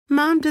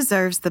Mom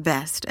deserves the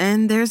best,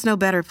 and there's no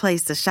better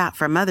place to shop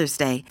for Mother's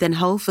Day than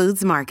Whole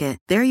Foods Market.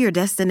 They're your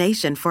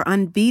destination for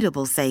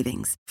unbeatable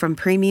savings, from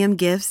premium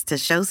gifts to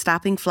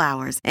show-stopping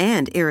flowers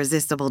and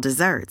irresistible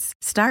desserts.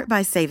 Start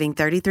by saving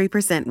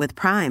 33% with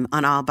Prime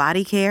on all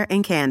body care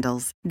and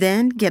candles.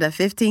 Then get a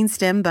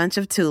 15-stem bunch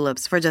of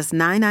tulips for just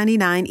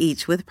 $9.99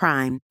 each with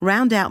Prime.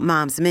 Round out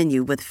Mom's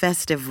menu with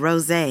festive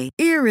rosé,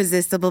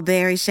 irresistible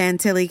berry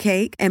chantilly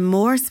cake, and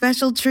more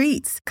special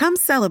treats. Come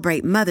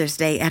celebrate Mother's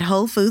Day at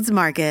Whole Foods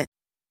Market.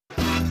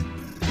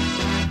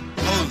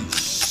 Oh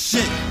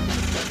shit,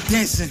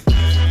 dancing.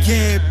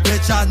 Yeah,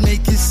 bitch, I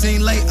make it sing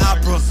like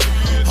opera.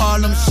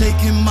 Harlem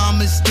shaking, my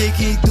mistake,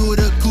 ain't do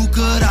the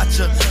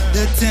cucaracha.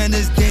 The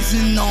tennis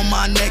dancing on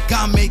my neck,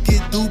 I make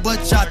it do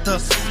bachata.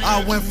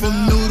 I went from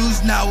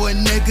noodles, now a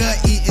nigga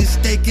eating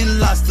steak and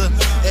lobster.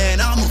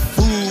 And I'm a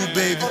fool,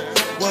 baby.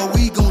 What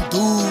we gon'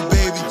 do,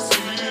 baby?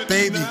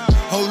 Baby,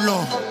 hold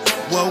on.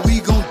 What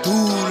we gon' do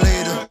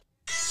later?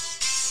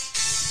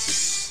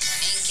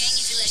 Ain't gang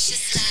if you let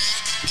shit slide.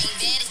 Ain't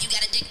bad if you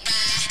got a dick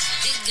ride.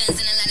 Big guns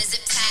and a lot of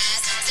zip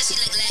ties. So she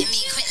look like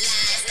me, quit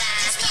lying.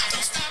 Don't stop,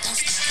 don't stop, don't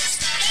stop, don't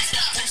stop, don't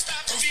stop, don't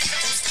stop, don't stop,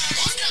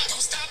 don't stop, don't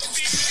stop, don't stop.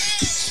 We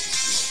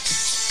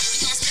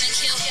gon' spin and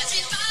kill.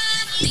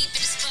 Deep in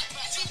the spot.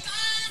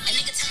 A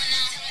nigga tellin'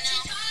 now.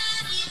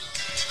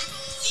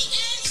 We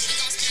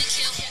gon' spin and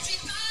kill.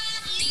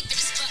 Deep in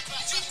the spot.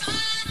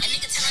 A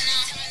nigga tellin'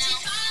 now.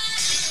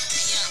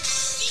 Yeah.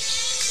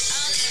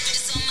 All these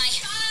bitches on my.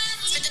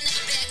 Spent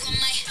another bag on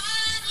my.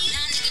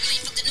 Nah, nigga, you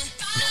ain't fucked the new.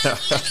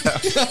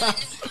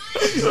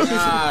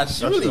 Nah,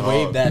 she really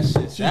waved that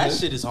shit. That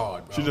shit is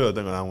hard, bro. She did a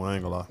thing on that one. I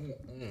ain't gonna lie.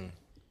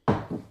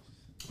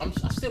 I'm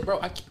still, bro.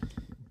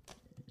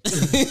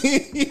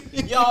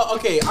 Yo,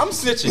 okay, I'm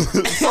snitching.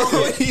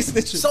 He's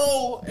snitching.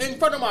 So in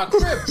front of my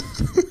crib,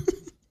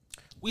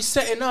 we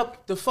setting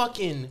up the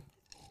fucking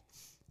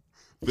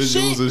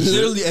Visuals and shit.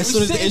 Literally, as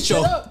soon as the setting intro.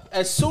 shit up.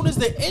 As soon as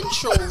the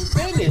intro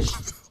finished,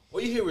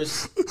 all you hear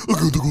is.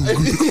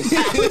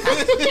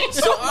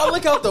 So I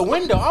look out the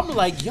window. I'm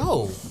like,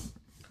 yo,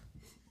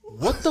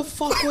 what the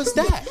fuck was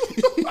that?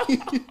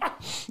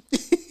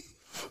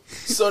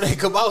 So they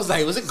come out. I was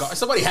like, was it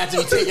somebody had to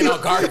be taking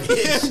out garbage?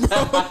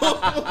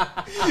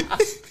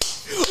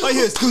 Oh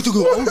yeah, it's good to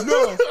go. Oh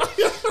no!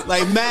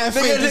 Like mad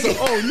face. Nigga.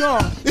 Oh no!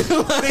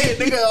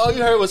 nigga, all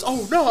you heard was,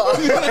 oh no.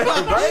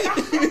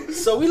 Right?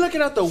 So we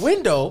looking out the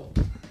window,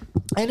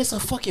 and it's a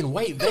fucking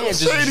white van.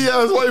 Just, Shady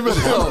ass white man.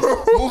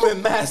 bro,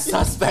 moving mad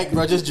suspect,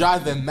 bro. Just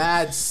driving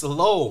mad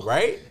slow,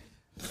 right?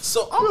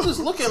 So I'm just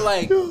looking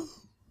like,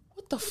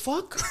 what the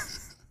fuck?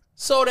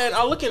 So then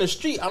I look in the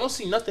street. I don't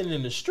see nothing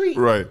in the street.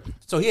 Right.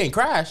 So he ain't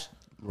crashed.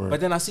 Right. But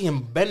then I see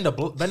him bend the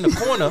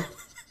corner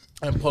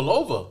and pull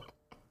over.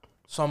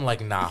 So I'm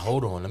like, nah,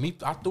 hold on.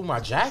 I threw my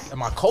jacket and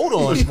my coat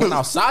on. Went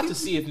outside to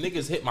see if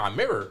niggas hit my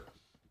mirror.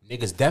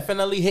 Niggas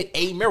definitely hit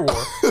a mirror.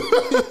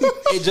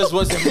 It just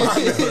wasn't my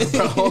mirror,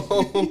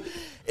 bro.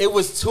 It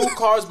was two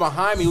cars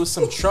behind me. It was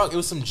some truck. It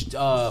was some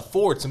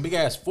Ford, some big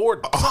ass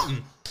Ford.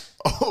 Something.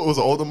 Oh, it was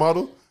an older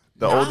model?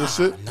 The oldest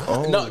shit?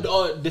 Oh. No,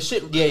 the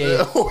shit.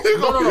 Yeah. No. All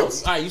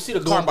right, you see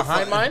the car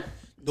behind mine?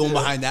 The one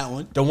behind that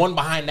one. The one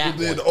behind that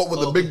one.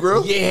 With the big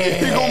grill? Yeah.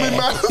 He gonna be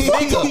mad.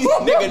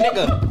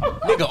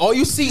 Nigga. All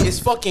you see is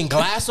fucking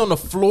glass on the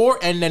floor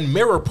and then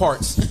mirror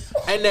parts,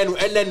 and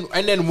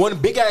then one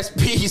big ass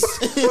piece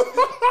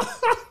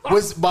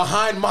was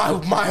behind my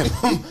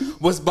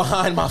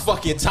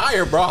fucking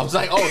tire, bro. I was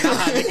like, oh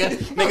nah,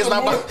 nigga's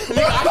not.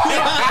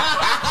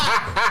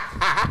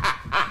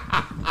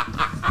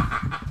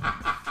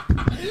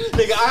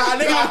 Nigga,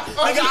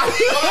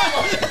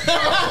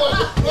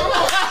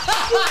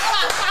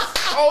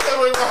 Oh,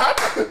 wait, what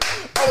happened?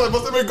 Oh, it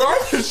must have been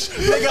garbage.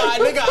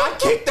 nigga, I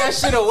kicked that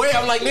shit away.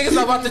 I'm like, niggas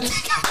not about to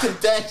take out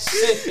that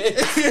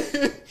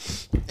shit.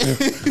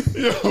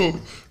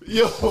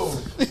 Yo.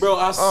 Bro,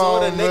 I saw Oh,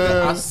 the nigga.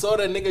 man. I saw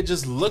the nigga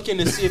just looking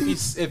to see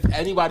if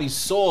anybody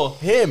saw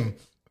him.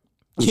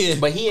 Yeah,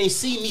 But he ain't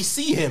see me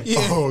see him.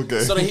 Yeah. Oh, okay.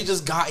 So then he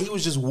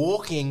was just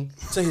walking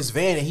to his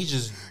van and he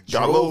just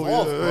Got drove low,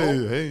 off,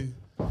 bro. Hey.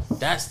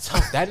 That's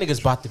tough. That nigga's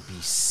about to be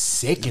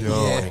sick in the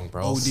morning,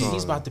 bro.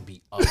 He's about to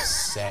be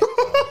upset,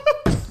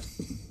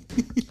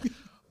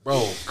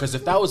 bro. Because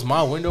if that was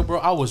my window, bro,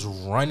 I was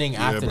running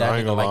after bro, I that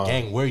ain't nigga. gonna Like,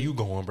 lie. gang, where you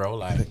going, bro?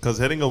 Like, Because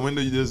hitting a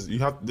window, there's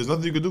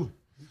nothing you can do.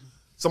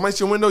 Somebody's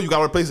your window, you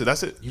gotta replace it.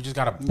 That's it. you just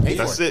gotta pay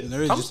That's for it. it.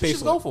 Literally How just much pay you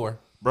for go it. for?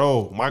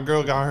 Bro, my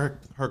girl got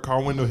her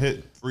car window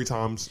hit 3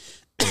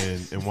 times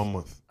in 1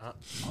 month.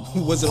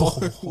 Was it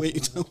all?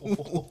 Wait,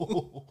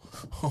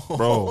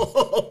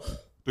 Bro.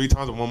 3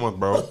 times in 1 month,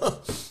 bro.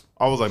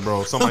 I was like,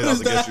 bro, somebody's out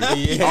to get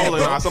you. I was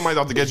like, nah, somebody's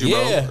out to get you,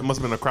 bro. Yeah. It must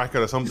have been a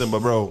crackhead or something,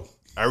 but bro,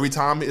 every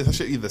time it's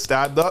shit either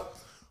stabbed up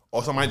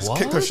or somebody just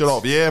kicked her What? shit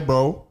off. Yeah,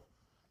 bro.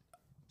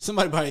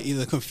 somebody probably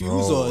either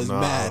confused Bro, or is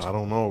mad. I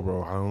don't know,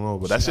 bro. I don't know.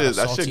 But that She got a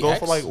shit salty go ex?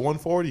 for like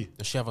 140.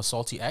 Does she have a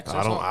salty ex or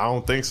I something?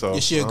 don't think so.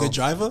 Is she a No. good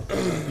driver?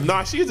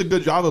 Nah, she is a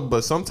good driver,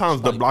 but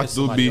sometimes the Somebody blocks pissed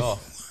do somebody be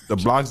off. the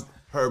blocks.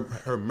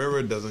 Her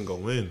mirror doesn't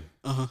go in,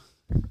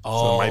 Oh,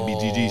 so it might be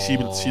GG.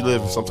 She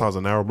lives sometimes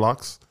in narrow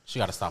blocks. she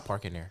got to stop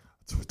parking there.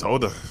 So we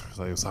told her,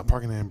 like, stop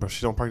parking there, bro.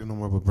 She don't park there no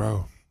more, but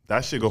bro,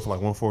 that shit go for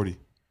like $140.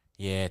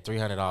 Yeah,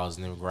 $300.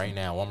 And right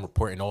now, I'm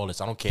reporting all this.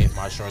 I don't care if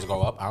my insurance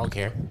go up. I don't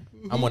care.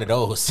 I'm one of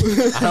those.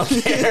 I don't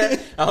care.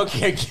 I don't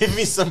care. Give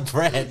me some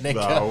bread, nigga.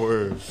 Nah,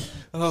 word.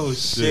 Oh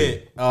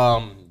shit.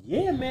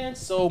 Yeah, man.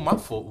 So my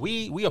fault.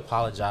 We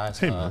apologize.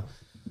 Hey, man.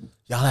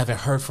 Y'all haven't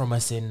heard from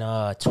us in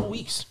 2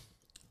 weeks.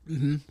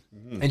 In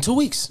 2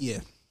 weeks. Yeah.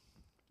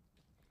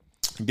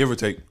 Give or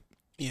take.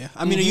 Yeah.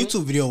 I mean, the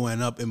YouTube video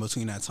went up in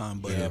between that time,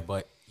 but Yeah,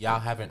 but y'all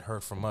haven't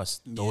heard from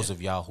us. Those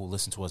of y'all who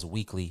listen to us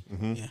weekly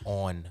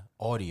on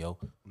audio.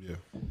 Yeah.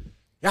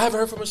 Y'all haven't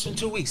heard from us in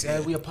 2 weeks,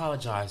 and we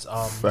apologize.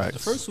 Facts. the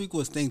first week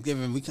was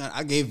Thanksgiving.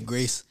 I gave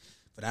grace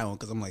for that one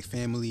because I'm like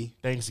family.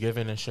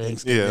 Thanksgiving and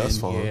shit. Yeah, that's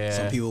fine. Yeah.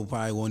 Some people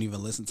probably won't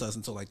even listen to us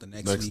until like the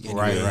next week.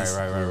 Right. anyways.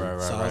 So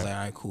I was like, all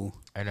right, cool.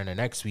 And then the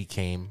next week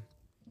came,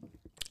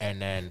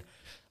 and then,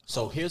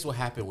 so here's what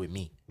happened with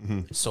me.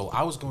 So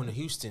I was going to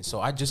Houston. So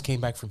I just came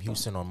back from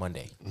Houston on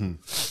Monday,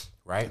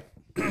 right?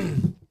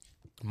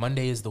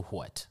 Monday is the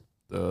what?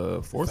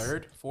 The fourth?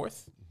 Third?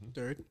 Fourth?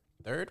 Third.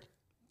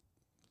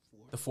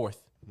 The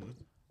fourth.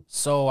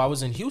 So I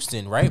was in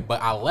Houston, right?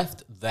 But I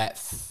left that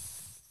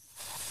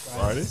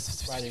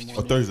Friday morning.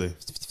 or Thursday.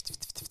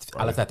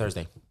 I left that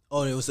Thursday.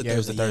 Oh, it was a Yeah, it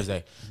was a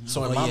Thursday. Thursday.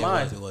 So in my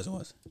mind, it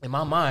was. in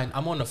my mind,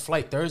 I'm on the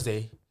flight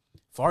Thursday.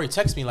 Fari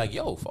texts me like,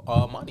 "Yo,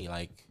 money,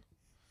 like,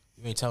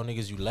 you ain't tell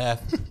niggas you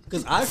left."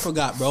 Because I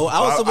forgot, bro. I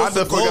was supposed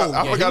to go.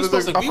 I forgot.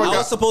 I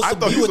was supposed to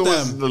be with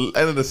them. The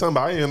end of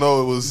December. I didn't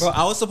know it was. Bro,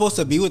 I was supposed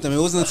to be with them. It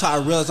wasn't until I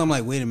realized, I'm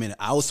like, wait a minute.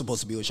 I was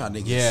supposed to be with y'all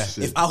niggas. Yeah.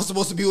 If I was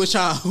supposed to be with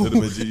y'all, It'd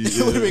have been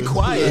it would have been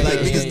quiet. Like,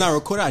 niggas yeah. not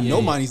recording. I know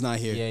Yeah. money's not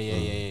here.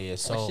 Yeah. That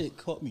So, shit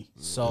caught me.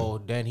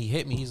 so then he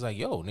hit me. He's like,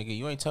 "Yo, nigga,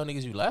 you ain't tell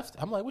niggas you left."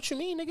 I'm like, "What you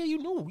mean, nigga? You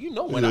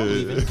know when I'm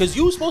leaving because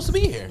you was supposed to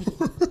be here."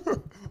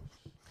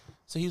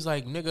 So he's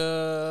like,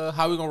 "Nigga,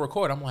 how we gonna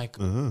record?" I'm like,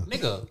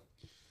 "Nigga,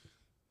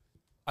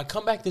 I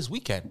come back this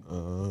weekend."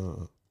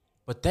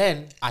 But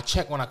then I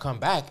check when I come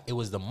back. It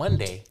was the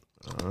Monday,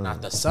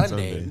 not the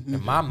Sunday.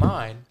 In my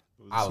mind,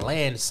 I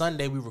land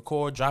Sunday. We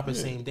record, drop it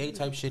same day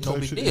type shit. No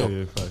Type big shit. deal.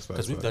 Yeah, facts,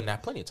 Because we've facts. done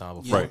that plenty of time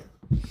before. Right.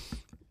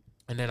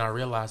 And then I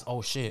realized,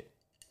 oh shit,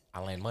 I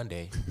land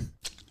Monday.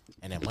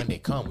 And then Monday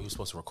come, we were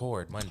supposed to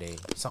record Monday.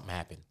 Something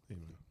happened.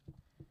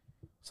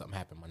 Something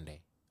happened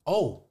Monday.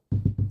 Oh,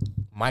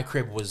 my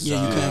crib was.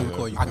 Yeah, you couldn't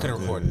record. I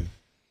couldn't record.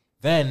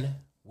 Then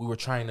we were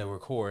trying to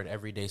record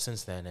every day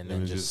since then, and then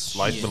And just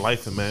life been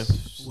life, man.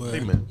 Word. Hey,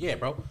 man. yeah,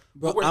 bro.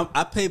 Bro, But we're-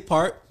 I paid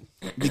part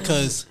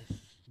because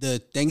the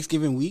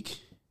Thanksgiving week,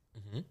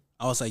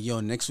 I was like, yo,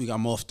 next week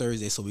I'm off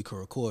Thursday so we could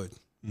record.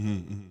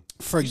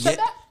 Forget.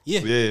 Yeah.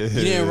 Yeah, You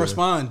didn't yeah.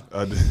 respond.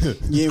 I did. You didn't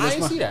I didn't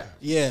respond. see that.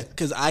 Yeah,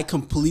 because I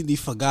completely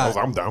forgot.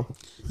 I'm down.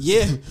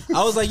 Yeah,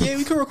 I was like, yeah,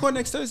 we can record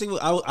next Thursday.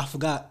 I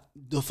forgot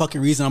the fucking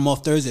reason I'm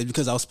off Thursday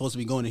because I was supposed to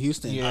be going to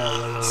Houston.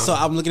 Yeah. So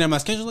I'm looking at my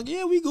schedule like,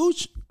 yeah, we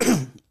gooch.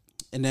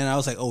 And then I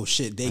was like, oh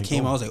shit, day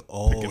came. I was like,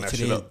 oh, Picking that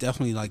today shit is up.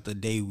 definitely like the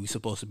day we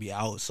supposed to be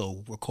out.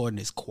 So recording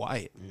is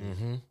quiet.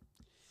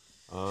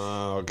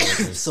 Okay.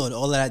 So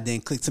all of that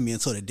didn't click to me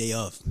until the day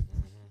of.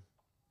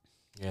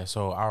 Yeah,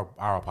 so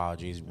our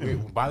apologies.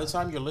 By the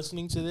time you're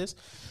listening to this,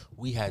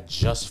 we had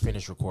just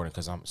finished recording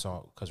because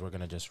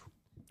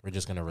we're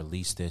just gonna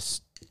release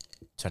this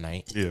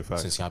tonight. Yeah,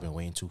 facts. Since y'all been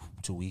waiting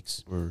two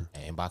weeks Word.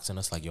 and inboxing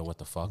us like, yo, what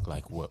the fuck?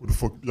 Like what? What the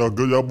fuck? Y'all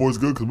good? Y'all boys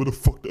good? Cause where the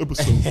fuck the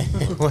episode?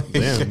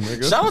 Damn,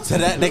 nigga. Shout out to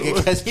that nigga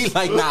because he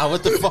like, nah,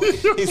 what the fuck?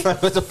 He's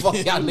like, what the fuck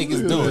y'all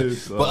niggas doing?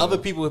 Yes, But other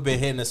people have been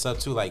hitting us up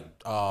too, like,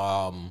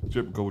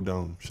 Drip go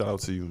down. Shout out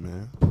to you,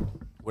 man.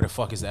 where the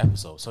fuck is the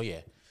episode? So yeah,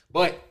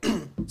 but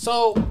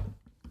so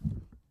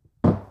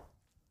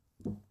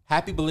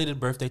happy belated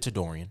birthday to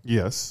Dorian.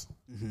 Yes.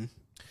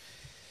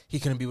 He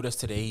couldn't be with us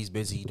today. He's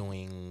busy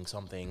doing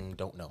something.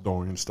 Don't know.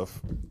 Dorian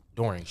stuff.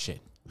 Dorian shit.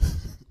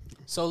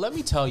 So let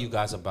me tell you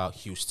guys about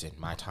Houston,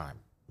 my time.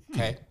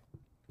 Okay.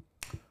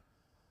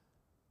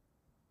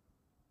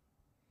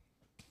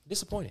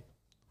 Disappointed.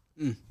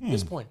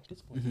 Disappointed.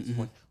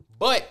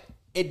 But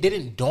it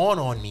didn't dawn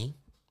on me.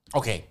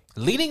 Okay.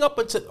 Leading up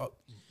until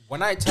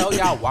when I tell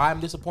y'all why I'm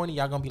disappointed,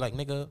 y'all gonna be like,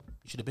 nigga,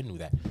 you should have been knew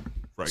that.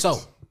 Right. So,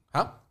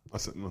 huh? I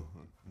said no.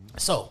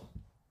 So,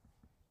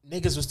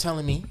 niggas was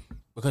telling me,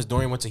 because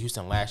Dorian went to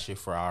Houston last year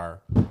for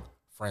our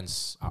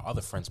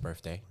other friend's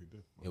birthday.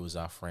 It was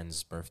our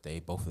friend's birthday.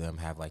 Both of them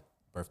have like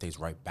birthdays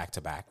right back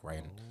to back,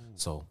 right?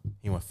 So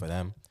he went for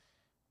them.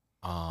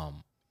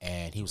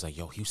 And he was like,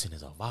 yo, Houston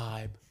is a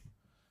vibe.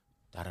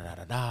 Da da da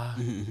da da.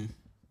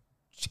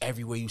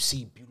 Everywhere you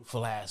see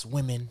beautiful ass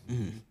women.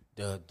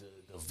 The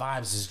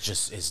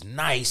vibes is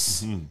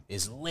nice.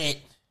 Is lit.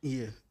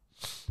 Yeah.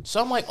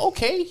 So I'm like,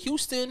 okay,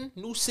 Houston,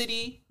 new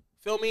city.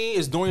 Feel me?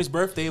 It's Dorian's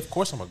birthday. Of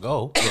course I'm gonna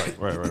go.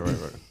 Right.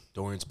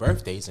 Dorian's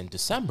birthday's in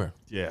December.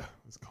 Yeah.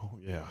 Let's go.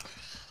 Yeah.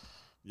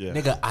 Yeah.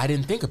 Nigga, I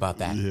didn't think about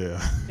that. Yeah.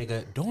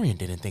 Nigga, Dorian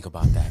didn't think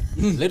about that.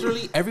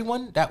 Literally,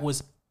 everyone that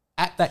was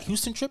at that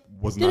Houston trip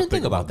Was not didn't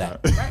think thinking about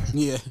about that. that. Right?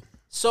 Yeah.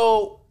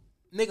 So,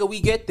 nigga,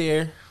 we get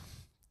there.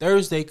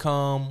 Thursday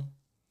come.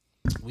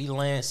 We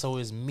land. So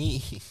it's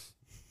me.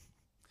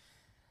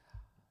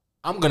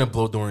 I'm gonna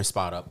blow Dorian's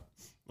spot up.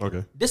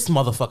 Okay. This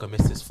motherfucker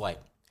missed his flight.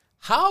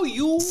 How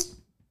you,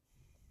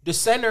 the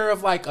center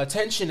of like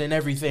attention and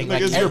everything,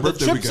 like it's your and the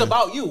birthday trip's weekend.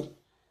 about you,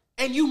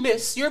 and you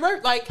miss your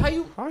birthday? Like how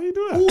you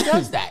do that? Who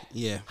does that?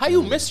 Yeah. How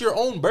you miss your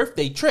own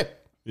birthday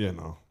trip? Yeah,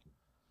 no.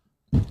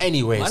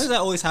 Anyways, Why does that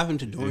always happen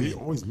to He Dorian?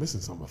 always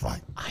missing something.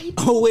 Like,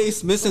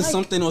 Always missing Like-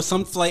 something or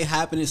some flight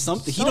happening,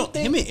 something. He don't.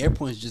 Something- Him and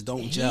airpoints just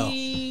don't gel.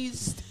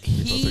 he's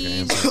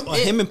Or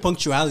him and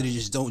punctuality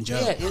just don't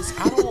gel. yeah. It's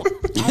I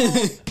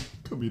don't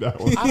could be that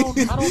one. I don't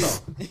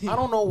know. I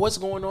don't know what's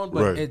going on,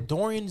 but Right.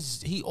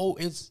 Dorian's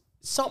it's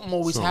something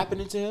always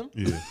happening to him.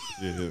 Yeah.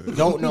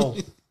 Don't know.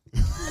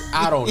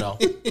 I don't know.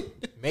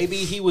 Maybe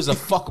he was a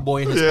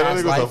fuckboy in his Yeah, that past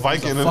nigga was life. a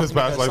Viking He was in his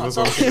past life or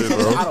some shit,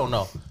 bro. I don't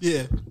know.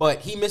 Yeah. But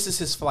he misses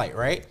his flight,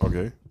 right?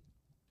 Okay.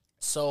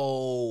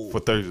 So For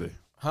Thursday.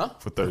 huh?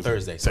 For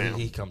Thursday. So Damn.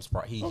 he comes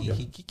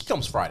he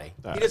comes Friday.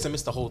 He doesn't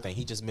miss the whole thing.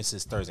 He just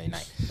misses Thursday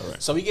night.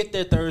 right. So we get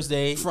there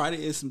Thursday.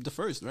 Friday is the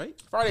first, right?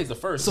 Friday's the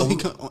first. So we-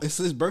 it's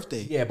his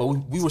birthday. yeah, but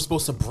we were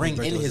supposed to bring in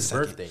birthday was his the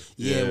second. birthday.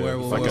 Yeah, Yeah, where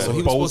like where- So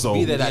he was supposed to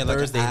be there that yeah, like an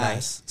Thursday night.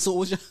 ass. So what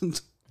was your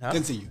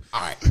continue?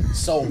 All right.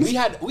 So we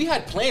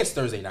had plans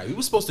Thursday night. We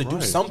were supposed to do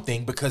Right.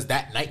 something because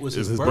that night was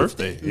It's his his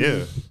birthday. birthday.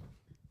 Yeah.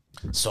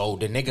 So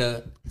the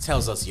nigga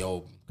tells us,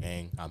 "Yo,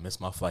 gang, I missed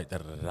my flight." Da,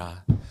 da, da, da.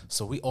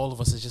 So we all of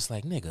us is just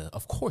like, "Nigga,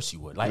 of course you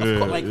would." Like, of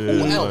course, like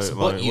who else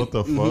but you? What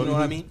the fuck? You know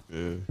what I mean?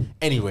 Yeah.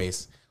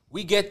 Anyways,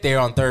 we get there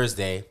on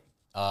Thursday.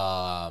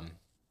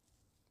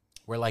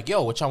 We're like,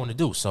 "Yo, what y'all want to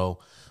do?" So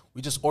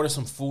we just ordered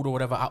some food or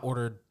whatever.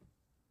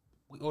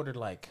 We ordered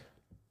like.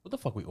 What the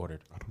fuck we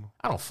ordered? I don't know.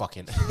 I don't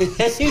fucking. he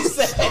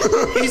said,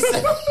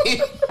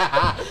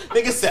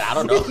 nigga said, I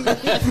don't know.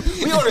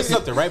 We ordered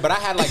something, right? But I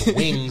had like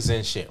wings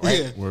and shit, right?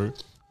 Yeah.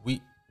 Word.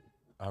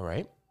 All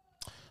right.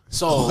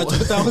 So I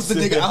thought that was the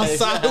nigga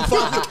outside the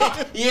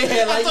podcast.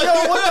 yeah, like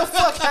yo, what the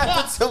fuck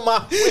happened to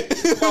my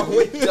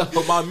window,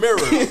 my mirror?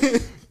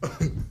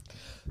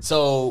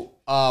 So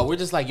we're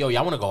just like, yo,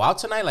 y'all want to go out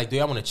tonight? Like, do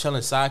y'all want to chill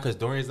inside because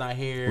Dorian's not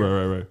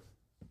here? Right.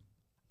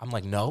 I'm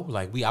like, no,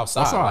 like we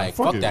outside. Like,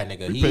 fuck it. that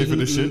nigga. We pay for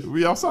this shit.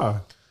 We outside.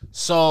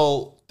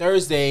 So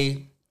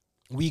Thursday,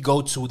 we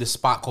go to the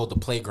spot called the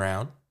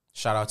Playground.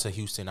 Shout out to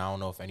Houston. I don't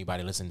know if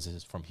anybody listens to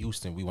this from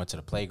Houston. We went to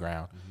the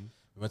Playground.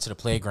 We went to the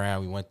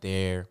Playground. We went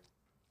there.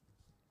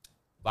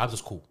 Vibes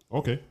was cool.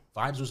 Okay.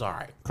 Vibes was all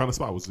right. What kind of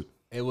spot was it?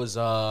 It was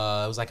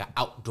like an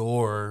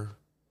outdoor,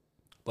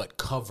 but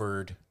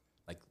covered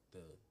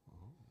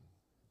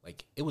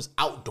it was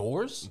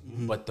outdoors,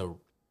 but the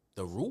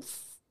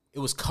roof. It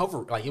was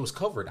covered, like it was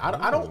covered. I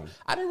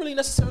didn't really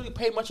necessarily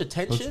pay much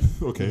attention,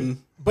 Okay.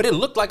 but it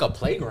looked like a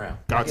playground.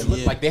 Gotcha. Like it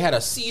looked like they had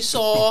a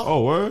seesaw.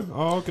 Oh, word?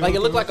 Oh, okay. Like it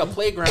okay, looked like okay. a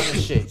playground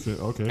and shit.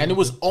 Okay. And it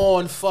was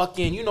on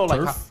fucking, you know,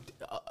 like Turf?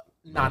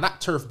 nah, not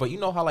turf, but you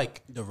know how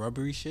like The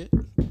rubbery shit.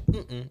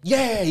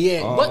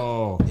 yeah. What?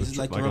 Oh. Is it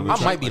like the on rubber the I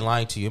track? might be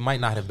lying to you. It might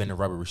not have been the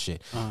rubbery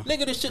shit.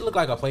 Nigga, this shit looked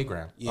like a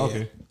playground. Yeah.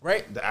 Okay.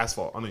 Right? The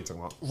asphalt. I know you're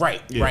talking about.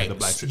 Right, Yeah, right. the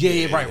black shit.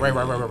 Yeah,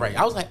 right.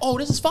 I was like, oh,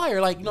 this is fire.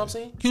 Like, you know what I'm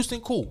saying?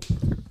 Houston, cool.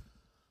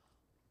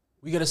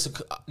 We got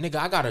nigga,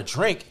 I got a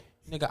drink.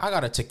 Nigga, I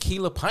got a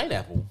tequila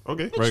pineapple.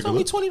 Okay, Bitch told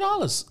me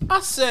 $20. I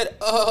said,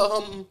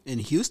 In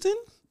Houston?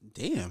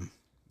 Damn.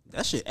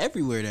 That shit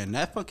everywhere then.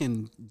 That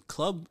fucking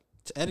club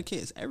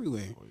etiquette is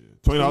everywhere.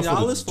 $20 $20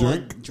 for the for a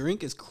drink.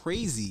 drink is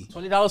crazy.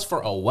 $20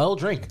 for a well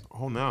drink.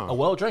 Oh, no. A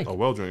well drink. A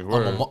well drink. A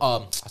Word.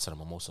 I said a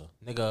mimosa.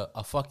 Nigga,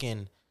 a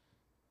fucking.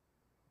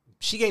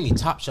 She gave me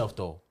top shelf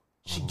though.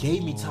 She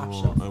gave me top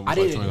shelf. it was I like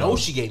didn't know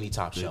 $20. she gave me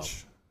top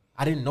shelf.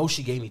 I didn't know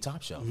she gave me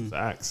top shelf.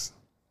 Facts.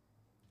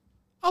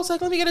 I was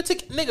like, let me get a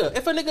ticket. Nigga,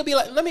 if a nigga be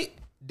like,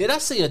 did I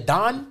say a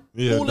Don,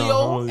 Yeah, Julio,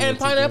 Don, and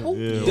pineapple?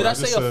 yeah, Did I right.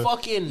 say Just a said-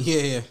 fucking.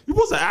 Yeah. You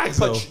supposed to ask,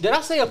 though. Did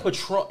I say a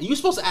Patron? You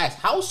supposed to ask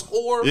house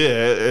or.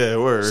 Yeah,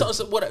 word.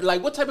 So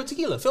what type of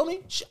tequila? Feel me?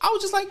 I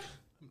was just like,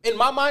 in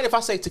my mind, if I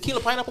say tequila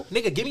pineapple,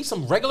 nigga, give me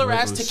some regular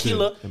ass Regular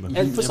tequila shit.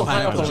 and put some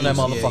pineapple on that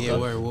pineapple juice. motherfucker, Yeah,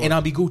 word. and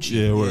I'll be Gucci.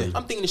 Yeah, word.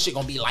 I'm thinking this shit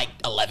gonna be like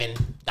 $11,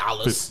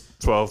 $12,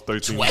 $13.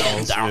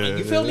 $12.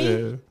 You feel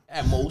me? Yeah.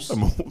 At most. At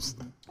most.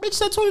 Bitch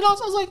said $20. I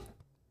was like,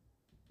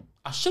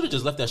 I should have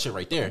just left that shit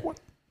right there.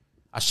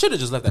 I should have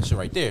just left that shit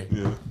right there.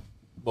 Yeah.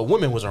 But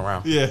women was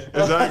around. Yeah,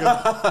 exactly.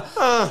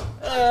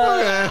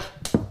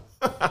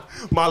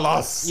 My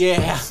loss.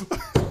 Yeah,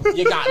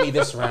 you got me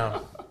this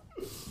round,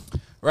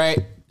 right?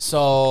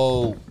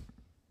 So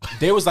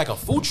there was like a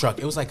food truck.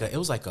 It was like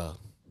a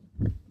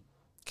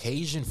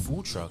Cajun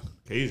food truck.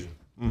 Cajun.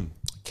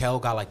 Kel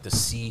got like the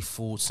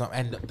seafood, something,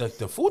 and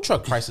the food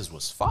truck prices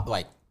was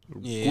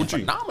Yeah.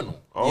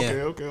 phenomenal. Okay.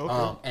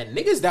 And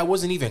niggas that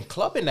wasn't even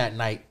clubbing that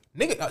night.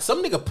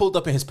 Some nigga pulled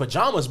up in his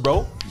pajamas,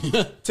 bro,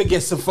 to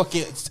get some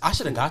fucking. I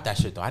should have got that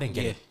shit though. I didn't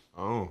get it.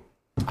 Oh.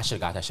 I should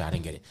have got that shit. I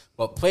didn't get it.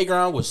 But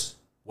Playground was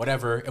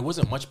whatever. It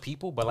wasn't much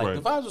people, but like Right.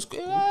 the vibes was,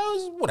 it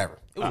was whatever.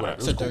 It was whatever. It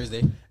was It's a cool.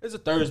 Thursday. It's a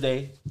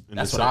Thursday.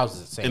 That's what December. I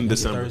was saying. In It was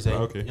a December. Thursday.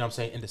 Okay. You know what I'm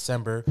saying? In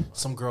December,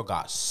 some girl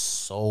got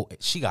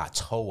she got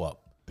toe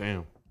up.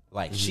 Damn.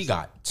 Like she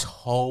got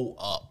toe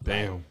up.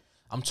 Damn.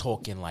 I'm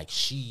talking like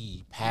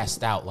she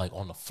passed out like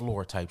on the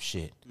floor type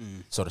shit.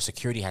 So the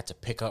security had to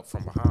pick up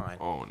from behind.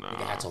 Oh, nah.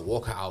 Nigga had to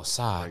walk her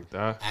outside. Like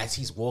that? As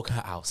he's walking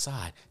her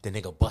outside, the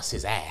nigga bust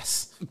his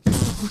ass.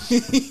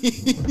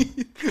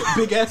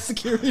 Big ass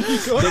security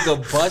guard.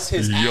 Nigga bust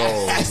his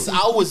ass.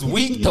 I was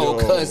weak though,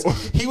 cause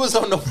he was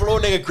on the floor.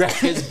 Nigga grabbed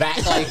his back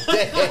like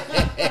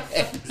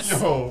that.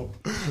 Yo,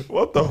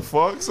 what the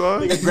fuck,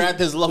 son? Nigga grabbed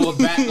his lower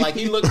back like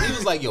he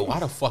was like, yo, why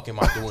the fuck am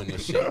I doing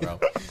this shit, bro?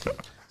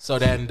 So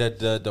then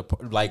the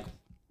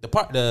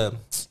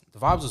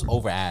vibes was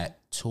over at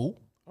 2.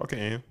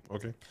 Okay.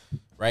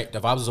 Right? The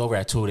vibes was over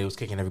at 2. They was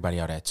kicking everybody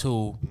out at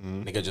 2.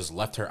 Nigga just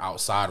left her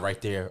outside right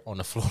there on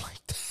the floor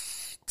like that.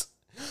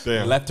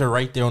 Damn. Left her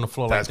right there on the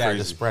floor That's like that, crazy.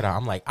 just spread out.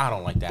 I'm like, I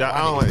don't like that. I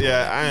don't like.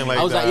 Yeah, I ain't like.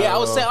 I was that. like, yeah, I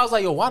was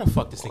like, yo, why the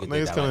fuck this nigga did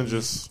Niggas that? couldn't Like,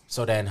 just.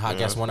 so then I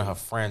guess one of her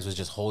friends was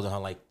just holding her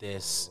like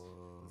this,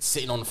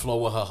 sitting on the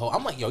floor with her.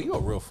 I'm like, yo, you a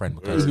real friend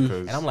because,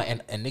 and I'm like,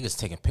 and niggas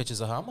taking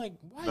pictures of her. I'm like,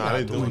 why Nah, y'all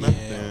they doing doing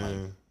that? that. Like,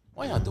 Yeah.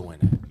 why y'all doing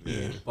that?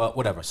 Yeah. But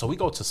whatever. So we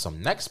go to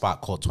some next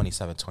spot called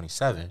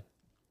 2727.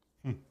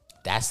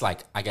 That's like,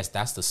 I guess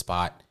that's the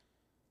spot.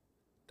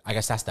 I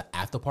guess that's the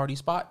after party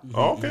spot.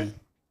 Oh, okay.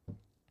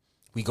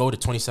 We go to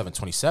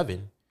 2727.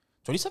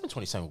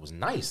 2727 was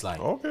nice. Like,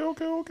 Okay.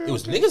 it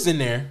was niggas in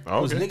there. Okay.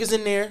 It was niggas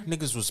in there.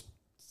 Niggas was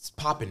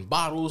popping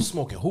bottles,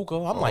 smoking hookah.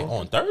 I'm like,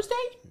 on Thursday?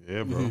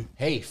 Yeah, bro.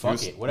 Hey,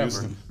 fuck it,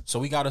 whatever. So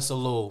we got us a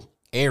little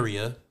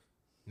area.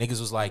 Niggas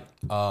was like,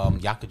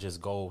 y'all could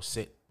just go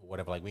sit,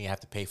 whatever. Like, we didn't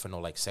have to pay for no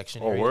like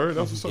section. Oh, area. word?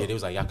 That's what's up. Yeah, they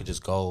was like, y'all could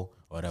just go,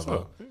 whatever.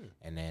 up? Yeah.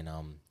 And then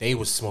they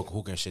was smoking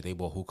hookah and shit. They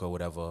bought hookah,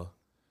 whatever.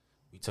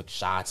 We took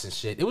shots and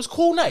shit. It was a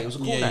cool night. It was a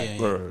cool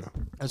night. Word.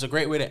 It was a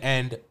great way to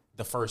end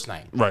the first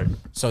night. Right.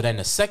 So then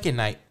the second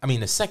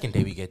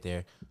day we get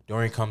there,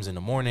 Dorian comes in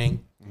the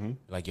morning,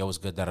 like, yo, it's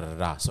good,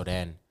 da-da-da-da. So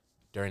then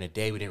during the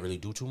day, we didn't really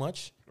do too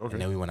much. Okay.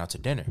 And then we went out to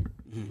dinner.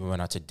 We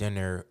went out to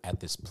dinner at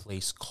this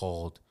place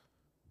called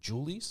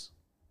Julie's?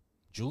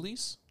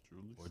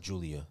 Or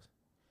Julia?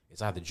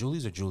 It's either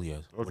Julie's or Julia.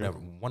 Whatever,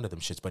 one of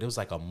them shits. But it was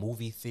like a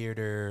movie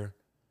theater.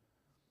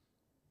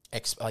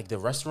 Like the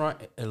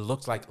restaurant, it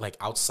looked like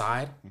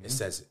outside, it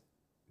says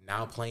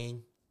now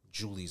playing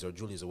Julie's or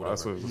whatever.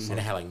 That's what's and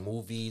it had like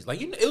movies.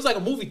 Like, it was like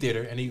a movie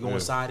theater. And then you go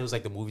inside, it was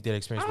like the movie theater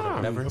experience,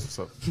 whatever. That's what's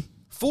up.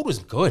 Food was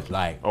good.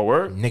 Like, Oh,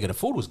 word? nigga, the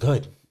food was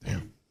good.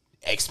 Damn.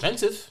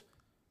 Expensive.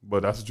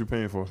 But that's what you're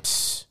paying for.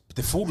 But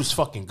the food was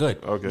fucking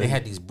good. Okay. They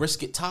had these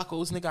brisket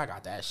tacos, nigga. I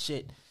got that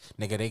shit.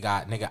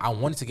 Nigga, I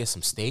wanted to get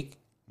some steak,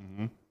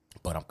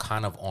 but I'm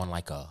kind of on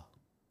like a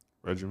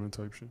Regiment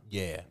type shit.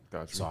 yeah.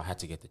 Gotcha. So I had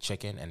to get the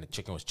chicken, and the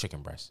chicken was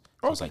chicken breast.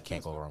 So I was like,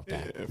 can't go wrong with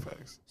that. Yeah,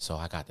 facts. So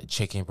I got the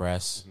chicken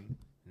breast.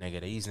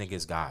 Nigga, these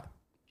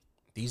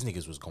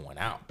niggas was going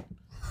out.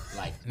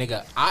 Like, I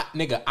got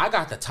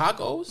the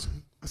tacos.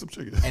 That's some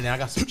chicken. And then I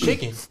got some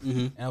chicken,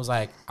 and I was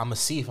like, I'm gonna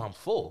see if I'm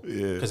full.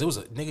 Yeah. Because it was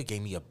a nigga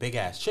gave me a big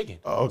ass chicken.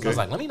 Oh, okay. So I was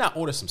like, let me not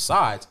order some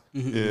sides,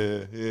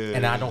 Yeah.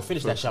 and I don't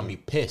finish that shit. I'm gonna be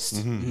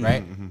pissed,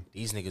 right?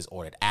 These niggas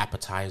ordered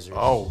appetizers.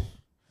 Oh.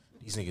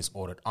 These niggas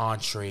ordered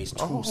entrees,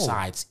 2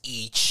 sides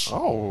each.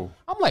 Oh.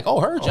 I'm like, oh,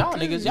 heard y'all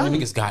niggas. Y'all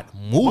niggas got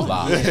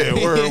moolah. Yeah,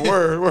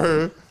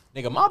 word.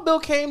 Nigga, my bill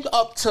came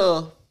up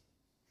to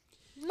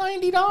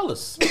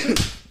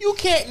 $90. You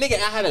can't, nigga.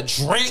 I had a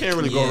drink. Can't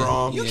really go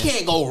wrong. You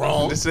can't go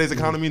wrong. In today's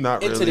economy,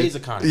 not In really. today's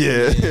economy.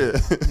 Yeah.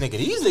 Nigga,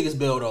 these niggas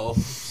bill though.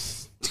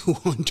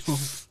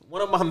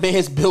 One of my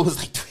man's bill was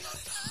like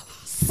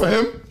 $300 For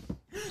him?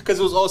 because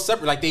it was all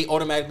separate. Like, they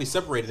automatically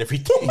separated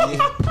everything.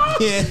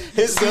 Yeah.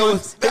 His bill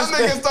was That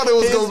niggas thought it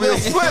was going to be a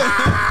split.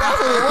 That's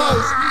what it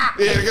was.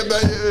 Yeah, get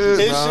that.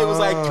 his shit was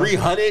like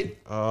 $300.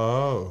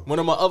 Oh. One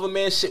of my other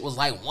man's shit was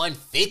like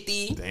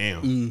 $150.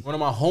 Damn. One of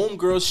my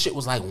homegirls shit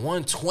was like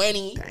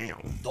 $120.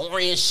 Damn.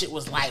 Dorian shit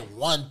was like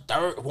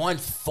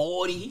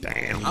 $140.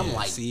 Damn. I'm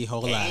like, See,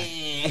 whole lot.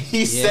 damn.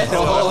 He said a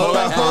Oh, whole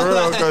that's lot. for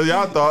real, because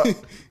y'all thought.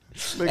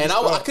 And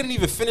I couldn't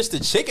even finish the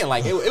chicken.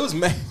 Like, it was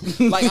like,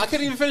 I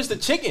couldn't even finish the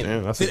chicken.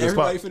 Damn, that's a Did good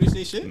everybody spot. finish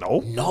their shit? No.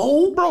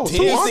 No, Bro, these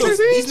 2 entrees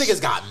each?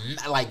 niggas got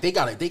like they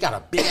got a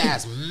big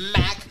ass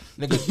mac.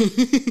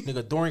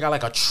 Nigga, Dorian got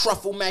like a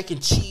truffle mac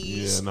and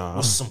cheese Yeah, nah.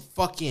 with some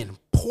fucking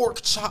pork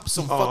chops,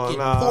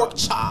 nah. pork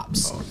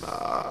chops. Oh,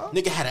 nah.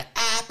 Nigga had an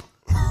app.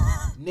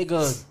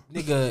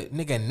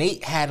 Nigga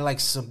Nate had like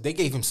they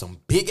gave him some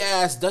big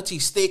ass Dutchy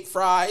steak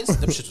fries.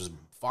 Them shits was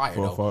fire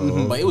though.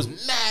 Fire. But it was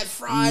mad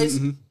fries.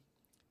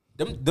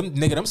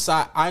 Them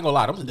sides, I ain't gonna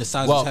lie. The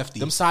size was hefty.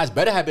 Them sides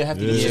better have been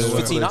hefty. Yeah, Them shits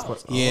was word.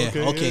 $15.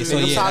 Yeah. Okay. So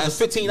Them yeah, sides was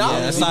 $15.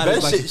 that side Better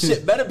is like-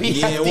 shit better be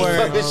Yeah, hefty.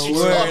 word. for this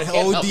Word. shit.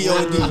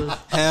 OD.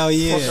 Hell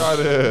yeah. Fuck out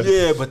of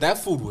here. Yeah, but that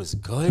food was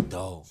good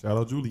though. Shout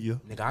out Julia.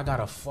 Nigga, I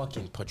got a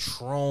fucking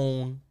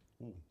Patron.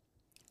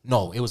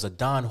 No, it was a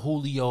Don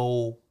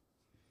Julio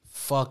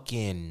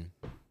fucking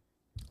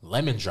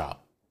lemon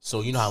drop.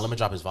 So you know how lemon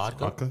drop is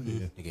vodka? Vodka?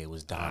 Yeah. Nigga, it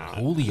was Don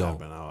Julio.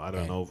 I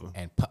done over.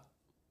 And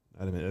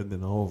I'd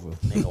been over.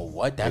 nigga,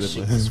 what? That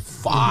shit was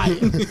fire.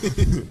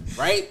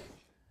 Right?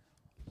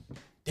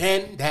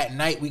 Then that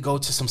night we go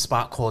to some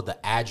spot called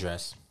The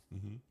Address.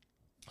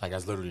 Like,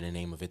 that's literally the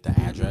name of it, The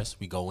Address.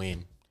 We go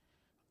in.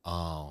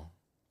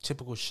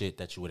 Typical shit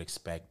that you would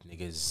expect.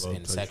 Niggas Love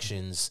in type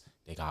sections,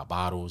 they got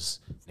bottles.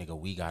 Nigga,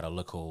 we got a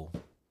little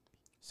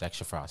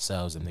section for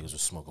ourselves. Them niggas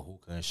was smoking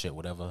hookah and shit,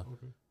 whatever.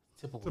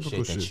 Typical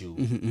shit that you.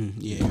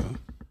 Yeah.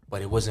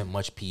 But it wasn't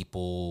much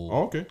people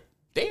okay.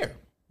 there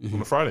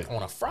On a Friday.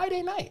 on a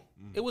Friday night.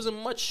 It wasn't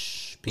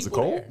much Was it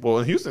people cold? there. Well,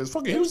 in Houston, it's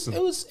fucking Houston.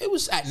 It was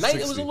at night.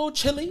 It was a 60. little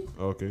chilly.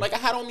 Okay. Like I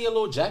had on me a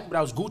little jacket, but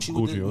I was Gucci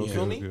with it. You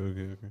feel me?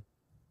 Okay.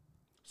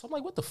 So I'm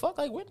like, what the fuck?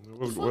 Like, what?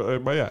 Where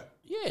everybody at?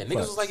 Yeah, niggas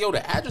was like, yo,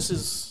 the address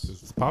is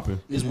It's popping.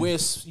 where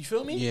it's, you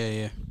feel me?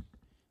 Yeah.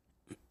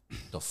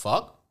 The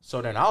fuck?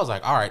 So then I was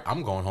like, all right,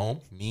 I'm going home.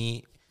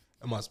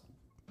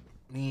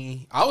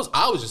 I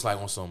was just like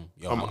on some,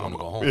 yo, I'm gonna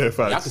go home. yeah,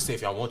 facts. Y'all can stay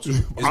if y'all want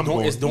to. I'm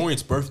going. It's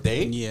Dorian's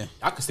birthday. Yeah.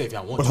 Y'all can stay if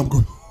y'all want to. I'm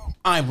going.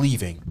 I'm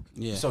leaving.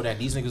 Yeah. So then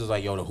these niggas was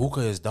like, yo, the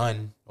hookah is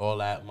done. All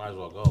that, might as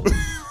well go.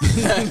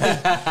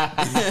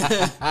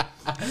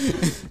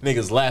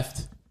 Niggas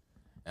left.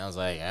 And I was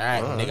like, all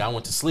right, nigga, I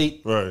went to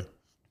sleep. Right.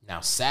 Now,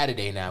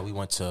 Saturday, we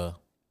went to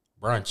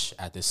brunch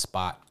at this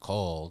spot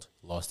called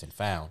Lost and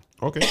Found.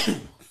 Okay.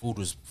 Food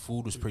was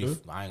pretty.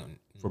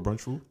 For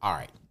brunch food? All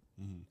right.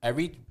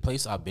 Every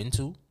place I've been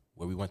to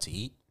where we went to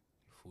eat,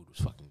 food was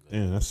fucking good.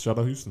 Yeah, that's shout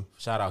out Houston.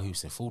 Shout out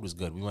Houston. Food was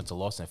good. We went to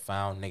Lost and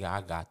Found. Nigga,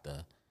 I got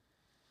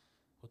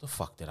what the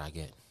fuck did I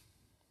get?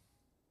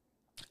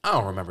 I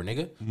don't remember,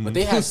 nigga. But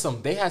they had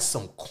some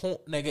corn,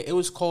 nigga. It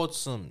was called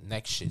some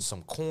next shit.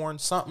 Some corn,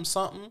 something.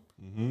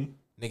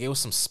 Nigga, it was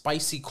some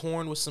spicy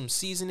corn with some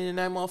seasoning in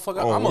that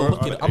motherfucker. Oh, I'm gonna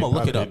look it up. I'm gonna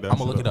look it up. I I'm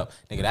gonna look it up.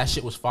 Nigga, that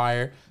shit was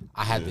fire.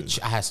 I had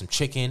I had some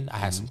chicken. I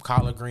had some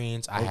collard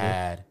greens. I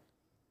had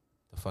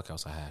the fuck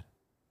else I had.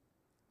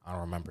 I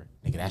don't remember.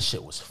 Nigga, that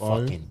shit was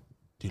Fire. fucking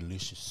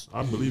delicious.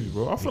 I believe you,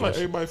 bro. I feel like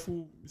everybody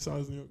food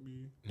besides New York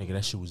be. Nigga,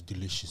 that shit was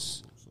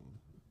delicious.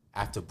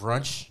 After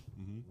brunch,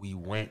 we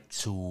went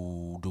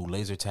to do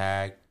laser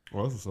tag.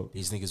 Oh, that's what's up.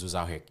 These niggas was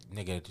out here,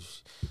 nigga.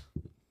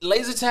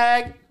 Laser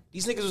tag.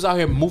 These niggas was out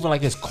here moving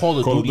like it's Call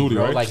of Duty,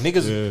 bro. right? Like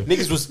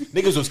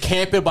niggas was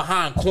camping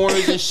behind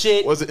corners and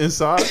shit. Was it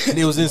inside? And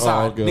it was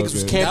inside. Oh, okay, niggas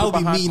was okay. camping That would be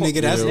behind me, corners.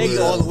 nigga. That's Yeah, nigga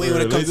yeah, all the way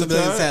when it yeah, comes to laser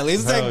laser tag.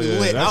 Laser tag Hell be yeah,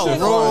 lit. that I shit was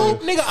wrong.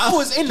 Nigga, I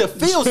was in the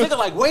fields, nigga.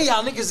 Like, where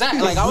y'all niggas at?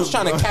 Like, I was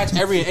trying to catch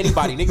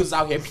anybody. Niggas was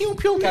out here, pew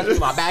pew, catching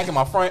my back and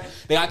my front.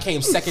 Nigga, I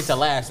came second to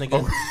last,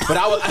 nigga. But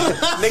I was,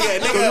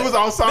 nigga, You was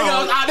outside.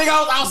 Nigga,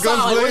 I was outside.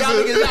 Guns Like, where y'all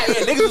blazing. niggas at?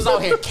 Yeah, niggas was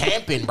out here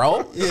camping,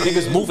 bro.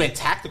 Niggas moving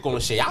tactical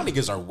and shit. Y'all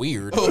niggas are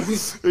weird. You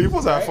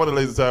supposed to have fun at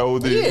laser tag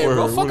OD. Yeah,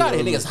 bro. Word, Fuck word. out of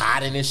here, niggas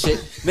hiding and shit.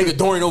 Nigga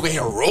Dorian over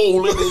here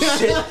rolling and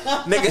shit.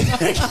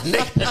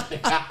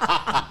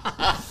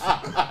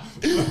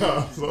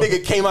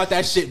 Nigga came out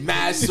that shit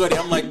mad sweaty.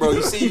 I'm like, bro,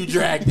 you see you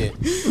dragged it.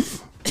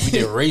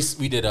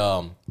 We did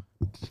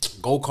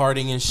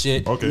go-karting and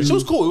shit. Okay. It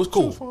was cool. It was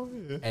cool.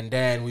 Fun, yeah. And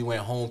then we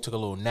went home, took a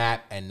little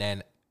nap, and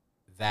then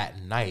that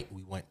night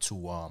we went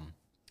to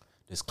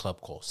this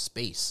club called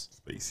Space.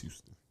 Space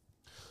Houston.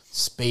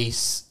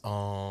 Space,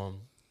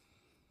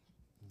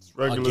 It's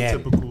regular,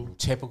 again,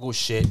 typical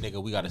shit,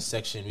 nigga. We got a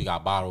section, we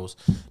got bottles,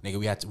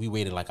 nigga. We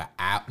waited like an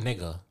hour,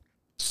 nigga.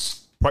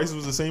 Prices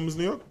was the same as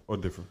New York or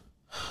different?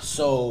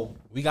 So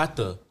we got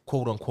the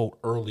quote unquote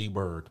early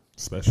bird.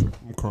 Special.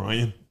 I'm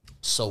crying.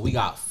 So we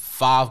got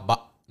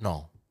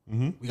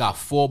we got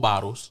 4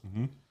 bottles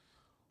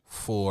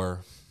for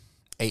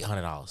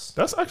 $800.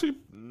 That's actually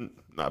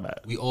not bad.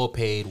 We all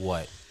paid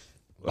what?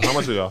 How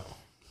much are y'all?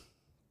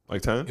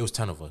 Like 10? It was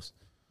 10 of us.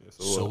 Yeah,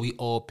 So we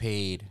all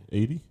paid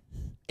 80?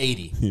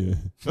 80. Yeah.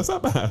 That's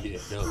not bad. Yeah,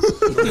 no.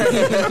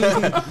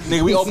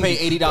 Nigga, we all paid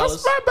 $80.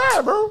 That's not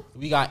bad, bro.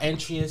 We got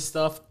entry and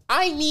stuff.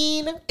 I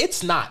mean,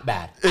 it's not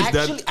bad.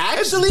 It's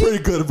Actually,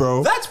 pretty good,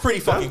 bro. that's pretty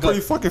fucking That's pretty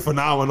good. fucking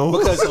phenomenal.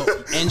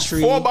 Because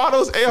Entry. 4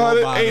 bottles,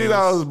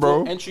 $880,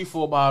 bro. Entry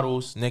 4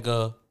 bottles,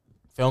 nigga.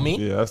 Feel me?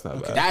 Yeah, that's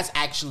not bad. That's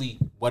actually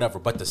whatever.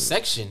 But the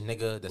section,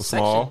 nigga,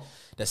 small.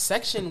 the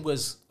section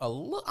was a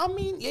little. I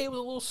mean, yeah, it was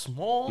a little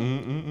small.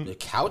 The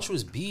couch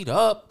was beat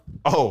up.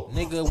 Oh.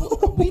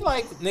 Nigga, we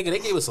like, nigga, they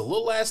gave us a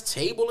little ass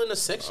table in the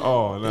section.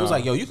 Oh, It nah. was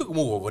like, yo, you could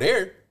move over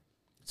there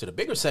to the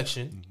bigger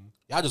section.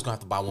 Y'all just gonna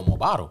have to buy one more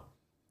bottle.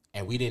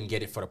 And we didn't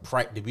get it for the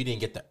price. We don't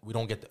get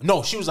the.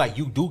 No, she was like,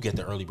 you do get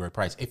the early bird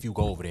price if you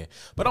go over there.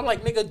 But I'm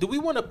like, nigga, do we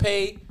want to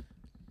pay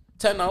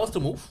 $10 to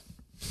move?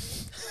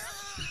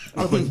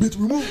 I was like, bitch,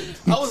 we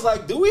moved. I was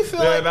like, do we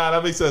feel Yeah, like? nah,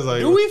 that makes sense.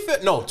 Like, Do we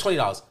feel? No,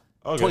 $20.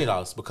 Okay.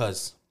 $20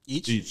 because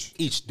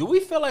each? Do we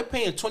feel like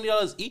paying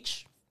 $20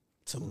 each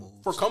To move.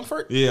 for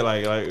comfort? Yeah,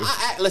 like.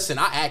 Listen,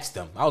 I asked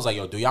them. I was like,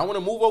 yo, do y'all want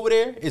to move over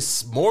there?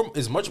 It's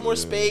much more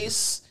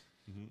space.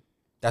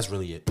 That's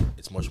really it.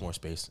 It's much more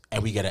space,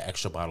 and we get an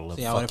extra bottle of.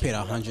 Yeah, I would have paid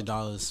fucking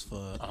 $100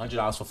 for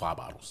 $100 for 5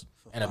 bottles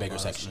and a bigger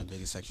section. A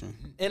bigger section.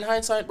 In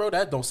hindsight, bro,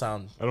 that don't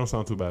sound That don't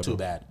sound too bad. too though.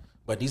 bad.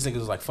 But these niggas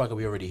was like, fuck it,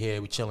 we already here,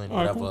 we chilling, All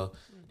right, whatever. cool.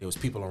 There was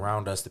people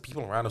around us. The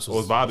people around us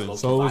was vibing. low-key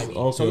So it was- vibey.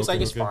 okay, So it's like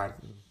okay, it's okay. fine.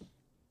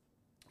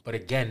 But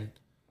again,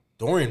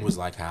 Dorian was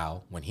like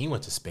how when he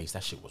went to Space,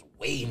 that shit was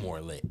way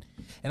more lit.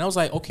 And I was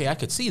like, okay, I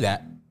could see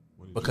that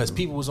because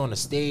people was on the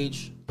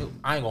stage.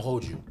 I ain't gonna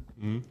hold you.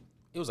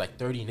 It was like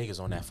 30 niggas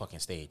on that fucking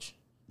stage.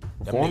 Them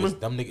Performing?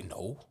 niggas,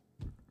 no.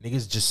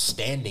 Niggas just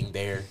standing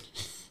there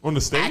On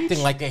the stage?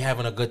 acting like they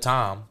having a good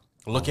time,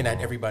 looking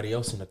at everybody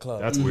else in the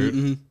club. That's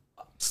weird.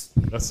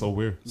 That's so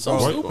weird. so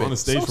What? stupid. On the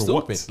stage so for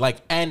stupid. what? Like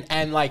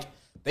and like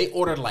they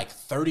ordered like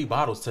 30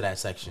 bottles to that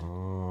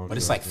section, but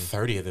it's like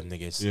 30 of them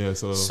niggas. Yeah,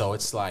 so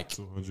it's like,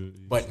 200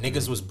 each. but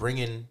niggas was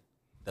bringing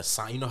the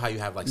sign. You know how you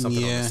have like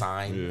something on the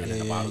sign, and then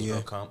the bottles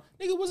gonna come.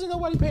 Nigga, wasn't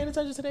nobody paying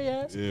attention to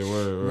their ass. Yeah,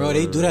 word, Bro,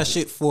 they do that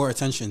shit for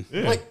attention.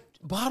 Yeah. Like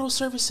bottle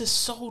service is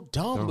so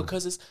dumb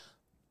because it's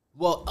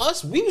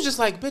we was just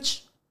like,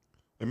 bitch.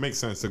 It makes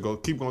sense to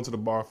keep going to the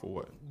bar for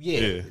what?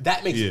 Yeah,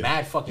 that makes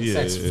mad fucking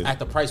sense at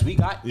the price we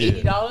got,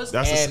 $80.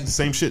 That's and the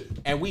same shit.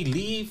 and we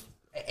leave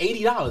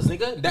 $80,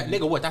 nigga. That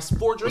nigga, what? That's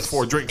 4 drinks. It's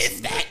 4 drinks.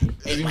 If that,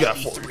 You got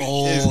 4.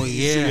 Oh,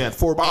 yeah. You got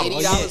 4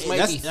 bottles. $80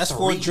 might be That's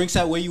 4 3. drinks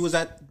at where you was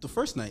at the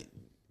first night.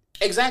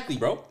 Exactly,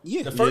 bro.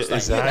 Yeah. The first Yeah,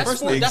 night. Yeah,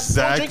 that's 4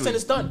 exactly. drinks and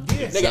it's done. Yeah.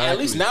 Nigga, Exactly. at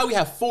least now we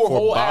have 4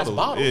 whole ass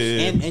bottles.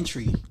 Yeah. And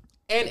entry.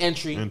 And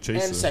entry And and,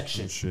 chaser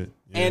section. and shit.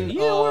 Yeah. And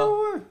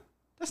Word.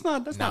 That's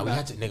not nah,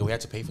 bad. we had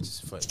to pay for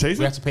Chaser?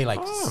 we had to pay like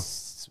Ah.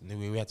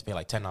 we had to pay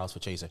like $10 for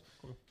chaser.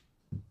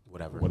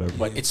 Whatever. Whatever.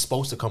 But it's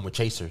supposed to come with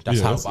chaser. That's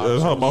Yeah, how that's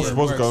bottles how work. bottles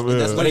supposed to come.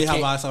 That's Yeah. what It how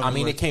came- bottles I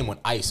mean, work. it came with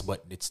ice,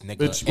 but it's nigga.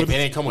 Bitch, If what it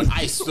ain't come with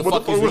ice, the what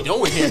fuck the is we fuck-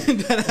 doing here?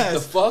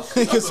 The fuck?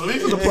 Leave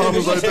the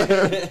problems right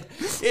there.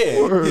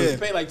 Yeah, you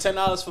pay like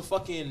 $10 for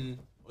fucking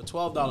or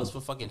 $12 for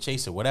fucking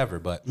chaser, whatever.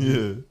 But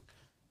Yeah.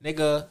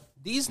 nigga,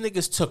 these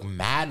niggas took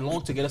mad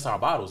long to get us our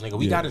bottles. Nigga,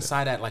 we got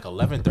inside at like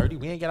 11:30.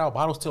 We ain't get our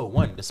bottles till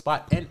 1. The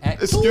spot end at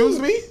 2. Excuse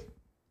me?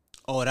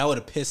 Oh, that would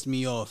have pissed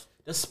me off.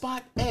 The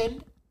spot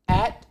end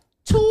at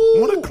 2.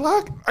 1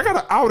 o'clock? I got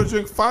an hour to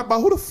drink 5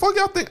 bottles. Who the fuck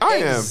y'all think I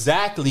am?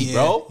 Exactly,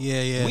 bro.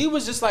 Yeah. We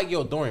was just like,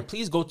 yo, Dorian,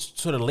 please go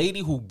to the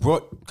lady who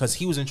brought, because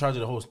he was in charge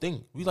of the whole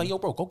thing. We like, yo,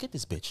 bro, go get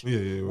this bitch.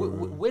 Yeah.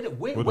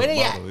 Where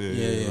they at?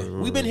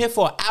 We've been here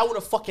for an hour and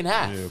a fucking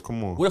half. Yeah,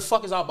 come on. Where the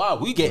fuck is our bottle?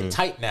 We getting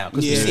tight now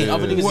because we Yeah. seen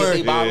other niggas Word.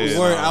 get their bottles.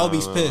 Word, I'll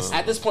be pissed.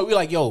 At this point, we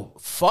like, yo,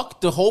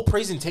 fuck the whole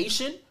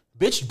presentation.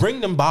 Bitch, bring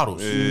them bottles.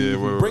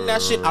 Bring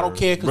that shit. I don't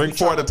care. Bring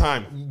 4 at a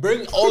time.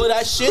 Bring all of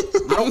that shit.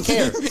 I don't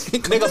care.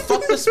 Nigga,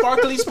 fuck the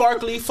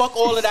sparkly. Fuck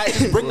all of that.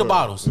 Just bring the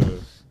bottles.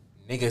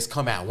 Niggas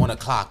come at 1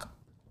 o'clock.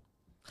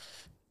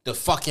 The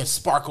fucking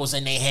sparkles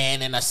in their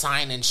hand and a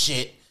sign and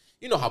shit.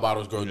 You know how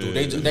bottles girls do.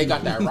 They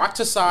got that rock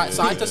to side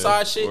to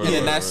side shit.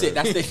 And that's it.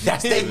 That's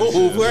they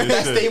move.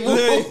 That's they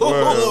move.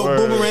 Little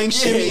boomerang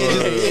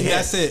shit. Yeah.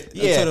 That's it.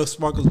 Yeah. Until the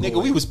sparkles Nigga, go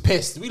we was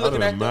pissed. We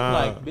looking at them mad.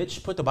 like,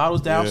 bitch, put the bottles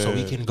down so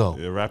we can go.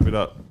 Yeah, wrap it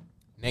up.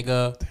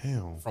 Nigga,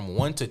 Damn. from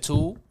 1 to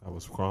 2, I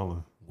was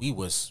crawling. we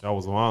was I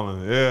was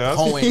wilding. Yeah.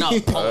 pulling up.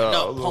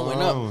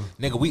 Wow.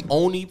 Nigga, we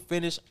only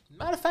finished.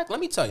 Matter of fact,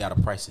 let me tell y'all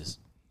the prices.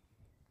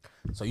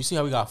 So you see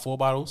how we got 4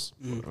 bottles,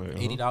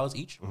 $80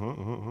 each.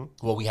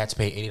 Well, we had to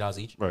pay $80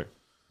 each. Right.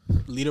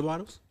 Liter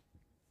bottles?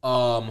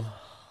 I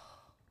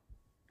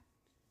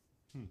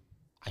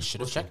should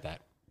have checked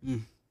that.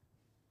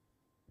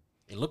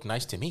 It looked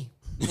nice to me.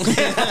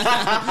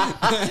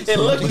 It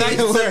looked nice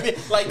to me.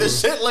 Like the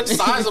shit looked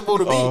sizable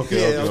to me.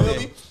 Okay. You feel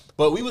me?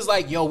 But we was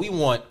like, yo, we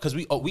want, because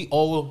we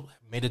all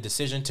made a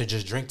decision to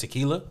just drink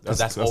tequila because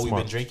that's all we've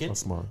smart. been drinking. That's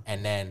smart.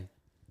 And then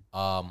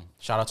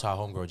shout out to our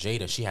homegirl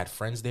Jada. She had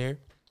friends there.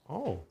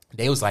 Oh.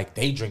 They was like,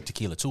 they drink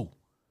tequila too.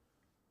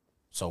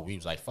 So we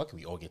was like, fuck it,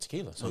 we all get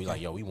tequila. So we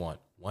like, yo, we want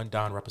 1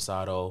 Don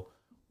Reposado,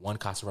 1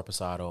 Casa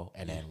Reposado,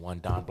 and then 1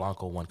 Don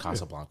Blanco, 1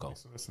 Casa Blanco.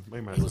 Listen,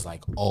 make my He was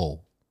like, oh,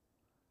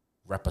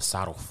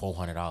 Reposado,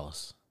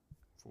 $400.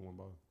 for 1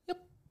 bottle. Yep.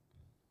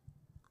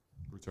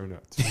 Return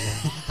that.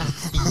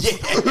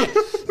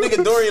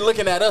 Nigga Dorian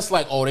looking at us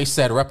like, oh, they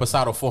said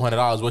Reposado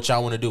 $400. What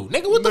y'all want to do?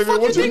 Nigga, what the Nigga,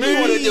 fuck what you you think you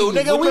want to do?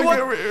 mean? Nigga, we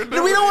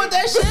Nigga, don't want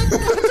that shit.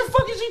 What the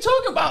fuck is you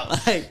talking about?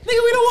 Like-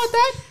 Nigga, we don't want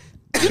that.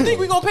 You think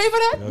we gonna pay for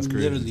that? That's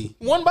crazy. Literally.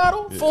 1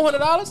 bottle, $400. Yeah,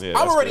 I'm that's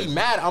already crazy.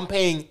 mad. I'm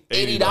paying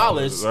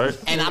 $80, right?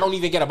 and I don't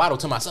even get a bottle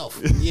to myself.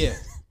 Yeah.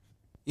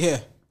 Yeah.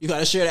 You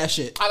gotta share that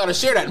shit. I gotta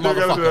share that You gotta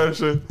do motherfucker. that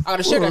shit. I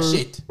gotta share that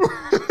shit.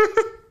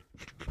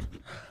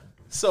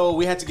 So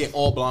we had to get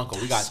all Blanco.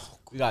 We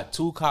got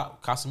 2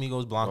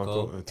 Casamigos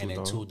Blanco Blanco and then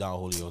and 2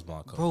 Don Julio's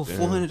Blanco. Bro,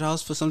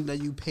 $400 for something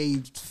that you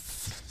paid,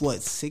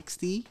 what,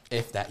 60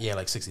 If that, yeah,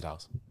 like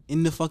 $60.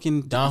 in the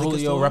fucking Don liquor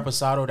Julio store?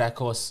 Reposado that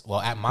costs,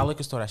 well, at my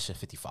liquor store that shit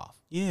 $55.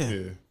 Yeah.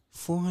 Yeah.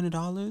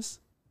 $400?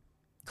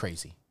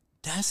 Crazy.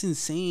 That's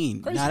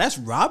insane. Crazy. Nah, that's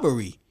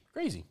robbery.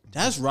 Crazy.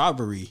 That's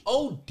robbery.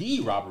 OD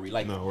robbery.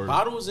 Like No, word.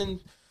 bottles and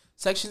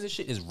sections and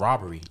shit is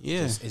robbery. Yeah.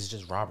 It's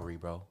just robbery,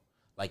 bro.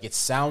 Like it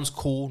sounds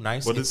cool,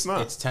 nice. But it's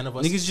not. It's 10 of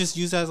us. Niggas just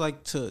use that as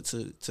like to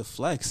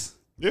flex.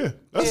 Yeah.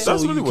 That's So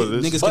really you what can- it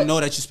is. Niggas But can know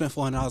that you spent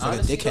 $400 like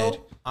a dickhead.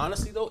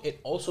 Honestly though, it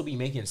also be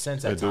making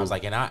sense at It do. times.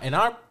 Like in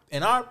our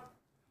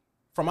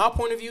from our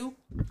point of view,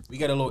 we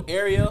get a little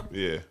area,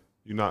 Yeah.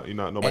 You're not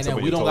nobody. and then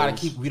stepping we your don't gotta toes.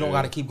 keep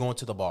gotta keep going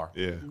to the bar.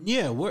 Yeah.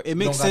 Yeah, it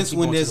makes gotta sense keep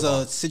when going to there's the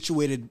bar. a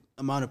situated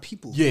amount of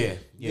people. Yeah.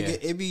 Nigga,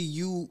 it be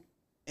you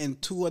and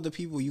 2 other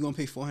people. You gonna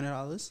pay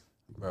 $400?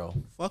 Bro.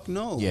 Fuck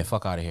no. Yeah,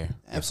 fuck out of here.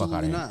 Absolutely yeah, fuck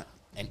out of not. here.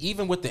 And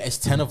even with it's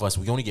 10 of us,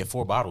 we only get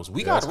 4 bottles.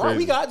 We that's got Ron,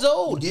 we crazy. got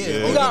Zold.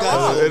 Yeah, we got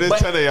Ron. It is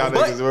 10 of y'all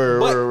niggas.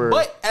 Word.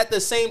 But at the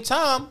same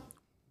time,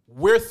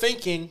 we're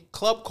thinking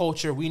club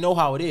culture. We know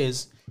how it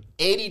is.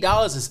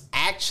 $80 is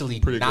actually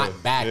Pretty not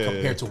good. bad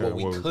compared to what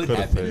we could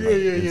have paid.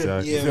 been.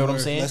 Exactly. You feel what I'm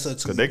saying?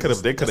 Because They could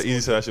have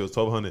easily said that shit was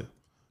 $1,200,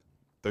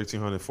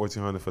 $1,300,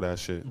 $1,400 for that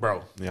shit,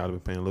 Bro. And y'all have been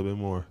paying a little bit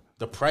more.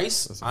 The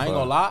price, I ain't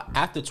gonna lie,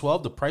 after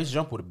 12, the price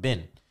jump would have been.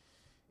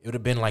 It would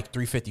have been like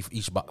 $350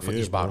 for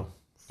each bottle.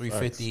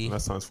 $350.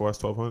 That's times 4. That's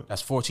 $1,200.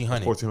 That's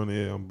 $1,400.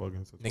 $1,400. Yeah, I'm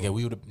bugging. Nigga,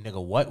 we would have.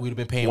 Nigga, what? We would have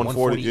been paying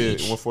 $140. $140 Yeah,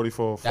 each. $140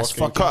 for a That's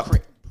fucking fucking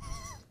cup.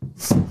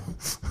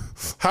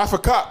 Half a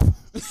cup.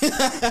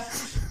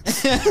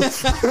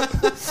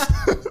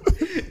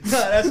 No,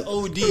 that's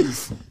OD.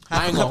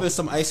 I ain't Cup gonna- and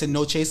some ice and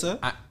no chaser.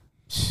 I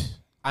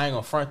ain't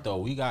gonna front though.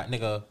 We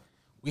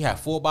had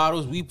 4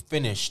 bottles. We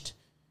finished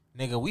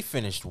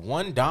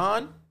 1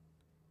 Don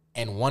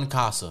and 1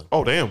 Casa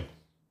Oh damn.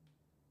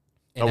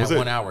 in was that it?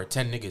 1 hour.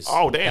 10 niggas.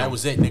 Oh, damn. That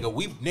was it,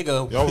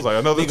 nigga. Y'all was like,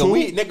 another two?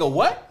 Nigga,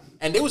 what?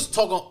 And they was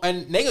talking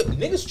and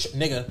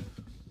niggas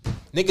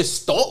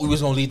thought we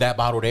was gonna leave that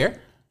bottle there.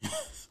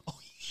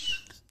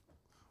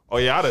 Oh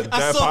yeah,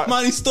 I saw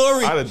Monty's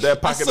story. I had a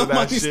dead pocket of that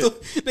Monty's shit.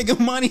 Nigga,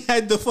 Monty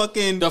had the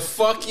fucking.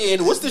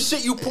 What's the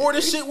shit you pour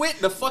this shit with?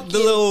 The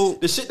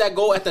shit that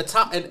go at the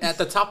top and at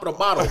the top of the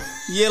bottle.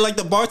 Yeah, like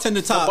the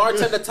bartender top. The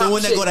bartender top The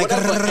one that shit, go like.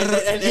 whatever,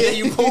 and then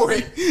you pour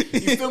it.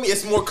 You feel me?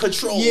 It's more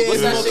controlled. Yeah,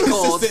 What's that it's shit more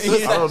called?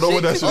 consistent, yeah. I don't know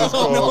what that shit is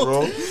called,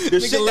 bro. The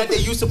shit that they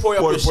used to pour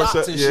up Pour your the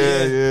shots and yeah,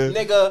 shit.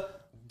 yeah. Nigga,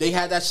 they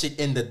had that shit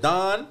in the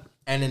Don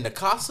and in the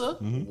Casa.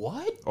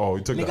 What? Oh,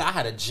 you took Nigga, that. I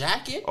had a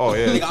jacket. Oh,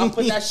 yeah. Nigga, I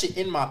put that shit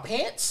in my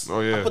pants.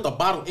 Oh, yeah. I put the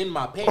bottle in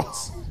my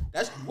pants.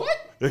 That's what?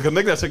 Yeah, cause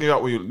niggas not checking you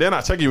out when they're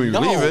not checking you when you No.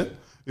 leaving.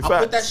 You I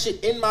facts. put that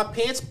shit in my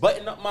pants,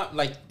 button up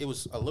it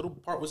was a little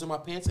part was in my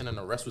pants, and then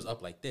the rest was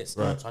up like this.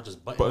 Right. So I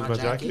just buttoned my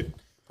jacket.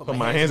 Put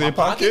my hands in your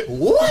pocket.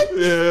 What?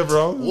 Yeah,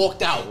 bro.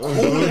 Walked out. Cool.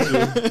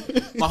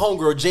 My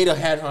homegirl Jada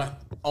had her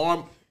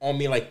arm on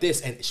me like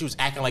this, and she was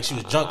acting like she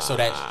was drunk, so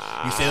that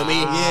you feel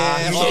me?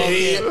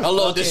 A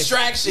little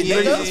distraction.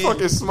 Nigga, Nigga. that's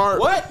fucking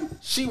smart. What?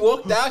 She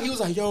walked out. He was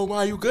like, "Yo,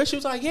 Ma, you good?" She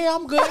was like, "Yeah,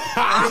 I'm good."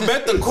 You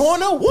met the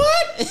corner.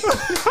 What?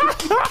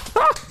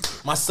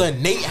 My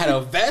son Nate had a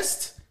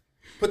vest.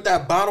 Put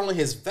that bottle in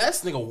his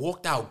vest. Nigga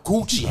walked out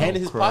Gucci, hand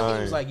in his pocket.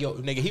 He was like, "Yo,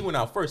 nigga." He went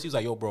out first. He was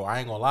like, "Yo, bro, I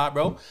ain't gonna lie,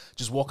 bro.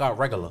 Just walk out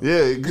regular."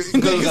 Yeah,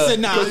 Nigga said,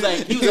 nah. He was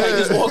like,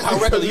 just walk out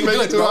regular. You Make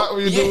good, it too bro? hot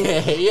when you do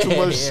too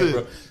much shit.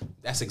 Bro.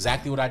 That's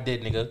exactly what I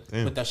did, nigga.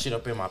 Damn. Put that shit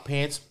up in my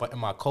pants, but in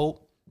my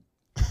coat.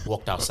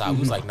 Walked outside. We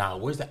was like, "Nah,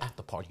 where's the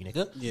after party,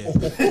 nigga?" Yeah.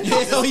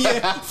 Hell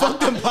yeah. Fuck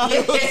them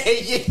bottles.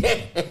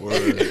 Yeah.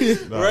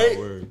 Word. Nah, Right?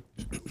 Word.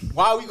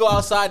 While we go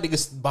outside,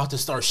 niggas about to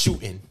start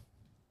shooting.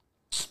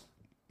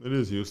 It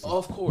is Houston.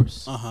 Of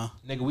course. Uh-huh.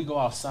 Nigga, we go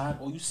outside.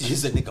 All you see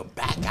is a nigga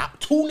back out.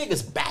 2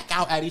 niggas back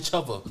out at each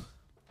other.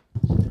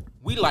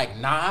 We like,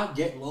 nah,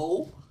 get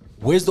low.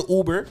 Where's the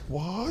Uber?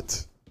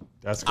 What?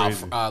 That's Our,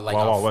 crazy.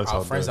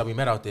 our friends that we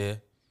met out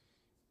there.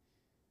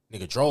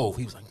 Nigga drove.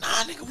 He was like,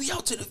 "Nah, nigga, we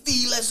out to the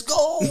V. Let's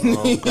go."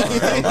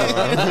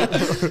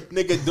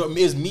 Nigga,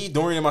 it's me,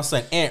 Dorian, and my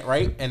son Ant,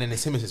 right? And then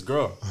it's him and his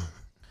girl.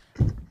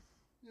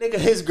 Nigga,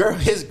 his girl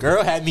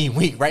had me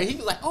weak, right? He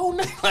was like, "Oh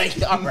no!" Like,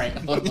 all right,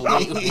 wait.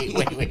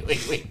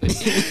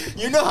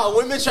 You know how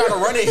women try to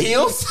run in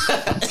heels?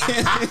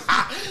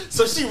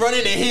 So she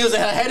running in heels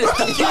and her head is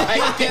stuck.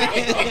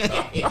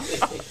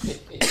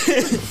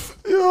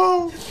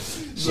 Yo.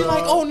 She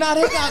like, "Oh, nah,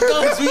 they got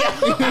guns. We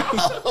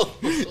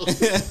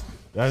out."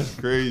 That's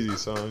crazy,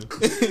 son.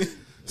 That's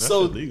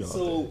So- illegal out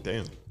so-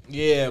 there. Damn.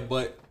 Yeah,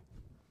 but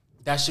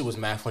that shit was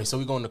mad funny. So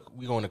we go in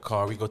the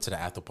car, we go to the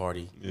after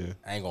party. Yeah.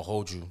 I ain't gonna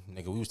hold you,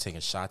 nigga. We was taking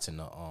shots in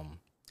the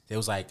They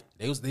was like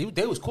they was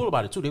cool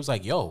about it too. They was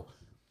like, "Yo,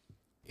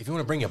 if you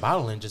want to bring your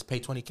bottle in, just pay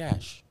 20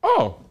 cash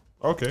Oh,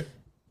 okay.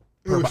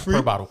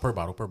 per bottle.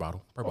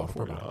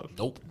 $40.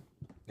 Nope,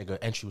 nigga.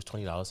 Entry was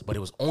 $20, but it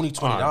was only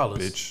 $20.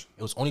 Bitch.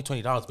 It was only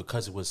 $20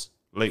 because it was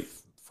Late.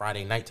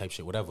 Friday night type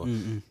shit, whatever.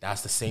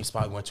 That's the same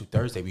spot we went to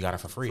Thursday. We got it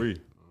for free.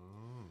 Free.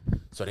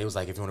 So they was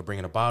like, if you want to bring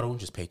in a bottle,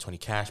 just pay 20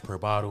 cash per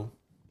bottle.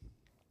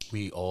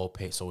 We all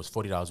pay. So it's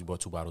 $40. We bought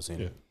 2 bottles in.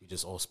 Yeah. We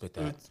just all split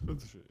that Split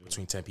the shit, yeah.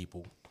 between 10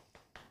 people.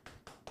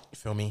 You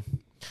feel me?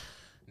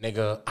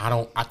 Nigga,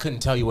 I couldn't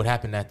tell you what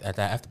happened at that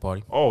after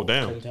party. Oh,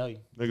 damn. Couldn't tell you.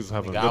 Niggas was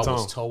having Nigga, a I good time.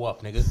 was toe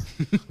up, nigga.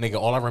 Nigga,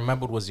 all I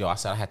remembered was, I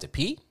said I had to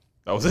pee.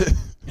 That was it.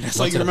 That's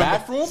Went to the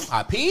bathroom.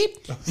 I peed.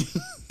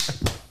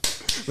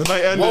 The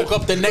night ended. Woke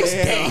up the next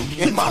day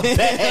in my bed.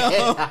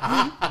 Damn.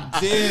 Yeah,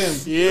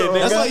 nigga.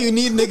 That's why you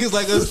need niggas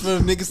like us for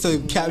niggas to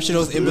capture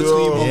those in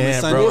between moments, Yeah,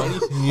 son. bro.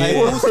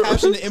 Like, who's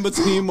capturing the in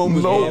between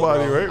moments?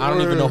 Nobody, right? I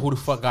don't even know who the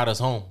fuck got us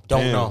home. Don't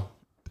Damn. know.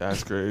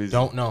 That's crazy.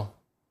 Don't know.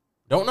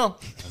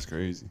 That's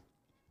crazy.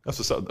 That's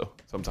what's up, though,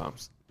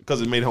 sometimes. Because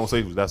it made it home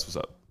safe, that's what's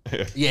up.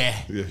 Yeah.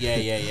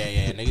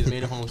 Niggas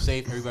made it home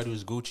safe. Everybody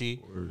was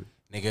Gucci. Word.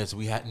 Niggas,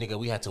 we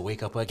had to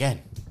wake up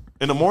again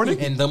In the morning?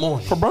 in the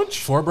morning For brunch?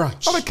 For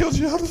brunch. I'd have killed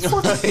you. How the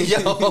fuck?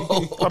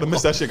 Yo, I'd have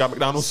missed that shit. Got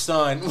McDonald's.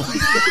 son.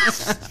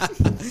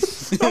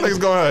 niggas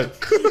go ahead.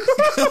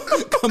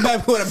 Come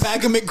back with a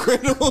bag of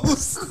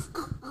McGriddles.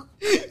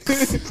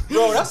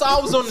 Bro, that's how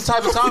I was on the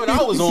type of time that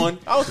I was on.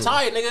 I was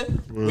tired,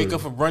 nigga. Wake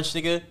up for brunch,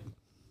 nigga.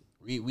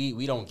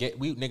 We don't get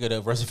nigga.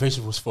 The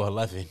reservation was for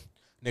 11.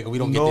 Nigga, we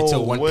don't get there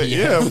till 1 p.m.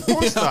 Yeah, of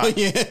course not.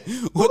 Yeah.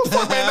 What the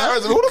fuck,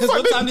 man? Because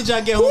what time did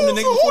y'all get home the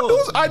nigga before?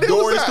 Whose idea was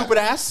Dorian that? stupid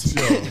ass.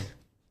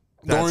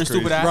 Dorian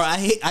stupid Bro, ass. I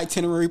hate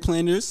itinerary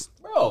planners.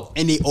 Bro.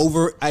 And they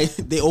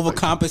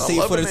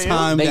overcompensate for the 11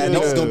 time that a.m.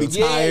 niggas gonna be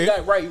tired.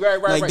 Yeah, right.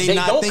 Like, They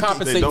don't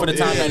compensate for the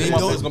time that they these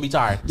don't- motherfuckers gonna be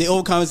tired. They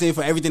overcompensate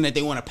for everything that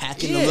they want to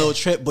pack in the little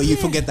trip, but you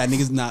forget that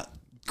niggas not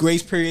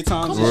grace period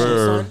times. Come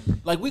on,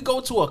 son. Like, we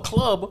go to a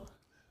club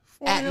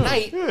at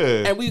night,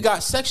 yeah. and we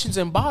got sections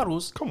and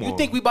bottles. Come You on.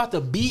 think we about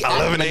to be at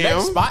 11 the a.m.?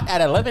 next spot at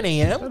 11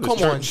 a.m.? Come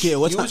on. Yeah,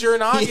 what time? Use your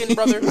noggin,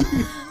 brother.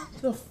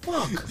 The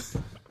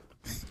fuck?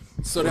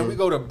 So then we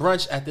go to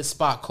brunch at this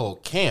spot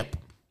called Camp.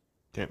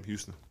 Camp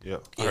Houston. Yeah,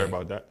 I heard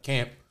about that.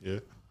 Camp. Yeah.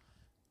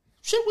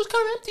 Shit was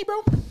kind of empty,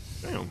 bro.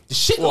 Damn. The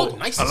shit looked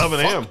nice 11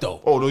 as a.m. fuck,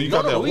 though. Oh, no, you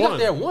got there at we 1. got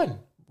there at 1.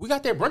 We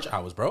got there brunch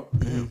hours, bro.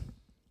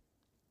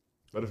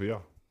 Better for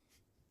y'all.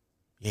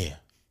 Yeah.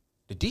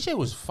 The DJ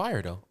was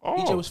fire, though. Oh.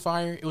 DJ was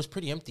fire. It was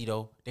pretty empty,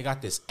 though. They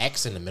got this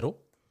X in the middle,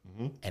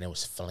 and it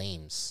was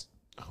flames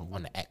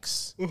on the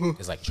X.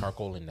 It's like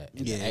charcoal in the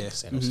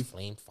X, and it was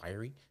flame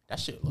fiery. That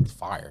shit looked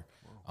fire.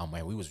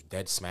 Man, we was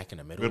dead smack in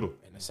the middle.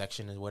 In the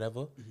section and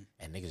whatever,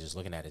 and niggas just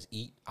looking at us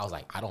eat. I was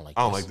like, I don't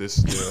like this.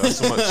 Yeah, that's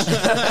too much.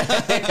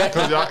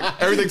 Because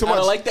everything too I much.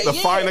 don't like that. The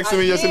fire next to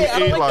me yesterday. I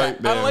don't like like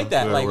that. I don't like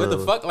that. yeah, Like, what the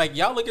word. fuck? Like,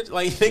 y'all look at,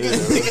 like,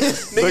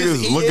 niggas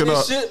Niggas eating looking and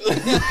up. shit.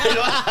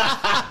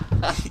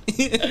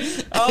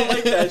 I don't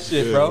like that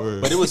shit, bro.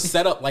 word. But it was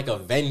set up like a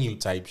venue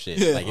type shit.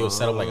 Like, it was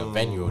set up like a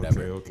venue or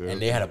whatever. okay,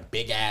 and they had a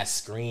big ass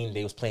screen.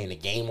 They was playing the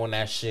game on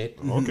that shit.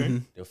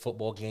 Okay. The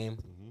football game.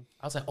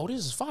 I was like, oh,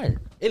 this is fire.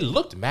 It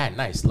looked mad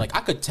nice. Like, I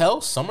could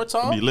tell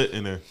summertime. Be lit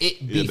in there.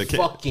 It be the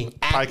fucking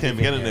I active can't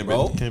begin in there,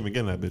 bro. bitch. Can't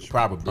begin that bitch.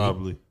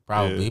 Probably.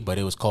 Yeah. But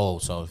it was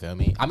cold. So, you feel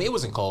me? I mean, it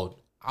wasn't cold.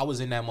 I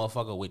was in that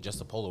motherfucker with just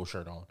a polo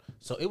shirt on.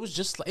 So it was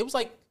just, it was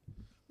like, I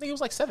think it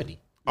was like 70.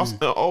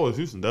 Oh, it's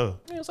Houston, duh.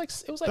 It was like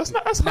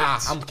That's nah,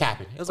 hot. I'm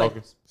capping. It was like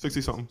Okay. 60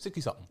 something.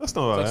 60 something. That's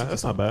not It's bad. like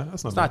That's not bad.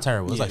 That's not It's bad. not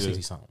terrible. It was like Yeah.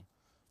 60 something.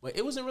 But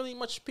it wasn't really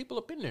much people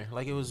up in there.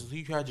 Like, it was,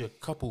 you had your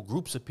couple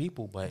groups of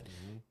people, but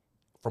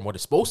from what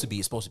it's supposed to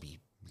be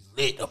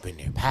lit up in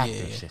there, packed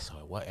and shit. So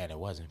it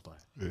wasn't. But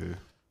Yeah.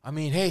 I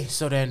mean, hey,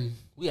 so then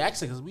we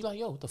asked it because we like,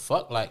 yo, what the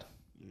fuck? Like,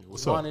 what's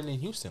what's going up? on in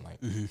Houston? Like,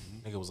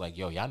 nigga was like,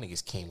 yo, y'all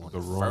niggas came on the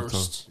Wrong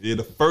first. time. Yeah,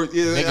 the first.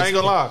 Yeah, Niggas I ain't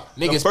gonna lie.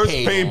 niggas the first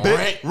paid paying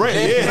rent.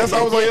 Yeah, that's why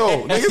I was like,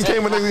 yo, niggas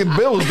came when niggas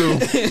bills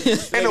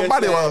due. Ain't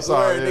nobody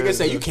outside. Nigga Yeah,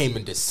 say yeah. you came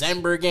in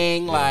December,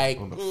 gang. Like,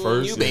 on the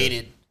first, you yeah.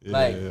 baited. Yeah,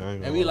 Like, yeah, I ain't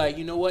and gonna we lie. like,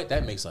 you know what?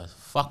 That makes a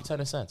fuck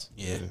ton of sense.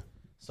 Yeah.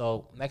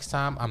 So next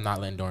time, I'm not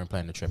letting Dorian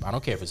plan the trip. I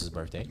don't care if it's his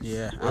birthday.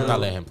 Yeah. I'm not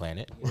letting him plan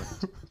it.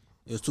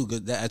 It was too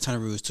good. That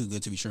itinerary was too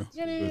good to be true.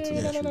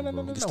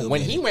 No. Still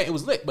When made he went, it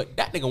was lit, but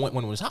that nigga went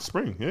when it was hot.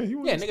 Spring. Yeah, he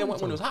went. Yeah, in nigga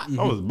went when it was hot.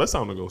 springtime. Oh, it's the best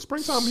time to go.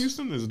 Springtime in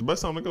Houston is the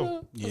best time to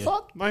go. The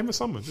fuck? Not even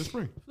summer, just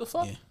spring. The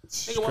fuck? Yeah.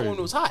 Nigga went when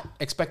it was hot,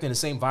 expecting the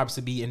same vibes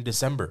to be in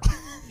December.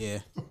 Yeah.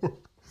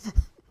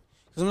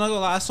 Cause I'm not gonna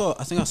lie,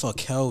 I think I saw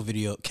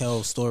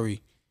Kel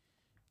story,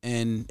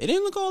 and it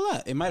didn't look all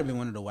that. It might have been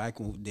one of the whack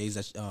days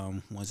that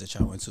ones that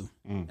y'all went to,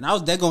 and I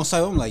was dead gonna say,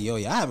 I'm like, yo,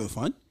 y'all having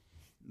fun,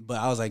 but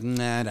I was like,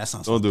 nah, that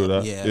sounds. Don't fucked do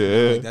up. that. Yeah,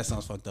 Yeah. like, that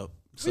sounds fucked up.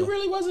 He So,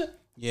 really wasn't.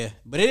 yeah,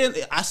 but it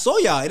didn't. I saw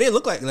y'all. It didn't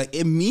look like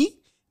in me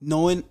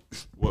knowing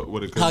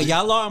What it could how be.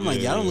 y'all are. I'm like,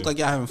 Yeah, y'all don't look like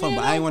y'all having fun,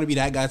 but I didn't want to be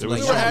that guy to be like,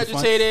 We y'all were having fun.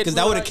 agitated. Because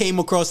that We would were have came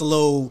across a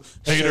little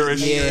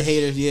Haterish. Yeah,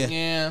 haters. Yeah.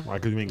 Yeah. Why?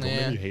 Because you ain't going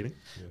Yeah. You hate it.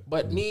 Yeah.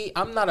 But me,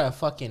 I'm not a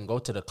fucking go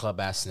to the club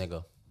ass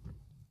nigga.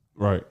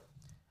 Right.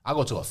 I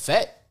go to a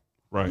fet.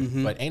 Right.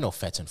 But ain't no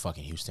fets in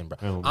fucking Houston, bro.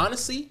 Hell no.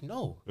 Honestly,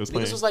 no. It was Niggas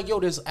playing. was like, yo,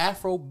 there's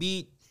Afro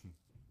beat,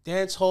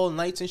 dance hall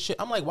nights and shit.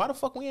 I'm like, why the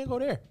fuck we ain't go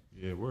there?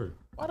 Yeah, word.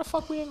 Why the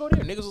fuck we ain't go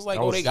there? Niggas was like,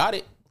 I oh, was- they got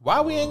it. Why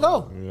we ain't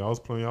go? Yeah, I was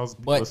playing. I was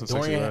But listening to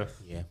Sexy Dorian,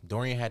 Red.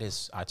 Dorian had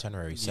his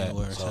itinerary set,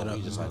 word, so shut up.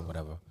 we just like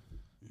whatever.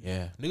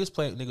 Yeah,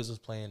 niggas was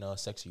playing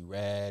Sexy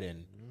Red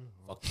and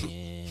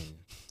fucking,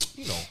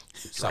 you know,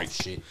 South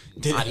shit.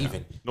 Not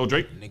even No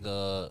Drake.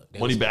 nigga. they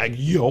Money was- bag.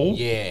 Yo.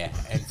 Yeah,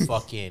 and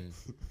fucking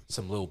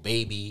some little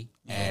baby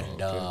and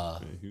Yeah,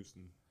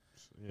 Houston.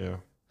 Yeah.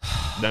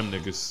 Them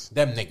niggas.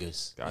 them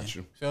niggas. Got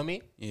you. Feel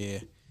me? Yeah.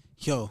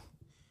 Yo,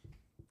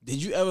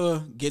 did you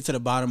ever get to the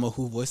bottom of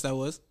who voice that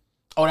was?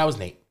 Oh, that was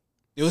Nate.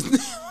 It was.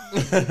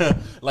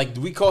 Like,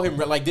 we call him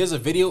like. There's a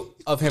video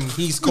of him.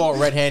 He's caught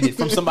red-handed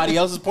from somebody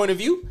else's point of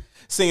view,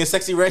 singing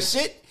 "Sexy Red"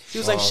 shit. He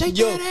was like, "Shake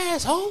that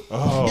ass, ho."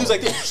 Oh. He was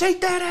like,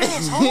 "Shake that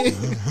ass,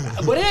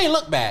 ho." But it ain't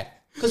look bad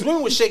because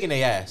women was shaking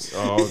their ass,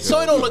 okay. so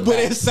it don't look But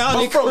bad. it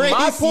sounded But from crazy.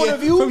 my point of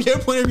view, From your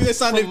point of view, it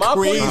sounded from my point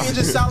crazy. of view, it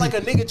just sound like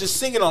a nigga just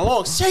singing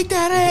along. Shake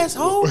that ass,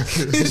 ho. Yo,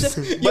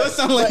 it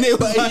sounded like they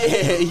was like,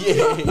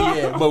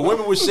 Yeah. But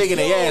women was shaking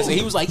their ass, and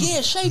he was like,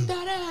 "Yeah, shake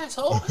that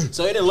asshole.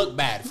 So it didn't look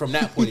bad from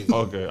that point of view.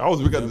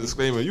 Okay, we got the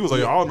disclaimer. You was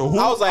like, I don't know who.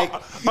 I was like, I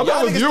thought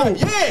it was you.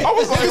 Yeah. I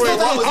was like, wait, Niggas thought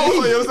that was I was me.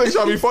 like, yo, this thing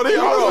trying to be funny.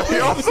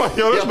 I was like,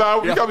 yo, this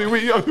man, you got me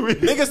weak.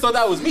 Niggas thought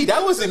that was me.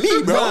 That wasn't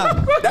me, bro.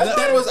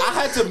 That was. I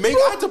had to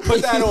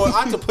put that on.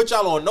 I had to put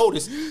y'all on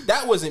notice.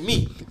 That wasn't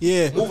me.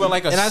 Yeah, moving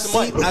like a and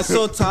smut. I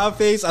saw Todd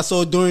face. I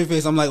saw Dorian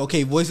face. I'm like,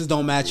 okay, voices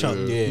don't match up.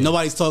 Yeah.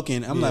 Nobody's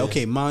talking. I'm like,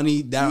 okay,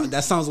 Monty,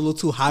 that sounds a little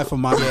too high for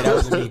my man. That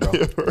wasn't me,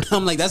 bro.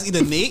 I'm like, that's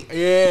either Nate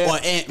or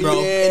Ant,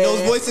 bro. Yeah. And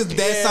those voices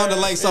that sounded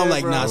like, so I'm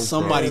like, bro. nah,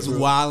 somebody's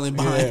wilding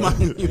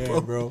behind me,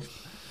 bro.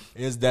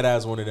 It's dead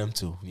ass one of them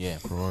too. Yeah,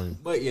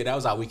 but yeah, that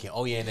was our weekend.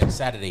 Oh yeah, and then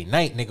Saturday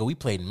night, nigga, we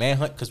played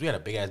Manhunt because we had a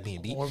big ass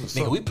B&B.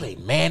 Nigga, we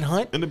played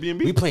Manhunt in the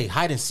B&B. We played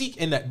hide and seek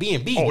in that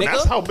B&B. Oh, nigga.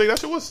 That's how big that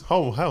shit was.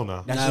 Oh hell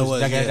no.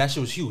 That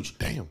shit was huge.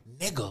 Damn,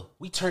 nigga,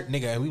 we turned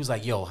nigga, and we was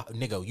like, yo,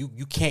 nigga,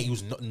 you can't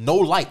use no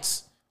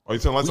lights. Oh, you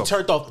turned lights we off?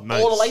 turned off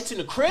all the lights in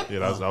the crib. Yeah,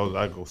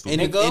 that goes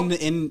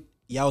stupid. And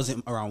y'all was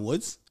around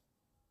Woods.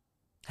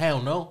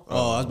 Hell no.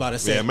 Oh, I was about to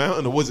say. Yeah, man,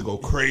 in the woods it go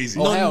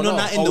crazy. No,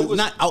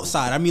 not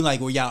outside. I mean,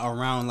 like where y'all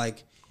around,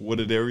 like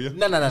wooded area.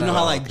 No. You know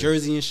how like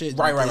Jersey and shit.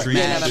 Right. Like, No.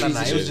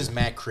 It was just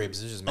mad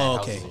cribs. It was just mad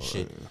houses and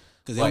shit.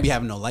 Because they don't be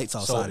having no lights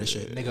outside and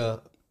shit. Nigga,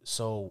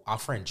 so our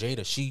friend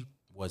Jada, she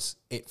was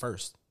it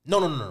first.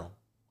 No.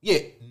 Yeah.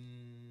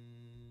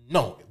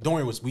 No,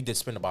 Dorian we did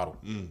spin the bottle.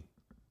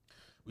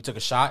 We took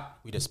a shot.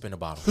 We did spin the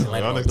bottle. It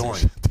landed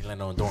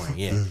on Dorian.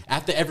 Yeah.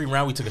 After every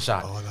round, we took a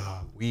shot.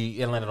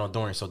 It landed on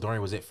Dorian. So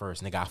Dorian was it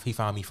first. Nigga, he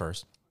found me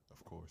first.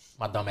 Of course.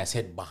 My dumb ass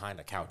hid behind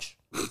the couch.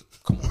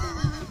 Come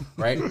on.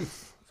 Right? So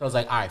I was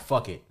like, all right,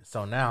 fuck it.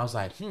 So now I was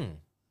like,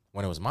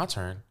 when it was my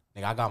turn,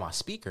 nigga, I got my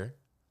speaker.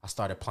 I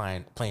started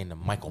playing the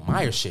Michael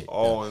Myers shit.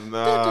 Oh,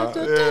 nah.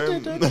 Yeah,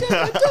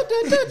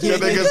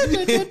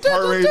 niggas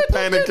heart rate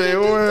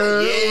panicking.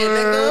 Yeah,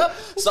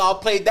 nigga. So I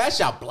played that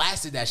shit. I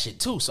blasted that shit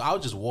too. So I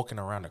was just walking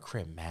around the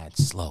crib mad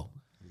slow.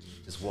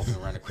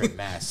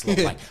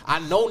 Like, I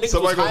know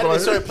niggas was hiding in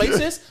certain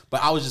places,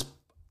 but I was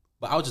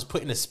just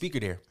putting a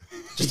speaker there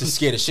just to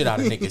scare the shit out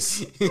of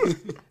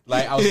niggas.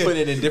 Like, I was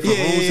putting it in different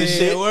rooms and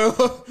shit.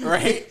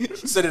 Right?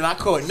 So then I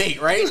called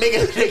Nate, right?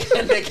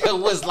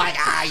 Nigga was like,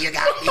 you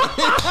got me.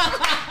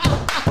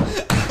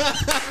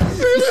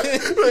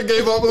 They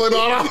gave up. Like,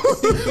 no.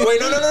 Wait,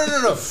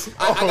 no.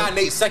 I got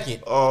Nate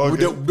second. Oh,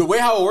 okay. The way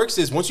how it works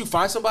is once you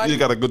find somebody, you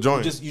got a good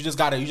joint. You just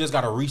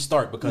gotta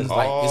restart because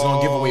like it's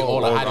gonna give away all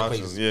the hiding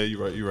places. Yeah,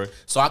 you're right.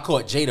 So I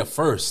caught Jada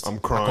first. I'm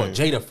crying. I caught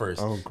Jada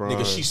first. I'm crying.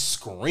 Nigga, she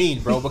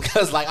screamed, bro,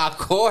 because like I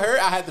caught her.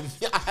 I had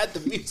the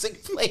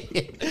music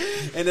playing,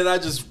 and then I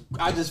just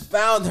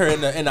found her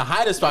in the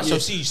hiding spot. So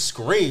she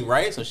screamed,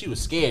 right? So she was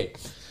scared.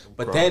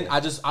 But then I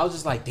was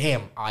just like,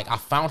 damn, like I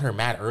found her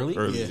mad early.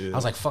 I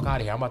was like, fuck out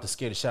of here. I'm about to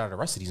scare the shit out of the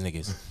rest of these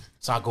niggas.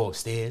 So I go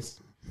upstairs.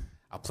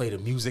 I play the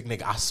music,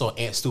 nigga. I saw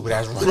Aunt stupid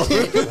ass running.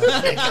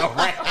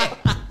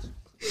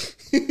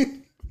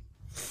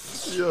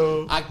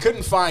 Yo. I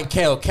couldn't find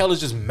Kel. Kel is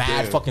just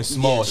mad fucking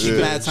small. Yeah,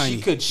 she's mad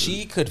tiny.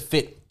 She could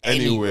fit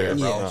anywhere,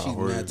 bro. Yeah, she's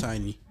mad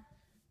tiny.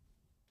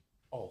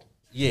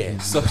 Yeah,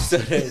 so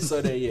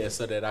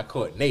then I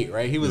caught Nate,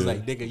 right? He was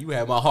like, nigga, you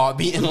had my heart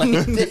beating like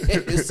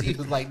this. He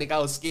was like, nigga, I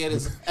was scared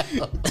as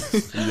hell.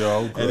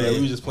 Yo, and then we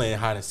was just playing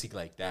hide and seek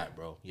like that,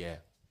 bro. Yeah.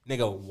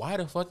 Nigga, why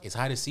the fuck is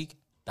hide and seek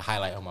the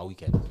highlight of my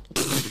weekend?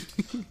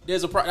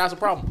 That's a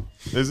problem.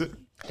 Is it?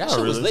 That shit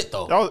was lit,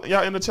 though.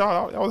 Y'all in the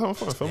child. Y'all was having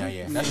fun, feel me?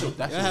 Yeah. That shit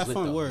was lit,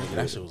 though. Word. Yeah,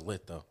 that shit was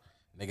lit, though.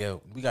 Nigga,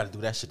 we got to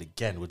do that shit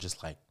again with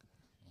just like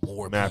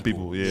more mad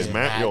people. Yeah,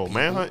 people.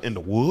 Manhunt in the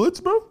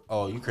woods, bro.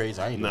 Oh, you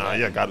crazy? I ain't Nah,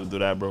 yeah, got to do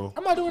that, bro.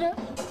 I'm not doing that.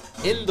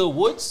 In the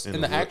woods,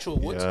 in the actual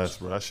woods. Yes,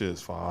 bro. That shit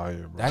is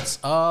fire, bro. That's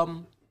a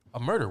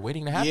murder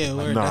waiting to happen. Yeah,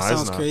 like, that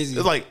sounds crazy.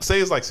 It's like say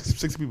it's like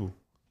 60 people.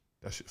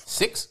 That shit.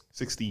 60.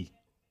 60.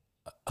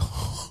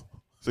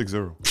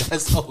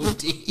 That's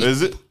OD.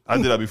 Is it? I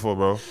did that before,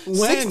 bro. When?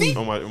 60?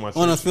 On my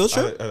on a field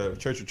trip? At a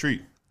church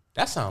retreat.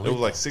 That sounds It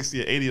was like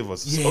 60 or 80 of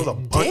us. Yeah, it was a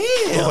bunch.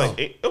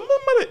 It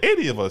was like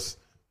 80 of us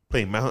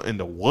playing Manhunt in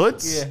the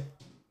woods. Yeah.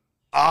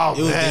 Oh,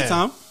 it was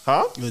daytime?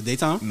 Huh? It was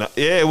daytime? Nah,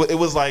 yeah, it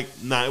was like,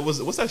 it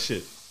was, what's that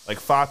shit? Like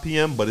 5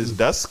 p.m., but it's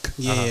dusk.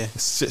 Yeah.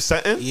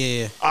 Setting?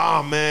 Yeah.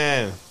 Oh,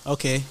 man.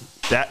 Okay.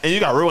 And you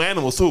got real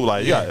animals, too.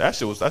 Like, that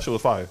shit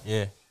was fire.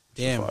 Yeah.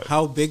 Damn.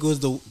 How big was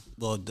the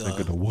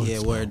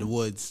woods, where the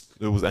woods?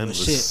 It was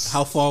endless. Shit.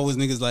 How far was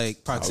niggas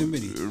like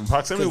proximity?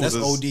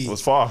 Proximity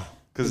was far.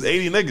 Because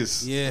 80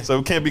 niggas. Yeah. So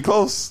it can't be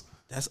close.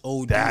 That's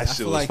OD. That I shit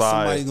feel was like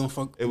fire. somebody gonna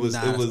fuck. It was,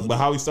 but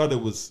how we started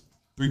was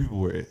 3 people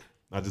were it,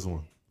 not just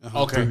one.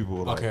 Okay. 3 people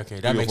were like, okay.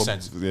 That makes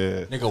sense.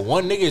 Yeah. Nigga,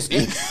 one nigga is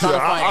trying to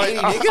find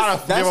 80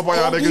 niggas. That's give up on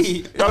y'all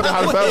niggas. Y'all know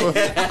how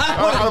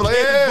to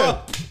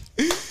forever.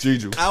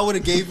 Juju. I would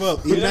have gave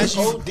up.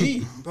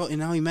 Imagine, bro. And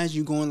now imagine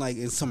you going like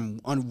in some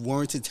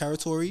unwarranted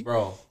territory,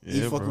 bro.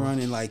 You fuck around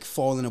and like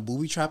fall in a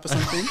booby trap or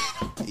something.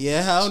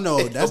 Yeah, hell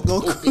no. That's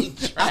no.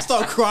 I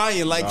start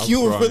crying. Like you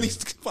would really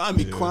find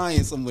me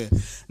crying somewhere.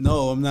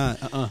 No, I'm not.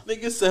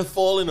 Nigga said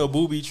fall in a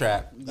booby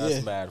trap.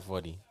 That's mad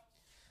funny.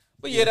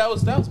 But yeah, that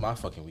was my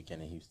fucking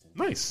weekend in Houston.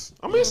 Nice.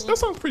 I mean, that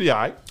sounds pretty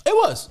alright. It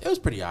was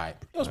pretty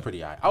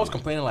alright. I was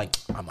complaining like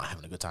I'm not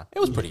having a good time. It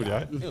was pretty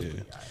alright. It was pretty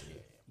alright. Yeah.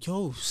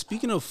 Yo,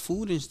 speaking of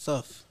food and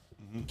stuff,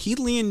 Keith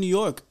Lee in New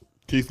York.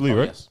 Keith Lee,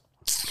 right? Yes.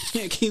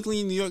 Yeah, Keith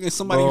Lee in New York, and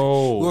somebody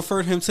Bro.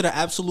 referred him to the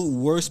absolute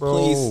worst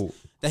place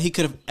that he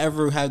could have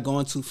ever had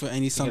gone to for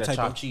any some type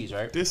chopped of cheese,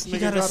 right? This He nigga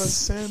got got a a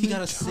salmon. he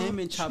got a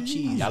salmon chopped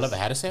cheese. Y'all ever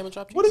had a salmon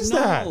chopped cheese? What is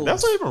that? No.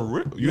 That's not even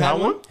real. You had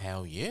one?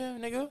 Hell yeah,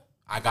 nigga.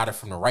 I got it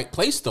from the right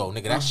place though,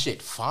 nigga. That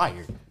shit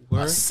fire.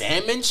 A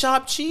salmon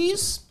chopped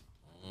cheese?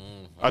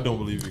 I don't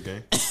believe you,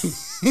 gang.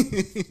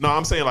 No,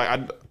 I'm saying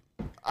like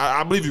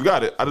I believe you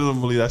got it. I don't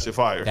believe that shit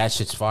fire. That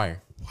shit's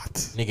fire. What?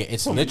 Nigga,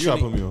 it's You gotta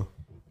literally put me on.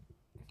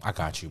 I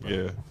got you, bro.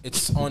 Yeah.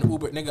 It's on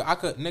Uber.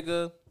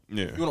 Nigga,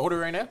 Yeah. you wanna order it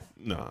right now?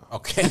 Nah.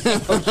 Okay.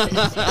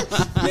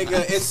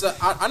 Nigga, it's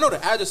I know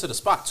the address of the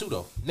spot too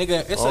though.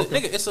 Nigga,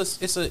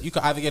 it's a you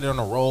can either get it on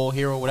a roll,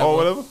 hero, whatever. Oh,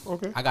 whatever.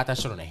 Okay. I got that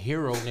shit on a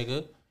hero,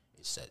 nigga.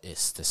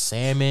 It's the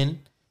salmon.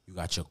 You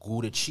got your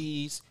Gouda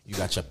cheese. You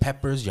got your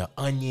peppers, your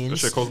onions. That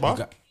shit close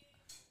by?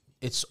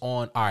 It's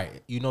on. All right,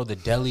 you know the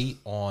deli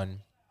on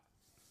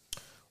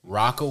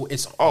Rocco.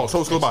 It's Oh, so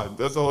it's close by.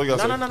 That's all you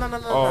got.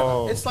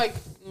 no. It's like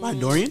By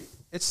Dorian?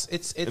 It's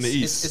In the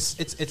east.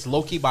 It's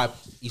low key by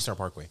Eastern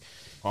Parkway.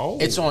 Oh.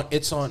 It's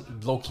on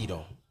low key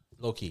though.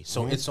 Low key.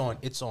 So it's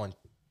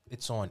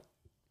on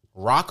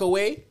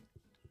Rockaway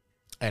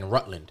and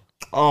Rutland.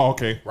 Oh,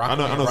 okay. I Rockaway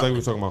know and exactly what you're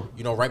Rutland. talking about.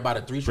 You know, right by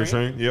the 3 Free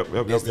train. train.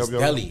 Yep. There's this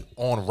deli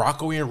on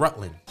Rockaway and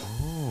Rutland.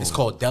 It's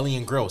called Deli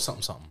and Grill,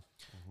 something.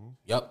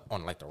 Yep,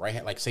 on like the right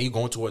hand. Like say you're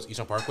going towards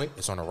Eastern Parkway,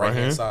 it's on the right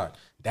hand side.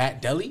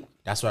 That deli,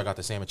 that's where I got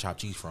the salmon chopped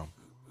cheese from.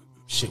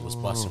 Shit was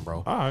busting,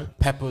 bro. All right.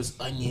 Peppers,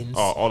 onions,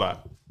 Oh, all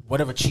that.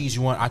 whatever cheese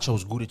you want. I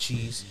chose Gouda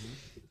cheese.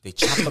 They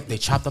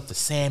chopped up the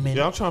salmon.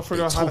 Yeah, I'm trying to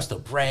figure out how toast the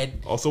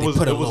bread. Oh, so They there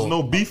put a was little-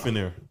 no beef in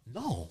there.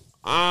 No.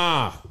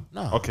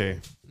 No. Okay.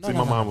 See,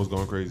 my mind was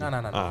going crazy. No.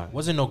 All right.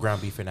 Wasn't no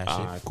ground beef in that shit.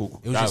 All right, cool.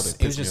 It was That just, would've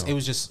pissed me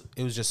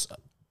it was just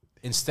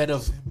instead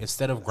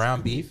of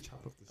ground beef,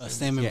 A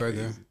salmon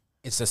burger.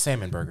 it's a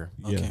salmon burger.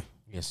 Okay.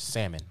 Yes,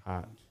 salmon. All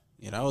right.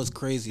 Yeah, that was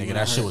crazy. Nigga, when I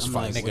that shit heard- was I'm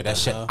fire. like, Nigga, what that the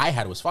shit hell? I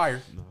had was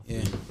fire.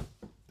 Yeah.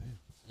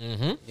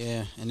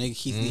 Yeah, and nigga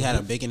Keith Lee had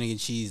a bacon egg and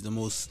cheese, the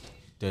most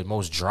The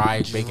most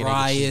dry bacon.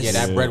 Driest. Yeah,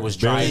 that bread was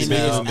dry as in his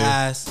hell.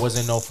 ass.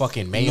 Wasn't no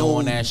fucking mayo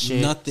on that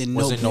shit. Nothing,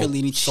 Wasn't barely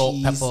any salt,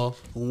 cheese. pepper.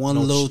 One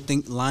no little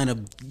ch- line of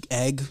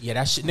egg. Yeah,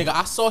 that shit, nigga.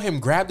 I saw him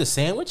grab the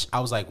sandwich.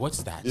 I was like,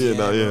 "What's that?" Yeah,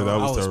 bro, that I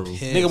was terrible.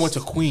 pissed. Nigga went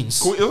to Queens.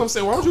 Queen, you know what I'm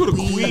saying? Why would you go to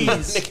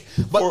Queens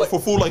Nigga, for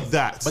food like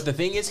that? But the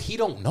thing is, he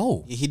don't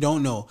know. He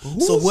don't know.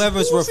 So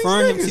whoever's who's these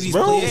referring him to niggas, these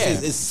bro?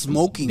 places Yeah. is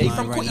smoking They mine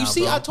from right Queens. now, You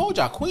see, bro. I told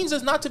y'all, Queens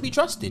is not to be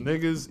trusted.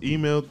 niggas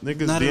DM'd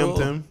Not at all.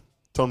 him,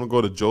 told him to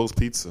go to Joe's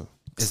Pizza.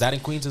 Is that in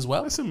Queens as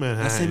well? That's in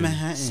Manhattan. That's in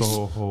Manhattan.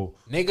 Soho.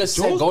 Niggas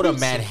said Joe's go to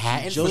Pizza.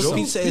 Manhattan. Joe's for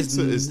Pizza some- is-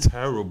 is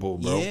terrible,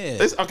 bro. Yeah.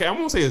 It's, okay, I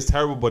won't say it's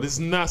terrible, but it's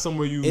not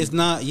somewhere you It's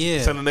not.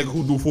 Yeah. send a nigga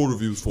who do food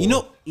reviews for. You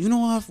know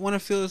what I want to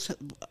feel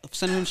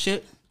sending him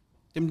shit.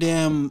 Them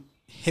damn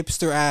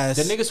hipster ass.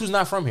 The niggas who's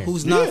not from here.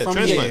 who's not Yeah, from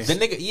transplants. here.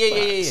 The nigga,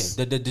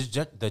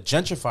 yeah. The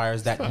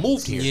gentrifiers that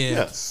moved here. Yeah.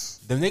 Yes.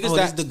 The niggas Oh,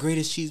 this is that the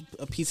greatest cheese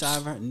pizza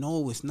I've ever.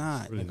 No, it's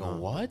not. nigga,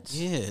 what?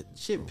 Yeah,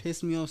 shit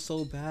pissed me off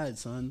so bad,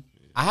 son.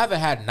 I haven't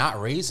had not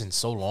raised in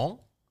so long.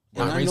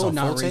 And I Raised know on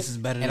Not Forte, Raised is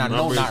better and than I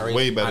know Not not Raised raised.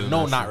 way better I than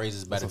know that not shit. raised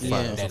is better That's a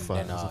than fact. That's a fact.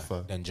 than, That's a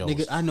fact. than Joe's.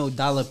 Nigga, I know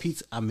Dollar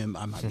Pizza. I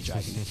might be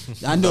dragging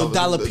it. I know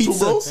Dollar the Pizza.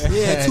 Two Bros?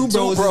 Yeah, Two Two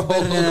Bros is Bros.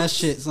 better than that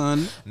shit,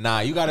 son. Nah,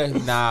 you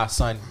gotta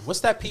son.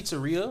 What's that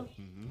pizzeria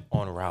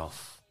on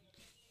Ralph?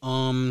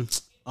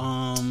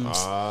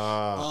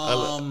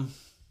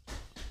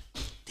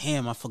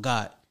 Damn, I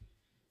forgot.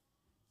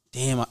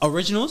 Damn,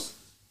 Originals.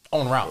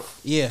 On Ralph.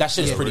 Yeah, that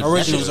shit is yeah. pretty.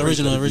 Originals, that shit is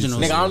pretty good. originals.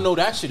 Nigga, I don't know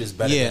that shit is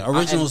better. Yeah, than,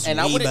 originals and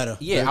I way wouldn't. better.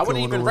 Yeah, I wouldn't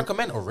even Originals.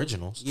 recommend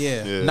originals.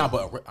 Yeah. Yeah. Nah,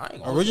 but I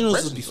ain't gonna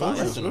Originals would be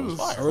fire. Originals is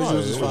fire.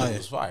 Originals is fire. Originals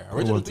is fire. I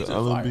Originals went to pizza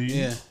is fire. L&B.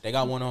 Yeah. They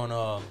got one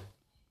on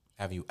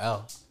Avenue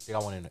L. They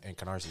got one in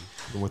Canarsie.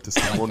 We went to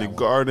Simone one.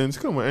 Gardens.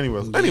 Come on,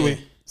 anyway. Yeah. Anyway,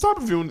 stop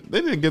reviewing.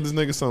 They didn't get this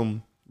nigga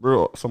some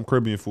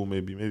Caribbean food.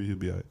 Maybe he'll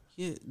be alright.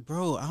 Yeah,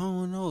 bro, I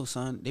don't know,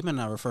 son. They might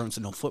not refer him to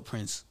no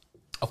footprints.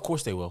 Of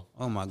course they will.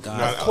 Oh my god.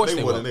 Nah, Of course they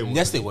they wouldn't, will. they wouldn't.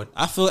 Yes, they would.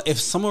 I feel if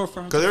someone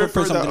referring to Because they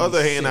referred footprints, that I'm gonna other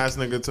be hating sick. ass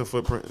nigga to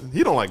footprint.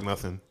 He don't like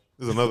nothing.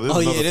 There's another. Oh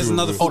yeah, there's food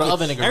another. review. Oh, the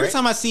other nigga, Every right?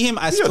 time I see him,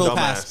 I He a scroll dumbass.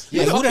 past. Yeah,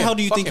 Like, who fuck the him, hell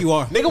do you fuck think him. you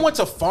are? Nigga went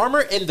to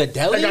Farmer in the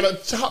deli I got a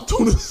chopped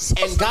tuna.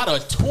 and got a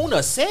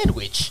tuna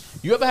sandwich.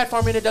 You ever had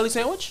Farmer in the deli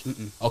sandwich?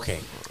 Okay.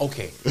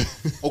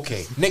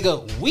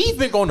 Nigga, we've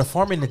been going to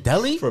Farmer in the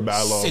deli For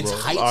bad long, since bro.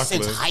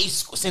 high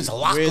school, since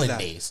Lachlan that?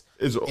 days.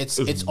 It's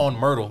It's on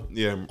Myrtle.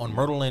 Yeah. On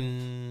Myrtle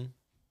and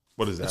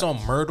What is that? it's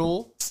on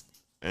Myrtle.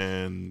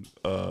 And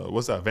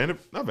what's that?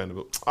 Not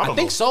Vanderbilt. I don't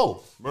think know.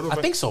 so. Myrtle I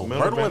Va- think so.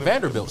 Myrtle Myrtle and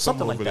Vanderbilt,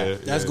 something like over that. there.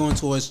 That's Yeah. going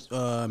towards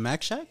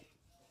Mac Shack.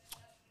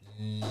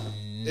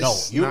 No,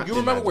 It's you not in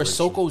remember that where direction.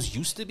 Soko's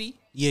used to be?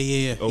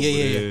 Yeah. Over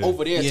there.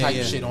 Over there, Yeah, type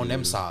yeah. shit on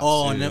them sides.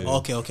 Oh, Yeah.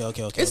 okay.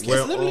 It's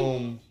Where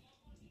literally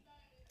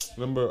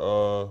remember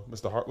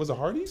Mr. Hart was it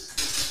Hardee's?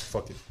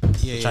 fuck it.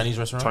 Yeah, yeah. Chinese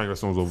restaurant. Chinese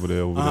restaurants over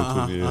there too.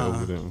 Yeah,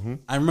 over there.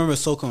 I remember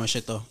Soko and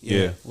shit though.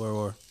 Yeah.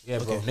 Where? Yeah,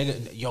 bro.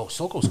 Nigga, yo,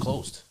 Soko's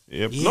closed.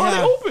 Yeah. Yeah. No,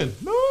 they open.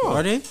 No.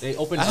 Are they? They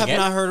opened I have again.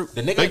 not heard.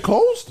 The nigga. They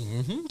closed?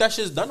 That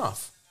shit's done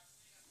off.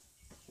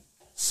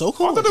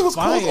 Soko. I thought it was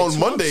fire, closed on too.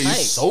 Mondays. Tight.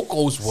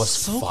 Soko's was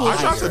Soko- fire.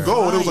 I tried to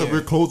go and it was like Fire.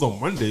 we're closed on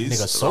Mondays. Nigga,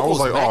 And I Soko's was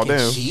like, mac oh and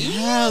damn. cheese?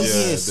 Hell yeah,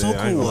 I ain't Soko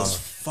gonna was lie.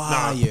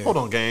 fire. Nah, hold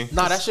on, gang.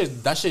 Nah, that shit.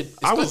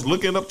 It's I was clip.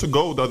 looking up to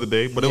go the other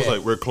day, but it was Yeah.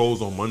 like we're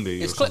closed on Monday.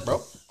 It's or clip, something.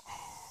 bro.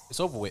 It's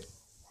over with.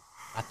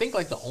 I think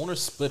like the owner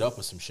split up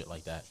with some shit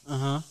like that.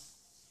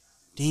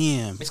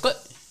 Damn. It's clip.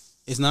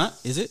 It's not.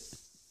 Is it?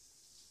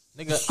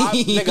 Nigga,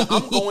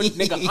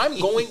 I'm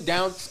going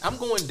down. I'm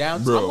going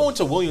down. Bro. I'm going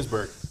to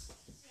Williamsburg.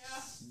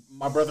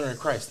 My brother in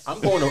Christ. I'm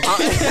going to.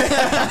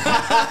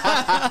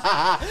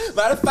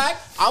 Matter of fact,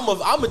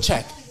 I'm a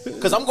check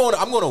because I'm going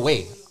to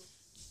Wei,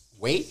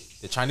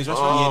 the Chinese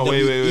restaurant. Oh,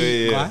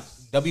 wait. Yeah.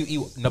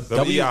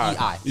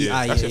 W-E-I.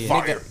 Yeah, that shit yeah.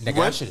 fire. Nigga,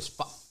 that shit is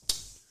fire.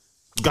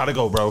 Gotta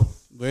go, bro.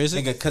 Where is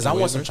it? Nigga, because I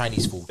want some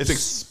Chinese food. It's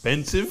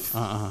expensive,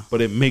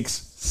 but it makes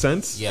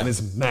sense, Yeah. and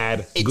it's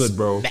mad good,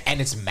 bro. And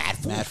it's mad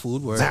food. Mad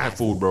food. Where? Mad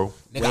food, bro.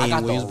 Nigga, Wei I in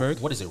got Williamsburg?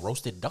 what is it?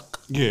 Roasted duck?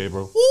 Yeah,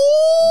 bro.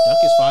 Duck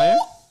is fire.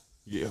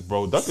 Yeah,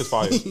 bro. Duck is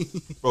fire,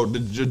 bro.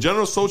 The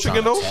General Soul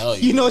Chicken though. Tell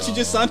You know what you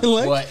just sounded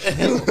like? What? When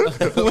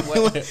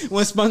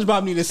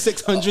SpongeBob needed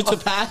 600 to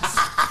pass.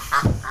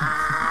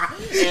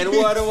 And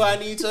what do I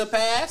need to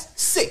pass?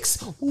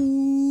 600.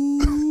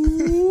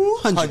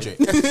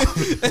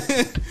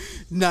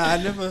 Nah, I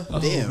never.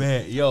 Damn.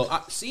 Man, yo,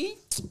 see,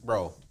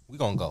 bro, we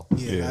gonna go.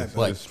 Yeah,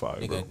 But it's fire,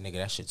 bro. nigga,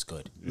 that shit's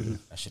good.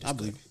 That shit is I good.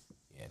 believe.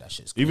 Yeah, that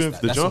shit's good. Even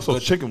if the That's General some Soul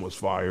good- Chicken was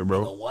fire, bro.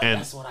 You know what? And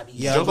That's what I need.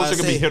 Yeah, General Soul I was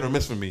Chicken about be to hit say- or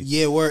miss for me.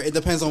 Yeah, where it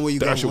depends on where you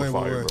That go. shit was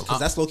fire, bro. Because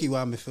that's low key what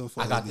I've been feeling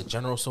for. I got the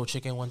General Soul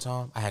Chicken one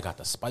time. I had got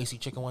the spicy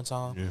chicken one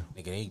time.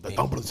 Yeah. Nigga, The they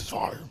dumplings is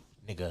fire.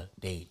 nigga,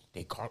 they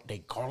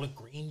garlic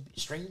green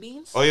string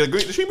beans. Oh yeah, the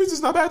string beans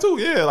is not bad too.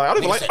 Yeah, like I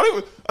don't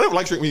even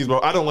like string beans, bro.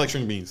 I don't like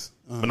string beans,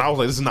 and I was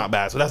like, this is not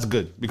bad, so that's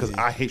good because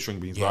I hate string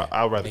beans. Yeah. But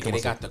I'd rather Nigga, kill they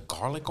myself. got the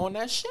garlic on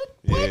that shit.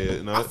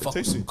 Yeah, no, I it's fuck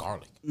with tasty. some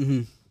garlic.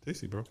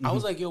 Tasty, bro. I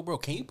was like, yo, bro,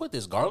 can you put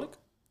this garlic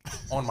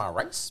on my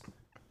rice?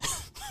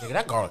 Nigga,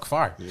 that garlic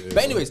fire. But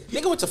anyways,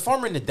 nigga went to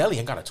Farmer in the deli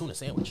and got a tuna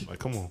sandwich. Like,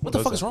 come on. What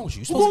the fuck is wrong with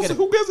you? You Who supposed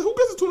to gets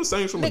get a tuna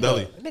sandwich from a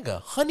deli?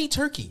 Nigga, honey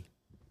turkey.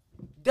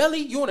 Deli,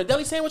 you want a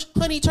deli sandwich?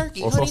 Honey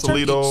turkey. Or Honey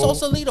turkey. Sausalito.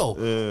 Sausalito.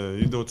 Yeah,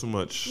 you doing too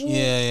much.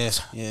 Yeah.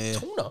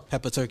 Tuna.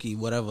 Pepper turkey,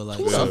 whatever. Like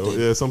Tuna. something.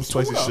 Yeah, some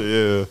spicy Tuna. shit.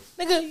 Yeah,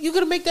 Nigga, you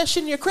gonna make that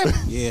shit in your crib?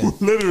 Yeah.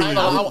 literally.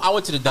 I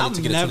went to the deli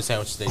to get a never- tuna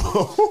sandwich today.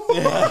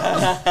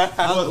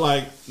 But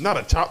like, not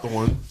a chopped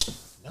one.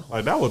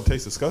 Like that would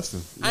taste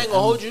disgusting. I ain't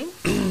gonna hold you.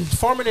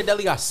 Farmer in the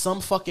deli got some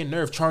fucking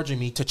nerve charging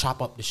me to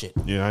chop up the shit.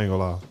 Yeah, I ain't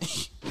gonna lie.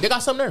 They got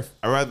some nerve.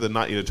 I'd rather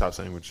not eat a chopped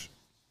sandwich.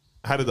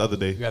 I had it the other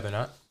day. You rather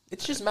not?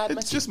 It's just mad It's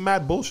messy. just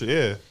mad bullshit.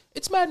 Yeah,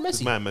 It's mad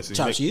messy. it's mad messy.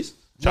 Chopped Make- cheese?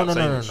 chopped No,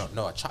 sandwich.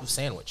 a chopped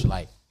sandwich.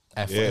 Like,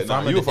 if Yeah,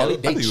 I'm in you the deli, would fuck- I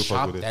think they you would fuck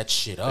chop with it. that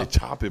shit They up.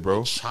 chop it,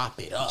 bro. Chop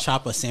it up.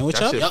 Chop a sandwich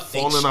That up? shit- Yup, they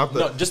falling out the-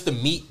 no, just the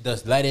meat,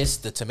 the lettuce,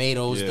 the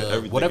tomatoes, Yeah, the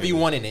everything whatever you in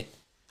it. want in it.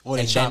 Or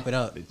they And chop then- it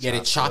up? Yeah, they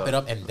chop it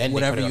up and then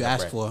Whatever they put it you on the ask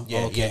bread. for. Yeah,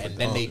 Oh, okay. yeah, and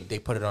then they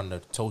put it on the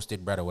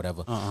toasted bread or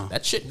whatever.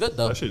 That shit good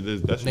though. That shit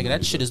is. Nigga,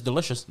 that shit is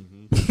delicious.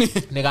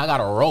 Nigga, I got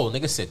a roll.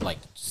 Nigga said like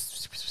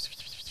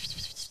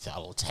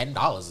 $10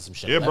 or some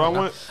shit. Yeah, bro, I $11.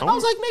 went- I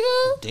was like,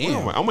 nigga,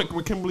 Damn. I went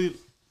with Kimberly.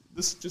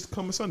 This just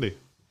coming Sunday,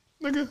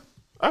 nigga.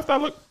 After I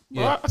look,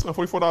 bro, Yeah. I spent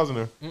 $44 in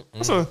there.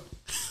 That's a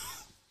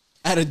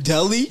At a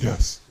deli?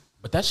 yes.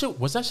 but that shit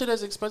was that shit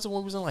as expensive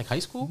when we was in like high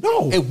school?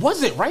 No. it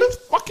wasn't, right? It's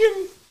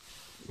fucking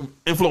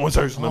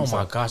influencers. Oh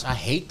my gosh, I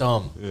hate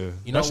them. Yeah,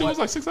 You know that shit what? was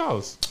like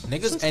 $6.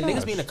 Niggas and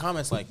niggas be in the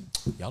comments like,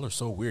 y'all are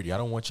so weird. Y'all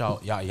don't want y'all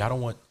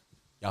don't want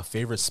y'all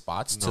favorite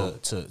spots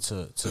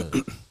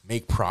to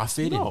make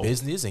profit No. in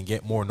business and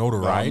get more Nah, I'm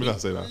notoriety. not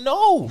say that.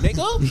 No,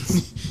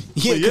 nigga.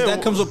 Yeah, because yeah,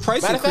 that comes with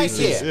price Matter of fact,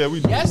 increases. yeah, Yeah, we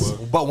do, yes,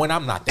 but- but when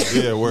I'm not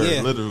there, Yeah, word,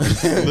 Yeah.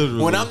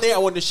 literally. when I'm there, I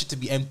want this shit to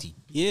be empty.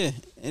 Yeah,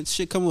 and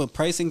shit come with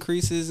price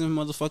increases and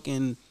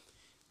motherfucking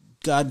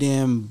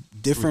goddamn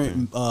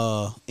different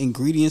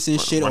ingredients and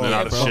shit, or Running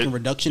out of fucking shit.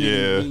 reduction Yeah. in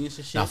ingredients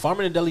and shit. Now, Farm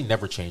in the Deli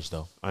never changed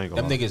though. I ain't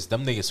gonna them lie.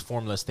 niggas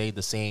formula stayed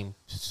the same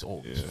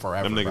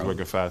forever. Them niggas bro.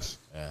 working fast.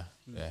 Yeah.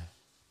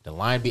 The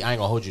line be. I ain't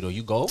gonna hold you though.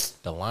 You go.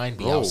 The line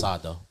be Bro.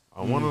 outside though.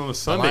 I went on a The line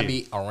Sunday.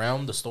 be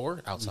around the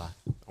store outside.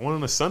 I went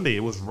on a Sunday.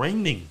 It was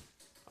raining.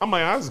 I'm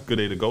like, that's a good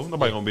day to go.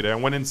 Nobody gonna be there. I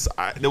went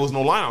inside. There was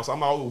no line outside. I'm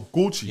like, oh,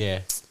 Gucci.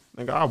 Yeah.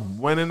 Nigga, I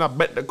went in. I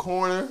bet the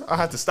corner. I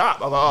had to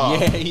stop. I was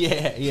like, oh.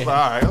 Yeah. All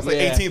right. I was like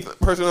Yeah. 18th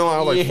person in line.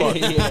 I was like, fuck.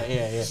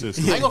 Yeah. Shit,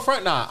 I ain't gonna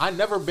front. Nah, I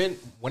never been.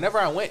 Whenever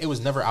I went, it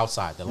was never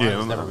outside. The line Yeah,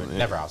 was no, never yeah.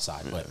 never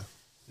outside. But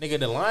nigga,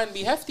 the line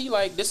be hefty.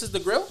 Like this is the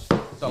grill.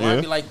 The line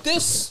Yeah. be like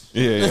this.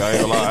 Yeah, I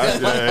ain't gonna lie.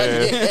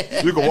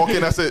 Yeah. You can walk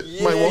in. That's it.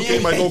 Might walk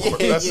in. Might go.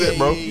 That's it,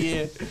 bro.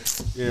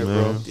 Yeah,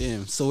 bro.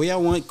 Damn. So where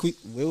y'all want?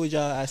 Where would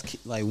y'all ask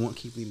want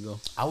Keeply to go?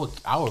 I would.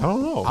 I don't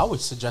know. I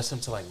would suggest him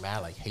to like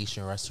mad like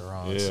Haitian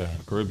restaurants. Yeah,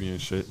 and Caribbean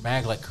shit.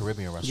 mad like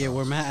Caribbean restaurants. Yeah,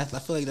 where Matt. I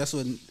feel like that's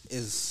what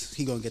is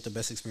he gonna get the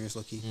best experience,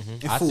 low key.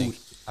 And I food, think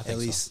at so.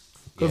 least.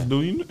 Because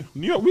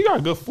New York, we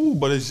got good food,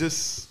 but it's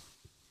just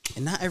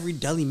And not every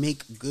deli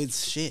make good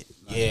shit.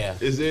 Yeah.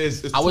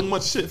 it's too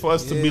much shit for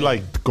us to be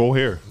like, go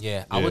here.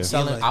 Yeah. I would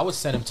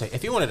send him to,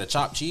 if you wanted a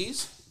chopped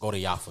cheese, go to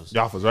Yafa's.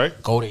 Yafa's, right?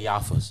 Go to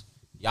Yafa's.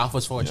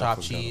 Yafa's for a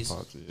chopped Yafa's cheese.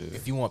 got a pot, yeah.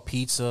 If you want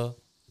pizza,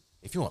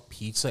 if you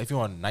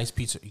want a nice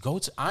pizza, you go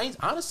to,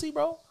 honestly,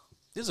 bro,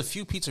 there's a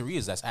few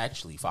pizzerias that's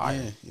actually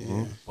fire.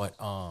 Yeah. But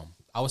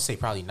I would say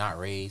probably not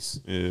Ray's.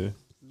 Yeah.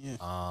 Yeah.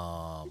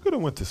 You could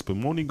have went to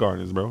Spumoni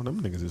Gardens, bro.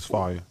 Them niggas is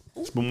fire.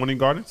 Spumoni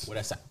Gardens? What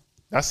that's at?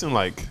 That's in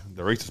like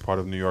the racist part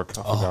of New York. I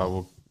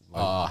forgot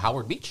what.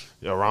 Howard Beach?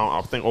 Yeah, around,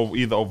 I think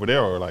either over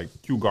there or like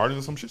Kew Gardens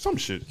or some shit. Some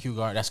shit. Kew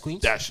Garden. That's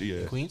Queens? That shit,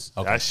 yeah. Queens?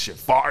 Okay. That shit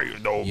fire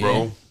though,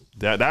 bro.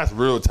 That's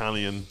real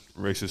Italian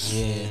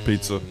racist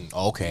pizza.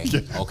 Okay.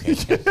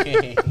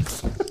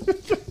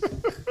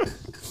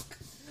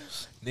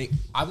 Nick,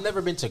 I've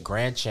never been to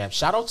Grand Champ.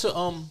 Shout out to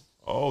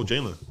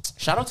Jalen.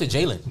 Shout out to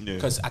Jalen Yeah.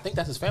 because I think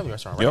that's his family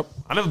restaurant, right? Yep.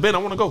 I never been. I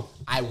want to go.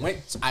 I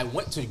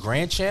went to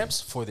Grand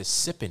Champs for the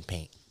sip and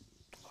paint,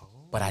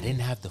 but I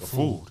didn't have the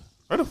food.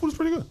 Right, the food is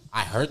pretty good.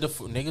 I heard the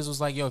food. Niggas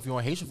was like, yo, if you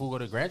want Haitian food, go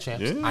to Grand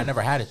Champs. Yeah. I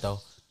never had it though.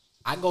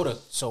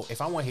 So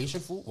if I want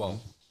Haitian food, well,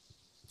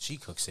 she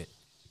cooks it.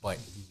 But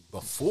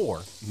before,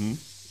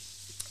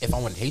 if I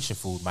wanted Haitian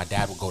food, my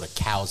dad would go to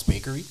Cal's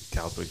Bakery.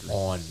 Cal's Bakery.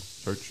 On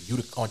Church.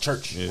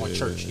 Church.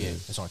 Yeah.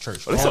 It's on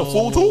Church. Oh, they sell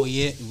food Oh too?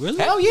 yeah, really?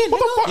 Hell yeah, What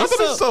the fuck? I nigga.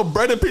 thought they sell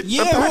bread and pizza.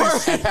 Yeah,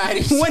 and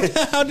patties.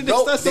 Patties. How did they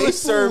No, start selling they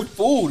serve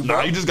food, bro.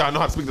 Nah, you just gotta know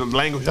how to speak the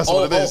language. That's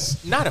what it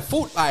is. Not a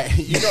food. Like,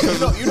 you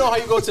know how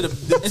you go to the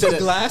It's a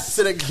glass?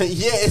 to the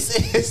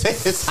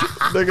it's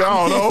Nigga,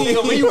 I don't know.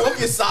 Nigga, when you walk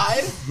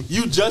inside,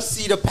 you just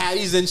see the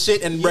patties and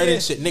shit and bread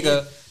and shit.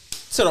 Nigga,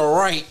 to the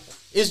right,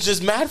 it's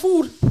just mad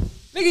food.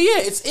 Nigga, yeah,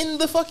 it's in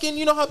the fucking.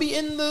 You know how be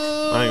in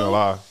the. I ain't gonna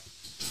lie.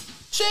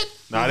 Shit.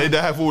 Nah, they did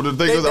have food. The thing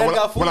They is, that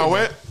got food when I in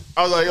went,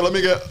 I was like, let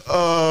me get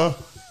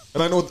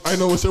and I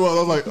know what shit was.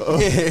 I was like,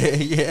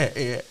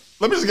 Yeah.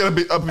 let me just get a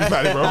beef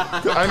patty, bro.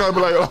 'Cause I know I'd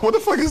be like, what the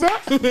fuck is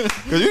that?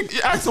 Because you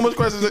ask so much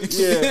questions.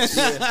 Yeah.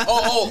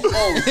 Oh.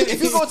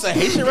 If you go to a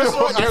Haitian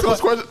restaurant, ask so much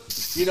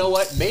questions. you know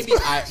what? Maybe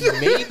I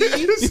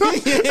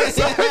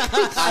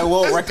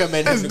won't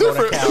recommend him to go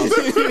to Cal's.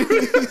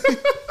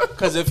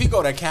 Because if he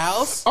go to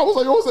Cal's, I was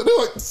like, what's that? They're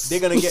like, they're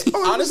gonna get.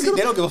 Honestly,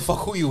 they don't give a fuck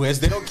who you is.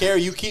 They don't care.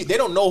 They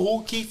don't know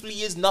who Keith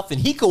Lee is. Nothing.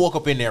 He could walk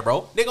up in there,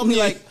 bro. They gonna be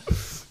like,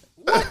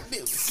 what?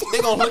 They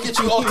gonna look at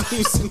you all.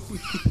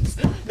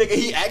 Nigga,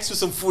 he asks for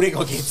some food. They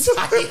gonna get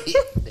tight.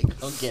 They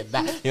gonna get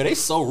back. Yo, they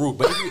so rude.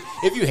 But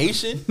if you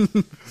Haitian,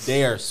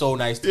 they are so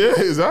nice. To you.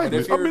 yeah, exactly. But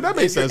if I mean, that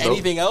makes sense.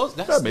 Anything else?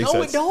 That makes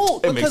sense. It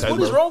don't. It makes Because sense,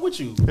 what is bro. wrong with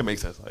you? It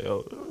makes sense. Like,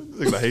 yo,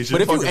 nigga Haitian.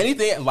 But if you fucking-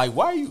 anything like,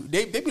 why are you?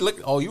 They be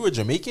looking. Oh, you a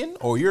Jamaican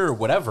or you're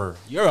whatever.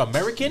 You're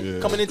American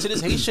Yeah. coming into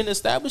this Haitian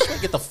establishment.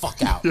 Get the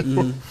fuck out.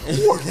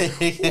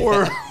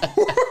 Or-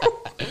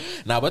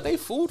 Nah, but they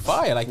food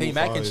fire. Like they Food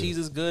mac and fire. cheese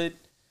is good.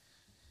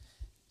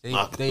 They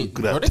good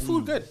bro, at they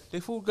food good. They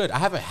food good. I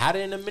haven't had it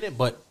in a minute,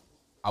 but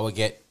I would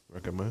get.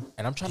 recommend.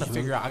 And I'm trying to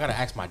figure out. I gotta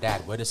ask my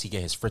dad where does he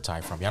get his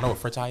fritai from? Y'all know what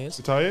fritai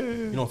is? Yeah.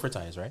 You know what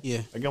fritai is, right?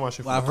 Yeah. I get my shit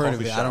from Well, I've the heard of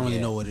coffee it. shop. I don't really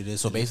Yeah. know what it is.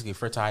 So basically,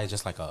 fritai is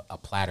just like a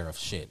platter of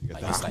shit.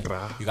 Like it's like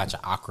akra. you got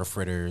your akra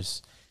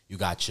fritters. You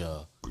got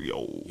your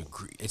Yo.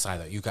 it's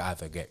either you can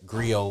either get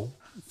griot,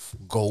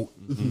 goat,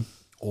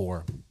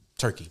 or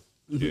turkey.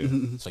 Yeah.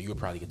 So you would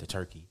probably get the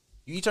turkey.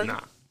 You eat turkey?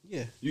 Nah.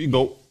 Yeah. You eat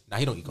goat. Nah,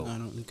 he don't eat goat. I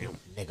don't eat goat.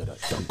 Nigga,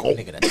 the goat.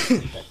 nigga,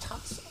 the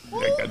top.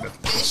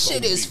 This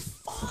shit is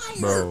fire,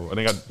 Bro, and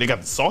they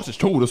got the sausage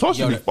too. The sausage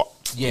Yo, be the- fuck.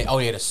 yeah. Oh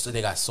yeah,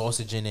 they got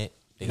sausage in it.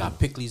 They got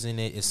pickles in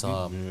it. It's you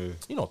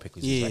know what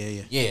pickles is,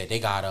 right? Yeah. They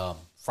got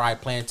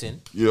fried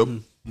plantain, Yep.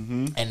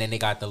 and then they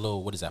got the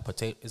little what is that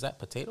potato? Is that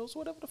potatoes?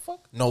 Whatever the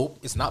fuck? No,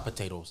 it's not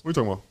potatoes. What you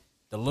talking about?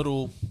 The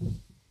little,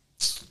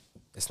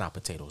 it's not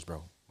potatoes,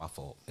 bro. My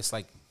fault. It's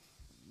like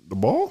The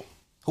ball?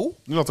 who?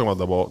 You're not talking about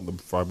the ball, the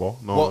fried ball?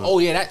 No. Well, oh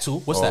yeah, that too.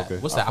 What's Oh, that? okay.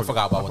 What's that? I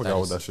forgot about what that is.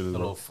 what that shit is, The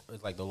bro. little,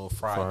 it's like the little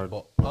fried. Fried.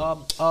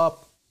 Ball.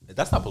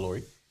 That's not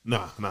Pelori.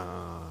 Nah.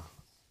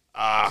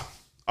 I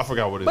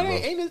forgot what it is. But bro.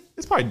 ain't it?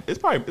 It's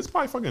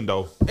probably fucking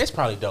dough. It's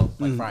probably dough,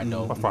 like fried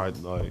dough. Fried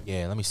like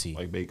Yeah, let me see.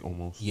 like bake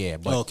almost. Yeah,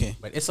 but Okay.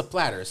 but it's a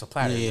platter. It's a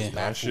platter. Yeah, It's yeah.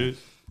 mad That food.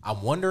 shit.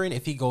 I'm wondering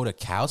if he go to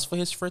Cal's for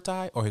his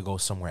fritai or he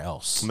goes somewhere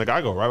else. Nigga,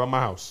 I go right by my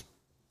house.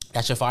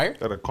 That's your fire?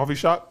 At a coffee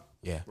shop.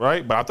 Yeah.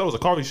 Right? But I thought it was a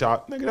coffee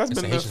shop. Nigga, that's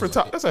It's been a a Haitian fritai.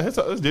 market. That's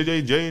a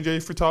J&J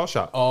fritai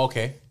shop. Oh,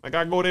 okay. Like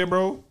I go there,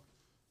 bro.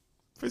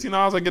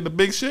 $15, I get the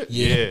big shit.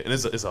 Yeah. And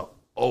it's a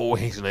old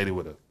Haitian lady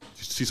with a.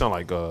 She sound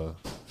like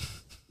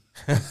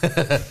she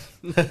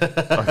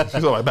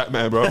sound like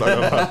Batman, bro.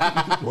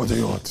 Like, what do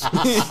you want?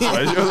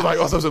 Like, she was like,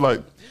 or something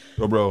like,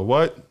 yo, bro,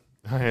 what?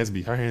 Her hands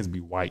be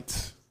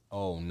white.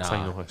 Oh That's how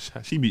you nah. know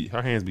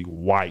her hands be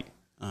white.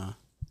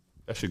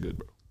 That shit good,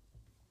 bro.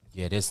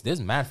 Yeah,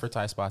 there's mad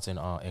fritai spots in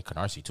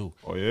Canarsie too.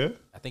 Oh yeah.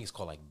 I think it's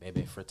called like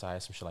Bebe Fritai,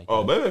 some shit like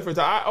Oh, that. baby, fritai.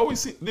 I always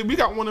see. We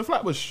got one in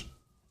Flatbush.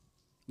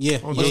 Yeah.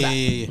 What's Yeah. that?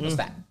 Yeah. What's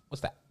that?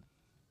 What's that?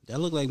 That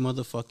look like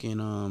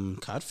motherfucking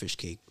codfish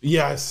cake.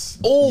 Yes.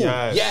 Oh,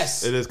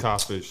 yes. It is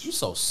codfish. You're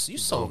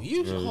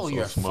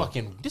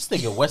fucking, this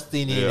nigga West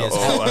Indian Yeah, as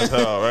hell. as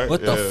hell, right?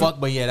 What the fuck?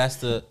 But yeah, that's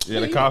the. Yeah,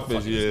 the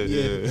codfish.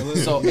 Yeah.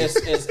 So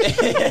it's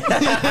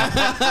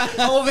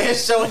I'm over here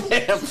showing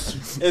him.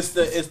 It's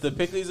the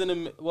pickles in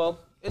the, well,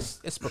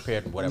 it's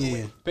prepared whatever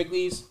way.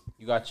 Pickles,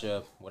 you got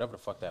your whatever the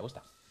fuck that. What's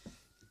that?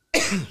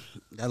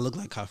 That look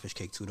like codfish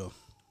cake too, though.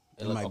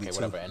 It look, okay,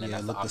 whatever. And then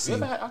yeah, that's look the the okra. You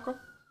same. ever had okra?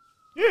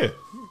 Yeah.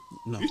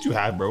 No. Yes, you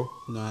had, bro.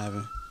 No, I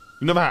haven't.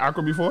 You never had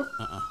okra before?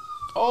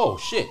 Oh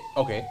shit.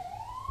 Okay.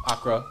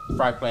 Okra,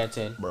 fried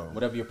plantain, Bro.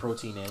 whatever your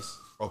protein is.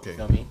 Okay. You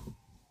know what I mean?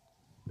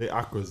 The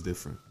okra is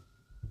different.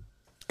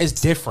 It's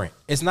different.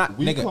 It's not,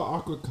 We nigga. call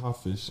okra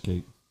codfish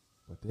cake,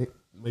 but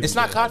It's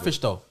not codfish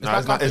though. No,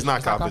 it's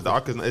not codfish. The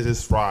okra is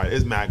just fried.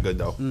 It's mad good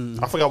though.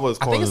 I forgot what it's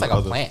I called. think it's like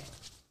a plant.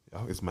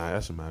 Oh, it's mad.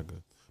 That's mad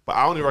good. But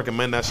I only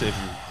recommend that shit if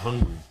you're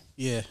hungry.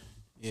 Yeah.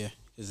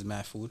 It's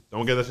mad food.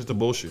 Don't get that shit to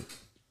bullshit.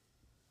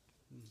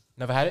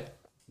 Never had it?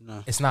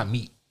 No. It's not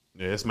meat.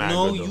 Yeah, it's mad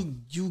No, good though.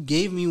 you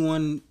gave me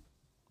one.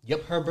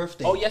 Yep. Her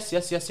birthday. Oh yes.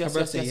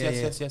 birthday,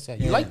 Yes. yeah.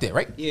 You liked it,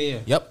 right? Yeah.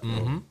 Yep.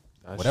 Mm-hmm.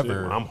 That Whatever.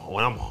 shit,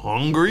 when I'm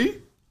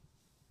hungry,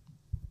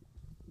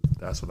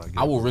 that's what I get.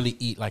 I will really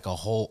eat like a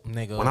whole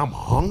nigga. When I'm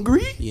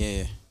hungry,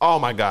 Yeah. oh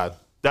my god,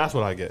 that's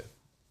what I get.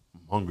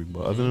 I'm hungry,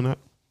 but other than that,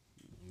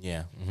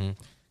 Yeah. Mm-hmm.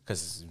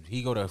 Cause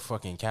he go to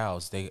fucking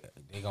cows, they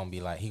gonna be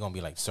like, he gonna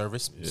be like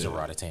service 0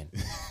 out of 10,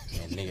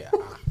 and nigga,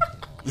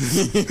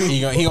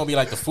 he gonna be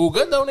like, the food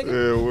good though, nigga.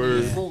 Yeah,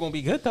 word. The food gonna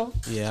be good though.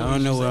 Yeah, I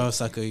don't know where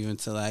else I could even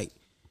to like.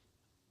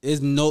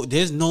 There's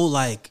no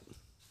like.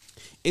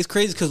 It's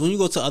crazy because when you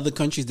go to other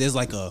countries, there's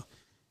like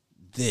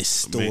this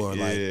store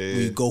like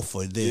we go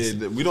for this.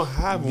 Yeah, we don't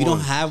have. We don't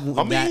have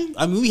that.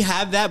 I mean, we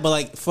have that, but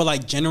like for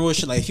like general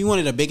shit, like if you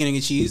wanted a bacon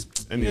and cheese,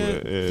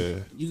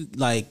 anyway, you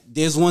like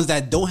there's ones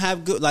that don't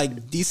have good,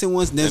 like decent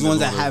ones. And there's And ones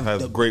there's that one that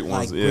have has great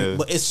ones, yeah.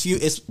 but it's you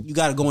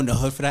got to go in the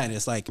hood for that, and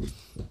it's like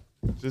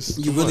just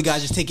you too really much. got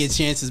to just take your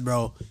chances,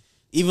 bro.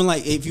 Even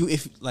like if you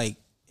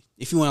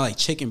want like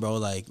chicken, bro,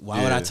 like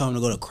why would I tell him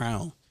to go to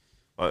Crown?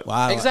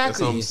 Why? Exactly.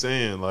 That's what I'm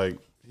saying. Like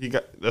he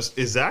got that's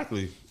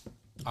exactly.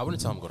 I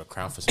wouldn't tell him to go to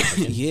Crown for some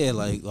chicken. Yeah,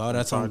 like why would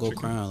I tell him to go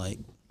Chicken. Crown? Like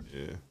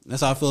Yeah.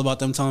 that's how I feel about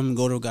them telling him to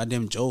go to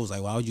goddamn Joe's.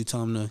 Like why would you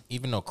tell him to?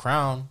 Even though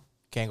Crown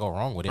can't go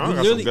wrong with it. Crown got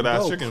some Literally, good ass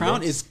bro, chicken, Crown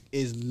bro.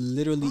 is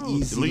literally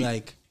easy, elite.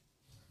 like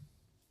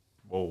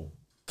Whoa.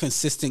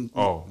 consistent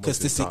but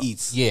it's not.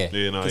 eats. Yeah.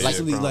 Yeah, no, Cause yeah,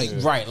 actually, Crown, like, yeah.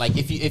 Right. Like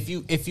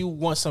if you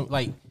want some,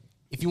 like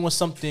if you want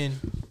something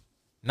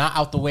not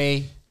out the way,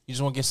 you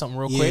just want to get something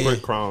real quick.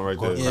 Great Crown right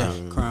there. Yeah,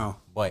 Crown. Crown.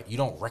 But you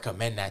don't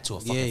recommend that to a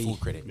fucking Yeah, food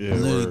critic. Yeah,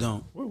 Literally word.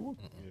 don't. Word.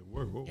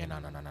 Yeah,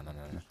 no.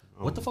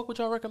 What the fuck would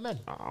y'all recommend?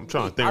 I'm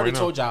trying to think I already right now.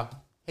 told y'all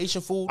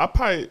Haitian food, I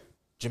probably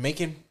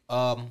Jamaican.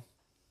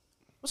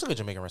 What's a good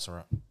Jamaican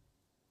restaurant?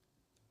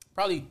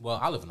 Probably. Well,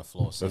 I live in the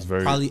floor. So that's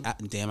very. Probably.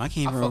 Damn, I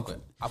can't I even. fuck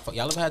with.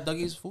 Y'all ever had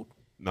Dougie's food?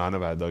 Nah, I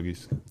never had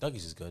Dougie's.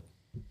 Dougie's is good.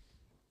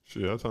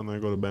 Shit, that's how I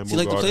go to Bamboo See,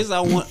 like the Garden. places I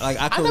want, like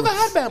I I could. never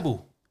had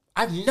bamboo.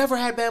 I've never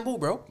had bamboo,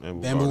 bro.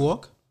 Bamboo Garden.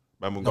 Walk.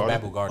 Bamboo No, Garden.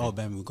 bamboo garden. Oh,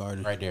 Bamboo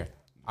Garden. Right there.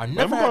 I Bamboo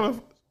never had.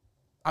 Garden.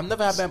 I've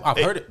never had bamboo. I've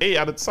heard it. 8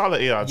 out of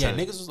solid 8 out of Yeah,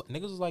 10.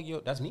 niggas was like, yo,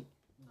 that's me.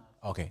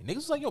 Okay, niggas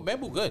was like, yo,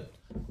 bamboo good.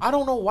 I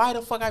don't know why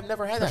the fuck I've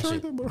never had that That's shit.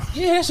 right there, bro.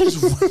 Yeah, that shit's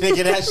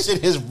nigga. That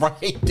shit is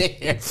right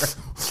there.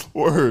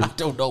 Word. I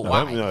don't know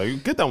why. No, you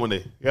get that one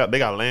day. Yeah, they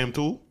got lamb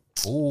too.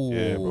 Ooh,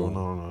 Yeah, bro.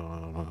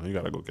 No. You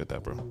gotta go get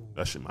that, bro.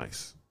 That shit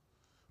nice.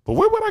 But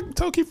where would I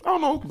tell Keith? I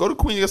don't know. Go to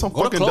Queen. You get some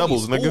Go to fucking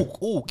Chloe's. doubles,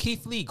 nigga. Ooh,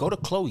 Keith Lee. Go to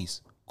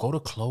Chloe's. Go to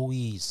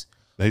Chloe's.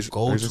 Asian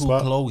Go to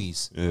spot?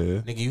 Chloe's. Yeah.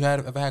 Nigga, you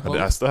ever had I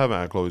Chloe's? still haven't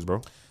had Chloe's,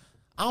 bro.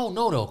 I don't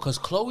know though, cause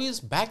Chloe's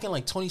back in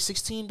like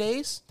 2016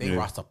 days, they Yeah.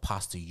 Rasta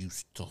pasta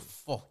used to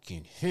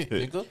fucking hit,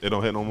 nigga. It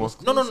don't hit no more.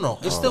 No.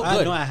 It's still I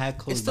good. know I had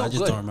Chloe's, It's still but I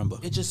just good. don't remember.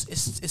 It just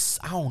it's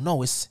I don't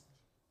know. It's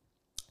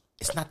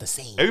not the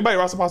same. Everybody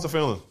Rasta pasta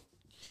feeling.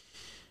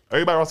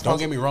 Everybody Rasta Don't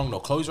pasta. get me wrong though.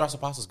 Chloe's Rasta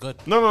pasta's good.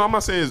 No. I'm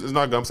not saying it's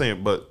not good. I'm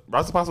saying, but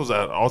Rasta pasta was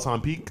at all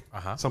time peak.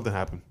 Something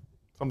happened.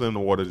 Something in the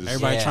water just.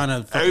 Everybody Yeah. trying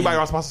to. Fucking, Everybody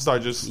Rasta pasta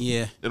started just.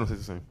 Yeah. They don't taste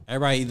the same.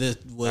 Everybody either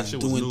was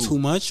shit was doing new. too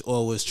much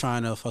or was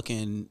trying to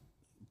fucking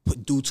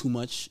do too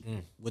much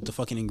with the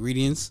fucking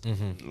ingredients,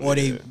 or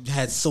they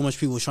had so much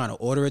people trying to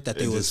order it that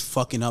they was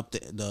fucking up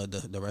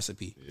the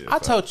recipe. I'll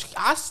tell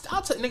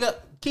nigga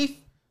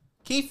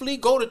Keith Lee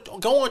go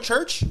on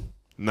church.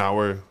 Nah,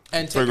 we're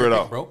And take figure your it pick,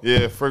 out, bro.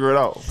 Yeah, figure it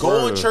out. Go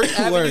on Word. Church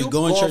Avenue.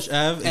 Go on Church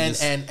Ave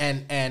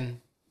and and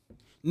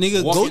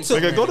Nigga, Walk go into- to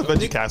Nigga, go to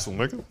Veggie Castle,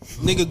 nigga.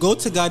 nigga, go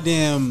to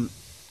goddamn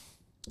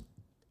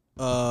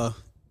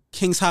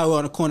King's Highway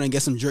on the corner and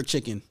get some jerk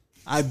chicken.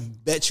 I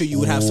bet you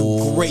would have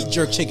some great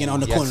jerk chicken on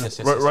the corner. yes.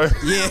 Right.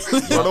 Yeah,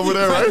 Right over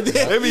there, right?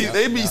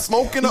 They be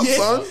smoking up, yeah.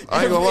 son.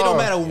 I ain't gonna It lie. don't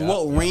matter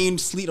what rain,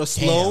 sleet, or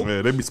slow.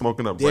 Yeah, they be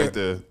smoking up They're right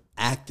there.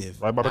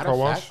 active. Right by the Matter car of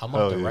wash. fact, I'm about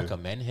to Hell yeah.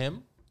 recommend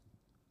him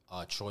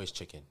Troy's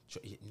chicken.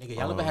 Nigga,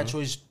 y'all ever had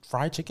Troy's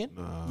fried chicken?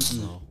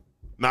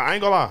 Nah, I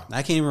ain't gonna lie.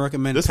 I can't even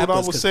recommend This what I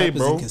peppers would 'cause say,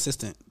 peppers bro.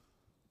 inconsistent.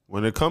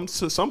 When it comes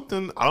to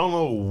something, I don't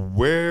know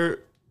where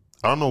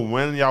I don't know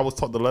when y'all was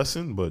taught the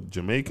lesson, but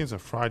Jamaicans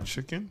and fried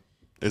chicken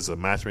is a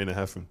match made in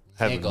heaven,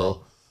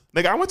 bro.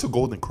 Nigga, I went to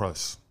Golden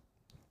Crust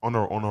on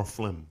our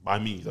flim by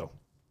me though,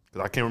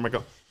 because I can't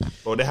remember.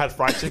 Bro, they had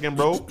fried chicken,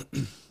 bro.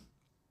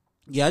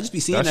 Yeah, I just be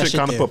seeing that shit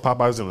kind of there. put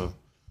Popeyes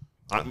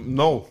in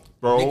no,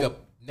 bro.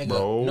 Nigga,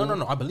 bro.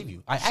 no, I believe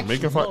you. I actually,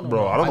 Jamaican fried,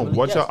 bro. I don't know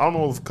what y'all. I don't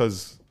know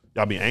because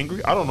y'all be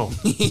angry. I don't know.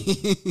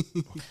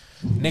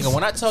 Nigga,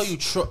 when I tell you,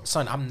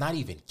 son, I'm not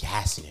even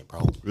gassing it,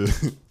 bro.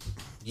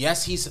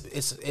 Yes,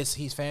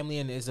 he's family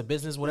and is a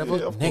business, whatever.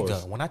 Yeah, of nigga,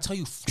 course. when I tell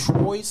you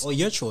Troy's, Oh,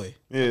 you're Troy.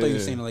 Yeah, I thought you were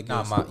yeah. saying it like nah,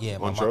 yours.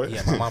 my Troy?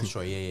 mom's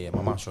Troy. Yeah,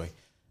 my mom's Troy.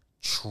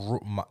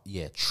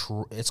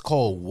 It's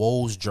called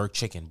Woe's Jerk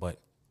Chicken, but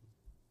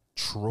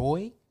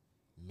Troy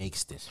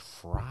makes this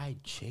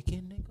fried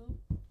chicken,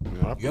 nigga.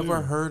 Yeah, You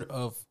ever heard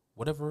of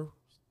whatever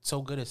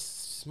so good as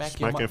smack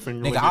your Smacking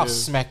finger nigga? like I'll it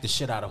is. smack the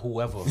shit out of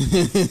whoever.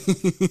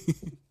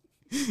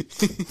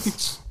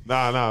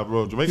 Nah,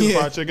 bro. Jamaican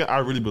fried chicken, I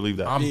really believe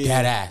that. I'm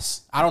dead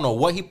ass. I don't know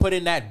what he put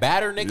in that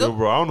batter, nigga. Yo,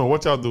 bro, I don't know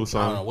what y'all do,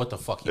 son. I don't know what the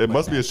fuck. It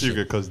must be a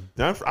secret because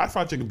that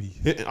fried chicken be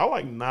hitting. I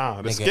like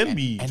the skin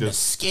be and just. the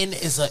skin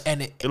is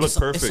it looks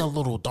perfect. It's a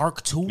little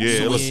dark too. Yeah,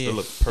 so it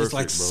looks perfect,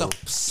 It's like bro.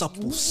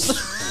 supple.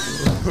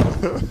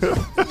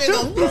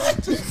 nigga,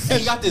 what? And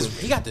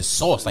he got this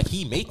sauce like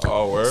he make it.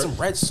 Oh, word? Some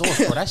red sauce,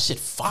 bro. That shit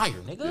fire,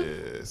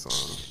 nigga. Yeah,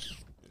 son.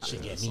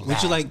 Shit get me Would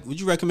mad. you like? Would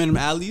you recommend them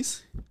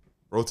alleys?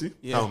 Roti?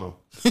 Yeah. I don't know.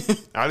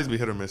 I just be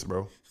hit or miss,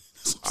 bro.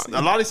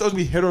 A lot of these stuff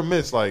be hit or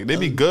miss. Like they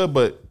be good,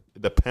 but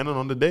depending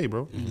on the day,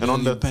 bro. And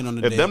on the depend on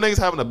the if day. them niggas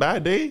having a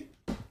bad day,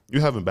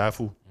 you having bad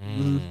food.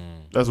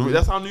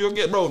 That's how New York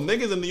get, bro.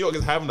 Niggas in New York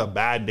is having a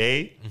bad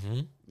day.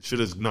 Shit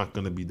is not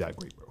gonna be that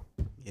great, bro.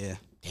 Yeah.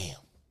 Damn.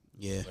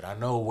 Yeah. But I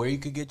know where you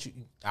could get you.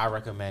 I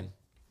recommend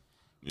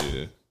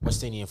Yeah,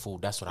 West Indian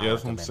food. That's what I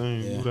that's what recommend. I'm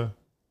saying. Yeah. Do that.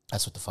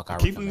 That's what the fuck I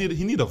Keep recommend.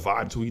 he need a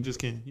vibe too. He just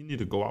can't. He need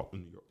to go out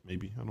in New York.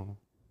 Maybe I don't know.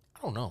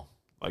 I don't know.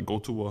 Like go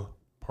to a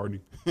party.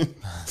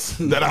 That's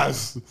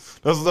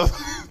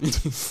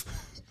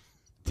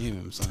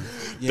Damn, son.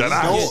 That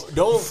I-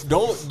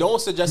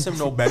 Don't suggest him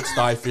no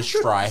Bed-Stuy fish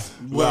fry.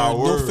 Nah, No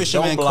word.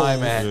 fisherman Don't blind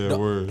cove. man. Yeah, don't,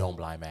 word. don't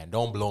blind man.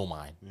 Don't blow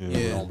mine.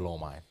 Yeah. Don't blow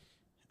mine.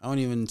 I don't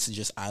even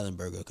suggest Island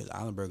Burger because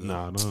Island Burger.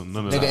 None of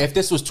Nigga, that. if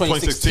this was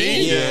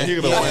 2016, yeah, he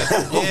gonna win.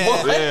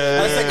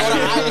 Yeah. I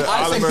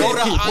said go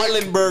to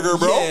Island Burger,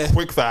 bro. Yeah.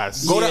 Quick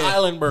fast. Go to Yeah.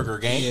 Island Burger,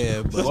 gang.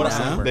 Yeah, but Go to nah.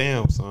 Island Burger.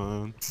 Damn,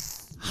 son.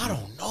 I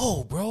don't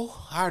know, bro.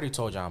 I already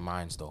told y'all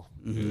mine's though.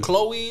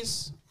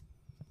 Chloe's.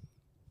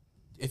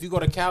 If you go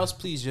to Cal's,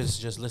 please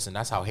just listen.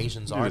 That's how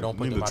Haitians are. Don't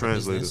put Need them the out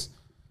translator. of business.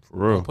 For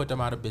real. Don't put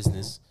them out of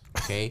business,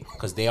 okay?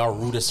 Because they are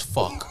rude as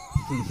fuck.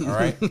 All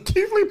right. Keith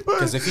Lee put.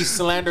 Because if he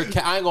slander,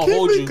 I ain't gonna Keith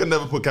hold Lee you. could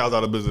never put cows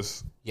out of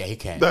business. Yeah, he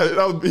can.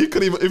 He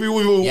couldn't even. If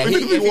he Yeah,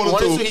 if he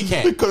wanted to, he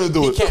can. He couldn't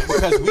do it. He can't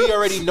because we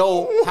already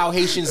know how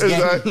Haitians get.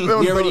 Exactly.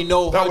 We already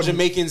know That how would-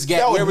 Jamaicans get.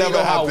 that We would already know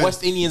never how happen.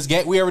 West Indians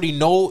get. We already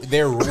know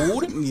they're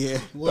rude, Yeah.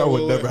 That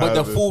would never but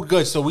the happen. food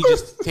good, so we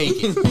just take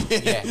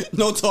it. Yeah.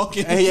 No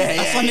talking. Yeah,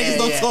 That's why niggas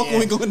don't talk when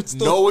we go in the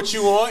store. Know what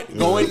you want.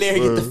 Go in there.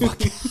 Get the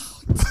fuck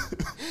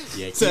out.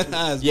 Yeah, keep Dead it-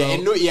 eyes, yeah, bro.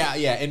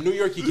 in New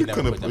York, you can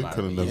never put them out.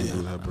 Couldn't Yeah. never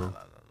do that, bro.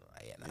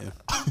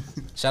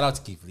 Shout out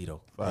to Keith Lee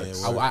though.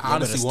 Facts. I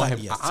honestly want him.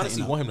 Yeah, I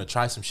honestly tighten want him to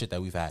try some shit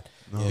that we've had.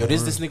 Yo,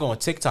 there's this nigga on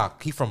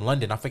TikTok. He from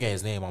London. I forget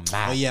his name. I'm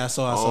mad. Oh yeah, I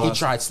saw. He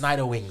tried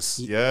Snyder wings.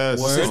 Yes.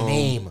 What's his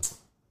name?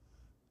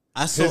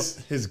 I saw.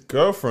 His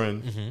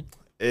girlfriend Mm-hmm.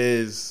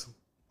 is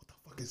what the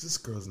fuck is this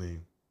girl's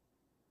name?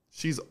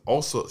 She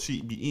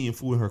be eating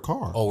food in her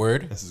car. Oh,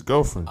 word. That's his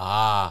girlfriend.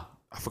 Ah,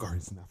 I forgot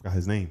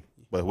his name.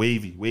 But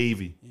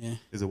Wavy. Yeah.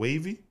 Is it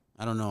Wavy?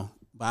 I don't know,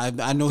 but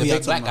I know The he big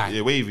had black some, guy.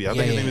 Yeah, Wavy. I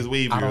think his name is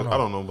Wavy. I I don't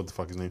don't know. know what the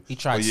fuck his name. He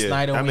tried But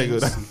Snyder that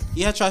wings. nigga,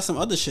 He had tried some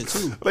other shit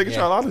too. like he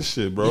tried a lot of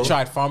shit, bro. he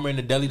tried Farmer in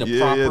the Deli the Yeah,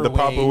 proper the way.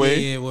 proper way.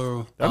 Yeah,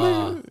 well, That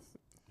nigga,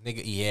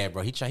 Nigga, yeah,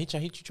 bro. He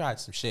tried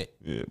some shit.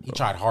 Yeah, He bro.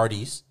 tried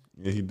Hardee's.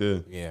 yeah, he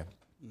did. Yeah.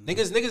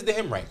 Niggas did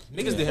him right.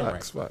 Niggas did him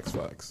right.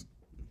 Facts.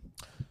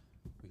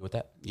 We go with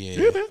that?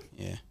 yeah, man.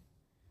 yeah.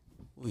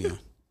 Oh, yeah.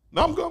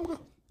 No, I'm good.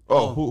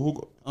 Oh,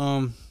 who?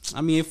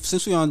 I mean,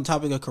 since we on the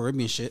topic of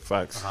Caribbean shit,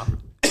 Facts.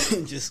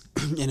 just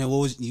and then what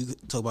was you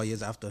talk about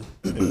years after?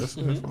 Yeah, that's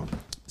fine.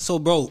 So,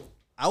 bro,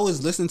 I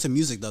was listening to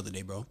music the other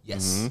day, bro.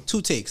 Yes.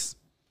 Two takes.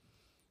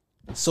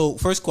 So,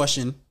 first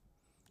question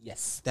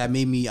Yes. that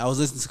made me, I was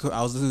listening to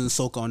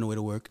Soca on the way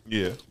to work,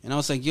 Yeah. and I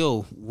was like,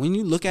 yo, when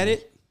you look at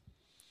it,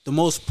 the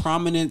most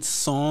prominent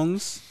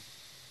songs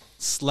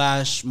 /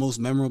 most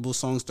memorable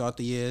songs throughout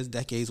the years,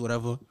 decades,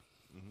 whatever,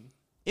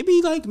 it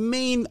be like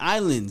main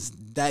islands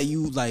that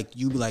you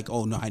be like,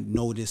 oh no, I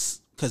know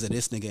this because of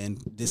this nigga,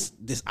 and this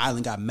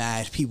island got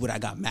mad people that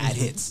got mad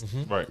hits.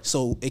 Right.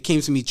 So it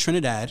came to me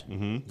Trinidad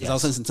because I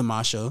was listening to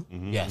Masha.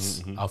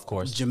 Yes. Of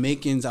course.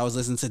 Jamaicans, I was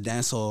listening to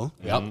dancehall.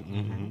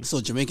 Yep. So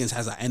Jamaicans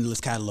has an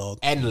endless catalog.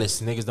 Endless.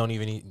 Niggas don't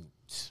even eat.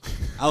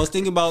 I was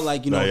thinking about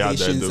like, you know, Nah, y'all dead,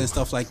 Haitians dude. and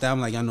stuff like that. I'm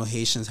like, I know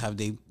Haitians have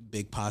they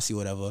big posse,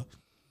 whatever.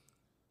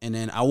 And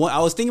then I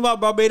was thinking about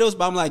Barbados,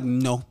 but I'm like,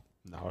 no.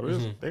 No,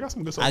 really. They got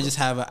some good songs.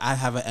 I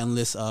have an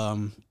endless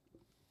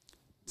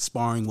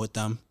sparring with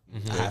them.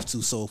 I have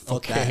to, so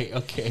fuck that.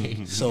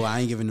 Okay. So I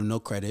ain't giving him no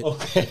credit.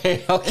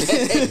 Okay.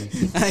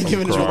 I ain't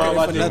giving him no Cry.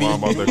 credit for Your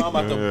mom nothing. about Your mom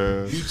about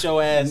to beat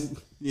your ass.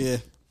 Yeah.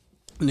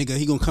 Nigga,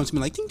 he gonna come to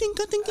me like, ding, ding,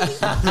 ding, ding, ding.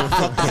 Fuck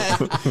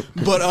that.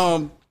 But,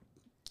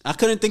 I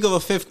couldn't think of a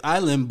fifth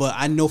island, but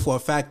I know for a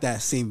fact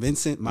that St.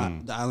 Vincent,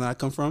 the island I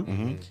come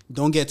from,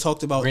 don't get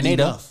talked about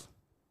Grenada. enough.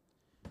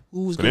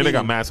 Who's Grenada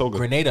got mad soca.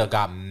 Grenada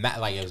got mad,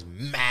 like it was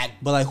mad.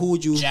 But like, who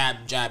would you? Jab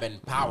and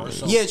power.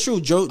 So. Yeah,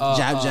 true. Joe,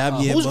 jab.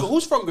 Yeah,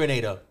 Who's from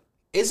Grenada?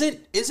 Isn't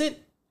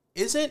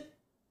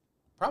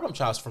Problem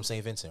Child's from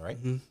St. Vincent, right?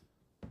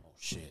 Oh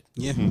shit.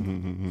 yeah,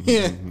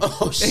 yeah.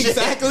 Oh shit.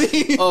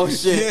 Exactly. Oh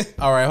shit.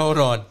 Yeah. All right, hold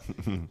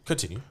on.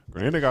 Continue.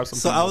 Grenada got some.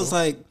 So I was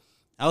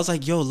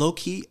like, yo, low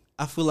key.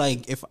 I feel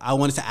like if I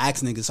wanted to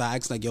ask niggas, so I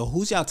asked like, yo,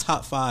 who's y'all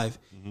top 5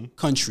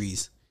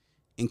 countries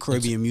in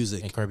Caribbean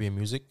music? In Caribbean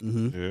music?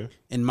 Yeah.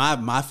 And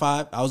my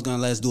 5, I was gonna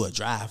let's do a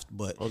draft,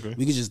 but Okay.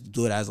 we could just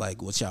do it as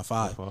like, what's y'all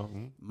 5?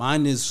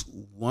 Mine is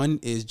 1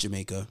 is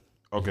Jamaica.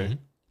 Okay.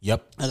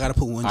 Yep. I gotta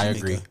put 1 Jamaica. I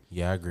agree.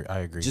 Yeah, I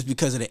agree. Just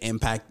because of the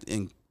impact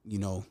and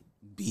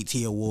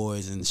BT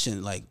Awards and shit,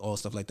 like all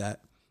stuff like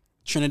that.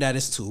 Trinidad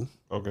is 2,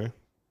 Okay.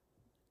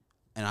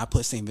 and I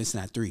put St.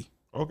 Vincent at 3.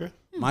 Okay.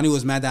 Monty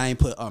was mad that I ain't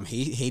put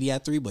Haiti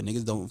at 3, but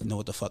niggas don't know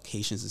what the fuck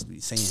Haitians is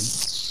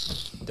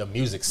saying. the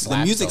music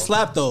slaps. The music though.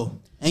 slap though,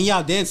 and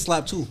y'all dance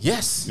slap too.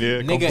 Yes.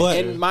 Yeah, Nigga, but-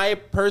 in my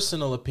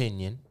personal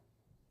opinion,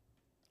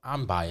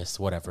 I'm biased,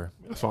 whatever.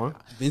 That's fine.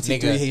 Vinci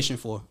Nigga. 3 Haitian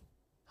 4.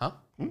 Huh?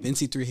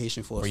 Vinci 3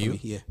 Haitian 4 For for you? me.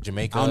 Yeah.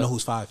 Jamaica. I don't know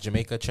who's 5.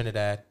 Jamaica,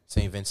 Trinidad,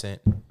 St.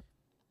 Vincent.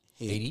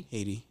 Haiti?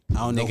 Haiti. I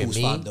don't know Nigga, who's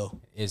me 5 though.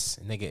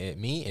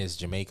 me is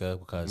Jamaica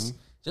because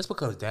just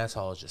because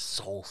dancehall is just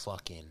so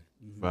fucking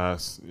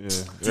Fast.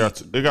 Yeah.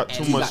 They got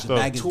too and much got the stuff.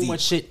 bag is too deep.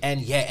 much shit,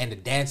 and the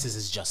dances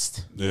is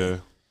just Yeah.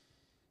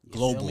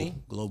 Global. me?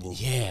 Global.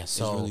 yeah. It's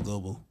So really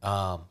global.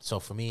 so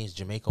for me, it's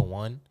Jamaica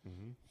 1,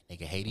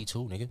 nigga Haiti 2,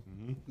 nigga.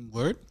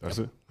 Word? That's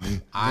it.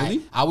 I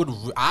would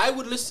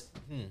listen.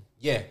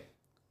 Yeah,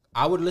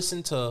 I would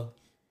listen to.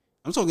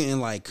 I'm talking in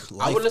like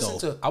life I would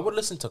though.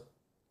 listen to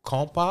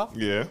Compa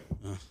Yeah.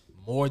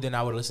 more than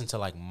I would listen to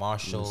like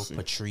Marshall, see.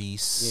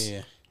 Patrice.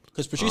 Yeah.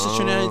 Because Patrice is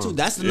Trinidad too.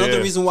 That's another Yeah,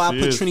 reason why I she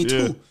put is, Trini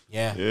yeah. 2.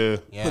 Yeah.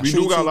 Yeah. But We do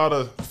got a Trinity- lot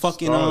of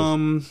Fucking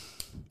stars.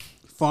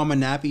 Farmer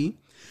Nappy.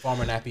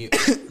 Farmer Nappy.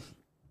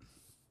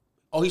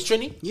 Oh, he's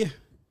Trini. Yeah.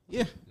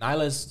 Yeah.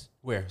 Nyla's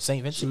where? St.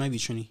 She Vincent. might be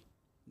Trini.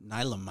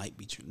 Nyla might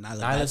be Trini.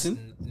 Nyla's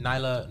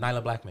Nyla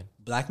Nyla Blackman.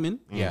 Blackman?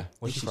 Yeah.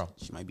 Where's she from?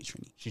 She might be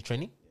Trini. She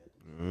Trini.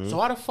 So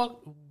why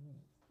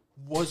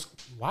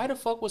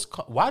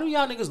do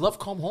y'all niggas love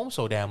Come Home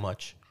so damn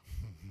much?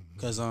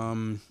 Because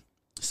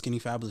Skinny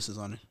Fabulous is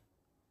on it.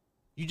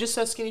 You just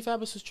said Skinny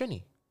Fabulous is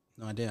Trini.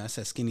 No, I didn't. I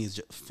said Skinny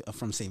is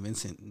from St.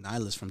 Vincent.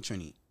 Nyla's from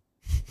Trini.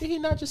 Did he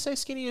not just say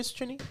Skinny is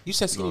Trini? You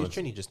said Skinny was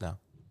Trini just now.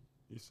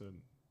 He said,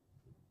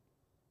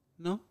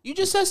 No? You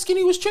just said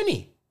Skinny was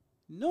Trini.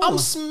 No. I'm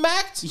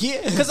smacked.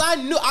 Yeah. Because I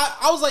knew,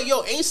 I was like,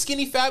 yo, ain't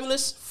Skinny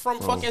Fabulous from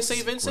fucking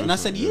St. Vincent? And I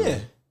said, yeah.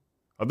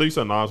 I thought you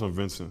said Nas and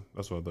Vincent.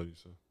 That's what I thought you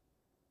said.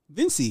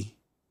 Vinci.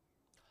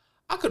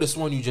 I could have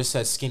sworn you just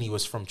said Skinny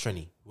was from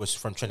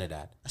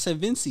Trinidad. I said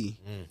Vinci.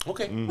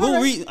 Okay. Well,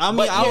 All right. I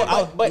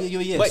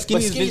mean, but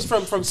Skinny's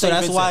from So St.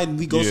 that's Vincent. why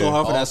we go so Yeah.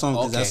 hard for Oh, that song,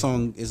 because that okay.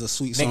 song is a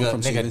sweet song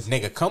from St. Vincent.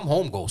 Nigga, Come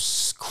Home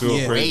goes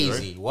Feel crazy.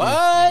 crazy,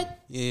 What?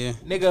 Yeah.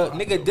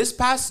 Nigga, this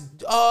past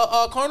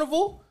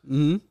carnival,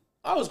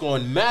 I was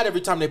going mad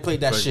every time they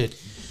played that shit.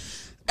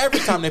 Every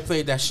time they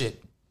played that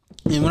shit.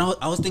 And when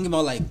I was thinking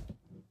about like,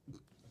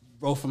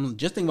 bro,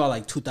 just thinking about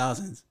like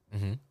 2000s,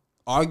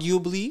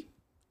 arguably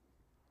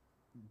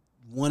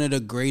one of the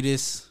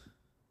greatest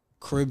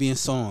Caribbean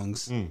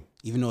songs,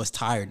 even though it's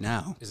tired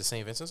now, Is it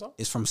St. Vincent song?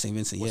 is from St.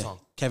 Vincent. What Yeah, song?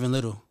 Kevin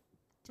Little.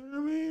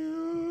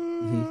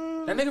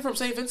 That nigga from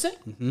St. Vincent?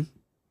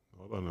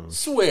 Hold on.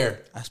 Swear.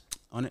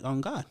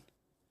 On God,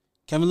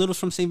 Kevin Little's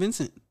from St.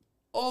 Vincent.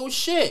 Oh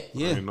shit. I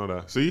Yeah, didn't know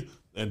that. See,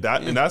 and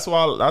that's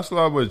why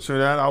with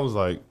Trinidad I was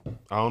like,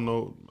 I don't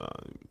know,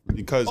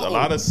 because a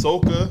lot of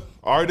soca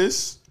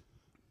artists,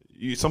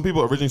 some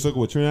people originally soca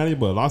with Trinidad,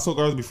 but a lot of soca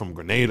artists be from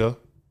Grenada,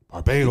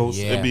 Barbados.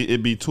 Yeah.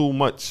 It'd be too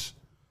much.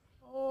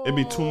 It'd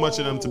be too much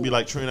of them to be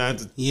like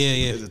Trinidad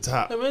yeah. at the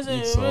top. So,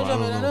 I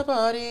don't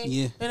know.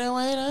 Yeah.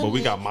 But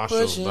we got Marshall.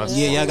 That's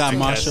Yeah, y'all got big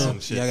Marshall. ass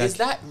and shit. Y'all got- Is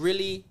that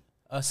really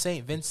a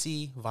St.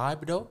 Vincent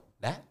vibe though?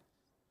 That?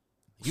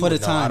 You For the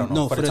would know, I time, don't know.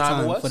 no, for the it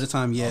time, was? for the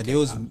time, yeah. Okay,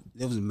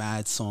 There was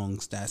mad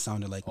songs that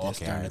sounded like this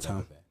okay, during all right, the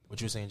time. What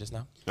you were saying just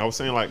now? I was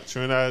saying like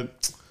Trinidad,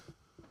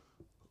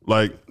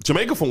 like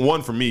Jamaica for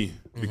one for me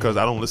because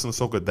I don't listen to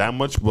soca that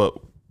much. But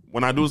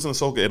when I do listen to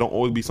soca, it don't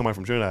always be somebody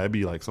from Trinidad. It'd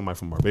be like somebody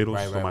from Barbados,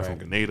 Right, somebody from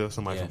right. Grenada,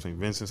 somebody Yeah. from St.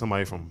 Vincent,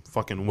 somebody from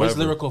fucking Where's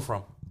wherever. Lyrical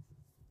from?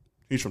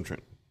 He's from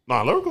Trinidad.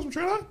 Nah, Lyrical's from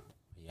Trinidad.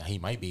 Yeah, he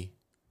might be.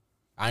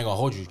 I ain't gonna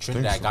hold you.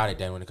 Trinidad got it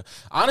then.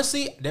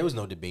 Honestly, there was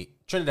no debate.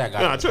 Trinidad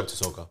got it to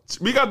soca.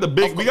 We got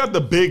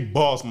the big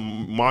boss,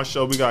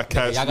 Marshall. We got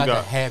Cass. Y'all got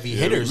the heavy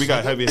hitters. We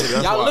got heavy hitters.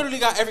 That's Y'all why- literally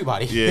got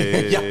everybody.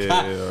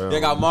 Yeah.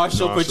 They got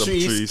Marshall, Marshall,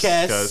 Patrice, Patrice,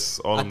 Cass. Cass,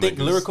 all I them think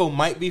niggas. Lyrical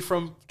might be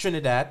from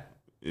Trinidad.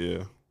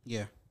 Yeah.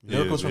 Yeah,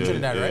 Lyricals from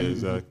Trinidad, right?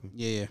 Exactly.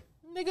 Yeah.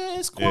 Nigga,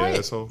 it's Yeah,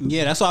 quiet. so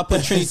Yeah, that's why I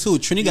put Trini too.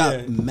 Trini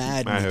got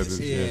mad Mad niggas.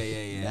 heavy.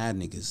 Yeah. Mad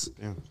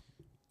niggas.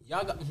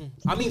 Y'all got.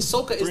 I mean,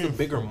 soca is the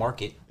bigger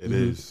market, It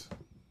is.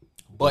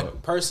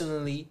 but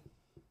personally,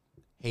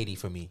 Haiti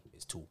for me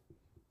is 2.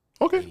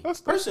 Okay,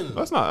 Personally.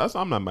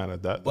 I'm not mad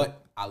at that.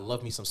 But I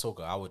love me some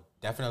soca. I would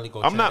definitely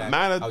go. I'm not Trinidad.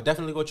 mad at- I would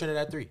definitely go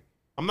Trinidad 3.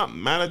 I'm not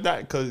mad at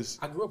that because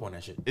I grew up on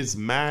that shit. it's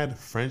mad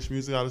French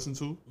music I listen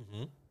to.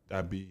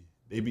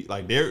 They be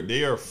like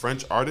they are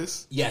French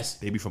artists. Yes.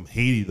 They be from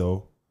Haiti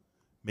though,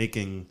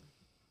 making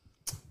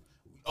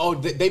Oh,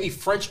 they be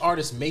French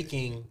artists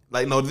making.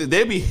 like no,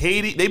 they be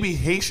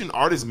Haitian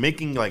artists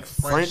making like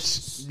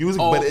French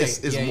music, Oh, but okay.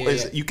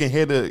 it's you can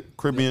hear the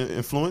Caribbean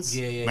influence.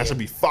 Yeah. That should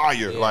be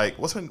fire. Like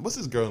what's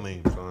this girl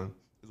name, son?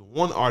 There's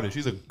one artist.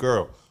 She's a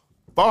girl.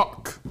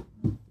 Fuck.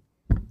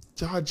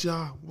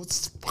 Jaja.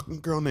 What's the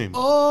fucking girl name?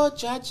 Oh,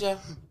 Jaja.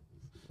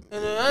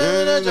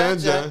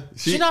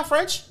 She not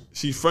French?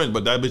 She's French,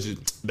 but that bitch is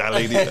that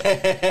lady.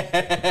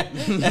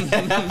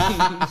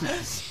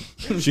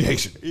 She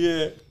Haitian.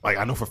 Yeah. Like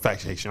I know for a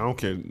fact she Haitian. I don't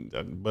care,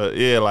 but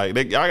yeah, like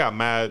I got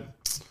mad.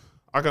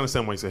 I can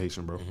understand why you say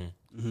Haitian, bro.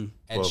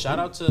 And shout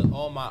out to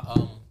all my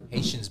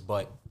Haitians,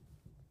 but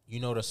you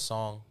know the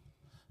song.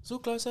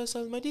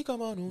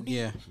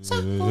 Yeah.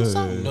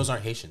 Those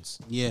aren't Haitians.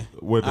 Yeah.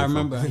 Where they I from?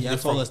 remember. Yeah, I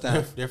told us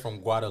that. They're from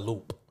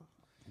Guadeloupe.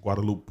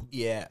 Guadeloupe.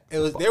 Yeah, it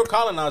was. They were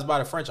colonized by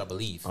the French, I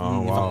believe, if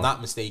I'm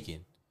not mistaken.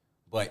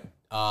 But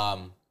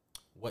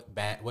what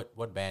band?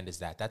 What band is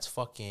that? That's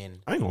fucking.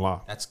 I ain't gonna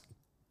lie. That's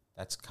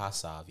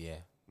Kassav, yeah.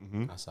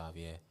 Kassav,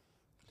 yeah.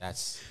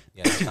 That's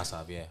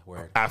Kassav, yeah.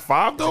 Word. At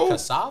 5 though,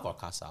 Kassav or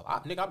Kassav?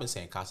 Nigga, I've been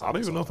saying Kassav. I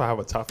don't even know if I have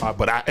a top 5,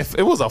 but if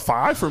it was a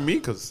 5 for me,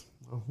 because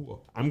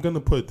I'm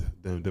gonna put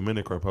the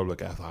Dominican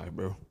Republic at 5,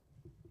 bro.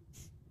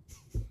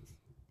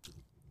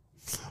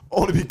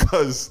 Only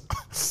because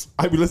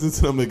I be listening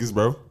to them niggas,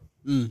 bro.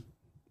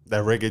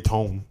 That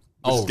reggaeton.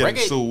 Which is getting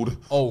sued.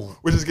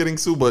 Which is getting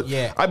sued, but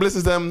yeah. I be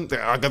listening to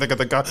them. I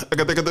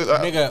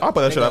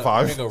put that shit at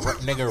 5.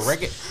 Nigga,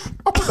 reggae.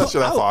 I put that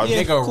shit at 5.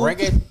 Nigga, cool.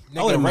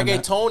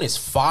 reggaeton is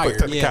fire.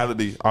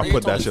 Technicality, I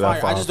put that shit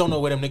at 5. I just don't know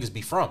where them niggas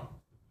be from.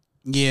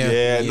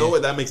 Yeah. No,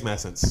 that makes mad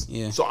sense.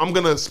 Yeah. So I'm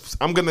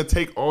gonna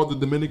take all the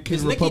Dominican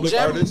Is Nicky Republic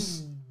Jam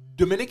artists.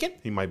 Dominican?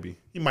 He might be.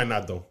 He might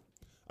not though.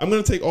 I'm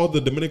gonna take all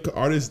the Dominican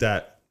artists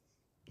that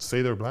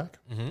say they're black.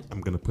 I'm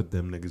gonna put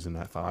them niggas in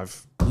that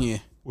 5. Yeah.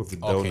 With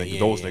the Okay,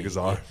 those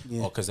niggas are.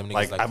 Oh, because them niggas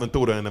Like Ivan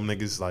Thuda and them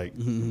niggas like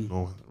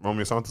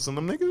Romeo Santos and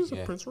them niggas,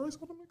 Yeah. Prince Royce,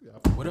 all them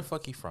niggas. Where the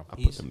fuck he from? I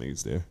put them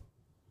niggas there.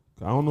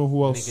 I don't know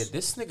who else. Nigga,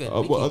 this nigga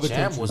what Nicky other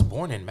Jam country? was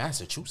born in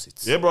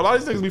Massachusetts. Yeah, bro. A lot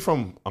of these niggas be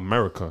from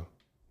America.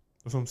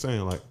 That's what I'm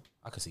saying. Like,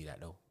 I could see that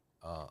though.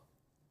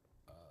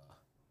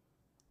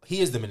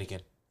 He is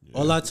Dominican.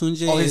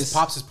 Olatunji Oh, his is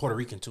pops is Puerto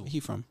Rican too. he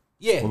from?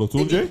 Yeah.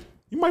 Olatunji,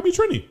 you might be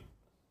Trini,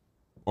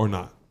 or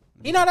not.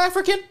 He not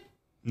African?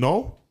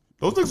 No,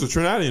 those niggas are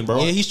Trinidadian,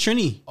 bro. Yeah, he's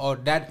Trini. Oh,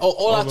 that.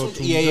 Olatunji.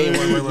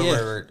 Yeah.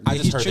 Word. I Yeah,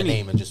 just he's heard the Trini.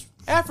 name and just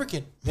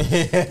African.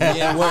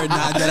 Yeah, word.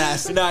 Nah, that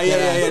ass. Nah,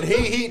 yeah.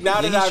 He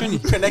now that he's I've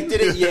Trini. connected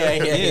it,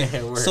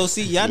 yeah. Word. So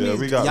see, y'all Yeah,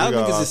 we got a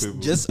lot niggas of is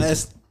people. just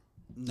as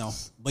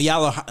but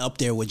y'all are up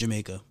there with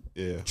Jamaica.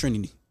 Yeah,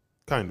 Trinity.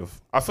 kind of.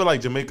 I feel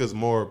like Jamaica's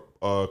more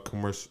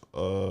commercial,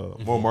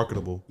 more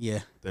marketable. Yeah.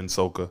 Than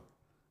soca.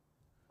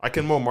 I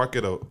can more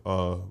market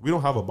we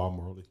don't have a Bob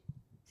Marley.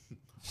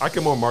 I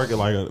can more market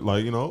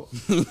like you know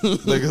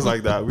niggas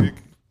like that.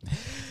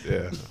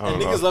 Yeah, I don't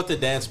And niggas know. love to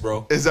dance,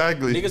 bro.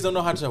 Exactly. Niggas don't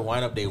know how to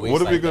wind up their waist.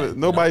 What are we like gonna? that,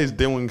 Nobody's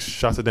doing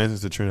shots of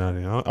dances to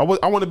Trinidad. I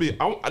want to be.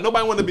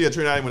 Nobody want to be a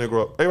Trinidadian when they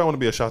grow up. Everybody want to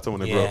be a Shota when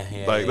they grow up.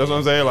 Like that's what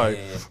I'm saying. Like,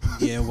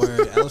 Yeah,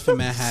 word. Elephant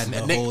Man had a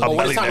whole. But when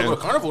it's belly time to go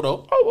dance. to carnival,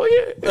 though. oh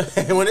well,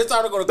 yeah. When it's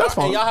time to go to That's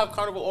carnival, fine. y'all have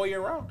carnival all year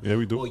round. Yeah,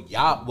 we do. Well,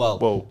 y'all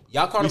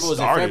carnival we is in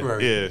started,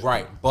 February, yeah.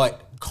 right?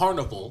 But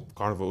carnival,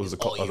 Carnival was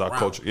all year our round.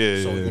 culture.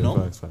 Yeah, So, yeah. you know?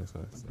 Facts.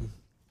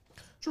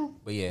 True.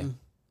 but yeah,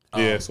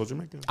 Yeah, so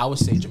Jamaican. I would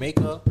say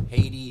Jamaica,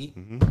 Haiti,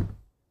 Mm-hmm.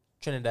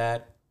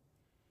 Trinidad.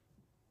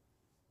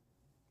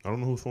 I don't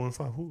know who's 4 and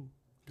 5. Who?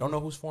 Don't know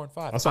who's 4 and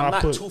 5. That's how I'm I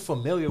not put- too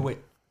familiar with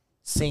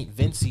Saint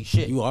Vincent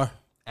shit. You are.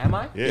 Am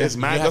I? Yeah, it's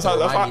You mad. have That's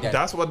to how. remind me that.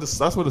 That's what the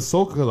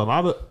soca. Because a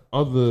lot of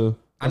other.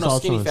 I that's know what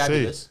Skinny was trying to say.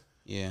 Fabulous.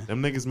 Yeah.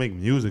 Them niggas make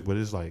music, but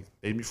it's like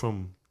they be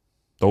from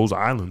those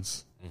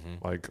islands,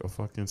 like a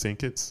fucking St.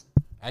 Kitts.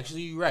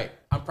 Actually, you're right.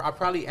 I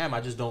probably am. I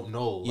just don't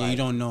know. Yeah, you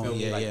don't know. feel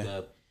me? Yeah, Like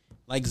yeah.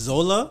 Like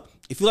Zola,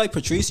 if you like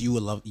Patrice, you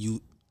would love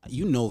you.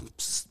 You know,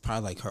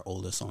 probably like her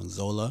older song,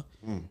 Zola.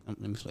 Let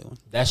me play one.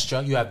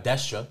 Destra. You have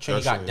Destra.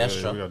 Trini got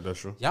Destra. Yeah, we got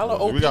Destra. Y'all are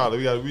OP.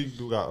 We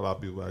do got a lot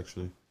of people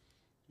actually.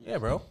 Yeah,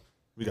 bro.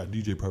 We got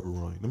DJ Pepper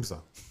Ryan. Let me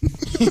stop.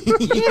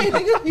 Yeah,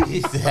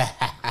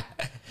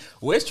 nigga.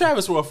 Where's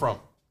Travis Roy from?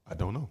 I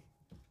don't know.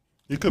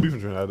 He could be from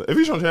Trinidad. If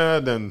he's from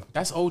Trinidad, then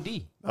That's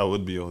OD. that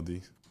would be OD.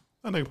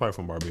 That nigga probably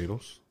from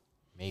Barbados.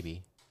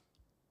 Maybe.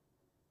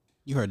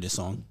 You heard this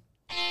song.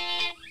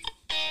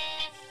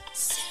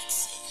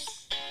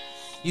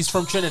 He's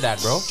from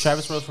Trinidad, bro.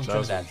 Travis Roy's from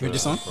Trinidad. Heard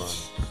this song?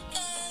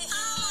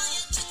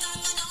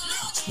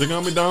 Looking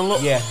at me down low.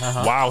 Yeah.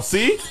 Wow.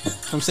 See,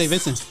 From St.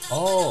 Vincent.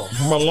 Oh.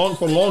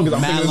 for long, because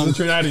I'm Mad thinking long. it's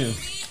the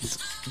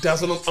Trinidadian.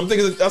 That's what I'm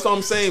thinking. That's what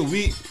I'm saying.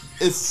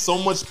 It's so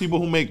much people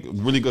who make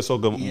really good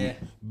soca. Yeah.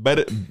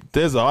 Better.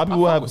 There's a lot of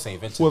people fuck with St.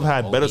 Vincent, who have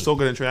had though, better OD. soca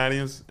than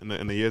Trinidadians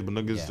in the years, but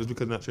niggas Yeah. just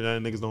because not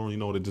Trinidadian niggas don't really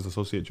know, they just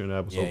associate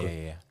Trinidad with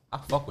soca. Yeah. I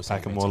fuck with St.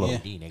 Pack 'em Vincent. all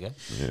up. OD,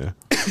 nigga.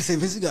 Yeah. St.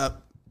 Vincent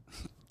got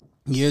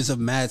years of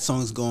mad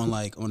songs going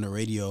like on the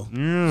radio.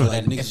 Yeah.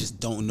 Like niggas just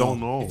don't know. Don't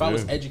know. If I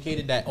was yeah.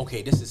 educated that,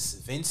 okay, this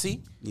is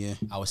Vinci, Yeah.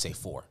 I would say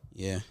 4.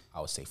 Yeah.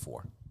 I would say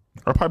 4.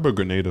 Or probably a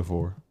Grenada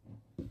for.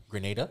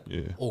 Grenada?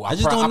 Yeah. Oh, I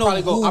just don't know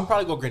who- I'll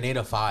probably go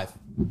Grenada 5.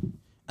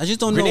 I just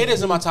don't know.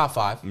 Grenada's in my top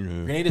 5. Yeah.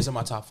 Grenada's in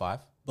my top 5.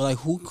 But like,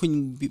 who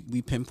can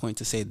we pinpoint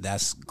to say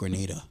that's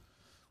Grenada?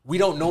 We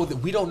don't know that.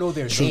 We don't know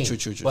their True, name.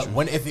 true. But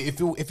when if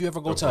you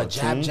ever go to a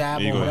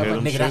jab You or gonna whatever, hear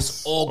them nigga, that's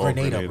shits? all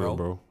Grenada,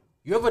 bro.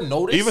 You ever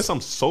notice? Even some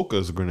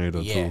soca's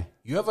Grenada yeah. too.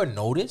 You ever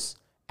notice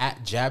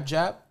at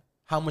jab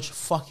how much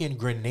fucking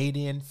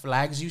Grenadian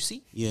flags you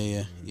see?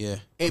 Yeah.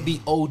 It be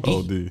OD.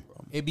 OD.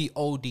 It be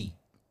OD.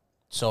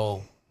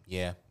 So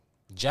yeah,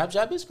 jab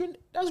is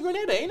that's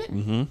Grenada, ain't it?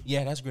 Mm-hmm.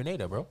 Yeah, that's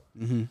Grenada, bro.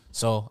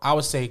 So I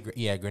would say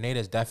Grenada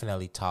is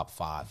definitely top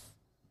 5.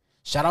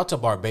 Shout out to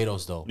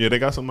Barbados though. Yeah, they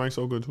got some nice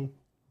soca too.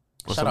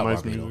 Or Shout some out nice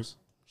Barbados. music.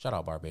 Shout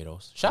out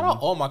Barbados. Shout out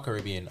all my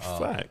Caribbean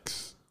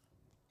Facts.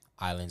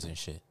 islands and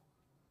shit.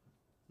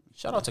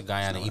 Shout out to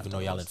Guyana, even though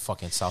y'all in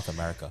fucking South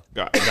America.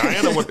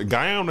 Guyana would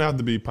have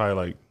to be probably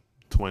like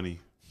 20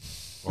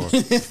 or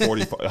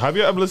 45. Have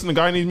you ever listened to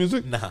Guyanese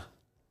music? Nah,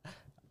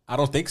 I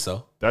don't think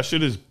so. That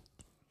shit is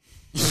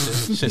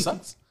Shit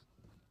sucks.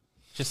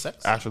 Shit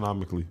sucks.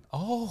 astronomically.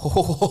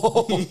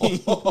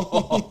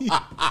 Oh,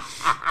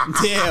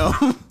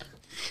 Damn.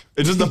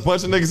 It's just a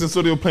bunch of niggas in the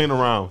studio playing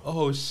around.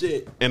 oh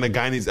shit. And the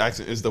Guyanese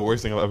accent is the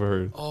worst thing I've ever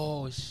heard.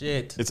 Oh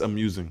shit. It's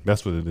amusing.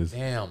 That's what it is.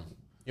 Damn.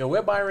 Yo,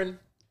 where Byron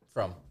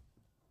from?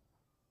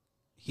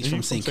 He's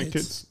from St.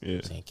 Kitts. Yeah.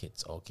 St.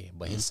 Kitts. Okay,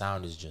 but his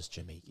sound is just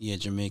Jamaican. Yeah,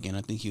 Jamaican.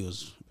 I think he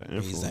was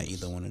raised at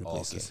either one of the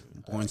places.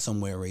 Born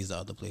somewhere, raised the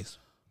other place.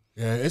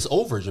 Yeah, it's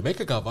over.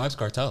 Jamaica got Vibes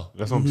Cartel.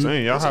 That's what I'm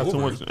saying. Y'all have too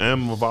over. much.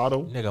 And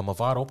Movado. Nigga,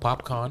 Movado,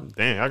 Popcorn.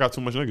 Damn, I got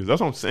too much niggas. That's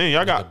what I'm saying.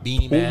 Y'all got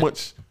Beanie too Man.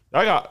 much.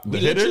 Y'all got the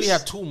We literally hitters.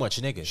 have too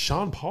much niggas.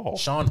 Sean Paul.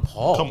 Sean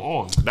Paul. Come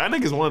on. That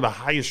nigga's one of the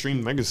highest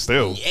streamed niggas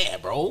still. Yeah,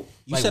 bro.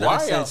 You Like, said why I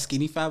y'all- said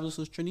Skinny Fabulous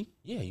was Trini?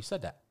 Yeah, you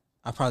said that.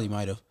 I probably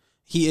might have.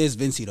 He is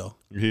Vinci though.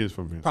 He is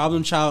from here.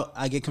 Problem Child,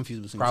 I get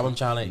confused between Problem two.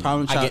 Child ain't-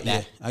 Problem I Child, get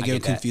that. yeah, I I get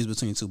get that. confused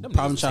between two. Them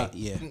Problem niggas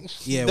the Child,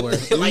 same. yeah, word.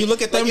 When you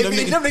look at them, like, them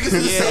if them niggas is the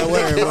yeah, same.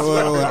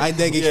 word. I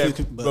did get Yeah,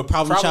 confused, but but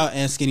Problem Problem- Child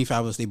and Skinny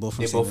Fabulous, they both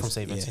from They St. both from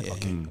St. Vincent.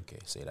 Vincent. Yeah, Okay,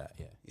 say that.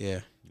 Yeah. yeah.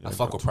 I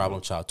fuck with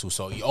Problem Child too.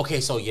 So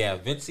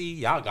Vinci,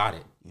 y'all got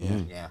it.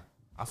 Yeah.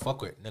 I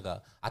fuck with nigga.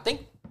 I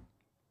think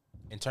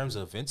in terms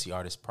of Vinci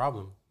artists,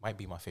 Problem might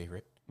be my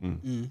favorite.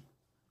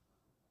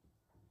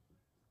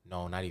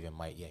 No, not even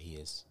might. Yeah, he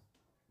is.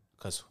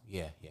 Cause he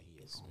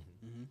is.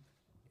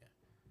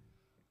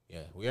 Yeah,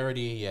 we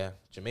already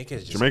Jamaica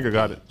is just Jamaica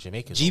got it.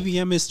 Jamaica.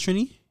 GBM is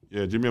Trini?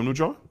 Yeah, Jimmy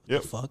Neutron.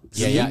 Yep. Fuck.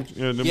 Yeah.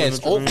 Yeah,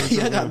 It's over.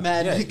 Yeah, I got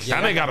mad. Yeah, niggas.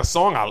 That nigga got a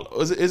song out.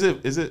 Is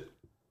it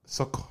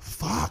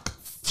fuck.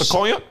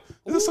 Sequoia?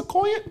 Is it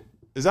Sequoia?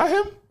 Is that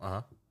him?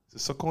 Uh-huh. Is it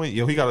Sequoia?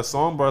 Yo, he got a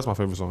song, bro. That's my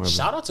favorite song ever.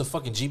 Shout out to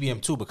fucking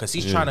GBM too because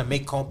he's trying to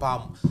make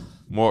compa. He's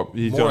more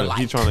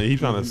trying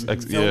to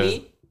Feel yeah.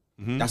 me?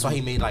 That's why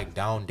he made like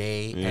Down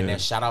Day, Yeah. and then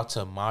shout out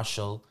to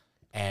Marshall,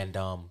 and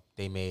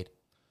they made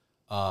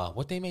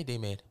what they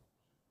made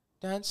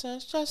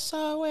Dancers Just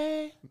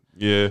Away.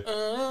 Yeah.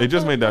 They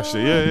just made that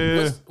shit.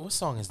 Yeah. What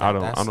song is that?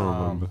 I don't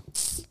remember.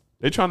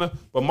 They trying to,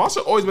 but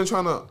Marshall always been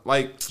trying to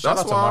like. Shout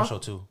that's out to why Marshall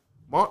too.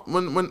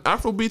 When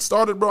Afrobeat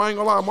started, bro, I ain't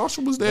gonna lie,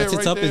 Marshall was there. What's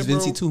right It Up there, is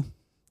Vinci bro. too.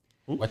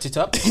 What's it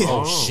up?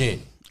 Oh shit!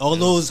 All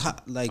those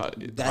like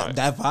Right.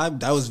 that vibe,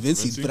 that was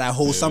Vinci for that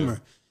whole Yeah.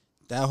 summer.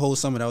 That whole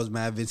summer, that was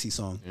mad Vinci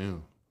song. Yeah.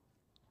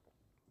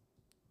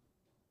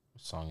 What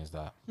song is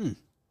that?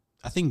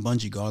 I think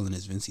Bungie Garland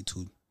is Vinci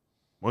too.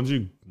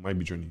 Bungie might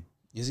be Trini.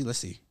 Is he? Let's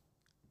see.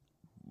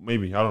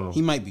 Maybe I don't know.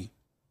 He might be.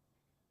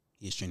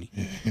 He is Trini.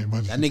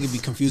 That nigga be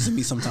confusing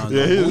me sometimes.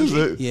 Yeah, though. he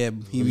is. Yeah,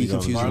 he be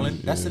confusing Garland.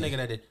 me. That's the nigga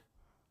that did.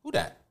 Who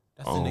that?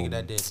 That's the nigga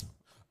that did.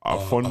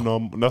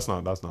 That's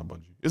not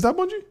Bungie. Is that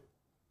Bungie?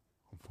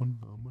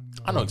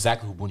 I know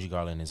exactly who Bungie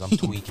Garland is. I'm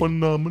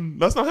tweaking.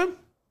 That's not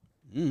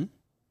him.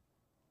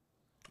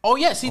 Oh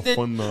yes, he did.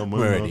 We're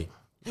ready.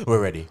 We're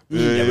ready.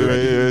 Yeah, we're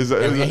ready.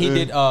 yeah. And he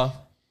did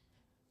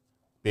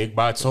Big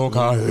Bad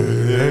Soca.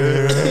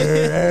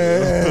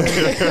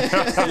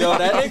 Yo,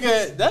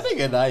 that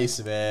nigga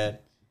nice, man.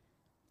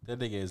 That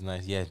nigga is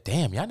nice. Yeah,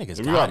 damn, y'all niggas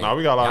We got got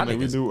it. a lot of Y'all niggas.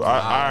 We niggas do.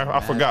 got it, I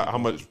forgot how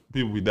much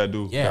people we that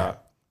do. Yeah.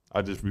 got.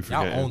 I just be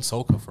Y'all forgetting. own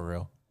Soca for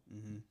real.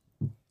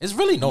 It's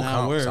really no Nah,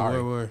 count. word,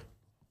 Sorry. word.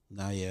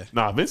 Nah, yeah.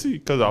 Nah, Vinci,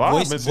 because a lot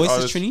Voice, of Vinci voice is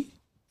artists, Trini.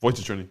 Voice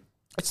is Trini.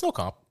 It's no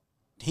comp.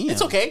 Damn.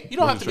 It's okay. You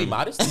don't have to be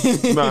modest.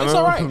 Nah, It's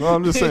all right. No,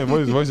 I'm just saying,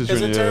 voice is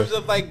Because in Trini. terms Yeah.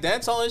 of like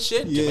dancehall and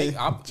shit, Yeah. Jamaica,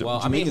 I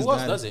mean, Jamaica's who else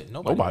got it. does it?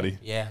 Nobody.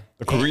 Yeah.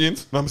 The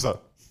Koreans. No, I'm sorry.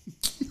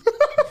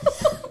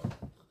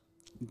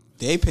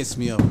 They piss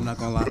me off. I'm not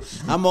gonna lie.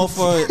 I'm all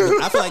for it.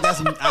 I feel like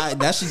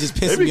that should just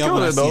piss me off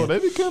when I see it. They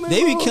be killing it.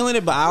 They be killing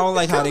it, but I don't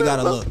like how they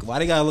gotta look. Why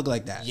they gotta look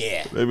like that?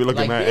 Yeah. They be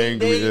looking Like, that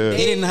angry. They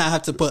didn't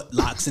have to put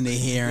locks in their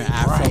hair and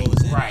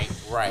afros.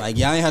 Right. Like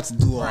y'all ain't have to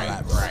do all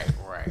that, bro. Right.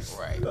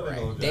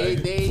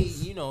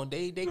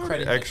 They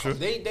credit extra.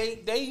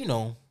 They you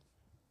know.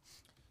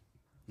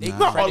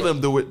 Not all of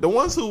them do it. The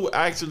ones who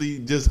actually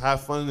just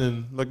have fun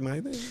and look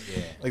nice.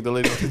 Like the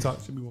lady on TikTok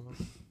should be one.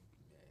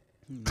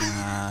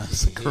 Nah,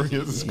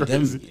 Koreans is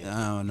crazy.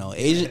 I don't know.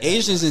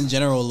 Asians in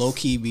general, low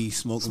key be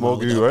smoking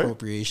with the right?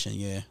 appropriation.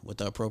 Yeah, with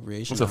the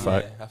appropriation. What's a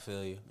fact? Yeah, I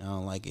feel you. I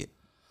don't like it.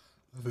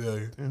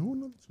 Damn, who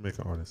another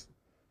Jamaican artist?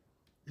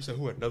 You said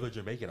who? Another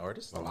Jamaican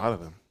artist? A lot of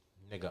them.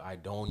 Nigga,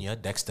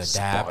 Idonia, Dexter Spice.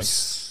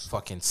 Dabbs,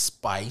 fucking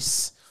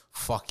Spice,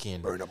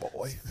 fucking. Burna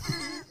Boy.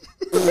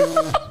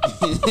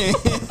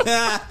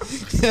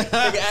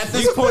 Nigga, at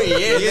this point,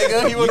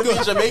 nigga, he would be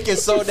Jamaican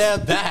so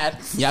damn bad.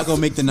 Y'all gonna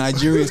make the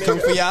Nigerians come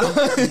for y'all?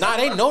 Nah,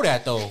 they know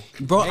that though,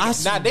 Bro,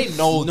 they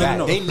know that.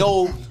 No. They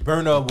know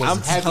Burna was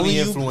I'm heavily telling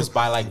you, influenced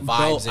by like Bro,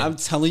 vibes. I'm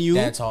telling you,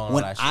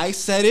 when I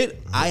said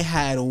it, I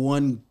had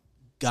one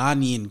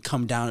Ghanaian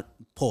come down.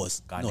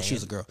 Pause. No, she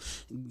was a girl.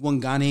 One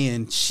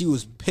Ghanaian, she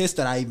was pissed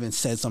that I even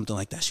said something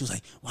like that. She was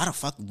like, "Why the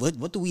fuck?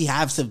 What do we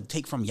have to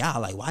take from y'all?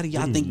 Like, why do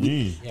y'all think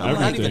we?" I'm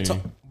not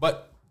even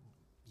but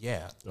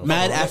yeah,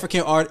 mad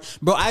African art,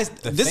 bro.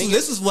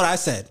 This is what I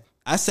said.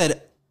 I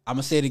said I'm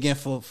gonna say it again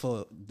for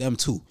them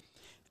too.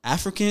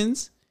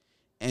 Africans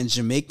and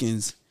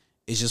Jamaicans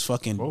is just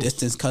fucking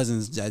distant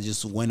cousins that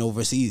just went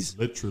overseas.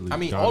 Literally. I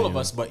mean, all of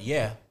us, but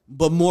yeah.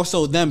 But more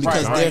so them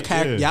because Right,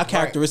 y'all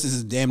characteristics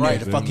is damn near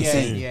the fucking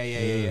same.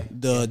 Yeah.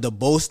 The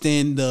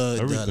boasting,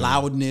 the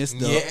loudness,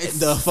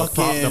 the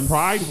fucking the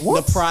pride.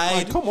 What? The pride.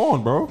 Like, come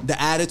on, bro. The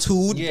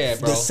attitude. Yeah,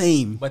 bro. The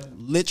same. But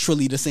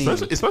literally the same.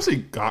 Especially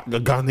the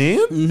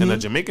Ghanaian and the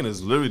Jamaican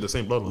is literally the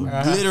same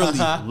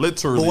bloodline.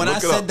 Literally. But when I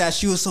said up. that,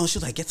 she was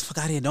like, "Get the fuck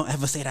out of here! Don't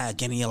ever say that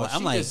again in your life."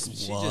 I'm like,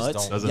 what?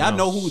 Doesn't Y'all know.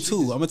 know who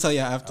too? I'm gonna tell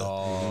y'all after.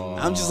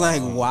 I'm just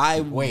like, why?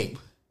 wait,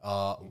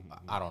 I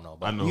don't know.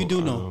 But I know. You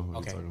do I know. who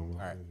Okay, you're talking all about.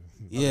 right.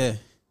 Yeah.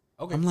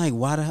 Okay. I'm like,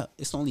 why the hell?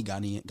 It's only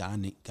Ghanaian.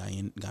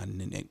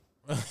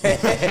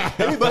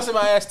 Let me bust in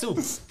my ass too.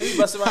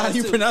 How do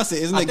you pronounce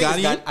it? Isn't it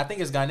Ghanaian? I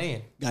think it's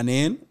Ghanaian.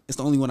 Ghanaian. It's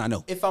the only one I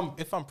know. If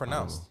I'm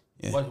pronounced,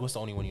 Yeah. what's the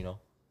only one you know?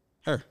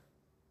 Her.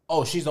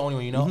 Oh, she's the only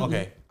one you know.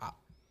 Okay,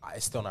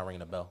 it's still not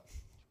ringing a bell.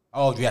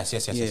 Oh yes.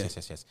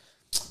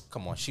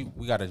 Come on, she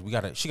gotta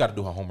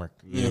do her homework.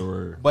 Yeah,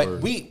 word, But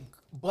word.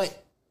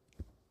 but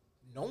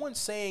no one's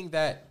saying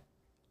that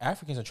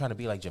Africans are trying to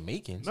be like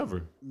Jamaicans.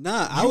 Never.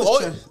 Nah, I was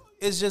trying.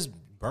 It's just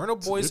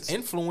Burna Boy's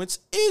influence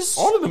is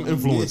All of them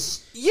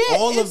influence.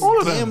 all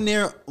of them. damn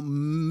near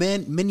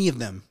many of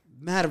them,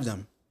 mad of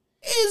them,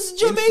 is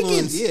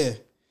Jamaicans. Influence, yeah.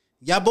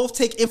 Y'all both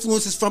take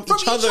influences from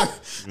each other.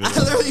 I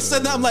literally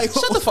said that. I'm like,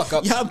 Shut the fuck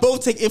up. Y'all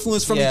both take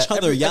influence from Yeah, each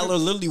other. Y'all are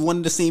literally one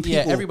of the same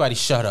people. Yeah, everybody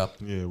shut up.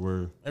 Yeah,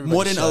 word. Everybody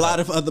More than shut a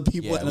lot up. of other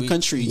people in the we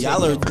country. take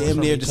Y'all are influence damn from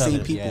near each the same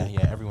other. people.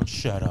 Yeah, everyone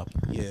shut up.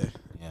 Yeah.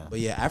 But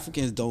yeah,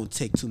 Africans don't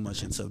take too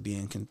much into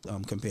being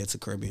compared to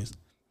Caribbeans.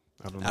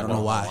 I don't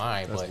know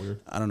why. That's weird.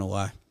 I don't know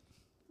why.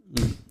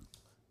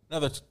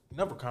 Another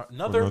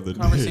Another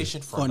conversation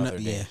day. for another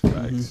day. Yeah.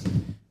 Facts.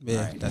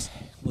 Yeah, Right. that's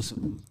what's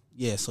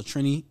so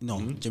Trini,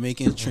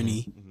 Jamaicans,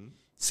 Trini,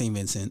 St.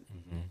 Vincent.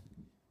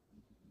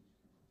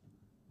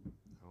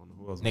 I don't know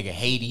who else. Nigga,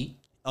 Haiti.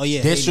 Oh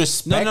yeah,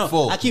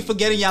 Disrespectful. No, I keep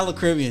forgetting y'all are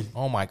Caribbean.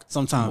 Oh my.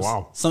 Sometimes.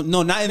 Wow.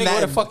 No, not in Nigga, that.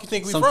 where the fuck you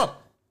think we some- from?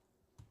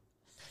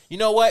 You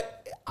know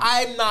what?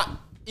 I'm not.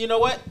 You know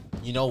what?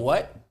 You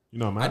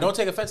know, man. I don't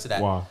take offense to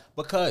that. Why?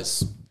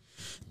 Because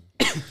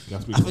I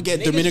forget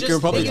niggas Dominican just-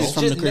 Republic niggas is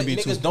from the just- Caribbean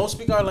niggas too. don't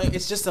speak our language.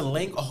 It's just a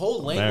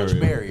whole language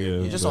barrier.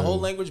 Yeah, It's just a whole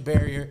language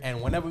barrier.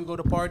 And whenever we go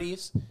to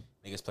parties,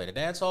 niggas play the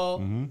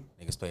dancehall,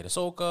 niggas play the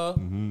soca,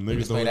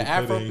 niggas play the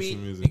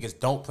Afrobeat, niggas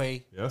don't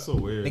play. Yeah, that's so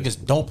weird.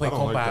 Niggas don't play I don't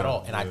compa like at that.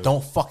 all, and I Yeah.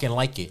 don't fucking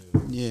like it.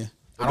 Yeah.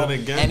 But then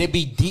again, And it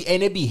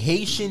be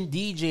Haitian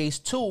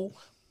DJs too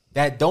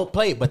that don't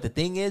play it. But the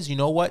thing is, you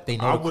know what? They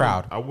know the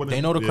crowd.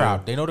 They know the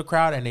crowd. They know the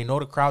crowd, and they know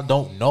the crowd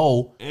don't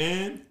know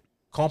and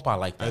compa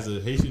like that. as a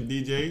Haitian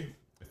DJ,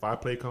 if I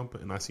play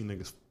compa and I see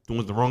niggas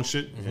doing the wrong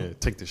shit, yeah,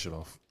 take this shit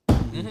off.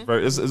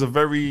 It's a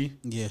very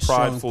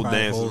prideful strong,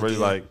 dance. It's very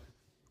like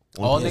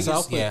all Yeah, niggas,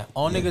 South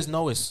niggas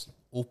know is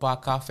Upa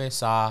Cafe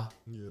Sa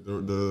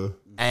the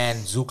and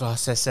Zuka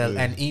Sesel,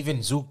 and even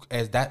Zouk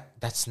as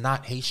that's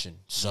not Haitian.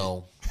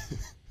 So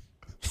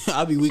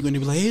I'll be weak when they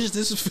be like, "Hey,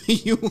 this is for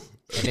you."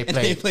 and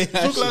they play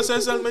Zuka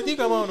Sesel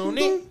Medica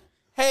Mononi.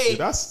 Hey,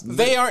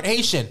 they aren't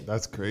Haitian.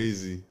 That's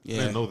crazy. Yeah. I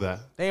didn't know that.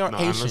 They aren't I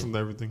Haitian. listened to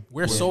everything.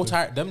 We're so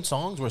tired. Them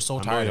songs, we're so I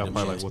know tired y'all of them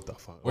probably shits. like, what the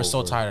fuck? We're so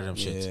Over. tired of them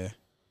shits. Yeah.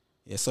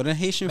 Yeah. So then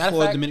Haitian Matter of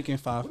for fact- Dominican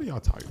 5. What are y'all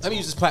talking about? Let me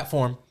use this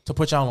platform to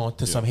put y'all on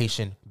to some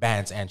Haitian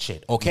bands and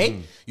shit.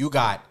 Okay, you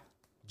got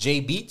J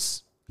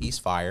Beats, he's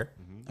fire.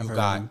 I've You've heard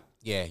got of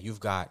him. you've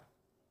got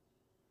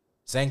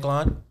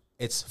Zanklon.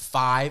 It's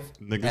 5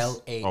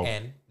 Niggas?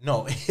 LAN.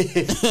 No,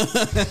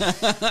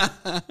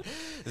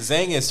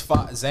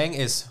 Zang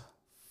is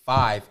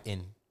 5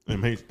 in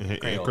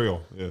In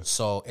Creole, yeah.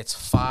 So it's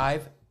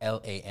 5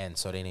 LAN.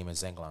 So their name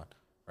is Zenglan,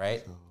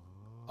 right?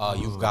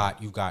 You've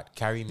got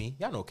Carry Me.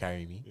 Y'all know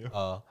Carry Me.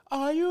 Yeah.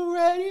 Are you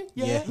ready?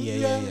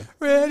 Yeah.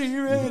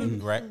 Ready.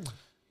 Right.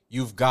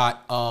 You've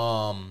got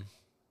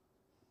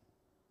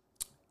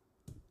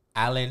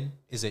Alan.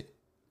 Is it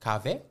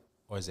Cave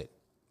or is it?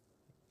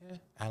 Yeah,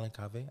 Alan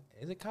Cave.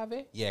 Is it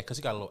Cave? Yeah, because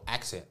he got a little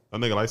accent. That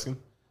nigga light skin?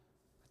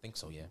 I think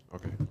so. Yeah.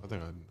 Okay, I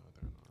think I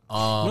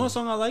know. You know what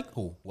song I like?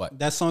 Who? What?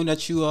 That song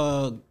that you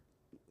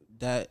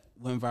that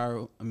went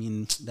viral. I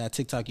mean, that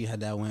TikTok you had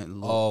that went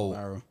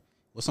viral.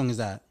 What song is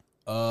that?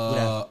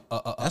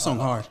 That song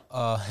hard.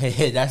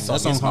 That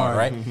song is hard,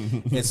 right?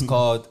 It's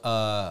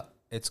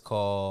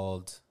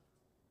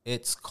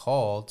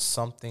called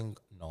something.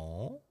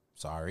 No,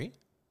 sorry.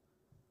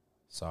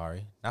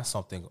 Not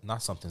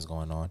something's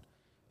going on.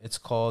 It's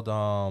called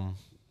I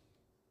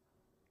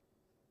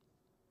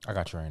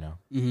got you right now.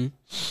 Mm-hmm.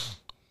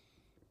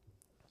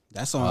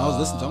 That song I was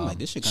listening to, I'm like,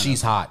 this shit kinda...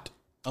 She's Hot.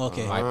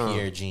 Okay. By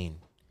Pierre Jean.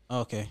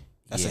 Okay.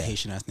 That's a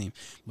Haitian ass name.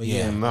 But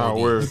Yeah. Nah,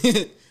 word.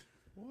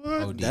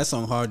 What? That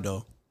song hard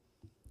though.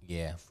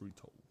 Yeah.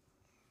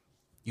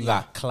 You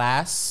got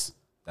Class.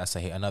 That's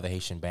another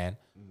Haitian band.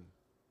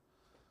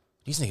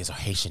 These niggas are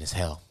Haitian as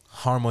hell.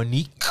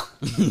 Harmonique.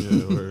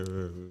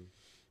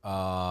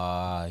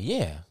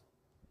 Yeah.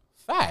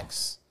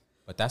 Facts.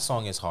 But that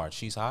song is hard.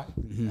 She's Hot.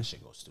 That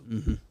shit goes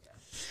stupid. Yeah.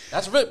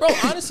 That's real, bro.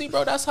 Honestly,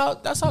 bro, that's how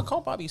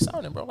compa be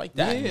sounding, bro. Like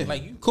that. Yeah.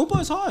 Like you.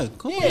 Compa is hard.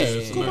 Compa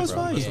is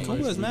fire.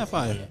 Compa is mad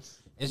fire.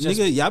 It's just,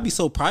 nigga, y'all be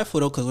so prideful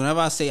though, because whenever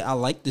I say I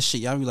like this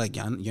shit, y'all be like,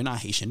 you're not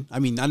Haitian. I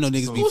mean, I know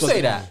niggas be who fucking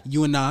say that?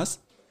 You and Nas.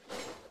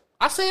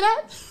 I say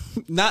that?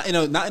 Not in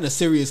a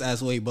serious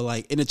ass way, but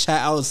like in the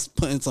chat, I was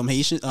putting some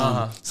Haitian,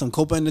 some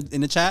Copa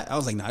in the chat. I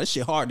was like, nah, this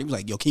shit hard. They was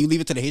like, yo, can you leave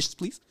it to the Haitians,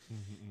 please?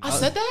 I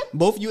said that?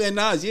 Both you and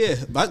Nas, yeah.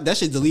 But that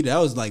shit deleted. That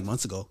was like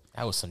months ago.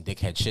 That was some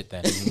dickhead shit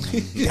then.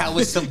 That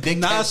was some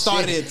dickhead Nas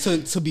started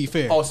shit. To be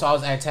fair. Oh, so I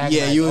was antagonizing.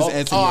 Yeah, you was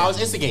instigating. Oh, I was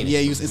instigating.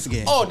 Yeah, you was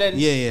instigating. Oh, then.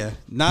 Yeah.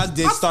 Nas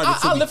did start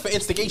to I be... live for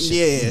instigation.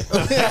 Yeah.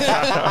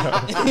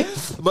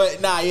 But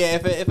nah, yeah,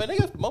 if a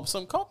nigga bump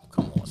some come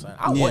on, son.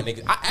 I want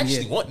niggas. I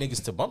actually want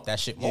niggas to bump that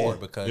shit more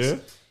because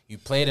you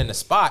play it in the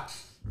spot.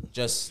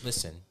 Just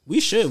listen.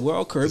 We should. We're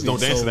all Caribbean. Don't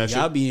dance to that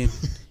y'all shit. Being...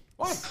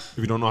 Why? If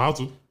you don't know how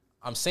to.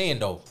 I'm saying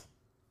though.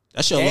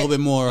 That shit a little bit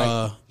more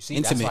you see,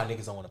 intimate. That's why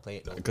niggas don't want to play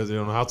it though. Because they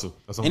don't know how to.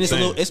 That's what And I'm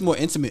saying. it's more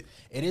intimate.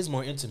 It is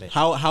more intimate.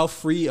 How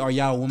free are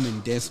y'all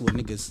women dancing with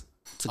niggas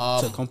to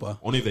compa?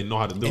 Only if they know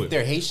how to do it. If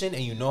they're Haitian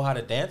and you know how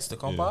to dance to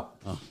compa,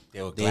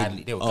 they will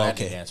gladly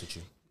dance with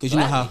you. Because you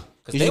know how...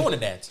 Because they want to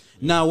dance.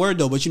 Nah, word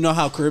though, but you know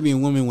how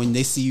Caribbean women, when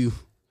they see you...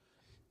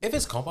 If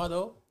it's compa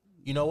though,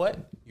 you know what?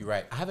 You're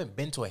right. I haven't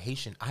been to like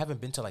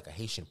a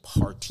Haitian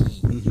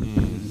party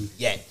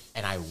yet,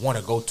 and I want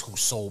to go to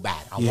so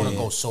bad. I want to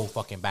go so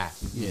fucking bad.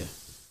 Yeah.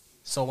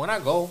 So when I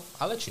go,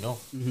 I'll let you know.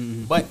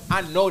 But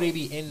I know they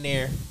be in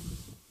there.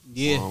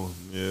 Yeah.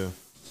 Yeah.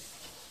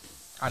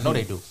 I know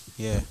they do.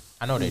 Yeah.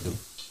 I know they do.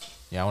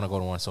 Yeah, I want to go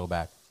to one so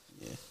bad.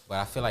 Yeah. But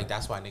I feel like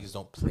that's why niggas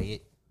don't play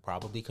it.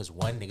 Probably because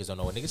one, niggas don't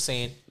know what niggas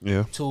saying.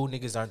 Yeah. Two,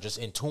 niggas aren't just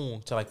in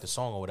tune to like the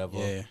song or whatever.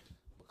 Yeah.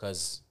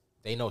 Because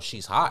they know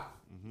she's hot.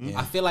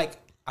 I feel like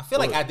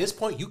at this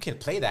point you can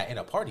play that in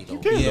a party though.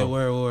 Yeah,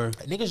 word.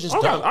 Niggas just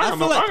I don't. don't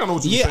know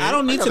what you saying. I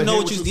don't need to know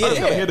what you I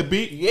gotta hear the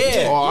beat.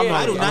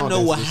 I do not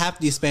know what half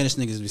these Spanish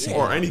niggas be saying.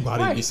 Or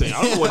anybody be saying.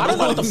 I don't know what I don't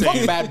know what nobody the be fuck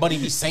saying. Bad Bunny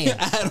be saying.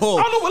 At all.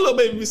 I don't know what Lil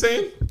Baby be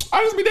saying.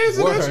 I just be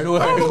dancing. Word. I don't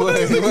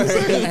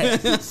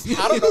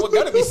know what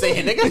Gunna be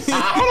saying, nigga.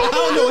 I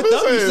don't know what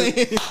Thug be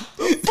saying.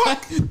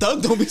 Fuck.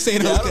 Thug don't be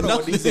saying I don't know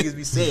what these nothing. niggas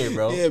be saying,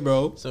 bro. Yeah,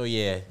 bro. So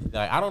yeah,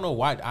 like I don't know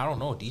why. I don't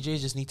know.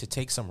 DJs just need to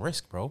take some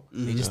risk, bro.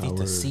 They just need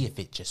to see if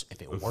it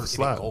works, if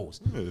it goes.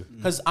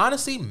 Because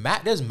honestly,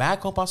 there's mad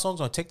compa songs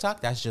on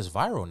TikTok that's just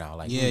viral now.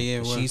 Like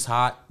she's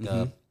hot.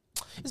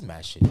 It's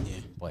mad shit. Yeah,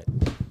 but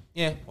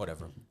yeah,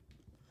 whatever.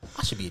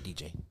 I should be a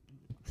DJ.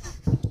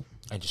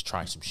 And just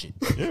try some shit.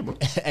 Yeah, bro.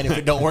 And if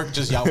it don't work,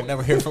 just y'all will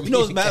never hear from me. You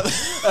know, it's mad.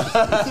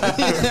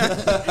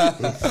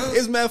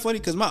 It's mad funny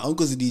because my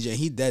uncle's a DJ.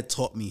 He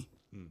taught me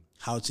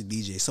how to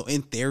DJ. So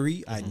in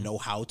theory, I know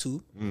how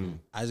to.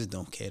 I just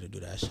don't care to do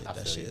that shit.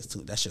 That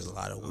shit's a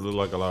lot of work. It look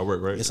like a lot of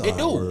work, right? It's a lot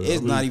of work.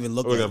 It's not even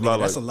look like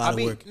that's a lot of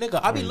work. Nigga,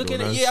 I be looking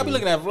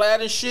at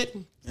Vlad and shit.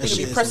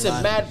 Nigga be pressing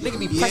mad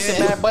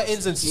mad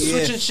buttons and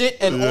switching shit,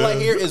 and all I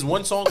hear is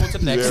one song go to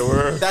the next.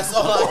 That's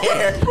all I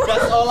hear.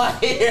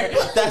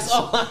 That's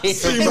all I hear.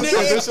 See, you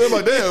that shit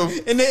like damn.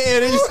 In the air,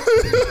 they just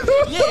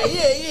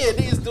yeah.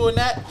 Niggas doing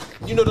that.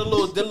 You know the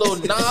little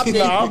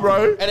knob,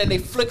 right? And then they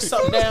flick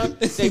something down.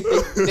 They turn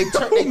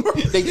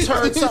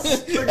something.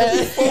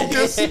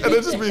 Focus, and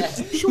it just be.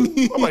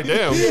 I'm like,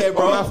 damn. Yeah,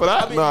 bro. I'm not for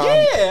that.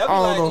 I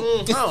don't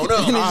know. I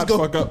don't know.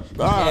 Fuck up.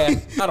 Yeah,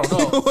 I don't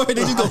know. They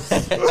just go.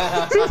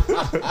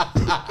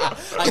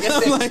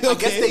 I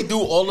guess they do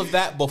all of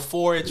that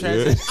before it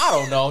transitions. I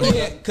don't know.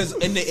 Because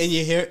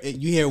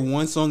you hear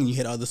one song and you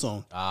hear the other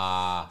song.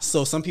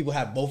 So some people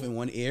have both in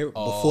one ear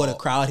before the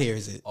crowd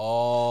hears it.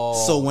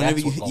 Oh, so whenever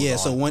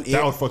that's so one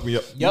That would fuck me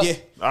up. Yep. Yeah.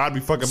 I'd be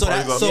fucking So,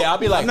 parties up. Yeah, I'll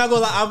be like, I'm not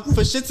gonna lie.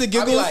 For shits and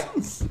I'll be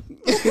giggles, like,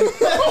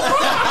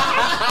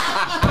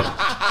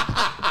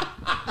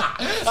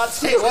 I'll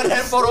take one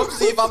headphone off to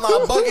see if I'm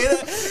not bugging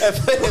it.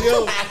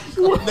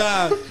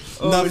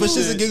 nah, for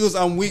shits and giggles,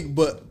 I'm weak,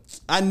 but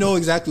I know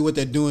exactly what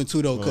they're doing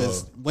too, though.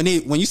 Because when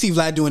you see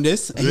Vlad doing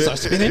this and he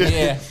starts spinning,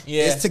 Yeah.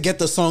 it's to get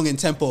the song in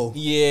tempo.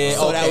 Yeah,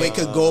 so that okay. way it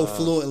could go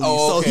fluently.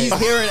 Oh, okay. So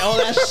he's hearing all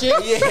that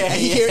shit. Yeah, and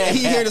he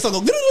hearing the song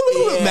go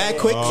mad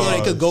quick, so that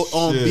it could go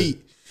on shit. beat.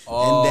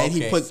 Oh, And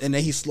then okay.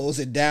 then he slows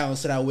it down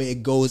so that way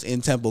it goes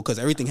in tempo because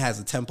everything has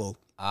a tempo.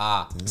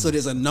 So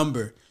there's a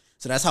number.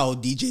 So that's how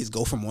DJs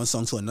go from one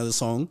song to another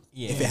song.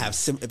 Yeah. If it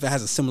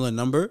has a similar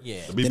number, Yeah.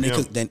 The then it BPM.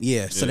 could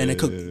then it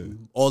could Yeah.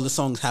 all the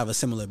songs have a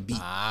similar beat.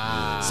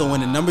 So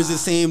when the numbers are the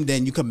same,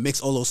 then you can mix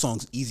all those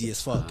songs easy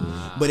as fuck.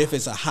 But if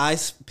it's a high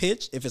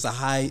pitch, if it's a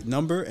high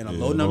number and a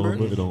low number,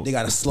 they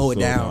gotta slow it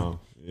down.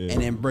 Yeah.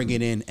 And then bring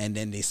it in, and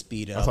then they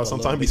speed it up. That's why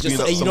sometimes he Just speeding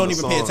so up you some don't of the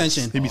even pay songs.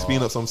 attention. He be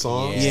speeding up some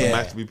songs Yeah, to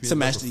match the BPM. to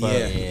match That's the a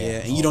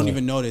fact. and you don't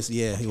even notice.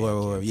 Yeah,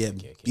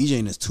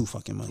 DJing is too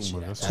fucking much.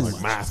 That's Too like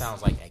much. math.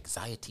 Sounds like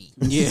anxiety.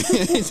 Yeah,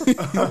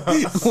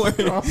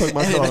 I'll take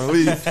my car and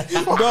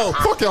leave. bro.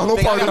 Fuck y'all, no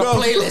Think I party. got a No.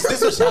 playlist.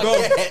 This is what y'all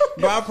get.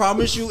 Bro, I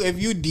promise you, if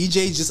you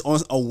DJ just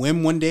on a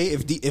whim one day,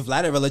 if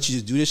Vlad ever let you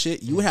just do this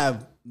shit, you would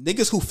have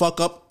niggas who fuck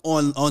up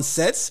on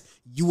sets.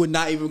 You would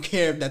not even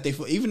care that they,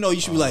 even though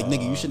you should be like,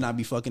 nigga, you should not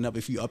be fucking up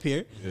if you up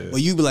here. Or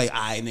you be like,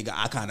 alright, nigga,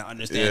 I kind of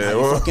understand how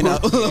you fucking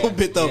up a little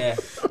bit though. Yeah.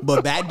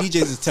 But bad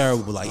DJs is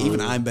terrible. Like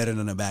even I'm better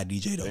than a bad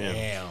DJ though.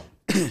 Damn.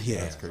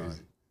 Yeah, That's crazy.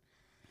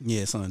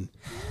 yeah, son.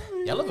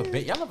 Y'all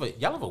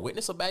ever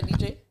witness a bad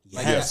DJ?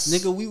 Like, Yes.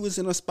 Nigga, we was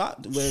in a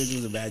spot where it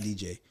was a bad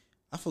DJ.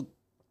 I forgot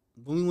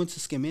when we went to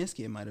Skamansky,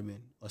 it might have been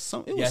or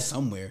some. It was Yes.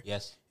 somewhere.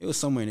 Yes. It was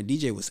somewhere, and the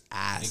DJ was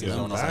ass. Niggas man.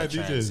 don't know how Bad to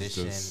DJs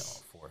transition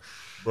just- for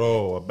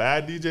Bro, a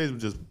bad DJ would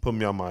just put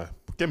me on my.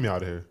 Get me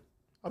out of here.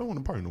 I don't want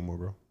to party no more,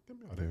 bro. Get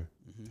me out of here.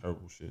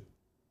 Terrible shit.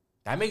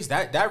 that makes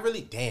that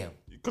really damn.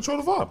 You control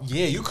the vibe.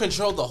 Yeah, you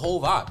control the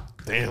whole vibe.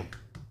 Damn.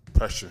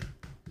 Pressure.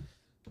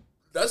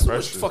 That's much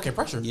Pressure. fucking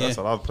pressure. Yeah. That's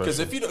a lot of Because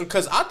pressure. if you,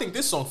 because I think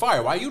this song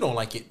fire. Why you don't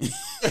like it?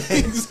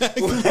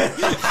 Exactly. Hey,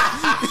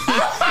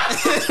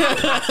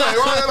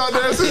 why y'all not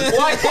dancing?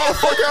 Why?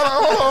 Fuck y'all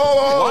not. Hold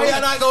on. Why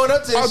y'all not going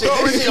up to I this shit?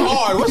 thought This we- shit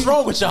hard. What's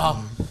wrong with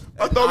y'all?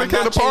 I thought we I'm came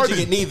to not changing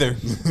party. it neither.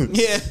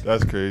 Yeah,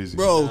 That's crazy.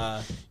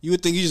 bro. You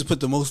would think you just put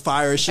the most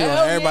fire shit on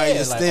Hell everybody yeah.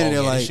 just Like, standing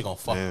oh, there yeah, this like. shit gonna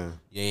fuck. Yeah.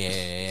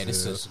 Yeah.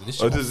 This Oh, shit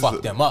gonna this is fuck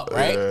a- them up,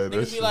 right? yeah, Niggas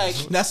this be shit- like,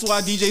 That's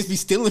why DJs be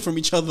stealing from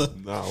each other.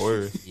 Nah,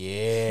 word.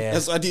 yeah.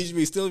 That's why DJs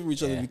be stealing from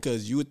each other Yeah.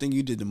 because you would think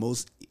you did the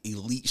most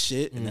elite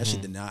shit and that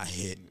shit did not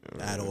hit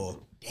at all.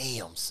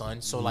 Damn,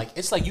 son. So like,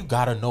 it's like you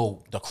gotta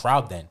know the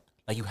crowd. Then,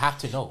 like, you have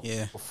to know.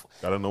 Yeah.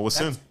 Gotta know what's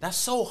in. That's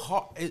so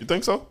hard. You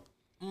think so?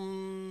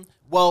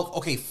 Well,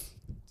 okay.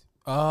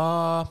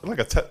 Like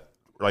a test.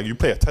 Like you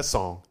play a test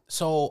song.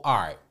 So all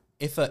right,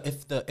 if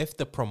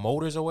the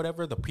promoters or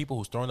whatever, the people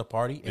who's throwing the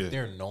party, if Yeah.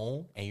 they're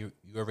known and you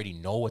already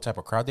know what type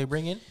of crowd they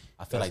bring in,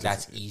 I feel like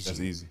that's easy. That's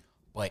easy.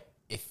 But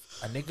if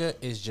a nigga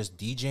is just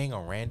DJing a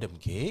random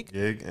gig,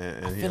 Gig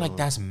and I feel like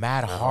that's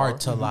mad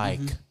hard to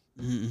like.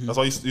 That's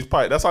why you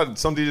probably. That's why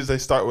some DJs they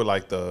start with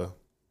like the.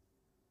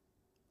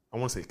 I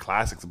want to say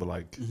classics, but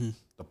like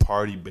the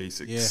party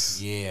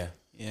basics. Yeah.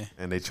 Yeah.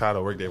 And they try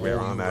to work their way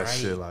around that Right.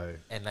 shit. Like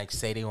And like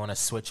say they want to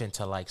switch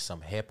into like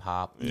some hip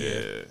hop.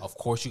 Yeah. Of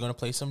course you're gonna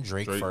play some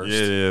Drake Drake, first. yeah,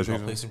 You're Drake.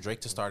 gonna play some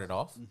Drake to start it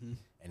off, and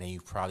then you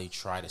probably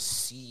try to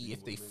see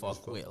if they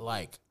fuck with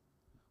like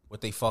what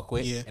they fuck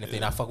with, Yeah. and if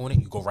they're not fucking with it,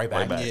 you go right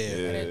back. Right back, Yeah.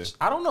 And yeah. then,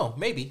 I don't know,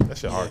 maybe. that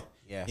shit hard.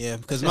 Yeah. Yeah,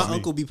 because my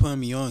uncle be putting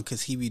me on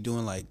because he be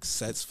doing like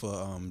sets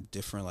for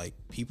different like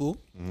people,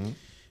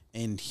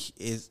 and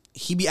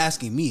he be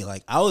asking me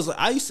like I was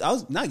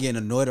not getting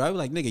annoyed. I was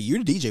like, nigga,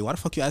 you're the DJ. Why the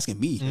fuck you asking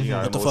me?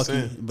 gotta What the know fuck? what's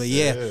in. But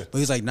Yeah. but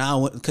he's like,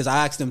 nah, because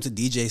I asked him to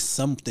DJ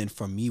something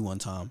for me one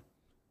time.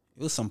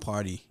 It was some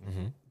party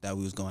that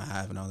we was gonna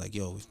have, and I was like,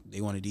 yo, if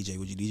they want to DJ,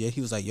 would you DJ?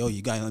 He was like, yo,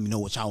 you gotta let me know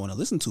what y'all want to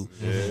listen to,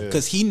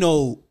 because he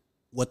know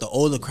what the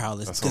older crowd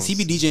listens, because he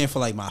be DJing for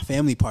like my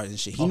family parties and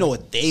shit. He know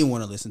what they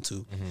want to listen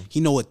to. He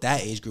know what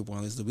that age group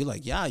want to listen to. Be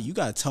like, yeah, you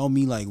gotta tell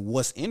me like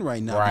what's in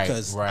right now, Right,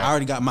 because right. I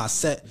already got my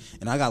set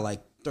and I got like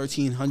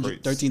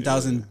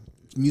 13,000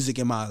 music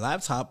in my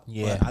laptop.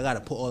 Yeah. But I gotta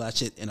put all that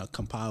shit in a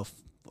compile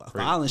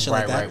file and shit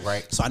like Right, that.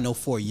 right. So I know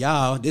for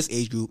y'all, this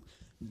age group,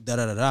 da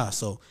da da da.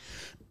 So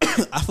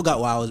I forgot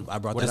why I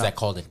brought What that is up. that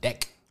called? A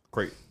deck?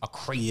 Great. A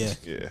crate? Yeah.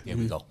 Yeah. Here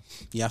we go.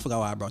 Yeah, I forgot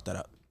why I brought that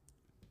up.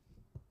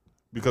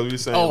 Because we were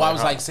saying. Oh, I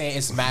was how- like saying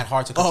it's mad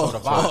hard to control the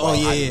vibe. oh,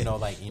 yeah, I yeah. didn't know,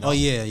 like, you know. Oh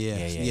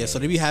yeah. So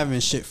they be having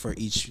shit for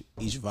each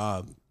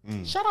vibe.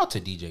 Shout out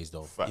to DJs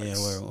though. Facts. Yeah,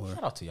 word.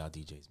 Shout out to y'all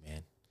DJs,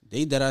 man.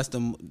 They dead ass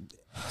them.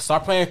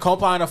 Start playing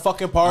compa in a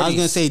fucking party. I was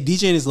gonna say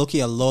DJing is low key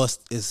a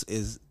lost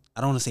is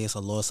I don't want to say it's a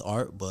lost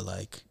art, but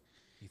like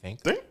You think?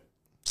 Think?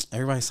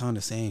 everybody sound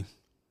the same.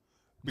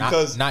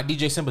 Because Not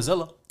DJ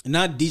Simbazilla.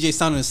 Not DJ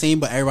sounding the same,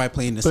 but everybody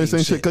playing the Same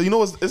same shit. Because you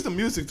know it's the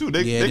music too.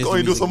 They Yeah, can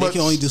only do so much. They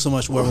can only do so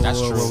much. That's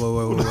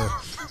true.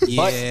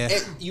 But Yeah.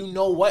 you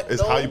know what?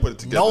 It's though? how you put it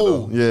together.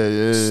 No. though.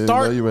 Yeah.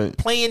 Start No, you right.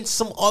 playing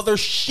some other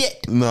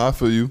shit. No, I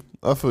feel you.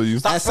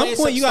 Stop At some playing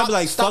point, you gotta be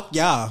like, stop- fuck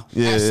y'all.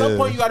 Yeah, At some yeah.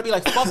 point, you gotta be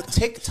like, fuck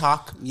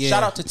TikTok. Yeah.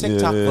 Shout out to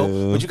TikTok, Yeah.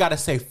 though. But you gotta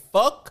say,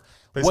 fuck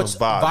Play what's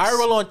some vibes.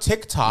 viral on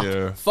TikTok.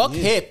 Yeah. Fuck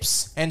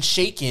hips and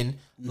shaking.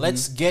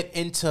 Let's get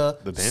into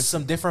dance.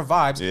 some different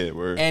vibes. Yeah,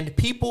 word. And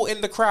people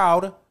in the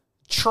crowd,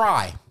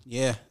 try.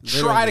 Yeah.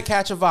 Try to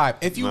catch a vibe.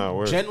 If you Nah,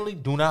 word. generally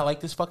do not like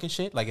this fucking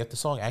shit, like if the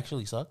song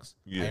actually sucks,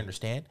 Yeah. I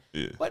understand.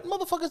 Yeah. But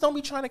motherfuckers don't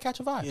be trying to catch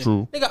a vibe.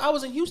 True. Nigga, I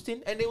was in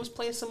Houston and they was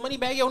playing some Money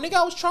Bag. Yo, nigga,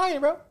 I was trying,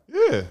 bro.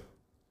 Yeah.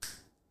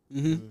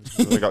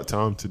 I got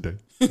time today.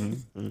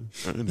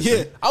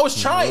 Yeah. I was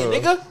trying,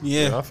 nigga.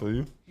 Yeah. I feel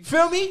you. You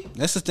feel me?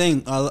 That's the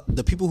thing.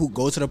 The people who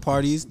go to the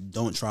parties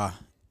don't try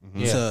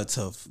Yeah. to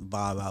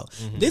vibe out.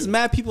 There's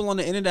mad people on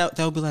the internet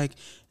that'll be like,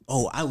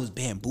 "Oh, I was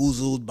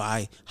bamboozled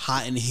by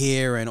Hot in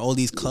Here and all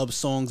these club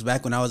songs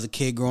back when I was a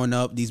kid growing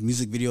up. These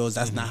music videos.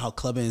 That's not how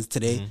clubbing is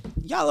today.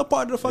 Y'all are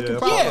part of the fucking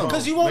problem. Yeah,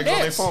 because you won't Niggas on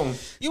their dance. phone.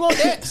 You won't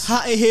dance.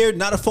 Hot in Here,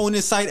 not a phone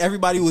in sight.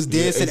 Everybody was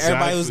dancing.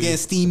 Everybody was exactly. getting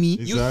steamy.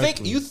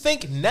 Exactly. You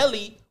think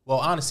Nelly? Well,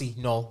 honestly,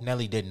 no.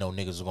 Nelly didn't know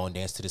niggas was going to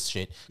dance to this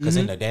shit because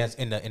in the dance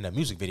in the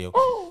music video,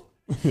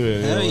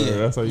 Hell yeah.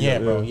 That's how you yeah,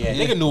 got, bro, yeah,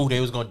 nigga knew they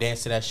was going to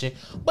dance to that shit.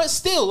 But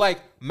still, like,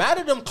 mad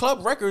at them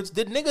club records.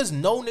 Did niggas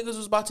know niggas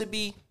was about to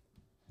be?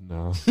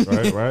 No,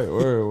 right.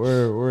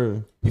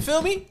 Word. You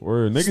feel me?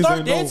 Word. Niggas Start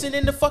ain't know- dancing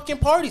in the fucking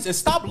parties and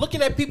stop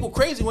looking at people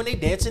crazy when they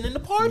dancing in the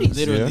parties.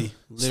 Literally.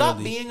 Stop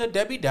Literally. being a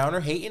Debbie Downer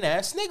hating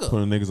ass nigga.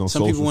 Putting niggas on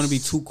Some people want to be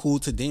socials. too cool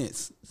to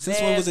dance. Since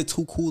when Man, was it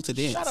too cool to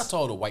dance? Shout out to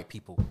all the white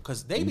people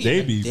because they be They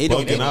in be They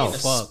don't- the, bugging they out. in the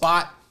Fuck.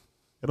 spot.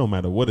 It don't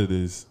matter what it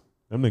is.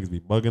 Them niggas be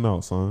bugging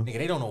out, son. Nigga,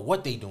 they don't know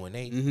what they doing.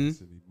 They They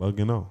be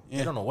bugging out.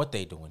 They don't know what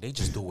they doing. They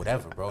just do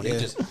whatever, bro. They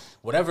just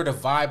whatever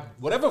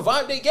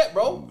vibe they get,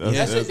 bro.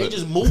 That's it. They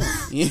just move.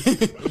 They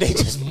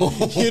just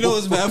move. You know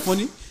what's mad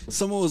funny?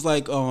 Someone was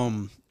like,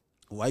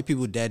 white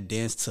people that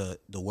dance to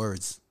the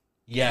words.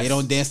 Yes. They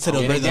don't dance to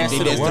the Yeah, rhythm. They dance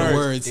to the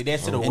words. They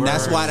dance to the words. And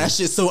that's why that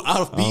shit's so out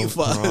of beat I'm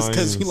for us.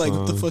 Because we like,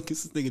 what the crying, fuck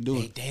is this nigga They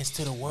doing? dance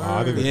to the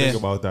I didn't words. Yeah. think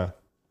about that.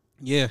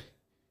 Yeah.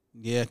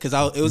 Yeah, because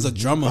it was a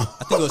drummer.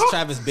 I think it was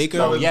Travis Baker.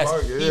 Travis Yes.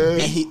 Barker, He yeah.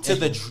 beat he- to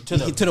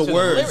the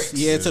words. lyrics.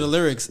 Yeah, to the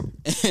lyrics.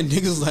 And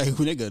niggas like,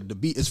 nigga, the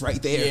beat is right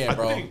there. Yeah,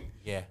 bro. think-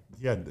 Yeah.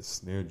 He had the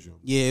snare drum.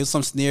 Yeah, it was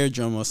some snare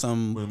drum or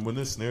some. When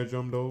this snare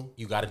drum though,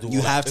 You got to do. You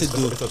all have that. to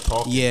do. it's a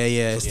talking. Yeah,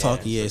 it's Yeah,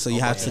 talking. Yeah, so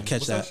you have to Okay. catch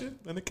What's that. shit?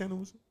 And the cannon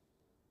was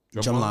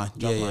Drum line.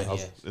 Yeah, Drum line, yeah.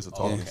 yeah. It's a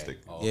talking Okay. stick.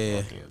 Oh,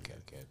 Yeah.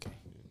 Okay.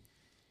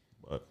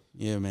 But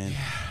Yeah, man.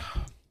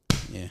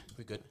 Yeah.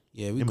 We good.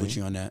 Yeah, we put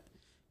you on that.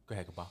 Go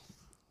ahead, goodbye.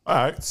 all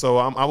right, so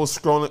I was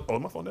scrolling. Oh,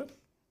 my phone dead.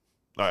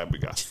 All right, we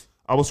got.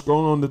 I was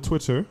scrolling on the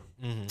Twitter.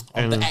 On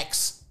And- the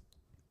X.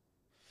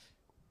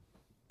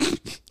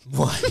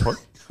 What?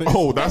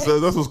 Oh, that's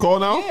what's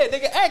called now. Yeah,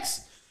 nigga,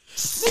 X.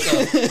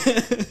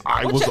 Nigga,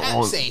 I what was your app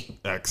on say?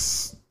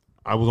 X.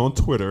 I was on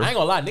Twitter. I ain't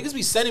gonna lie, niggas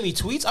be sending me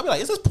tweets. I be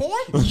like, is this porn?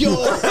 Yo,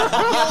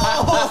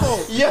 I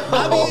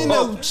be in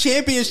the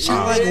championship.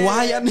 Like,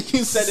 why y'all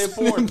niggas Sending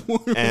porn?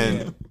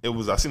 And it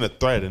was I seen a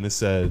thread and it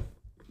said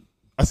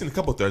I seen a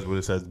couple threads where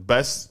it says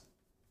best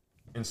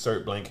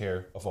insert blank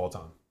hair of all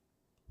time.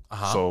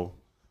 So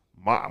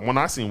when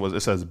I seen was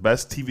it says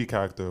best TV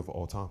character of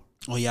all time.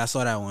 Oh yeah, I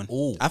saw that one.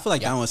 Ooh, I feel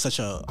like that one's such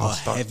a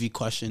start. heavy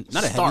question.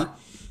 Not a Start. heavy.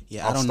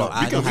 Yeah, I don't know. We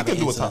I don't have can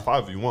an do a answer. top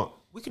 5 if you want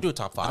We could do a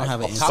top five. don't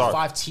have an Of answer. top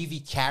 5 TV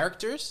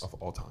characters. of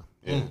all time.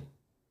 Yeah.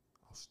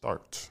 I'll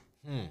start.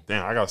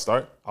 Damn, I gotta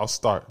start. I'll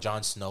start.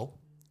 Jon Snow.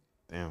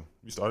 Damn,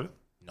 you started.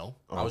 No,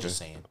 Oh, I was okay. just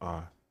saying. All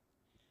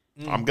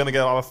right. I'm gonna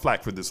get a lot of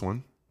flack for this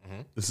one.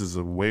 This is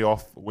a way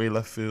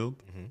left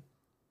field.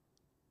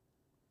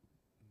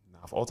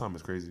 Nah, of all time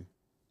is crazy.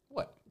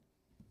 What?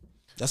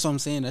 That's what I'm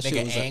saying. That Nigga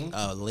shit was Aang.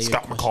 like, layered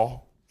Scott question.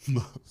 McCall.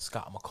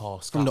 Scott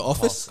McCall. From The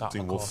Office? Scott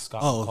Teen McCall. Wolf.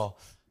 Scott Oh. McCall.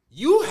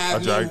 You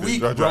have me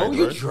weak, bro.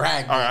 You right?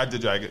 dragged All it. right, I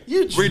did drag it.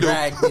 You Redo.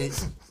 dragged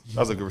it.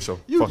 That was a good show.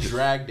 You Fuck it.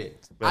 dragged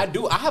it. I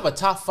have a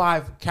top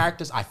 5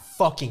 characters I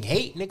fucking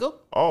hate, nigga.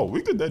 Oh,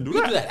 we could do We that.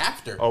 can do that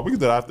after. Oh, we could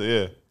do that after.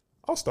 Yeah,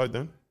 I'll start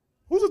then.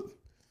 Who's it?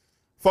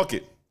 Fuck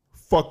it.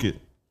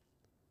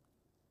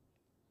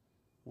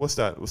 What's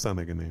that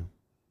nigga name?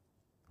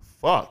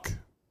 Fuck.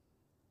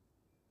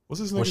 What's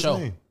his What nigga's show?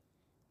 name?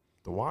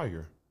 The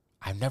Wire.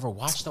 I've never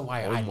watched The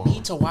Wire. Omar. I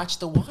need to watch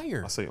The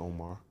Wire. I say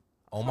Omar.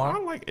 Omar? I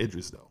like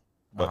Idris though,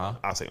 but Uh-huh.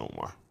 I say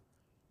Omar.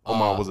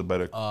 Omar was a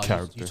better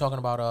character. You talking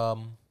about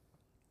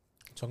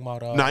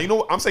Nah, you know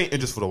what? I'm saying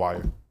Idris for The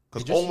Wire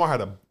because Idris? Omar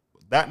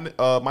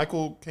had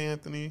Michael K.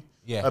 Anthony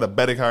had a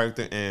better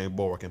character and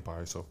Bulwark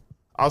Empire. So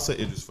I'll say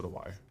Idris for The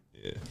Wire.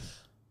 Yeah.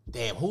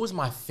 Damn, who was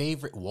my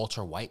favorite?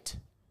 Walter White.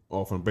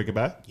 Oh, from Breaking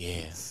Bad.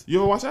 Yeah. You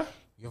ever watch that?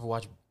 You ever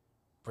watch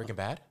Breaking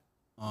Bad?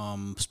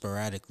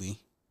 Sporadically,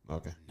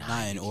 Okay.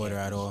 not in order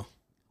at all.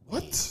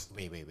 What?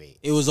 Wait.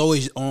 It was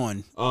always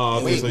on.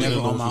 Oh, Wait, never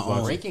on my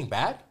own. Breaking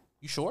Bad?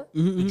 You sure?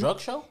 The drug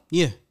show?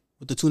 Yeah,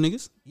 With the two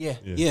niggas? Yeah.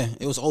 Yeah,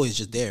 it was always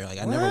just there. Like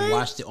I never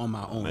watched it on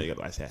my own. Now you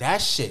gotta watch that. That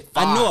shit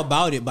I fire. know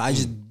about it, but I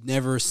just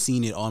never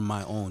seen it on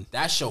my own.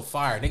 That show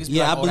fire. Niggas be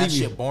Yeah, like, I oh, that believe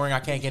you. shit boring. I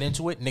can't get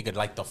into it. Nigga,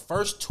 like the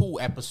first 2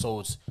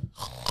 episodes,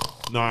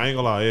 No, I ain't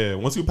gonna lie. Yeah,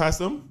 once you pass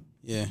them,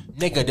 Yeah.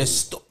 nigga,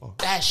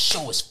 that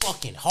show is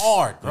fucking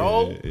hard,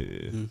 bro.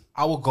 yeah.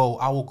 I will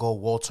go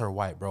Walter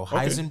White, bro.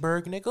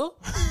 Heisenberg, nigga.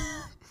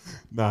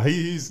 Nah,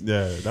 he's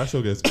that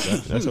show gets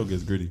that show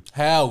gets gritty.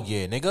 Hell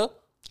yeah, nigga.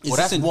 Well,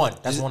 that's one.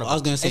 That's one of them. I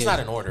was gonna say it's not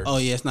in order. Oh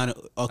yeah, it's not. Okay,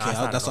 Nah, it's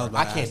not that's in all. order.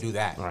 I can't do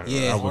that. Right,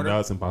 Yeah.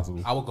 that's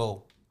impossible. I will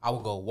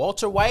go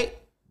Walter White.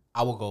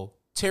 I will go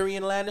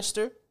Tyrion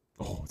Lannister.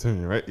 Oh,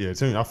 Tyrion, right? Yeah,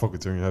 Tyrion. I fuck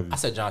with Tyrion heavy. I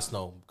said Jon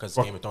Snow because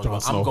Fuck Game of Thrones. Jon But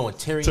Snow. I'm going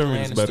Tyrion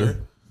Tyrion's Lannister.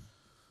 better.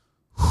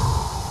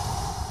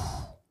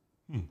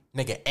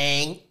 Nigga,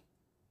 Aang.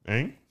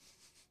 Aang?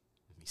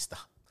 Let me stop.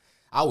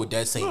 I would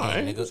dead say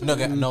Aang, Aang.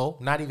 nigga. No,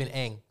 not even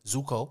Aang.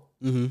 Zuko.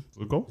 Zuko?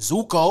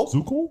 Zuko.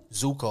 Zuko?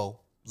 Zuko.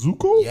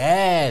 Zuko?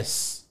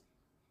 Yes.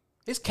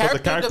 His character,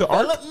 character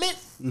arc?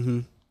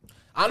 development.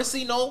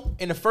 Honestly, no.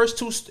 In the first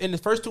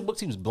two books,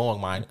 he was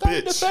blowing mine. Gotta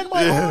Bitch. defend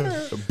my Yeah. honor.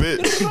 A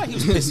bitch. He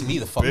was pissing me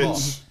the fuck off.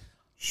 Bitch.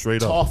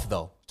 Straight up. Toph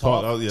though.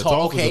 Toph, yeah,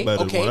 Toph was a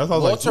better okay. one. That's why I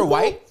was like, Walter Zuko?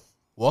 White.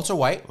 Walter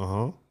White.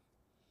 Uh-huh.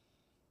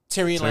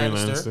 Tyrion Tyrion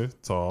Lannister.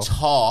 Toph.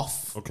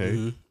 Toph.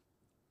 Okay.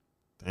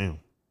 Damn.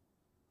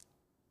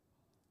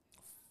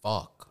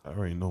 Fuck. I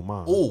already know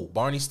mine. Ooh,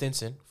 Barney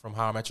Stinson from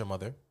How I Met Your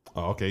Mother.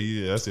 Oh, okay.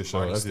 Yeah, that's your show.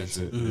 Barney That's your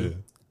Stinson. shit. Yeah.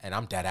 And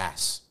I'm dead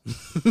ass.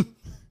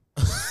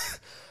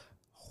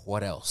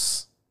 What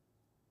else?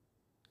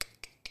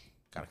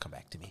 Gotta come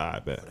back to me. I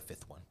bet. For the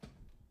 5th one.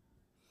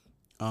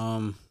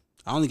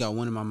 I only got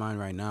one in my mind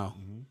right now.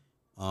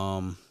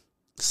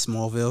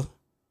 Smallville.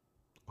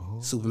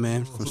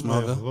 Superman from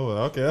Smallville. Lord,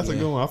 okay, that's a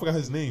good one. I forgot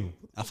his name.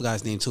 I forgot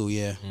his name too.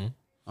 Yeah.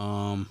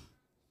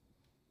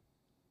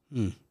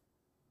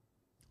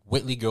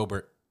 Whitley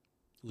Gilbert.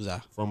 Who's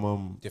that?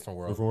 From Different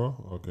World. Different World?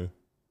 Okay.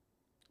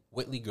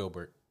 Whitley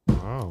Gilbert.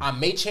 Wow. I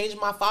may change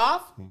my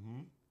 5,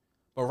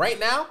 but right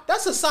now,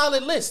 that's a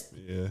solid list.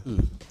 Yeah.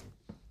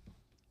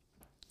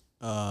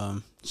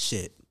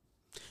 Shit.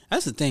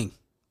 That's the thing.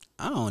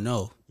 I don't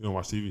know. You don't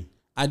watch TV?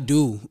 I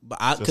do, but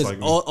because like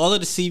me. all of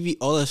the CV,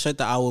 all the shit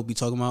that I will be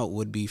talking about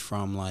would be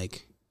from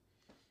like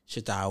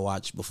shit that I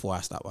watched before I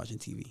stopped watching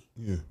TV.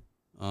 Yeah.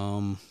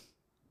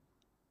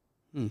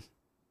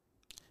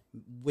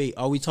 Wait,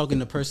 are we talking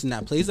the person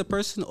that plays the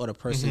person or the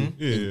person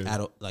in Yeah.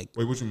 adult like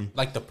Wait, what you mean?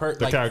 Like the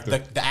character.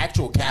 the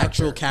actual character.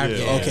 actual character?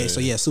 Yeah. Okay, so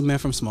yeah, Superman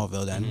from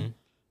Smallville then.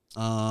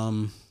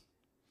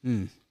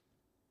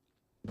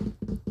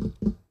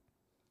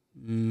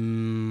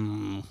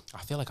 I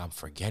feel like I'm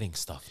forgetting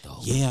stuff though.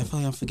 Yeah, I feel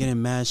like I'm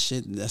forgetting mad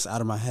shit that's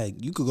out of my head.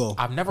 You could go.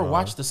 I've never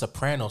watched The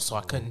Sopranos, so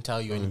I couldn't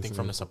tell you anything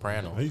from The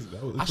Sopranos.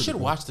 I should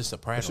watch The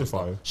Sopranos. That shit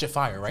fire. Shit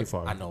fire, right? Shit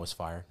fire. I know it's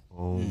fire.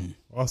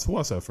 Let's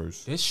watch that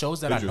first. There's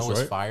shows that I Idris, know is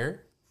right?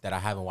 fire that I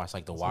haven't watched,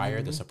 like The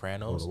Wire, The Oh,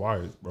 Sopranos. The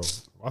Wire, bro.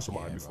 Watch The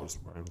Wire Yeah, before bro. The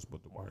Sopranos,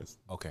 but The Wire's.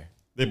 Okay,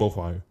 They both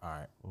fire. all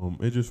right.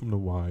 Idris from The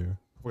Wire.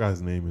 I forgot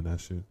his name in that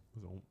shit.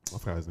 I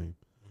forgot his name.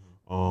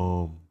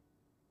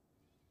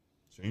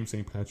 James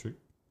St. Patrick.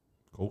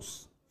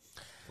 Ghost.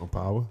 From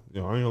Power.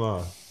 Yo, I ain't gonna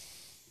lie.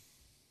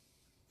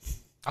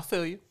 I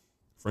feel you.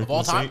 Franklin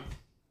all time?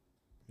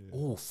 Saint.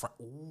 Ooh,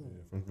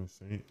 Franklin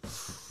Saint.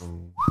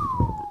 From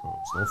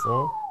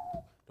Snowfall.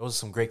 those are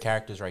some great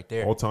characters right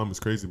there. All time is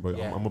crazy, but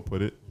Yeah. I'm gonna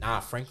put it. Nah,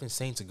 Franklin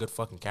Saint's a good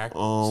fucking character.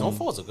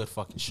 Snowfall's a good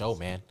fucking show,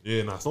 man.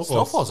 Yeah, nah,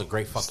 Snowfall. Snowfall's a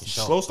great fucking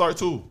show. Slow start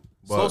too.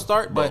 Slow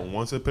start, but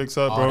once it picks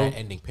up, Oh, bro. that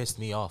ending pissed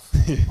me off.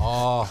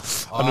 Oh,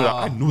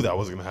 I knew that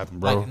wasn't gonna happen,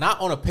 bro. like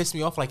not on a piss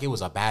me off like it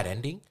was a bad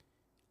ending.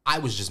 I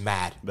was just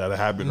mad. that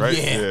happened, right?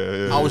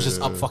 Yeah, I was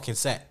just up yeah. fucking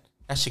set.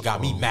 That shit got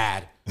me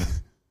mad. What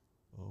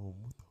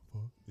the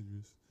fuck?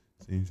 Idris,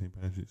 James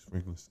St. Patrick's,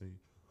 Franklin State.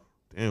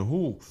 Damn,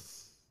 who?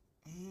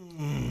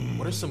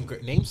 What are some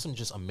great? Name some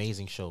just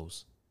amazing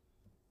shows.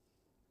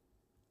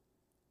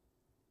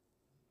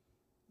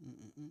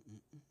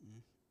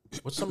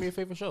 What's some of your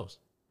favorite shows?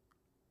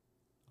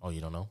 Oh, you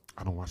don't know?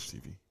 I don't watch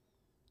TV,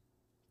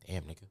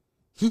 Damn,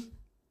 nigga.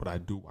 but I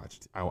do watch.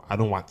 I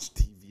don't watch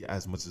TV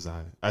as much as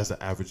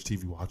the average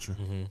TV watcher,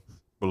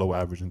 below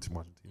average into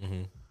watching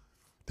TV.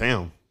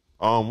 Damn.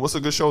 What's a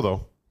good show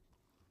though?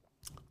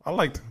 I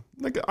liked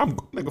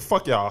nigga.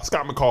 Fuck y'all.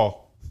 Scott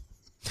McCall.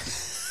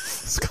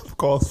 Scott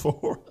McCall's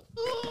for.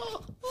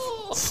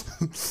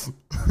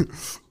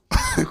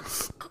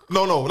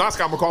 No, not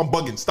Scott McCall. I'm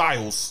bugging.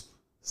 Styles.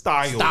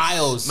 Not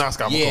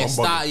Scott McCall. I'm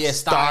bugging.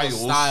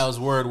 Styles.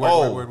 Word.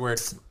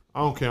 I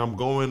don't care. I'm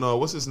going.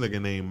 What's this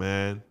nigga name,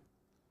 man?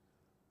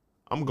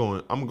 I'm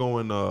going.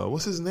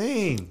 What's his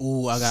name?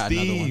 Ooh, I got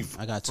another one. Steve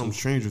I got two. from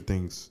Stranger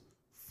Things.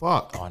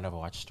 Fuck. Oh, I never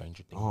watched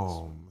Stranger Things.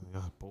 Oh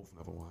man, I both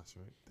never watched.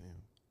 Right?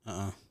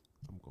 Damn.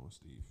 I'm going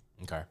Steve.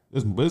 Okay,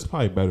 It's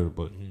probably better,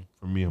 but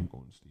for me, I'm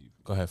going Steve.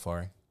 go ahead,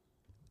 Fari.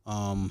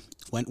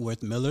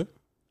 Wentworth Miller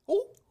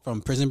Ooh,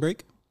 from Prison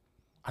Break.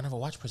 I never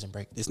watched Prison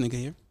Break. This nigga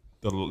here.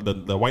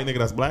 The white nigga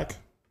that's black.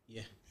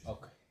 Yeah.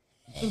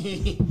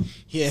 Okay.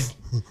 Yeah.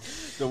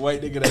 The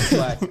white nigga that's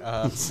black.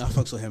 I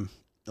fucks with him.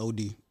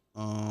 OD.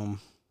 Damn,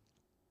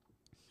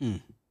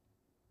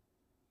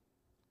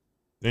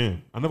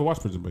 I never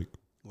watched Prison Break.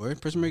 Word,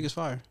 Prison Break is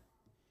fire.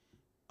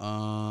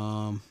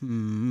 I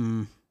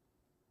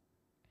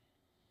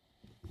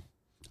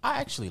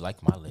actually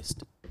like my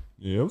list.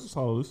 Yeah, it was a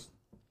solid list.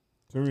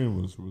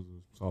 Tyrion was a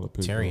solid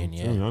pick. Tyrion, bro.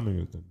 yeah. Tyrion, I think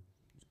it's done.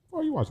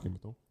 Oh, you watch Game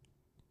of Thrones?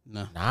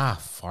 Nah.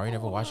 Fari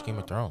never watched Game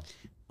of Thrones.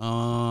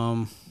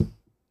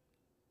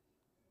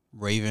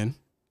 Raven,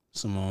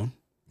 Simone.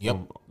 Yep.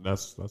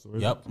 That's a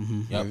really Yep.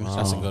 Mm-hmm. Yep.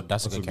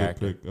 That's a good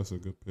character. pick. That's a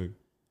good pick.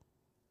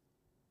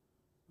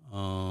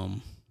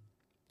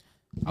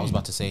 I was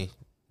about to say,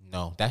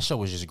 no, that show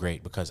was just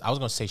great because I was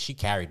gonna say she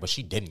carried, but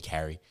she didn't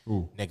carry.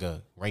 Ooh.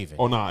 Nigga, Raven.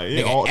 Oh nah,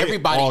 Nigga,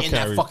 everybody in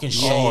that fucking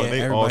show.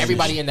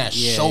 Everybody in that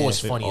show was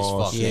funny as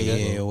fuck.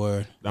 Yeah,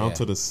 word. Down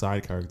to the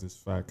side characters.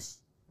 Facts.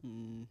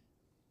 Who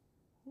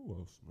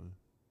else, man?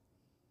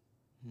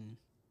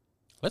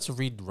 Let's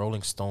read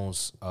Rolling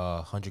Stone's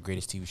 100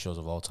 greatest TV shows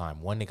of all time.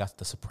 1, they got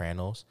The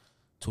Sopranos.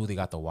 2, they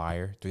got The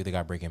Wire. 3, they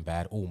got Breaking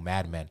Bad. Oh,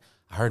 Mad Men.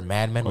 I heard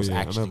Mad Men was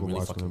actually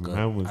really fucking good.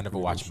 I never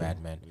watched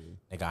Mad Men.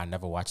 Nigga, I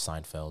never watched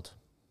Seinfeld.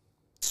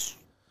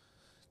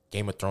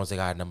 Game of Thrones, they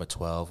got at number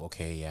 12.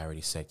 Okay, yeah, I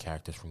already said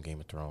characters from Game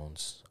of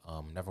Thrones.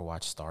 Never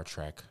watched Star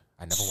Trek.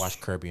 I never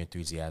watched Curb Your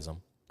Enthusiasm.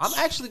 I'm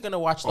actually going to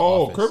watch The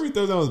Office. Curb Your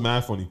Enthusiasm was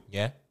mad funny.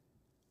 Yeah?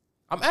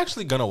 I'm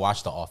actually going to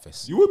watch The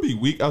Office. You would be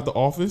weak at The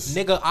Office?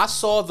 Nigga, I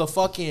saw the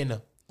fucking...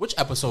 Which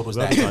episode was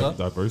that, nigga?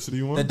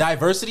 Diversity one? The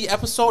diversity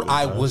episode,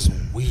 I was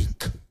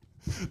weak.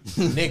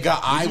 Nigga,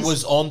 I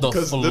was on the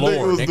floor, the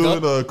nigga was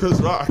nigga. doing Chris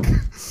Rock.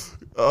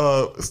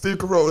 Steve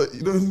Carell,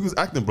 you know he was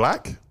acting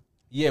black?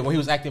 Yeah, when he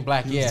was acting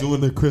black, He was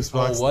doing the Chris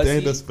Rock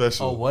stand-up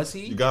special. Oh, was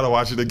he? You gotta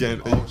watch it again.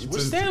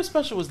 Which stand-up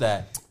special was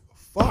that?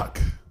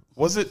 Fuck.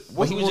 Was it He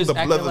was one just with the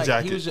acting leather like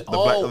jacket? he was just, The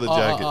black leather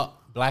jacket.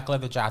 Black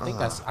leather jacket.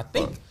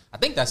 I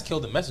think that's Kill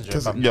the Messenger.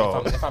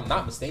 If I'm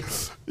not mistaken.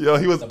 Yo,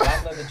 he was The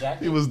black leather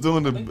jacket. he was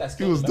doing the think that's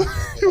he Kill was the doing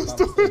Messenger, he was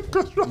if I'm not doing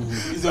Chris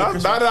Rock.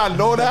 Now that I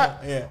know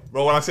that, Yeah.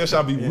 bro, when I say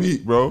I be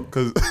weak, bro,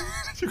 because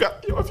you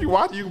got if you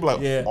watch it, you can be like,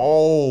 Yeah.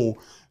 oh,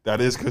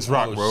 that is Chris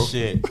Rock, Oh, bro.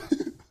 shit.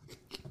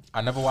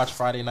 I never watched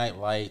Friday Night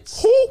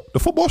Lights. Who? The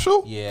football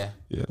show? Yeah.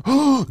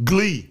 Yeah.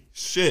 Glee.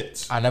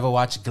 Shit. I never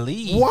watched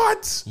Glee.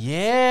 What?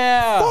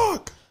 Yeah.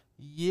 Fuck.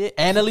 Yeah.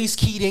 Annalise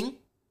Keating.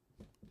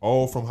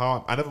 Oh, from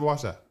How I never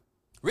watched that.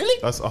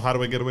 Really? That's How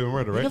Do I Get Away with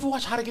Murder, You right? never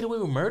watched How to Get Away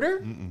with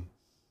Murder?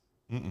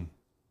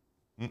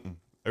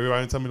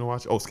 Everybody tell me to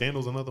watch. Oh,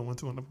 Scandal's another one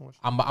too. I never watched.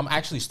 I'm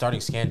actually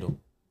starting Scandal.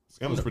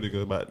 Scandal's pretty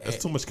good, but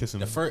it's too much kissing.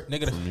 The first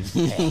nigga, I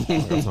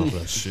got time for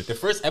that shit. the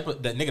first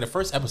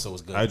episode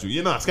was good. I do.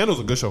 Yeah, nah, Scandal's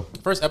a good show.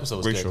 First episode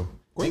was Great good. show.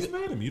 Grey's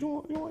Anatomy. You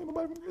don't like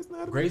nobody from Grey's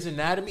Anatomy? Grey's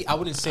Anatomy. I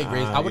wouldn't say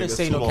Grey's. I wouldn't yeah,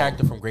 say that's no too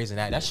character long. from Grey's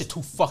Anatomy. That shit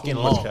too fucking Too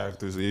long. much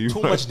characters. Yeah, you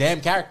Too right. much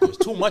damn characters.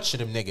 Too much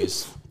of them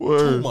niggas.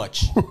 Word. Too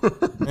much.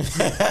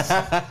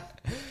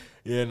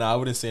 Yeah, no, I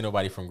wouldn't say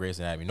nobody from Grey's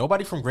Anatomy.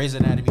 Nobody from Grey's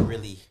Anatomy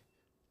really.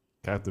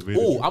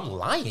 Captivated. Oh, you. I'm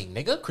lying,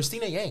 nigga.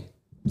 Christina Yang.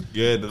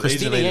 Yeah, the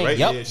Christina Asian lady, Yang. right?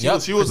 Yep, Yeah,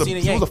 yep. she was Christina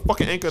a Yang.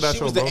 fucking anchor of that She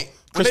show, was bro. the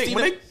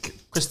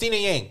Christina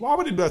Yang. Why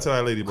would they do that to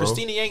that lady, bro?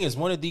 Christina Yang is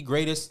one of the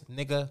greatest,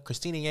 nigga.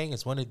 Christina Yang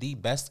is one of the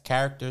best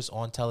characters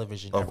on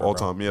television Of ever, all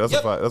bro. time. Yeah, that's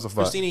a fact. That's a fact.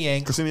 Christina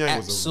Yang was a really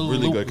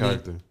absolutely- good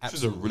character.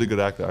 She's a really good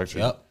actor,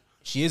 actually. Yep,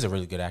 she is a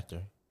really good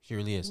actor. She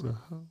really is.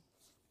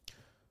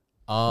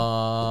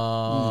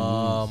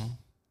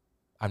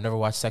 I've never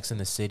watched Sex in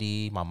the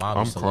City. My mom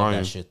I'm used to love crying.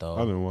 that shit though. I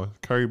didn't watch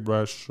Carrie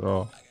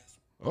Bradshaw.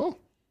 Oh.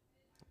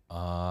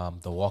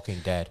 The Walking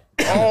Dead.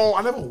 Oh,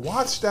 I never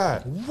watched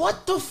that.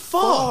 What the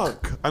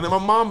fuck? Fuck. And then my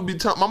mom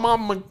watched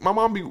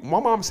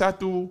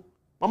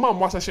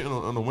that shit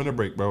on the winter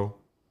break, bro.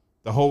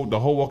 The whole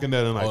Walking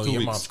Dead in like Oh, 2 your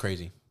weeks. mom's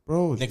crazy,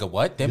 Bro, nigga.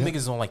 What? Them Yeah. niggas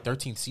is on like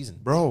 13th season.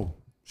 bro.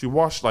 She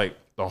watched like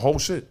the whole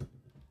shit.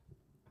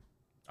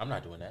 I'm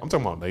not doing that. I'm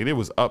talking about like they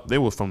was up. They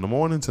was from the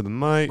morning to the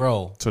night,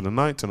 Bro. To the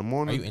night to the Are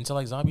morning. you into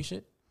like zombie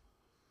shit?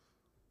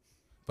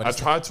 But I it's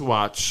tried to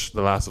watch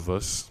The Last of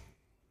Us,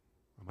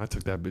 and I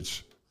took that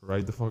bitch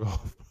right the fuck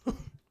off. I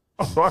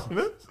was watching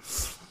it.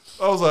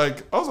 I was like,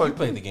 you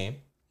played the game.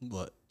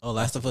 What? Oh,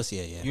 Last of Us.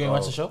 Yeah. You ain't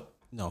watch the show?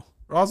 No.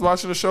 I was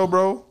watching the show,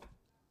 bro.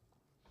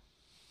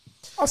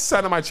 I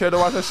sat in my chair to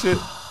watch that shit.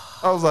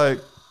 I was like,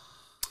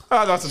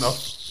 that's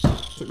enough.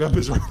 Took that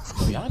bitch right.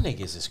 Yo, y'all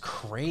niggas is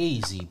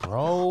crazy,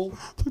 bro.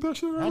 Took that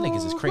shit right. Y'all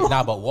niggas is crazy.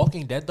 Nah, but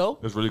Walking Dead though,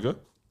 It's really good.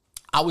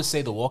 I would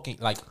say the Walking,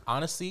 like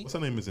honestly, What's her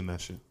name is in that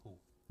shit?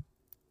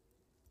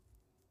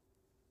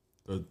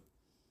 The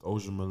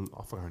Ojima.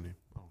 I forgot her name.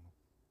 I don't know.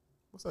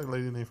 What's that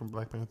lady name from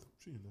Black Panther?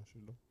 She in that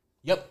shit though.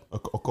 yep.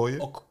 Okoye.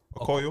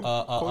 Okoye.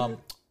 Okoye?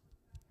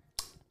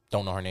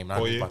 Don't know her name.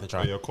 I'm Okoye? about to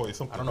try. Oh, yeah, Okoye.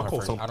 Something. I don't know her.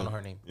 Something. I don't know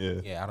her name.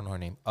 Yeah. I don't know her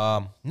name.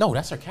 No,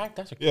 that's her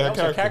character. That Yeah, was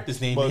her character.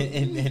 character's name But-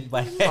 in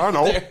Black I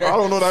know. I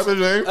don't know that bitch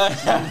name, but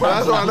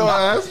that's what I know.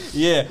 I asked.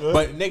 Yeah,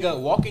 but nigga,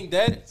 Walking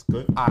Dead. It's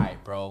good. All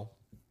right, bro.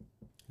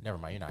 Never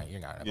mind.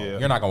 You're not. Yeah.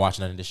 You're not gonna watch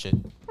none of this shit.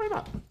 Why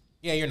not?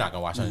 Yeah, you're not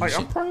gonna watch none of Like, this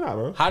I'm shit. probably not,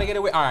 bro. How to Get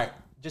Away? All right,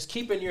 just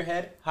keep in your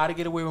head How to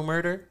Get Away with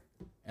Murder.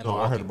 And No, The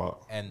I heard Walking-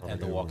 about and How to and Get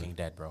The Away with Walking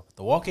Dead, bro.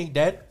 The Walking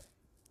Dead.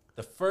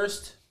 The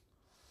first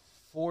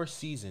 4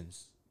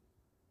 seasons.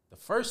 The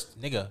first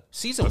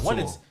season That's 1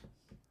 too is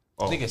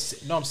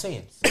long. no. I'm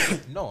saying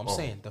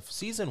saying the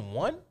season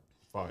 1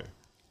 Fire.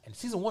 and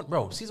season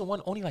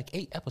 1 only like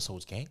 8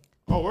 episodes, gang.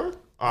 Oh, word?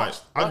 All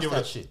right. I'll watch give that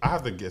it. shit. I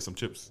have to get some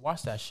chips.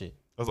 Watch that shit.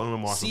 That's the only one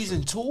I'm watching.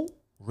 Season 2,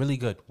 really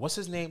good. What's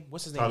his name?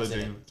 Tyler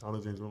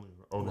James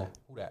Williams. Oh, no.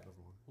 Who that?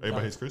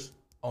 Everybody hates Chris?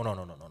 Oh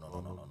no.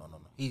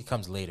 He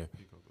comes later.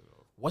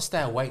 What's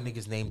that white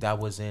nigga's name that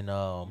was in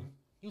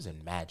he was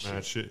in mad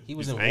shit. He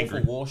was He's in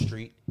angry. Wolf of Wall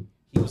Street.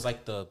 He was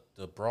like the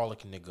brawler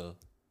nigga.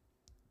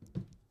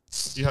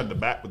 He had the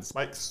bat with the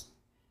spikes.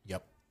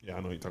 Yep. Yeah, I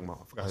know what you're talking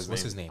about. I forgot his name.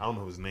 What's his name? I don't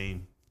know his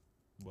name.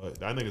 But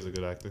that nigga's a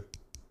good actor.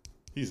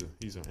 He's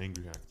an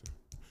angry actor.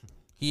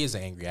 He is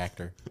an angry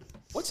actor.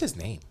 What's his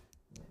name?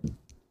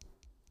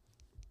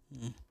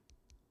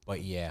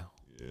 But yeah.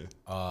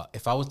 Yeah.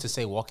 If I was to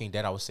say Walking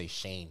Dead, I would say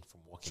Shane from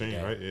Walking Shane,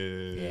 Dead. right?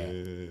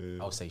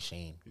 Yeah. I would say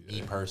Shane.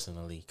 Me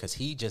personally, because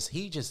he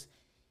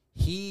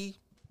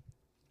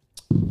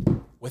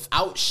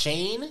without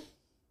Shane,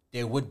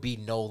 there would be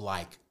no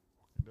like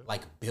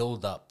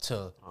build up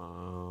to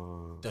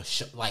the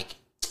show. Like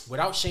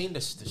without Shane,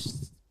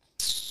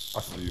 I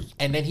feel you.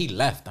 and then he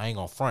left. I ain't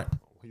gonna front.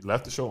 He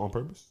left the show on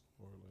purpose?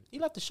 Or like, He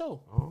left the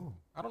show. oh,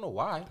 I don't know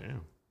why.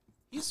 damn.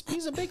 He's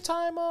a big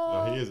time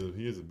No, he is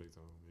a big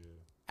time. Yeah.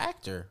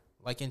 actor,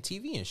 like in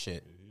TV and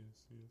shit,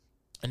 He is.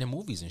 and in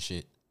movies and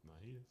shit. Nah,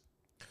 he is.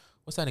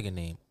 What's that nigga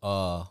name?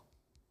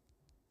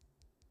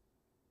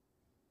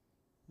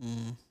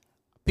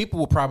 People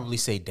will probably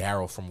say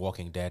Daryl from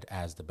Walking Dead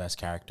as the best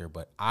character,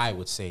 but I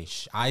would say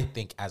I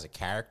think as a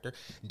character,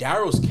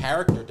 Daryl's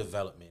character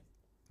development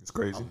It's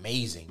crazy.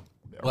 amazing,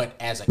 but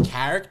as a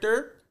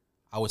character,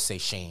 I would say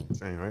Shane.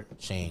 Shane, right?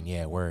 Shane,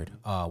 yeah, word.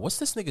 What's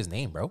this nigga's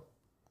name, bro?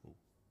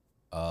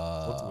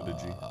 Something with a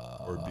G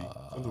or a B.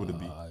 Something with a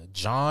B.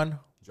 John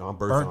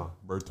Berthon.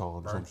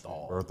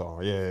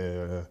 Berthon.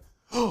 Yeah.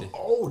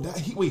 Oh,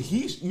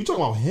 you talking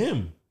about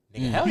him?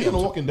 Nigga, hell He's yeah. in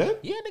The Walking Dead?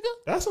 Yeah, nigga.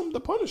 That's him, the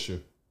Punisher.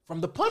 From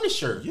The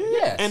Punisher. Yeah.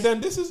 Yes. And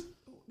then he's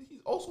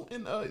also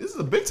in this is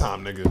a big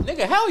time nigga.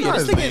 Nigga, hell yeah. Not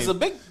This his nigga is name. a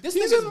big. This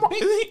He's nigga is in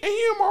big. ain't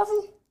he in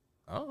Marvel?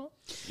 I don't know.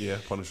 Yeah,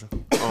 Punisher.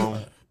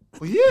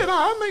 But yeah,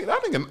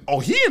 that nigga. Oh,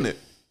 he in it.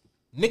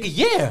 Nigga,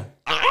 yeah.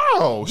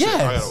 Oh shit.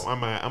 Yes.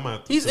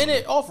 I'm He's in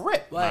it off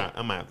rip. Like,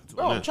 I'm at the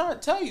bro, I'm trying to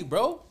tell you,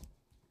 bro.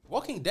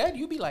 Walking Dead,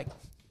 you be like,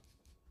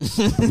 That's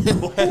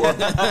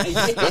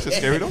just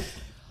scary though.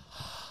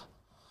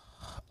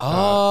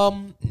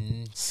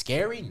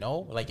 scary?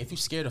 No. Like, if you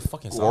scared of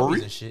fucking Gory?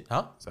 zombies and shit,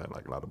 huh? Is that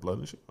like a lot of blood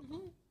and shit?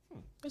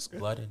 It's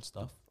blood and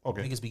stuff.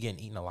 Okay. Niggas be getting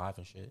eaten alive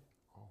and shit.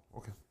 Oh,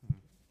 okay.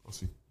 I'll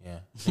see. Yeah.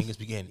 Niggas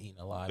be getting eaten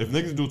alive. If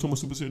niggas do too much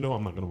stupid shit though,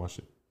 I'm not gonna watch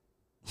it.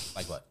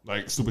 Like what?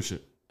 Like stupid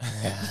shit.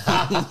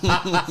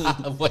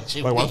 What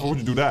you Like why mean? would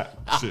you do that?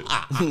 Shit.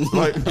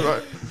 like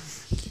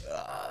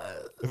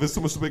if it's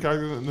too much stupid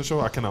characters in the show,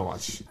 I cannot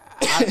watch.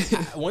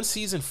 Once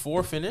season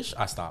 4 finished,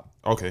 I stopped.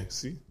 Okay,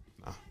 see?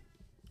 Nah.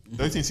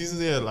 13 seasons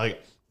there,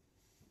 like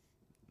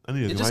I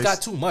need It just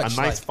got too much. A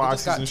nice Like, it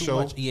just got 5-season too show.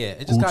 much. Yeah,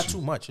 it just got Gucci.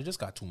 too much. It just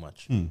got too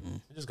much. It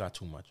just got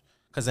too much.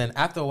 Because then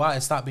after a while,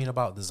 it stopped being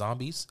about the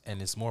zombies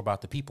and it's more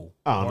about the people.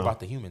 I don't More know. about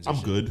the humans. and I'm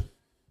shit. good.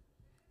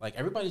 Like,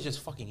 everybody's just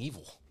fucking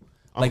evil.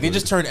 I'm Like, they good.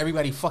 just turned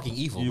everybody fucking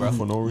evil, Even bro.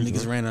 for no reason.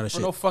 Niggas ran out of For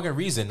shit. no fucking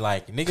reason.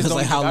 Like, niggas Cause don't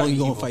like even how gotta long you be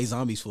gonna evil. fight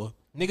zombies for?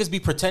 Niggas be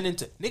pretending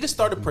to. Niggas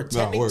started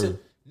pretending to. word.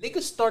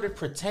 Niggas started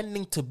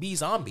pretending to be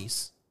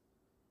zombies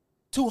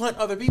to hunt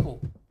other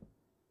people.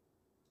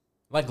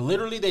 Like,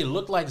 literally, they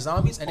look like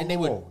zombies, and then they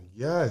would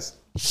yes.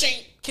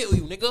 shink, kill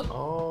you, nigga.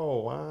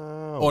 Oh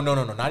wow. Oh no,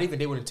 not even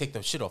they wouldn't take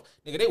the shit off,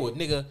 nigga. They would,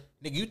 nigga.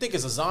 You think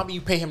it's a zombie?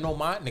 You pay him no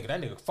mind, nigga.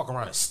 That nigga fuck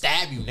around and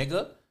stab you,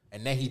 nigga.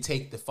 And then he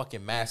take the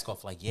fucking mask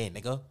off, like, yeah,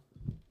 nigga.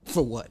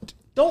 For what?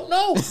 Don't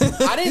know.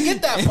 I didn't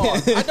get that far.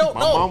 I don't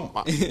know.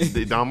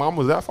 My mom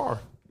was that far.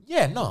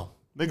 Yeah, no.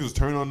 Niggas was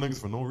turning on niggas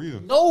for no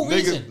reason. No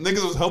reason.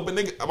 Niggas was helping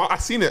niggas. I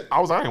seen it.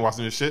 I ain't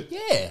watching this shit.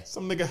 Yeah.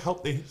 Some nigga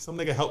helped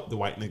the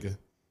white nigga.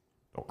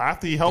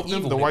 After he helped him,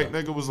 evil the white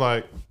nigga. nigga was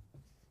like,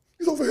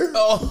 he's over here.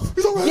 Oh,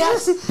 He's over here.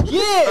 yes. Yeah,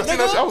 I seen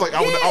that shit. I was like,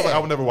 yeah. I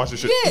would never watch this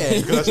shit. Yeah.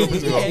 Because that shit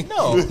pissed me Yeah, off.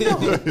 no.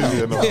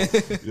 Yeah, no.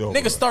 Yo,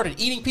 Niggas started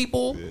eating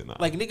people. Yeah, nah.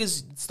 Like,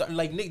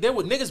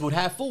 niggas would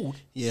have food.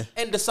 Yeah.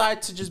 And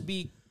decide to just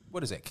be,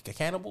 what is it,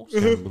 cannibals?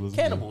 Cannibalism,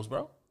 Cannibals,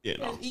 bro. Yeah,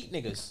 no. And eat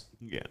niggas.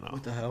 Yeah, no.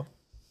 What the hell?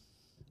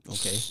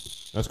 Okay.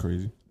 That's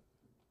crazy.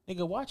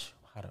 Nigga, watch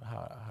how to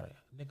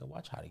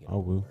get I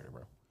will. murdered,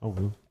 bro. I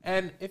will.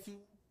 And if you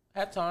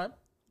had time,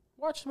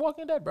 watch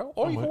Walking Dead, bro.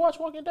 Or you might. can watch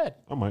Walking Dead.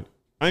 I might.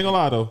 I ain't gonna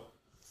lie though.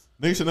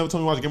 Niggas should never tell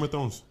me to watch Game of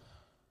Thrones.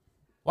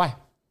 Why?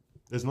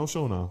 There's no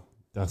show now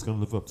that's gonna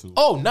live up to.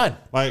 Oh, none.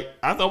 Like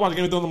after I watch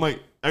Game of Thrones, I'm like,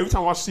 every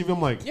time I watch TV,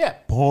 I'm like, Yeah.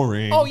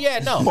 boring. Oh, yeah,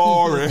 no.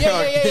 Boring.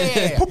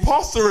 Yeah.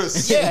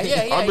 Preposterous. Yeah.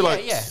 I'd be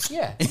like,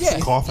 yeah.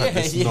 cough at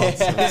this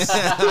nonsense.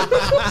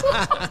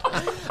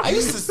 I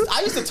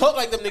used to talk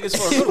like them niggas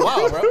for a good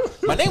while, bro.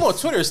 My name on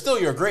Twitter is still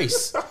Your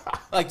Grace.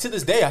 Like, to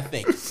this day, I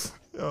think.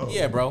 Yo.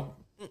 Yeah, bro.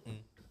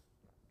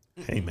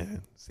 Hey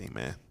man, see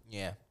man.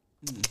 Yeah.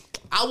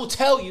 I will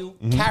tell you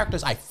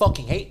characters I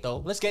fucking hate though.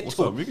 Let's get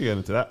into it. We can get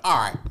into that. All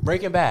right,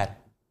 Breaking Bad.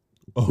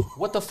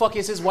 What the fuck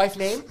is his wife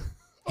name?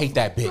 Hate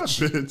that bitch.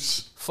 That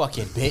bitch.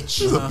 Fucking bitch.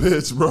 She's a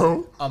bitch,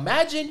 bro.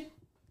 Imagine.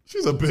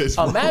 She's a bitch.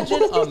 Bro.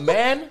 Imagine a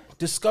man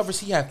discovers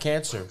he have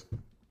cancer.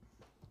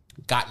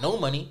 Got no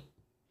money.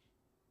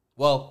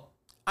 Well,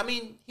 I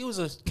mean, he was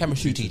a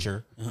chemistry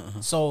teacher.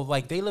 So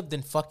like they lived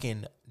in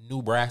fucking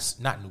New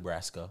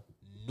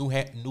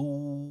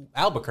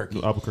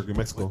Albuquerque. Albuquerque,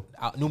 Mexico.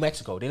 New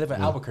Mexico. They live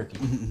in Albuquerque.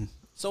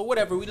 So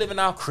whatever, we live in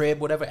our crib,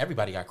 whatever.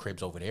 Everybody got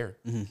cribs over there.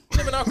 We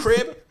live in our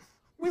crib.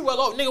 We well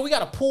off, nigga. We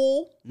got a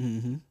pool.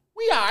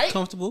 We all right.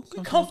 Comfortable.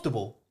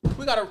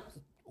 We got a.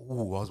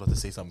 Ooh, I was about to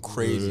say something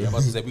crazy. I was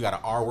about to say we got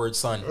an R-word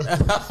son.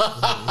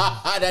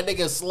 That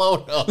nigga slow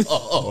though.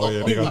 Oh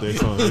yeah, they got their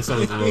son. Their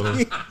son is a little.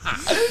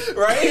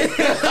 Right?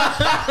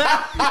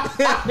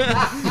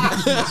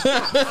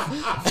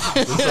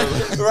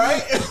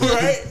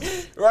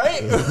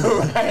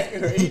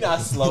 Right. He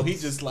not slow. He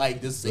just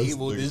like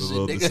disabled this shit,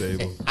 nigga.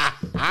 Disabled.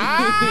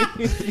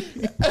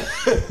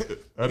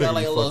 Got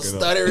like a little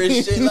stutter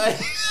and shit. Like,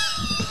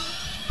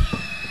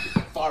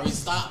 before we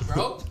stop,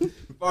 bro.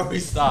 Before we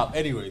stop.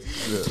 Anyways,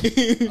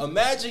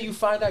 imagine you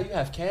find out you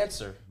have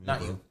cancer.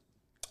 Not you.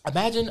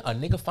 Imagine a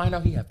nigga find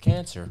out he have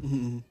cancer,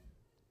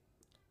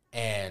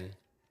 and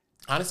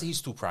honestly,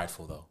 he's too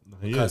prideful though.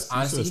 Because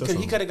honestly,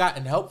 he could have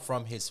gotten help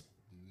from his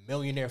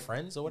millionaire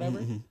friends or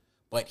whatever,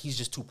 but he's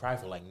just too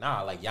prideful. Like,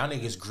 nah, like y'all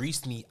niggas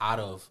greased me out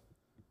of.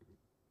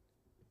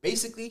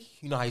 Basically,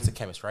 you know how he's a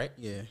chemist, right?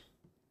 Yeah.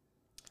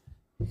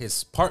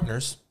 His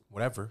partners,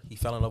 whatever, he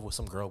fell in love with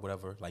some girl,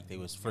 whatever. Like they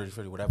was flirty,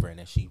 whatever, and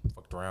then she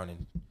fucked around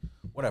and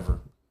whatever,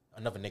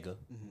 another nigga.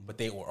 But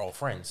they were all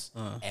friends,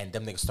 and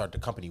them niggas started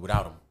the company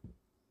without him.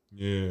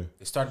 Yeah,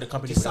 they started the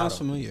company. It without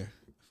sounds him. familiar.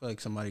 I feel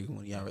like somebody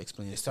when y'all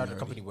explain. They started the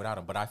company without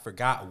him, but I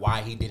forgot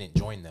why he didn't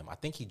join them. I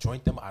think he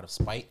joined them out of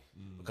spite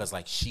because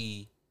like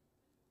he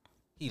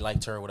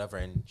liked her or whatever,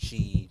 and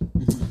she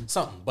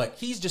something. But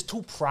he's just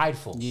too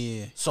prideful.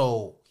 Yeah.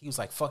 So he was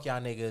like, "Fuck y'all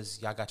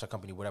niggas, y'all got your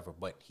company, whatever."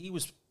 But he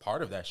was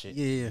part of that shit.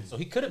 Yeah. So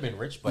he could have been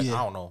rich, but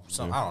I don't know.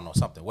 I don't know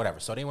something, whatever.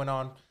 So they went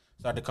on,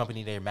 started the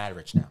company. They're mad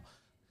rich now.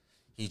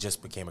 He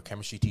just became a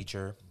chemistry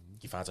teacher.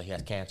 He finds out he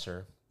has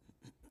cancer.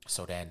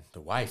 So then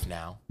the wife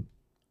now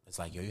is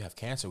like, "Yo, you have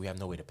cancer. We have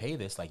no way to pay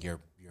this. Like your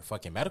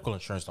fucking medical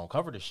insurance don't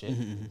cover this shit.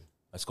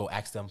 Let's go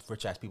ask them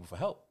rich ass people for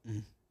help."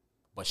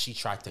 But she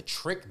tried to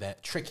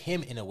trick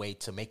him in a way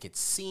to make it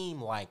seem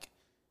like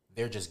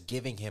they're just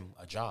giving him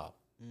a job.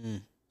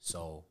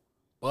 So,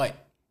 but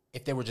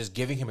if they were just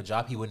giving him a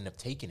job, he wouldn't have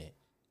taken it.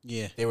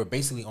 Yeah. They were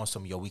basically on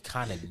some, yo, we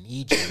kind of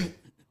need you.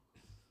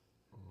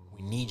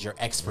 We need your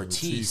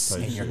expertise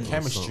and your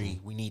chemistry.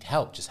 We need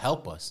help. Just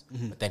help us.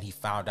 But then he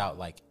found out,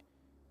 like,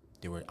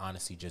 they were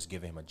honestly just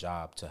giving him a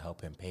job to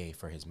help him pay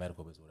for his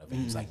medical bills or whatever.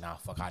 He was like, nah,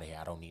 fuck out of here.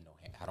 I don't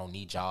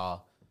need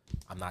y'all.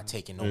 I'm not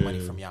taking no money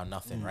from y'all,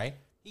 nothing, right?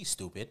 He's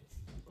stupid.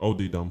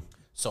 OD dumb.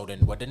 So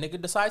then what the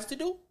nigga decides to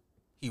do?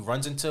 He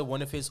runs into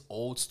one of his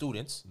old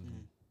students.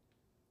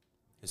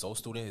 His old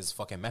student is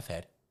fucking meth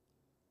head.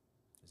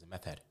 He's a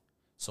meth head.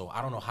 So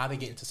I don't know how they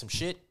get into some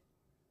shit.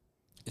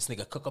 This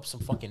nigga cook up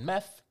some fucking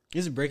meth.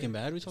 Is it Breaking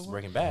Bad we talking about?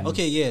 Breaking Bad.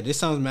 Okay, yeah, this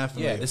sounds mad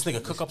familiar. Yeah, this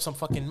nigga cook up some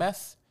fucking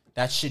meth.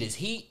 That shit is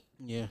heat.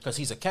 Yeah. Because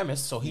he's a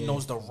chemist, so he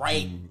knows the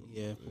right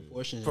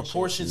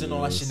proportions and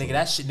all that shit. Nigga,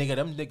 that shit, nigga,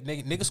 them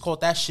niggas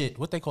called that shit.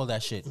 What they call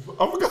that shit?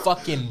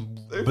 Fucking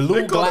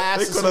blue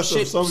glass or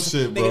some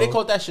shit. Nigga, they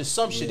called that shit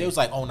some shit. They was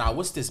like, oh, nah,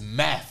 what's this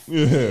meth?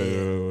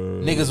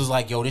 Niggas was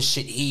like, yo, this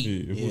shit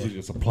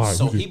heat.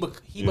 So he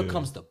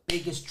becomes the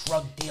biggest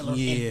drug dealer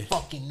in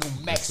fucking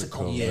New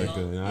Mexico.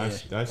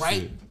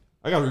 Right?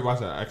 I gotta rewatch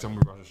that. Actually, I'm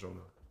gonna rewatch the show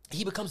now.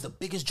 He becomes the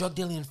biggest drug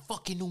dealer in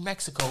fucking New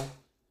Mexico.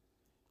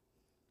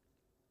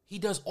 He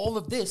does all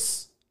of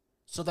this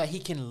so that he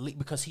can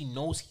because he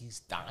knows he's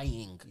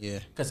dying. Yeah.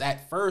 Because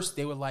at first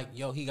they were like,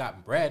 "Yo, he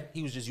got bread.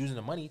 He was just using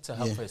the money to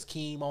help for his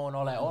chemo and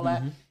all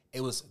that. It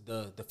was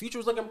the future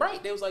was looking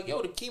bright. They was like,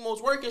 "Yo, the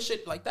chemo's working,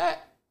 shit like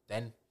that."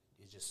 Then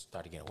it just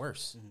started getting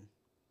worse.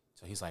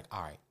 So he's like,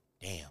 "All right,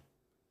 damn,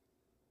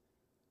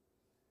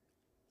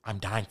 I'm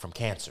dying from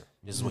cancer."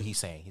 This is what he's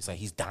saying. He's like,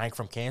 he's dying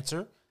from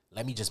cancer.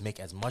 Let me just make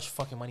as much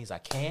fucking money as I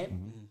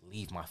can,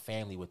 leave my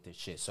family with this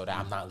shit so that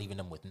I'm not leaving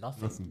them with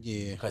nothing.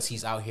 Yeah. Because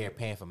he's out here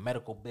paying for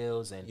medical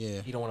bills and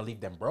he don't want to leave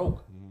them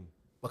broke.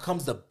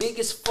 Becomes the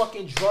biggest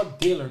fucking drug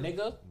dealer,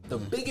 nigga. The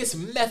biggest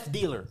meth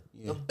dealer.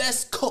 The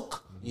best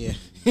cook. Yeah.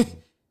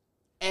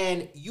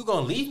 And you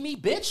gonna leave me,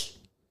 bitch?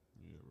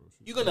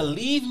 You gonna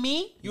leave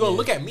me? You gonna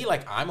look at me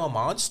like I'm a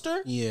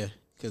monster? Yeah.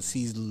 Because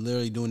he's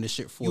literally doing this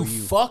shit for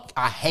you.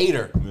 I hate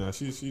her. Yeah,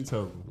 she's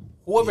terrible.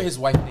 Whoever his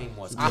wife's name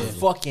was. I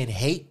fucking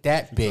hate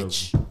that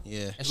bitch.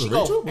 Yeah. And she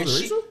go, and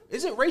she,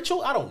 is it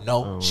Rachel? I don't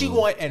know. She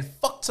went and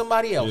fucked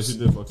somebody else. Yeah, she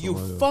did fuck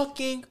somebody else.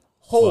 Fucking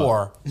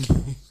whore.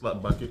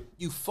 Slap bucket.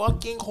 You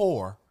fucking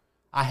whore.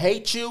 I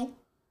hate you.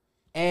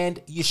 And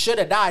you should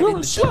have died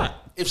in the show.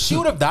 If she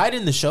would have died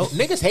in the show,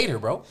 niggas hate her,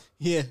 bro.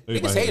 Yeah.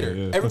 Niggas hate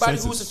her. Everybody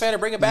who's a fan of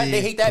Breaking Bad,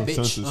 they hate that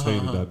bitch.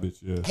 Hated that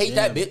bitch, Hate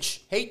that bitch.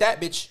 Hate that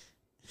bitch.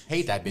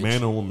 Hate that bitch.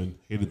 Man or woman,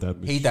 hated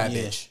that bitch. Hate that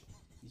Yeah. bitch.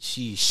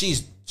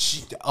 She's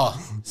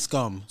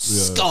scum.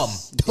 Scum.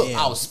 Damn.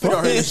 I was spit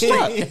on her in the street.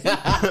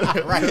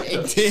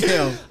 Right.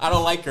 Damn. I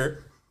don't like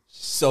her.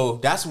 So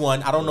that's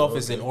one. I don't know if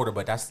it's in order,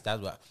 but that's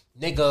what.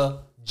 Nigga,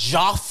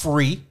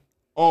 Joffrey.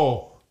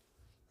 Oh,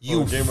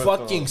 You Game of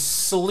fucking Thrones.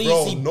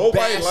 sleazy bro,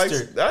 nobody bastard.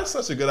 likes. That's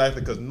such a good actor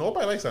because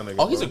nobody likes that nigga.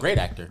 Oh, he's bro. a great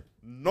actor.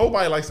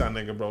 Nobody likes that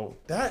nigga, bro.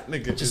 That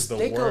nigga is the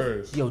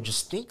worst.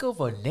 Just think of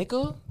a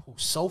nigga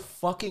who's so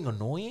fucking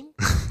annoying,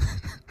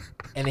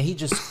 and then he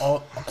just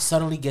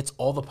suddenly gets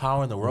all the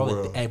power in the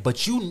world. And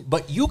but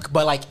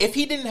like if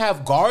he didn't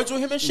have guards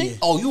with him and shit,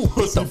 oh, you would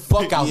beat the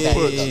fuck out that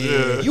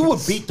nigga. Yeah. You would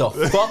beat the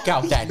fuck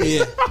out that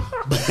nigga.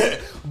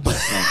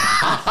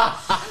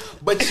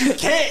 But you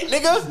can't,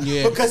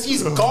 nigga, because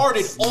he's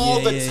guarded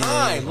all the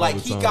time. Like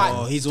he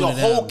got he's the one of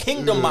whole them.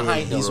 kingdom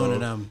behind him. He's one of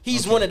them.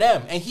 He's one of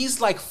them, and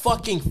he's like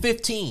fucking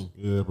 15.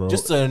 Yeah, bro.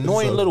 Just an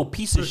annoying little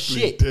piece of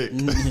shit, Dick.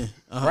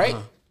 right?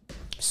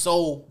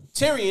 So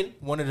Tyrion,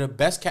 one of the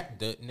best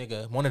characters in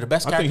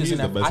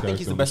that. I think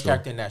he's the best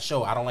character in that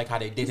show. I don't like how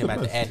they did him at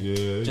the end.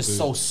 Yeah, just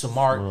so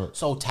smart,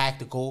 so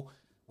tactical,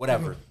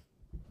 whatever.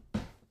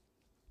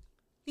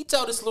 He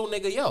tell this little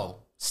nigga, yo,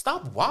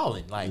 stop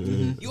wilding. Like,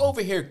 you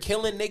over here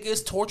killing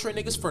niggas, torturing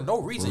niggas for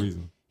no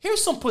reason.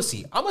 Here's some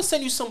pussy. I'm gonna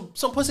send you some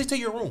pussy to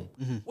your room.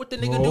 What the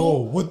nigga do?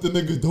 What the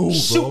nigga do, bro?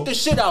 Shoot the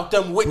shit out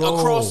them with a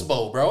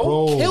crossbow,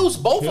 bro. Kills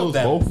both of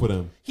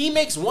them. He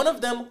makes one of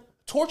them,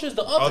 tortures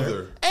the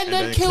other, and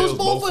then kills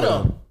both of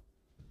them.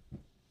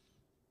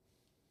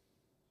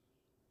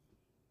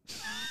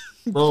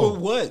 For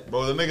what?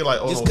 Bro, the nigga like,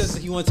 oh, Just because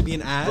he wants to be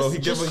an ass? bro,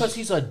 Just because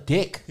he's a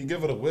dick. he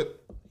give it a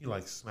whip. He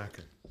like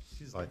smacking.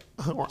 She's like,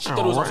 She thought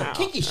it was on some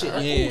kinky shit.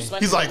 Like, Yeah. ooh, smack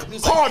He's it. like,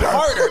 He's harder.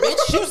 harder, bitch.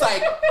 She was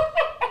like,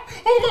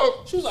 hold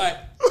up. she was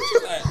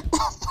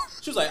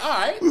like, all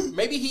right,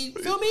 maybe he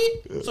feel me.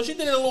 So she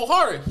did it a little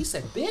harder. He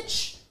said,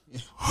 bitch.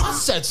 I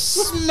said,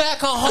 smack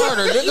her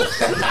harder, nigga.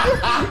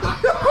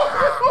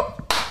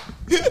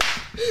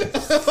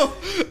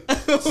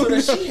 So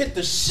then she hit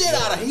the shit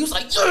out of him. He was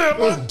like,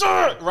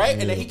 yeah, right?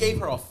 And then he gave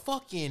her a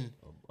fucking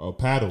A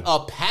paddle.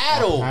 a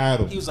paddle. A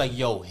paddle. He was like,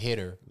 yo, hit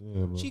her.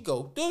 Yeah, bro. She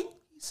go, ding.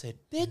 He said,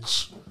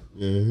 bitch.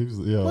 Yeah, he was.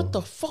 Yeah. What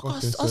the fuck? I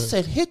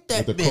said, hit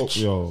that With the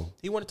bitch. yo,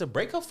 He wanted to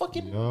break her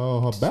fucking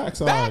her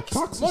backside. back.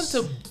 Coccyx. Wanted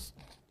to,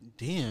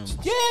 Damn.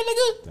 yeah,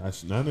 nigga. That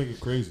nigga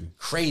crazy.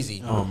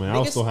 Crazy. Oh man, I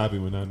was so happy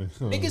when that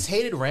nigga. Niggas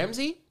hated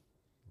Ramsey.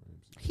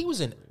 He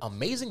was an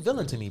amazing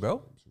villain to me,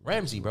 bro.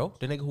 Ramsey, bro.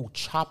 The nigga who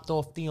chopped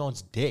off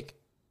Theon's dick.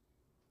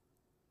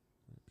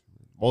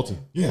 Bolton.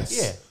 Yes.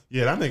 Yeah.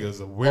 Yeah, that nigga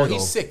is a weirdo. Oh,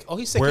 he's sick. Oh,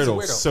 he's sick. He's a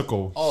weirdo.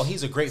 Sicko. Oh,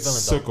 he's a great villain,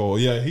 though. Sicko.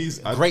 Yeah, he's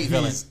a Great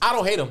villain. I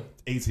don't hate him.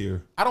 A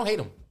tier. I don't hate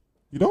him.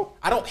 You don't?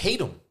 I don't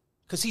hate him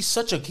because he's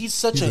a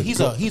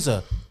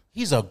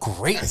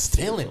great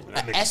villain,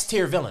 an S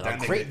tier villain, a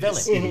great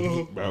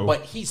villain. Bro.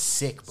 But he's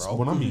sick, bro.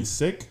 When I mean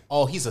sick,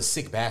 Oh, he's a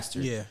sick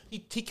bastard. Yeah. He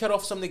cut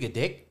off some nigga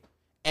dick,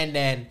 and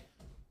then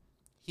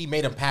he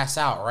made him pass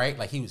out. Right,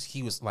 like he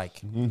was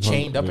like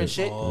chained up and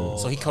shit.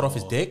 So he cut off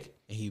his dick,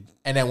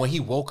 and then when he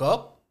woke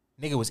up,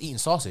 nigga was eating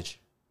sausage.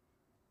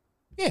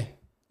 Yeah,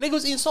 nigga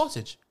was eating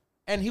sausage.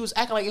 And he was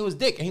acting like it was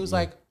dick, and he was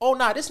like, "Oh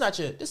nah, this not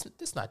your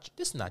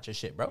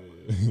shit, bro."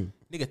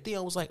 Nigga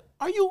Theo was like,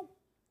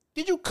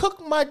 Did you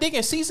cook my dick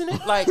and season it?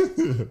 Like,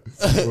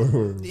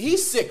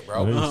 he's sick,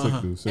 bro. he's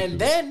sick, dude. Sick, And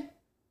dude. then,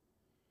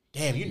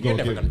 damn, you're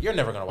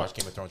never gonna watch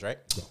Game of Thrones, right?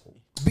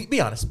 Be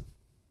honest.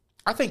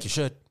 I think you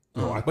should,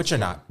 but you're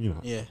not. You know.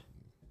 Yeah.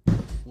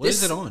 What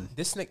is it on?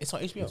 This nigga, it's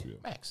on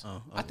HBO Max.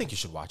 I think you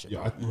should watch it.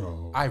 Yeah,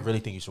 Bro. I really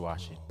think you should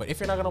watch it. But if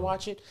you're not gonna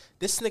watch it,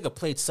 this nigga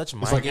played such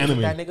mind like games with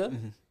that anime.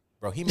 nigga.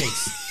 Bro, he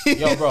makes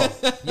yo, bro.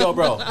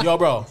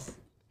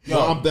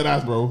 I'm dead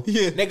ass, bro.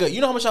 Yeah. Nigga, you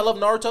know how much I love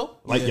Naruto?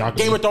 Like Yagami.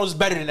 Game of Thrones is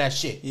better than that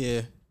shit.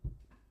 Yeah.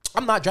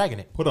 I'm not dragging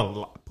it. Put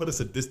a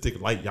sadistic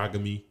light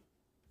Yagami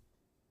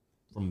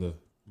from the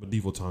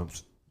medieval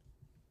times.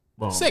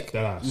 Bro, Sick.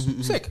 Dead ass.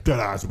 Sick. Dead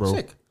ass, bro.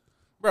 Sick.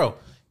 Bro,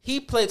 he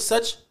played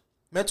such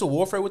mental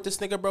warfare with this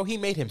nigga, bro. He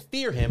made him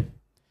fear him.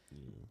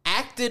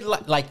 Acted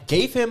like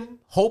gave him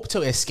hope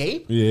to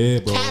escape. Yeah,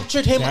 bro.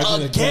 Captured him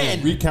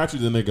again.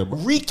 Recaptured the nigga, bro.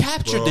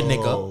 Recaptured the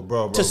nigga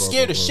bro, to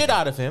scare the shit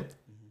out of him.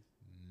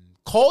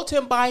 Called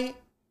him by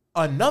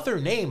another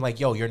name. Like,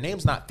 yo, your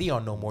name's not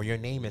Theon no more. Your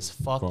name is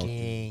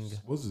fucking...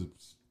 What's it?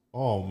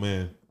 Oh,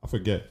 man. I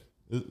forget.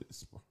 I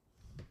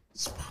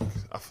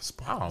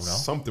don't know.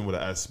 Something with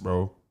an S,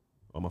 bro.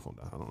 Oh, my phone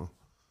died. I don't know.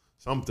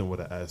 Something with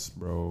an S,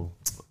 bro.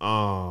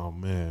 Oh,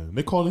 man.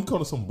 They called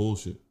it some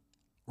bullshit.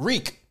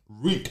 Reek.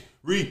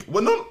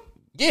 Well, no.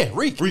 Yeah,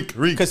 Reek. Reek.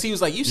 Because he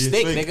was like, you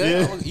stink, stink,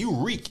 nigga. yeah. You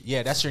reek.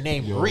 Yeah, that's your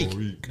name, Yo, Reek.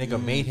 Reek.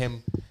 Nigga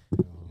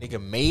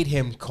made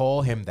him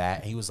call him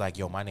that. He was like,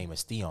 yo, my name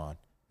is Theon.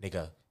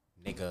 Nigga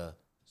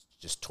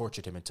just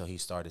tortured him until he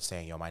started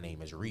saying, yo, my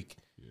name is Reek.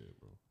 Yeah,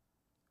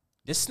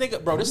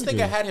 bro. This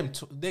nigga had him,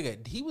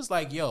 he was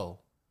like, yo,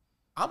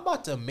 I'm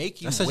about to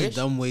make you That's such wish. a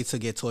dumb way to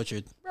get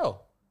tortured. Bro,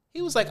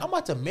 he was like, I'm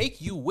about to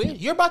make you wish.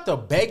 You're about to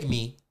beg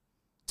me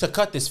to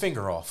cut this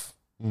finger off.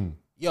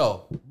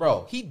 Yo,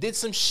 bro, he did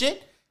some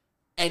shit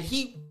and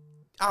he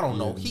I don't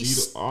know.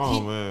 Yeah,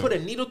 He man. put a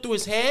needle through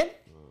his hand.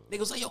 Nigga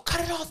was like, yo, cut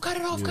it off.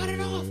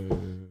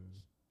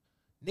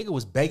 Nigga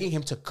was begging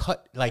him to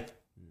cut, like,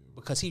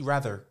 because he'd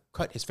rather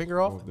cut his finger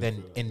off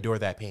than endure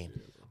that pain.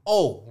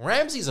 Oh,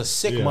 Ramsey's a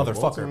sick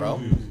motherfucker, bro.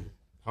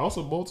 House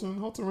of Bolton,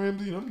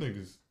 Ramsey, them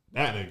niggas.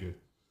 That nigga.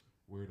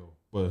 Weirdo.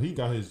 But he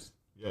got his,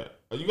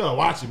 you gotta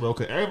watch it, bro,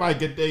 because everybody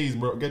get theirs,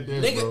 bro.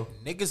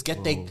 Niggas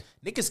get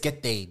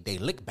they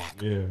lick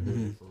back. Yeah,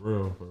 for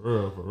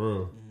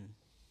real.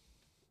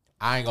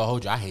 I ain't gonna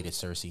hold you. I hated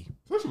Cersei.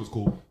 Cersei was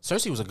cool.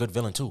 Cersei was a good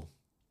villain, too.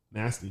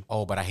 Nasty.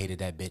 Oh, but I hated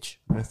that bitch.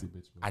 Nasty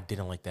bitch. Man. I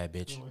didn't like that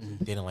bitch.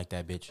 Didn't like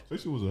that bitch.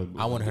 Cersei was a.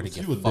 I wanted her to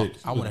get fucked.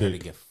 I wanted her to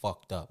get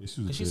fucked up.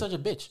 Because she's such a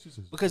bitch.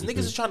 Because niggas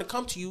is trying to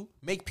come to you,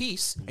 make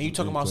peace, and you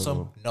talking about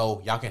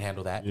no, y'all can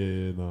handle that.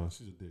 Yeah, no,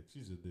 she's a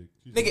dick.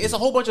 Nigga, it's a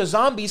whole bunch of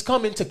zombies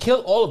coming to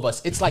kill all of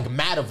us. It's like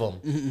mad of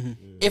them.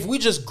 If we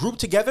just group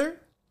together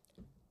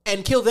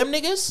and kill them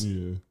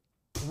niggas,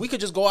 we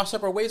could just go our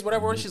separate ways,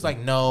 whatever. She's like,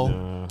 no.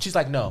 Nah. She's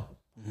like, no.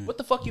 What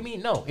the fuck you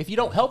mean no? If you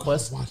don't help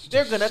us,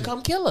 they're gonna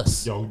come kill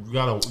us. Yo,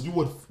 you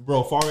would,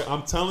 bro, Farid,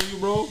 I'm telling you,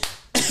 bro,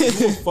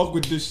 you would fuck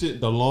with this shit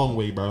the long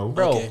way, bro.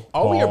 Bro,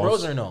 are we your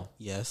bros or no?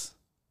 Yes.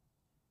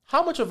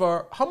 How much of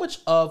a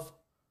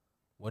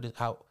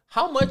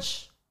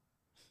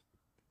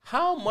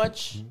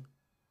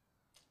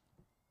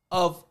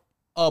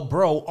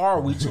bro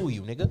are we to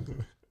you, nigga?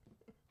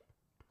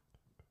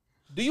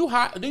 Do you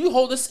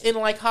hold us in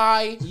like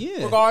high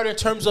regard in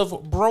terms of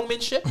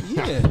bromanship?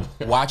 Yeah.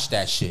 Watch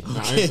that shit.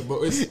 Nah,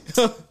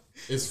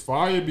 it's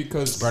fire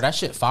because bro, that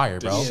shit fire,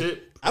 bro.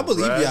 I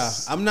believe y'all.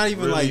 I'm not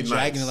even really like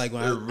dragging it like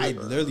when I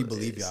literally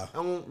believe y'all.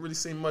 I won't really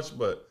say much,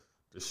 but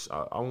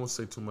I won't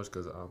say too much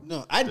because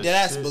I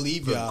deadass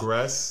believe y'all.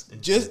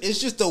 It's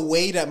just the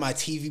way that my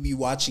TV be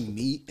watching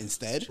me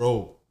instead,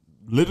 bro.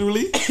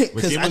 Literally,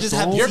 because I just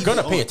have. You're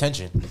gonna pay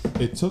attention.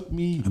 It took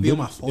me. I be on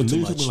my phone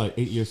too much. It took me like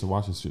 8 years to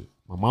watch this shit.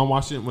 My mom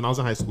watched it when I was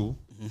in high school.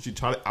 She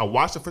tried it. I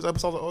watched the first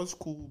episode. I was like, "Oh, it's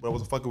cool," but I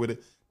wasn't fucking with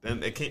it.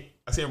 Then it came.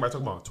 I see everybody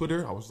talking about it on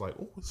Twitter. I was like,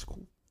 "Oh, it's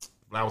cool."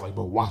 But I was like,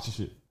 "Bro, watch this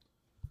shit."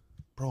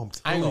 Bro,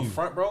 I ain't gonna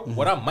front, bro.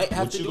 What I might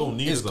have to do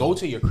is go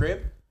to your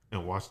crib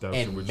and watch that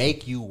and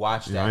make you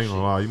watch that. I ain't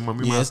gonna lie.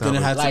 It's gonna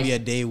have to be a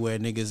day where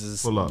niggas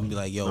is be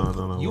like, "Yo,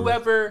 no, you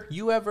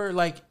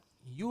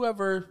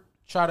ever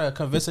try to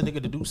convince a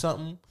nigga to do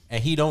something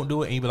and he don't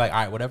do it and you be like, all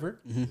right, whatever.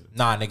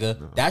 Nah,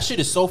 nigga, that shit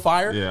is so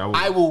fire. Yeah,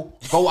 I will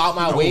go out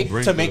my way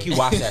to make you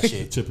watch that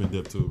shit. Chip and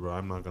dip too, bro.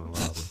 I'm not gonna lie,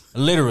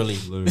 bro. Literally.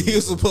 He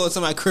used to pull it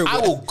to my crib. I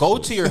will go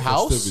to your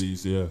house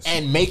yes.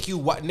 and make you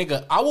watch,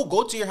 nigga. I will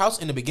go to your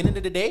house in the beginning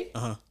of the day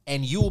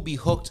and you will be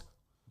hooked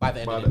by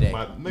the end of the day.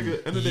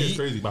 Nigga, end of the day is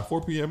crazy. By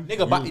 4 p.m.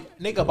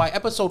 Nigga, by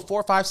episode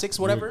 4, 5, 6,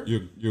 whatever,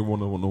 you're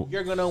gonna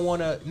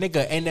wanna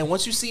nigga, and then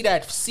once you see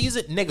that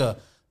season, nigga,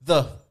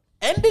 the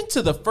ending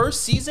to the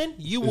first season,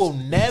 you will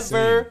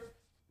never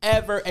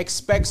ever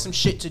expect some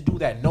shit to do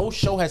that. No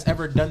show has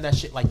ever done that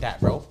shit like that,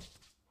 bro.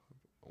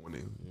 When they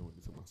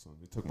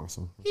took my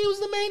son. He was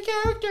the main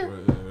character.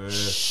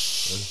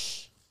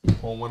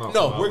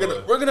 No,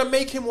 we're gonna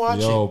make him watch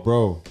it. Yo,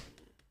 bro,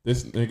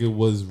 this nigga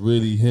was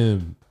really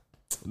him.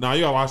 Nah,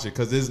 you gotta watch it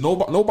because there's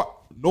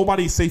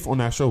nobody's safe on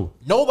that show.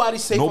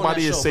 Nobody's safe.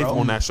 Nobody is safe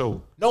on that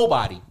show.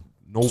 Nobody,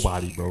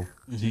 bro.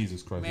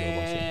 Jesus Christ,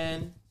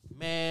 Man,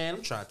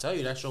 I'm trying to tell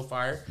you that show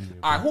fire.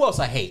 All right, who else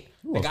I hate?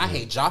 I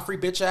hate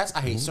Joffrey bitch ass. I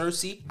hate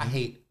Cersei. I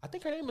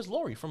think her name is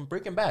Lori from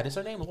Breaking Bad. Is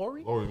her name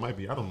Lori? Lori might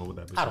be. I don't know what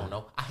that bitch is. I don't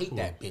know. I hate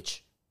that bitch.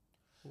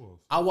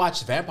 I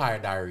watched Vampire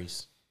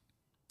Diaries.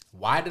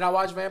 Why did I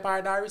watch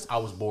Vampire Diaries? I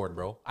was bored,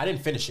 bro. I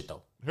didn't finish it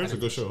though. Here's a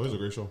good show. Here's a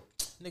great show.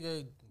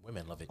 Nigga,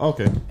 women love it.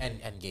 Okay.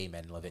 And gay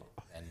men love it.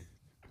 And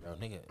bro,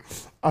 nigga,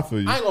 I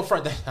feel you. I ain't gonna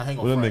front that. I ain't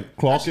gonna front.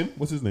 Clarkin?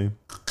 What's his name?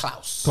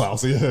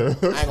 Klaus, yeah.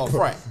 I ain't gonna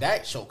front.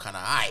 That show kind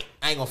of I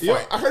ain't gonna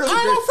front. I heard it was I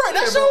ain't gonna front.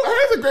 That show. I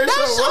heard it's a great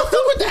show, bro. I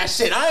fuck with that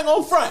shit. I ain't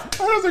gonna front.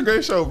 I heard it's a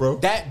great show, bro.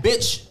 That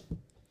bitch,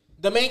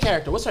 the main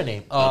character. What's her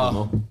name? I don't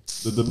know.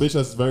 The bitch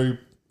that's very.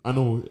 I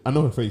know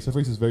her face. Her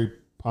face is very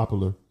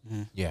popular.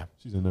 Yeah.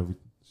 She's in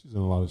a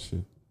lot of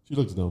shit. She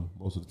looks dumb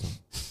most of the time.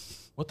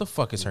 What the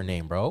fuck is her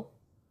name, bro?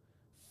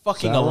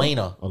 Fucking Sarah?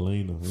 Elena.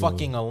 Yeah.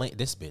 Fucking Elena.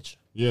 This bitch.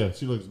 Yeah,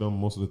 she looks dumb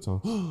most of the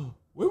time.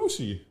 Where was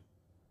she?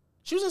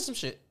 She was in some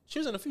shit. She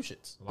was in a few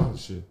shits. A lot of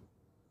shit.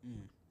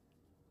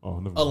 Oh,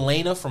 never mind.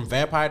 Elena from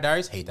Vampire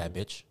Diaries. Hate that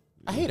bitch.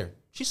 I hate her.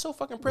 She's so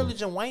fucking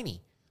privileged and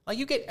whiny. Like,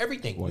 you get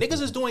everything.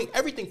 Niggas is doing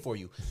everything for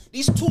you.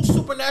 These two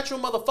supernatural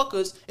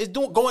motherfuckers is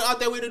going out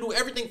their way to do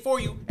everything for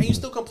you, and you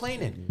still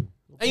complaining.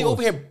 And you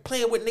over here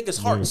playing with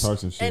niggas' hearts.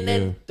 And, shit, and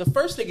then the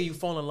first nigga you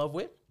fall in love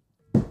with,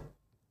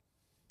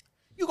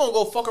 you gonna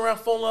go fuck around,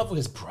 fall in love with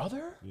his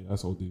brother? Yeah,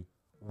 that's OD.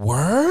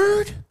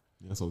 Word?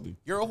 Yeah, that's OD.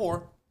 You're a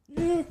whore.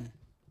 Yeah.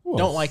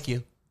 Don't like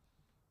you.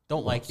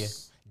 Don't like you.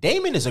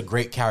 Damon is a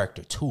great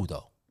character too,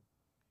 though.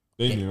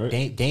 Damon,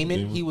 right?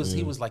 Damon, he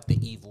was like the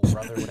evil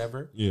brother,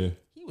 whatever. Yeah.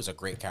 He was a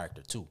great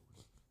character too.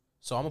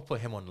 So I'm gonna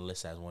put him on the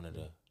list as one of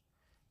the.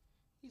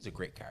 He's a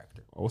great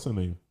character. Oh, what's her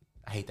name?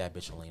 I hate that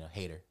bitch, Elena.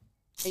 Hate her.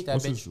 Hate that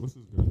bitch. What's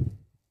his name?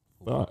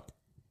 Fuck.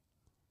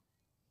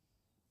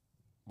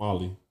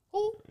 Molly.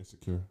 Who?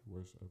 Insecure.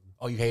 Worst ever.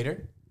 Oh, you hate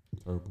her?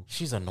 Terrible.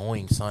 She's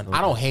annoying, son. I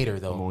don't hate her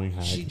though. Annoying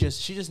hag. She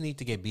just need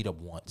to get beat up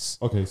once.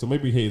 Okay, so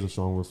maybe hate is a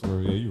strong word for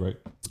her. Yeah, you're right.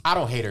 I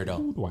don't hate her though.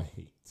 Who do I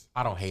hate?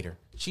 I don't hate her.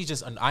 She's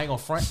just I ain't gonna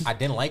front. I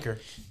didn't like her.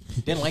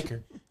 Didn't like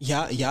her.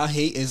 Y'all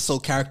hate is so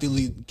character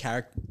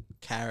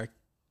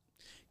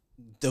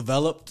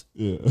developed.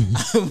 Yeah.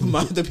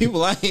 The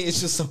people I hate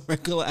is just some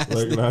regular ass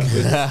Like,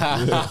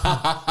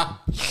 nigga.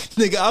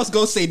 Nigga, I was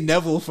gonna say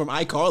Neville from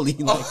iCarly.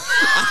 Like,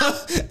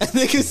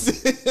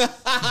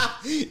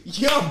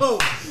 yo,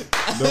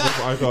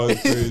 I call it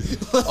crazy.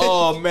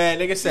 Oh man,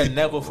 nigga said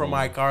Neville from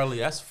iCarly.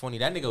 That's funny.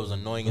 That nigga was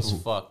annoying as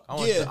fuck. I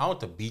want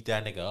to beat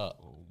that nigga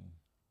up.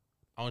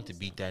 I want to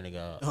beat that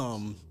nigga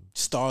up.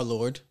 Star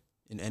Lord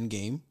in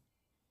Endgame.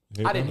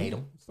 I didn't hate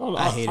him.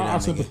 I hated that I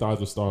nigga. sympathize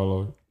with Star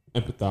Lord.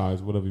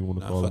 Empathize, whatever you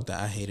want to call Fuck it. that.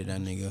 I hated that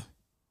nigga.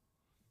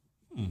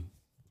 Who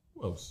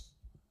else?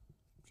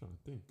 I'm trying to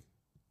think.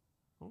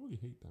 I don't really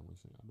hate that much.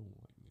 I don't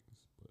like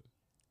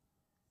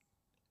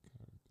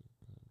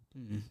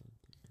niggas,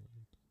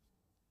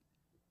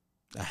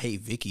 but I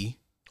hate Vicky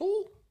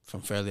Who?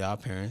 from Fairly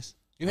Odd Parents.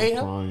 You hate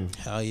her? crying.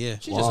 Hell yeah.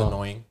 She's just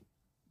annoying.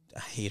 I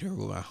hate her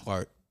with my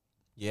heart.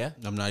 Yeah.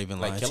 I'm not even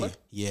Like lying killer? to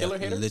you. Yeah, Killer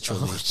hater?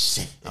 literally. Oh,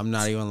 shit. I'm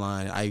not even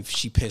lying.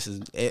 She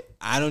pisses.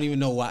 I don't even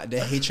know why.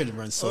 The hatred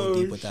runs so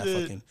deep with that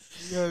fucking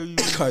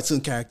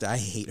cartoon character. I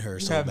hate her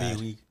so bad.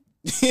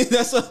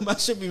 That's what I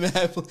should be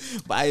mad for.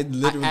 But I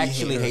literally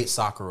actually hate her. hate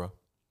Sakura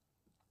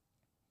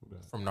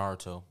from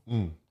Naruto.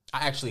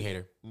 I actually hate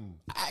her.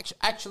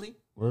 Actually,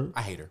 Word?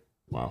 I hate her.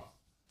 Wow.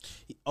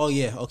 Oh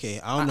yeah, okay.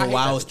 I don't know hate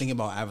why that I was bitch. thinking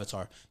about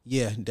Avatar.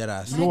 Yeah,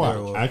 deadass. You know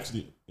what? I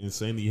actually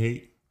insanely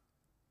hate.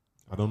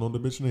 I don't know the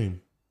bitch name,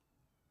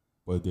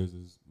 but there's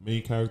this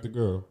main character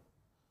girl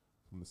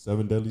from the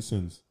 7 Deadly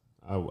Sins.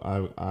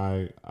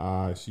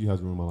 She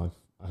has ruined my life.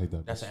 I hate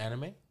that. That's bitch. an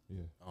anime?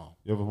 Yeah. Oh.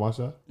 You ever watch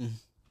that?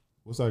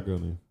 What's that girl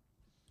name?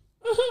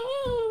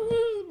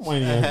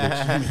 Whiny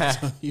ass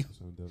bitch.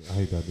 I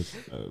hate that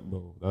bitch,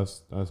 bro.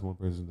 That's one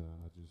person that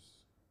I just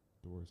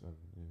the worst ever.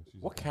 Yeah,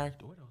 What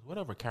character? What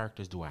other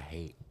characters do I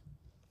hate?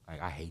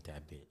 Like I hate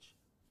that bitch.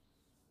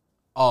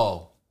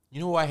 Oh, you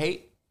know who I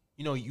hate?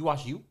 You know, you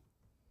watch You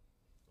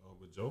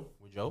with Joe?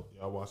 with Joe?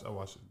 Yeah, I watched the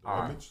All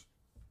right. image.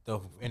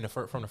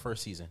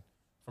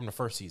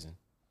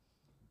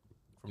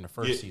 From the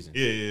first season.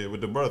 Yeah,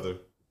 with the brother.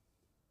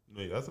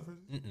 No, that's the first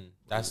season?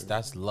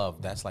 That's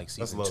Love. That's like That's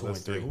season love. 2 That's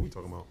and 3. Who we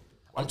talking about?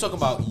 I'm talking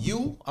about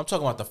You. I'm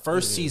talking about the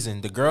first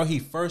season. The girl he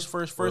first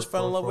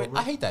fell in love with.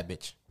 I hate that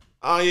bitch.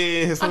 Oh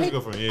yeah, his first hate-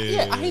 girlfretend.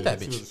 yeah, I hate that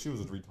bitch. She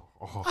was a retard.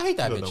 Oh, I hate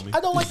that she's a bitch. dummy. I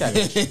don't like that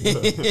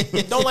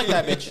bitch. Don't like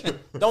that bitch.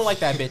 Don't like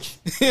that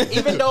bitch.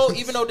 Even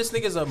though this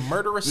nigga's a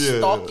murderous,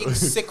 stalking,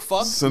 sick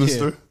fuck.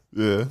 Sinister.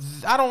 Yeah.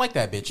 I don't like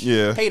that bitch.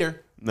 Yeah. Hate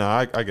her.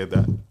 Nah, I get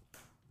that.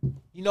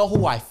 You know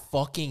who I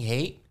fucking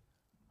hate?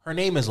 Her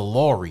name is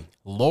Lori.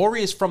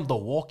 Lori is from The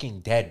Walking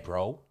Dead,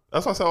 bro.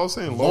 That's what I was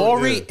saying.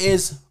 Lori yeah.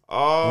 is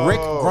Rick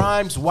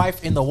Grimes'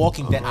 wife in The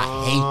Walking Dead.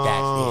 I hate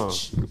that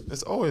bitch.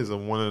 It's always a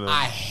one of them.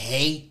 I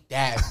hate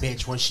that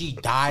bitch. When she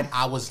died,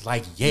 I was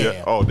like,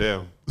 yeah. Oh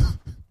damn.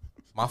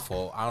 My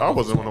fault. I don't know if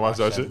wasn't you want to watch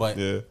that shit. but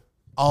Yeah.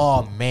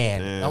 oh man,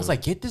 Damn. I was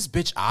like, get this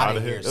bitch out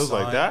of here. It was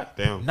son. like that.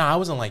 Damn. Nah, it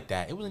wasn't like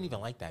that. It wasn't even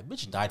like that.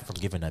 Bitch died from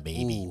giving a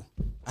baby. Ooh,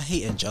 I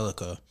hate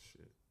Angelica.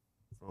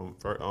 Hey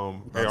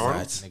Arnold.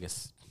 Rugrats.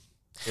 Niggas.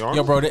 Hey, Arnold?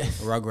 Yo, bro,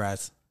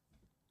 Rugrats.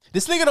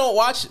 this nigga don't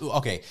watch.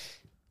 Okay,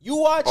 you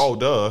watch. Oh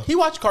duh. He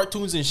watch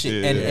cartoons and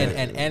shit Yeah.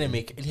 and anime.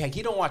 Like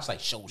he don't watch like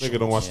shows. Nigga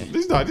don't watch.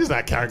 These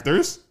not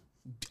characters.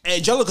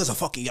 Angelica's a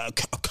fucking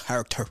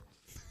character.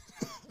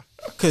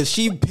 Cause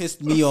she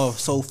pissed me off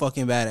so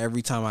fucking bad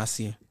every time I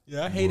see her.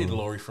 Yeah, I hated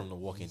Lori from The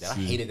Walking Dead. I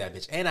hated that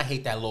bitch, and I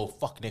hate that little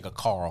fuck nigga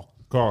Carl.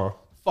 Carl.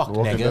 Fuck The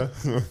Walking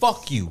nigga. Dead.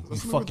 Fuck you. You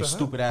fucking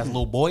stupid ass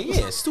little boy.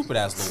 Yeah, stupid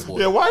ass little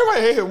boy. Yeah, why do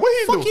I hate him? What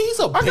he Fuck, do? he's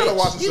a bitch. I gotta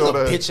watch the He's show a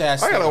then. bitch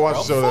ass. I gotta nigga, watch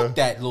bro. the show Fuck then.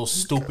 that little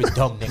stupid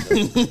dumb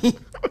nigga.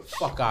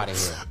 Fuck out of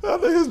here.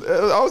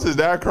 I was his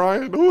dad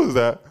crying. Who was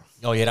that?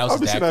 Oh yeah, that was I'll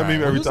be his seeing dad that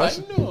meme crying. every He was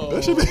time. like, no.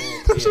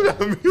 That should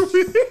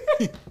have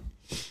meme.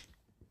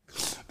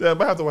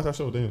 Damn, I have to watch that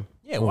show. Damn.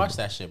 Yeah, watch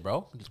that shit,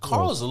 bro.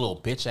 Carl is a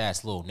little bitch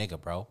ass little nigga,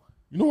 bro.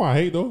 You know what I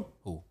hate though?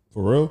 Who?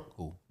 For real?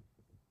 Who?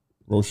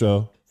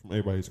 Rochelle from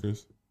Everybody Hates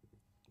Chris.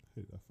 I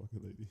hate that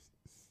fucking lady.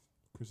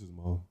 Chris's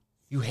mom.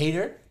 You hate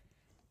her?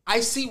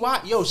 I see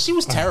why. Yo, she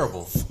was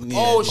terrible. Yeah,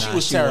 oh, she nah,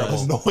 was she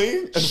terrible.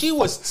 Annoying. She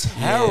was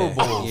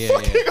terrible, Yeah.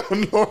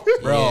 Fucking annoying.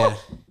 bro. Yeah.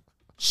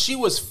 She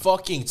was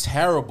fucking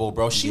terrible,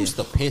 bro. She used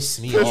to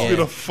piss me Piss off. me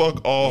the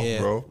fuck off, Yeah.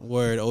 bro.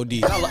 Word. OD.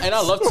 And I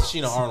love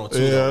Tashina Arnold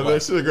too. Yeah, though, that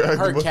but shit great.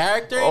 her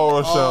character. Oh,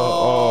 Rochelle.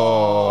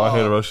 Oh, I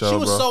hate Rochelle, She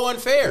was bro. so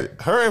unfair.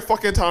 Her and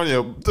fucking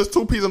Tanya. There's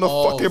two peas on the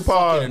Oh, fucking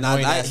pod. fucking Nah,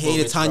 annoying I ass little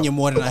hated bitch, Tanya bro.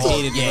 more than I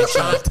hated Yeah,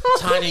 Rochelle.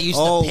 Tanya used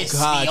to Oh, piss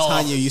God, me off.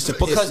 Tanya used to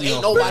piss because me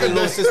ain't off. nobody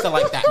little sister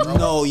like that, bro.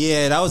 No,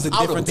 yeah, that was a I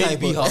would different have type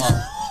been beat her of.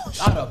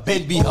 up. I'd have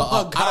been beat her Oh,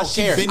 up. God, I don't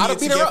she care. been I'd have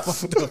here beat to her get up.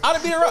 fucked up. I'd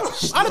have beat her up.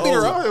 I'd have beat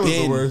her Tanya up. was the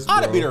Ben. worst, I'd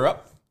have bro. beat her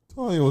up.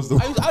 Tanya was the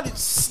I did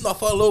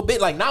snuff her a little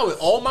bit, like not with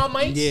all my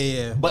might.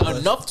 Yeah. But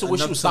enough to where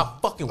she would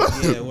stop fucking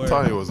with me. Yeah, word.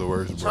 Tanya was the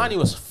worst, bro. Tanya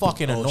was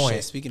fucking Oh, annoying.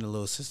 shit. Speaking of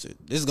little sister,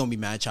 this is gonna be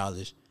mad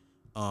childish.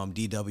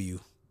 DW,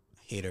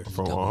 hater.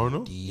 From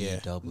Arnold? Yeah.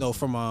 No,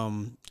 from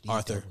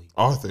Arthur.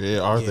 Arthur,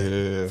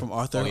 yeah. From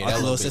Arthur, Oh, yeah, Arthur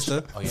that little bitch.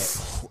 sister. Oh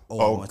yeah.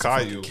 Oh,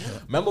 Caillou.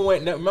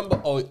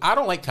 Remember? Oh, I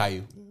don't like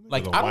Caillou.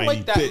 Like Little I don't whiny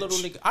like that bitch. little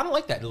nigga. I don't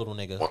like that little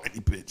nigga. Whiny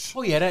bitch.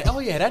 Oh yeah,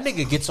 that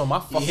nigga gets on my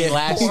fucking Yeah.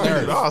 last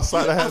nerve. I'll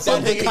slap that ass That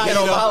off. nigga get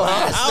on my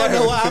last I don't know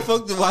nerve. why I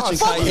fucked watching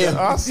Fuck Caillou. him.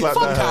 I'll slap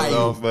Fuck that ass Caillou.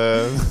 off,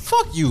 man.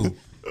 Fuck you,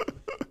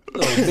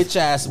 little bitch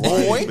ass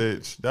Whiny boy.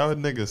 bitch. That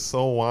nigga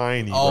so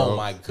whiny, Oh, bro.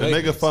 my The nigga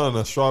goodness. fell in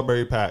a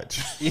strawberry patch.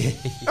 Yeah.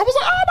 I was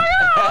like, oh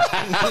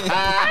my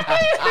god!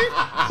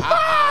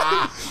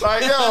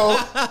 Like, yo.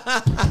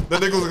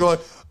 The nigga was going,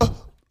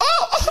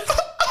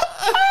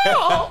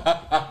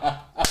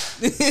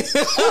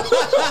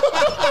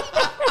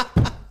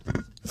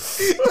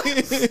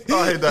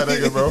 I hate that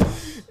nigga, bro.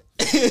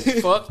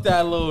 Fuck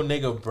that little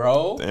nigga,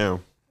 bro.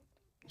 Damn.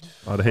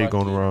 All the hate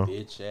going Fucking around.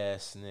 bitch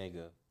ass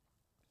nigga.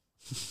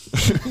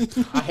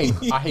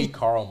 I hate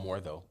Carl more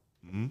though.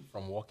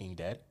 From Walking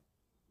Dead.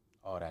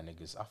 Oh, that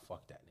nigga's. I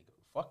fuck that nigga.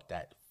 Fuck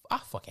that. I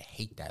fucking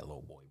hate that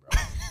little boy, bro.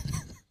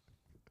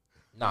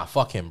 Nah,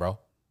 fuck him, bro.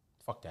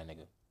 Fuck that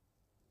nigga.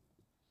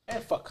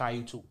 And fuck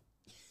Caillou too.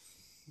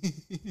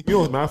 You know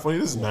what's mad funny?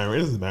 This is mad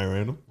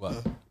random.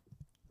 What?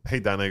 I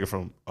hate that nigga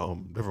from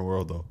Different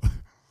World though.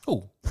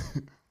 Who?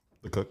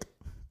 The cook.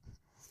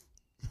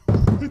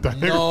 Hate that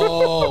nigga.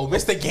 No,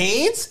 Mr.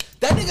 Gaines?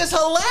 That nigga's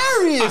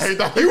hilarious. I hate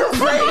that You nigga.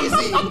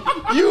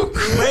 crazy. You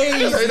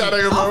crazy. I hate that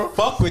nigga, bro. I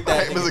fuck with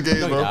that I hate nigga. Mr. Gaines,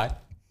 you know bro. he died.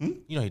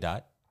 You know he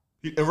died.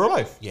 In real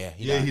life? Yeah,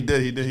 he yeah, died. he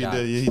did. He died.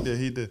 Yeah,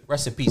 he did.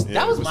 Rest in peace. Yeah,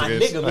 That was Mr. my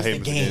Gaines. nigga, I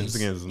hate Mr. Gaines. Mr.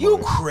 Gaines is You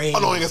annoying. crazy.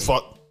 Annoying as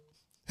fuck.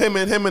 Him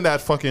and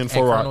that fucking And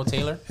for Colonel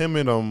Taylor? Him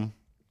and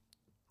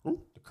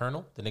The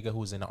colonel? The nigga who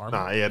was in the army?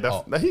 Nah, yeah,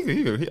 Oh.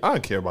 he I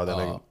don't care about that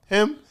nigga.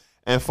 Him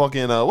and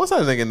fucking what's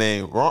that nigga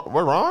name?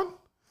 Ron?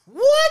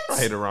 What? I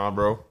hated Ron,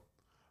 bro.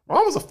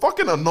 Ron was a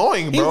fucking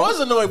annoying, bro. He was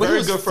annoying, but he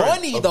was good friend.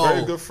 funny, though.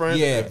 Very good friend.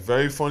 Yeah.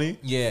 Very funny.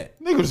 Yeah.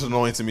 Nigga was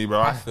annoying to me, bro.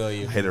 I feel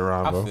you. I hated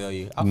Ron, bro. I feel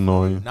you.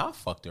 Annoying. Nah, I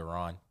fucked with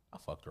Ron. I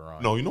fucked with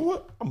Ron. No, you know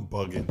what? I'm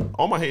bugging.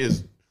 All my hate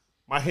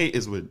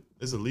is with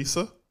it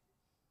Lisa?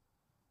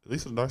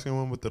 Lisa, the dark skin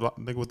one with the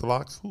nigga with the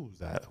locks? Who's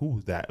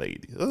that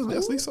lady?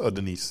 That's Lisa or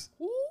Denise?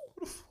 Ooh.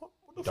 What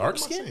the fuck Dark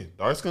am I skin? saying?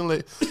 Dark skin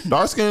lady.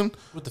 Dark skin?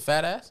 With the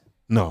fat ass?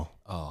 No.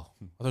 Oh.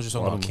 I thought you were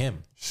talking about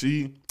Kim.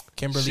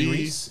 Kimberly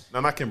Reese? No,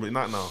 not Kimberly.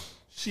 No.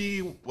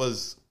 She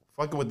was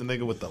fucking with the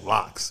nigga with the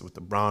locks, with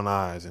the brown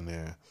eyes in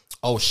there.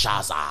 Oh,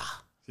 Shaza.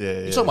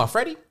 Yeah. You talking about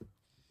Freddie?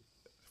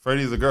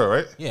 Freddie's a girl,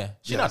 right? Yeah.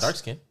 She's Yes. not dark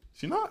skinned.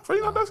 She not?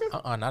 Freddie not dark skin?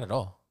 Not at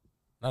all.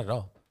 Not at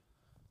all.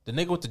 The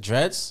nigga with the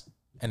dreads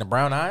and the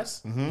brown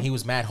eyes, he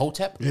was mad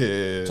Hotep. Yeah.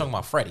 You talking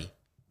about Freddie.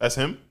 That's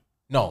him?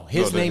 No,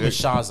 his No, name is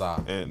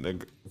Shaza.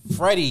 And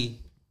Freddie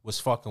was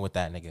fucking with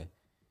that nigga.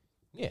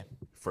 Yeah.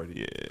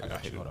 Freddie, yeah. I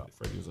got you. hated Hold him. up.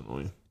 Freddie was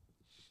annoying.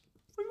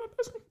 Freddie not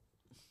dark skin?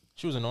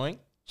 She was annoying.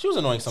 She was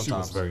annoying She was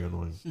sometimes. very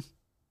annoying.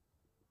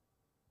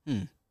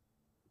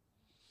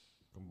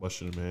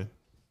 Combustion, man.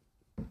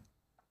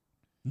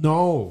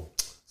 No.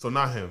 So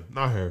not him.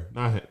 Not her.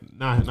 Not him.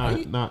 Not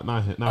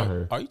him. Not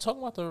her. Are you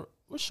talking about the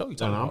what show you No,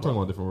 talking I'm about? talking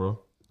about a different world.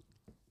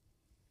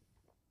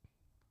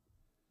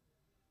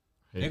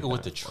 Nigga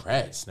with the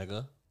dreads,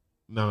 nigga.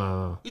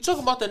 No. You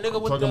talking about the nigga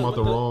with talking about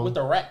the wrong- with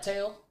the rat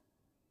tail?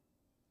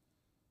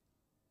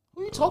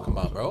 Who you talking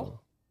about, bro?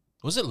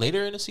 Was it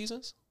later in the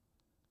seasons?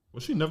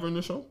 Was she never in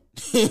the show?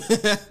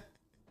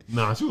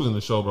 Nah, she was in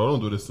the show, bro. Don't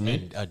do this to me.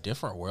 In a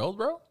different world,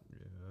 bro?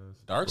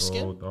 Dark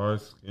skin?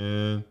 Dark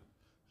skin.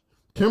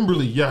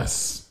 Kimberly,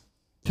 yes.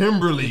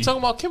 Kimberly. You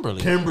talking about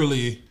Kimberly?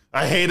 Kimberly.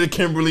 I hated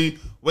Kimberly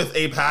with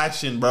a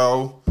passion,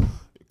 bro.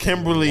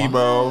 Kimberly,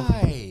 bro.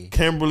 Why?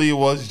 Kimberly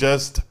was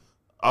just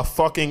a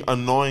fucking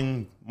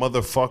annoying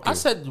motherfucker. I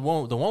said the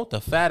one with the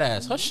fat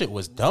ass. Her shit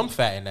was dumb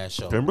fat in that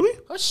show. Kimberly?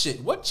 Her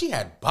shit, what she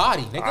had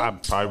body, nigga. I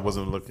probably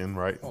wasn't looking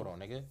right. Hold on,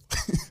 nigga.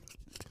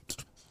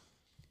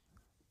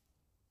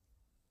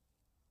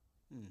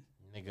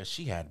 Nigga,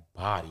 she had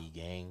body,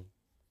 gang.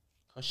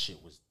 Her shit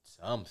was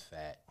dumb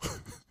fat.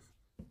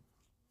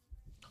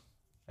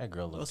 That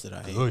girl looked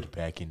good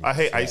back in the day. I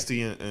hate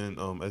Ice-T and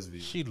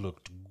SV. She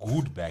looked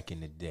good back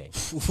in the day.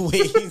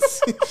 Wait.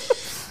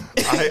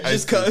 I hate Just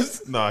Ice-T.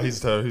 'cause? Nah, he's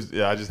terrible.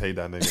 Yeah, I just hate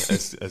that nigga.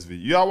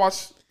 SV. You all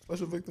watch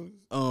Special Victims?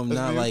 Not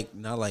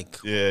SVU? like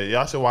Yeah,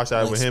 y'all should watch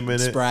that like with him in it.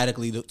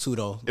 sporadically too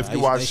though. If Like, you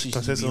they watch should be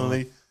on.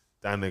 consistently,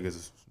 that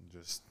nigga's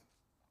just.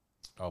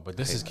 Oh, but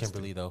this is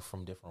Kimberly, though,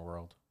 from Different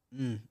World.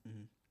 You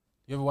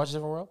ever watch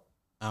Different World?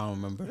 I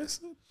don't remember. It's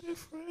a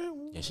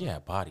different. Yeah, she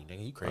had body,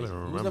 nigga. You crazy. don't You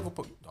was remember. never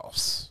put,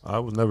 I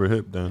was never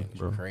hip then, you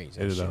bro. crazy. That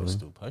Hated shit that was lane.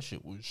 stupid. Her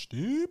shit was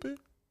stupid.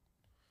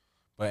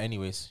 But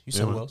anyways, you said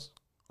Yeah, who man. else?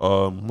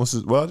 What's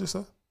his? What I just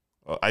said?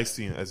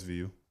 Ice-T and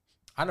SVU.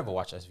 I never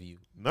watched SVU.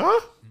 Nah.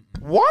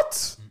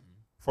 What?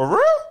 For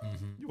real?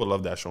 You would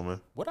love that show, man.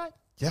 Would I?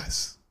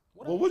 Yes.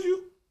 Would What would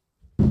you?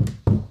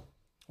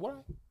 Would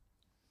I?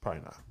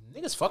 Probably not.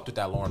 Niggas fucked with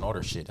that Law and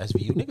Order shit.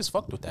 SVU. Niggas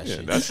fucked with that Yeah,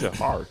 shit. that shit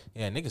hard.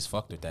 Yeah, niggas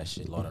fucked with that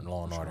shit. Law and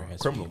Order. SVU.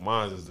 Criminal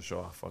Minds is the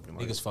show I fucking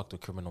like. Niggas fucked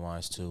with Criminal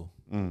Minds too.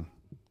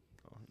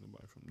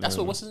 That's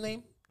What's his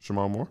name?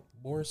 Shamar Moore.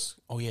 Boris.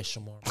 Oh yeah,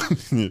 Shamar.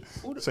 Yeah.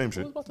 Same What shit.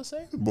 was about to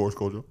say? Boris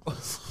Kojo.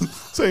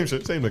 Same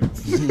shit. Same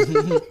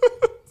nigga.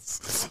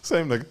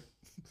 Same nigga.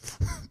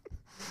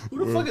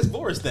 Who the fuck is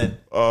Boris then?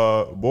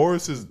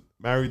 Boris is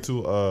married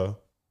to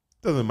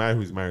doesn't matter who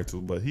he's married to,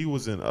 but he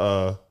was in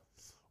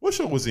what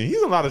show was he? He's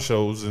in a lot of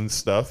shows and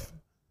stuff.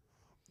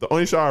 The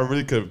only show I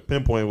really could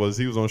pinpoint was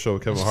he was on a show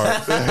with Kevin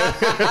Hart. Same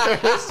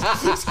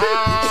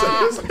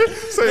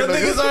The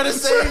niggas are the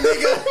same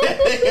nigga.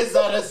 Niggas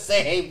are the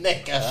same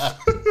nigga.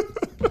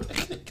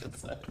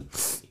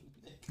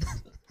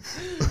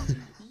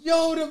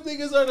 Yo, them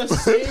niggas are the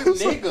same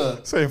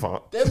nigga. Same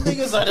font. Them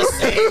niggas are the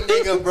same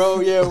nigga,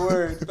 bro. Yeah,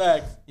 word.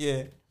 Facts.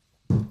 Yeah.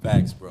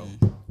 Facts, bro.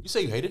 You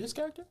say you hated his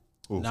character?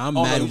 Nah, I'm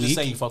Oh, mad no, you just weak.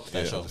 saying you fucked with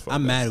that show.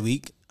 I'm mad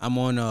weak. I'm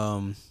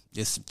on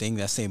this thing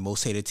that say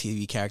most hated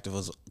TV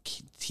characters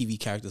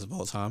of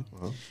all time.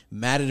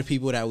 Mad at the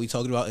people that we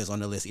talked about is on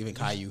the list. Even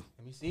Caillou.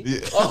 Let me see. Yeah.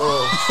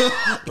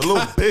 A little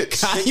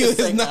bitch. Caillou Niggas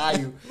say is not.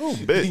 Caillou.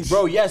 Bitch.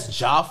 Bro, yes,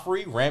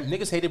 Joffrey.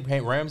 Niggas hated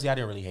Ramsey. I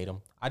didn't really hate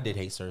him. I did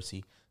hate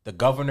Cersei. The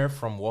governor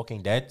from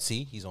Walking Dead.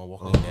 See, he's on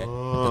Walking Dead.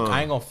 The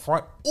guy on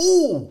front.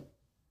 Ooh.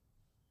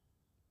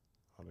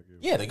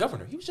 Yeah, the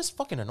governor. He was just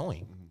fucking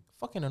annoying.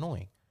 Fucking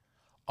annoying.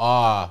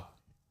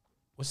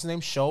 What's his name?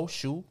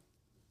 Shu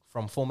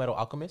from Full Metal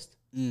Alchemist.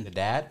 The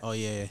dad. Oh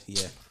yeah,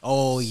 yeah.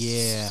 Oh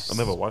yeah. I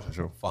never watched that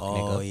show. Fuck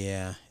Oh nigga.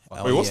 yeah.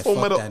 Wait, what's Full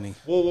Metal? That nigga.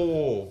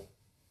 Whoa.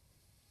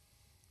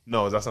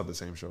 No, that's not the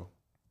same show.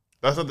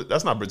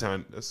 That's not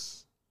Britannia.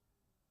 What's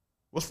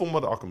Full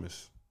Metal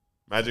Alchemist?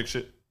 Magic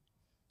shit.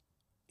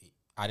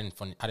 I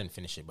didn't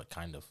finish it, but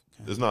kind of.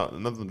 There's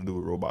nothing to do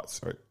with robots,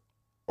 right?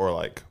 Or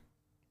like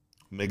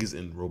niggas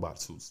in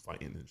robot suits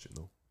fighting and shit.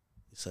 No.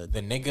 So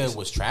The nigga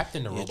was trapped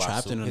in the Yeah, robot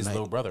trapped suit. in a His night.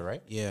 little brother,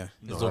 right? yeah.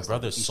 His little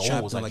brother's He's soul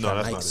trapped was in like, like No, a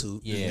that's night not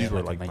suit. it. Yeah, These were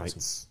like like a night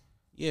knights.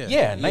 Yeah.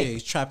 Yeah, night-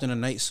 He's trapped in a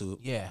night suit.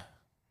 yeah.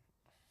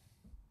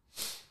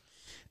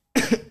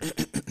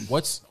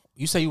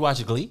 You say you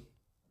watch Glee?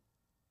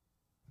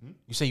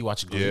 You say you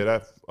watch Glee? Yeah,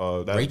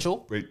 that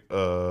Rachel?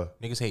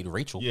 Niggas hate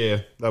Rachel.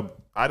 Yeah,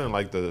 I didn't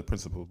like the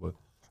principal, but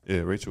yeah,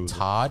 Rachel was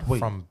Todd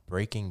from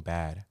Breaking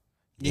Bad.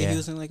 Yeah, he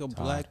was in like a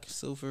black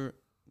silver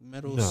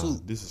metal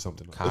suit. This is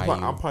something else. Caillou.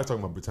 I'm probably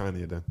talking about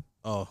Britannia then.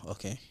 Oh,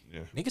 okay.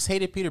 Yeah, Niggas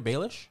hated Peter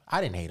Baelish. I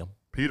didn't hate him.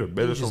 Peter was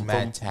Baelish just from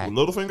mad tack.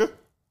 Littlefinger.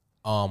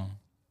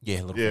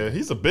 Yeah, look. Yeah,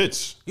 he's a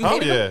bitch. You Hell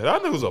hated yeah,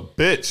 that nigga's a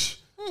bitch.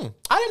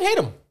 I didn't hate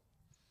him.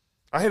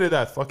 I hated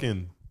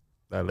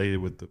that lady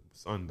with the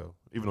son though.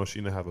 Even though she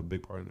didn't have a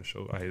big part in the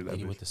show, I hated that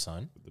Lady bitch. with the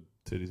son. With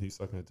the titties. He's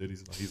sucking her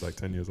titties. Like, he's like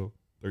 10 years old,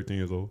 13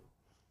 years old.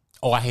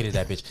 Oh, I hated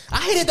that bitch. I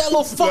hated that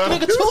little fuck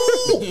nigga too.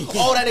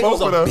 Oh, that nigga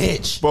was a of them.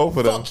 bitch. Both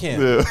of them. Fuck him.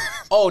 Yeah.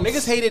 Oh,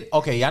 niggas hated.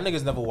 Okay, y'all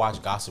niggas never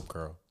watched Gossip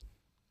Girl,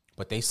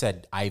 but they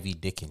said Ivy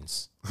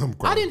Dickens.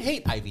 I didn't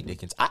hate Ivy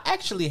Dickens. I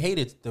actually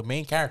hated the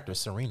main character,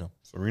 Serena.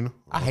 Serena?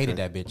 I hated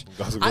that bitch.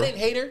 Gossip I Girl? didn't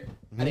hate her.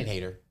 I didn't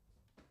hate her.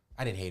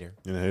 I didn't hate her.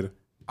 You didn't hate her?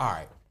 All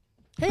right.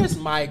 Here's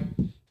my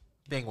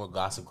thing with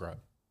Gossip Girl.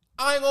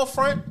 I ain't gonna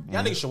front.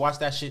 Y'all niggas should watch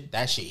that shit.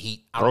 That shit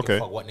heat. I don't give a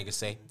fuck what niggas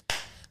say.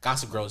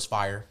 Gossip Girl is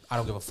fire. I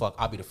don't give a fuck.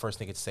 I'll be the first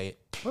nigga to say it.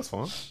 That's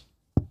fine.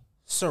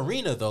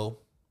 Serena, though,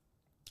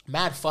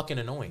 mad fucking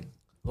annoying.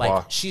 Like,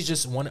 Why? she's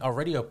just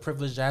already a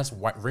privileged ass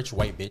rich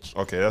white bitch.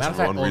 Okay, that's Matter of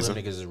fact, one all reason.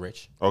 them niggas is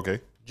rich. Okay.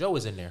 Joe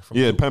is in there. From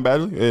Yeah, Blue. Penn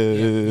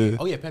Badley? Yeah.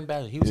 Oh, yeah, Penn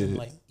Badley. He was in,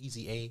 like,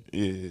 Easy A.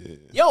 Yeah.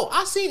 Yo,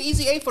 I seen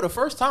Easy A for the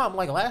first time,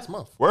 like, last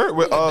month. Where?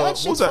 That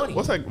shit's what's that? funny.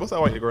 What's that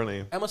white girl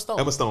name? Emma Stone.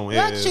 Emma Stone.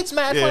 Yeah, That shit's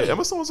mad yeah, funny.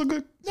 Emma Stone's a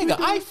good. Nigga,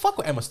 I fuck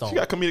with Emma Stone. She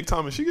got comedic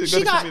timing. She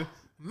She got comedic.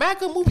 mad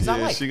good movies I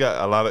Yeah, like. she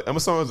got a lot of. Emma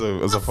Stone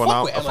is a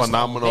fuck with Emma Stone,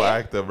 phenomenal man.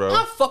 actor, bro.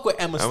 I fuck with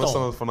Emma Stone. Emma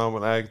Stone's a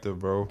phenomenal actor,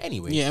 bro.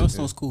 Anyways. Yeah, Emma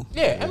Stone's cool.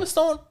 Yeah, Emma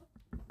Stone.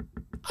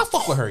 I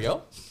fuck with her,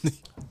 yo.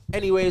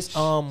 Anyways,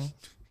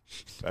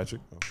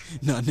 Patrick.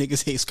 No,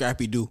 niggas hate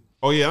Scrappy Doo.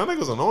 Oh yeah, that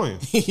nigga's annoying.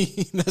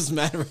 That's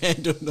mad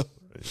random though.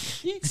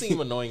 he seem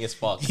annoying as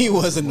fuck. He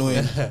was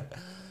annoying.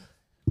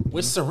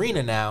 With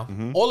Serena now,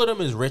 all of them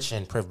is rich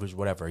and privileged,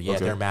 whatever. Yeah,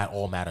 Okay. they're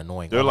all mad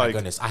annoying. They're oh my like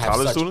goodness,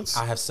 college students?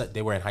 I have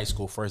they were in high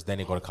school first, then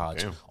they go to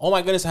college. Damn. Oh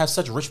my goodness, I have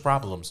such rich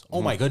problems.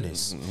 Oh my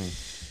goodness,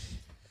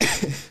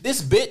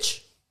 this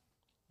bitch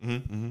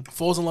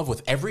falls in love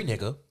with every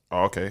nigga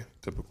Oh, okay,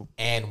 typical.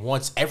 and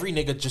wants every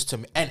nigga just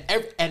to and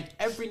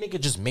every nigga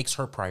just makes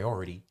her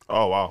priority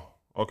Oh wow,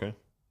 okay.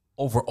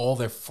 over all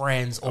their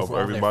friends, over all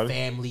everybody? their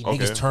family. Okay.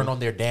 Niggas turn on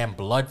their damn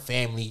blood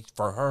family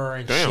for her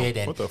and Damn, shit,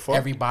 and what the fuck?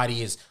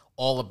 everybody is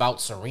all about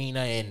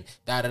Serena and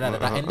da da da da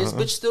da. And this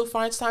bitch still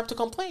finds time to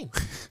complain.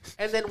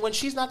 And then when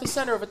she's not the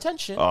center of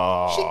attention, she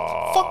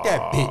fuck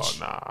that bitch.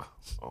 Nah.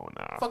 Oh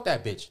nah. Fuck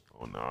that bitch.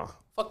 Oh nah.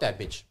 Fuck that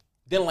bitch.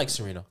 Didn't like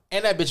Serena.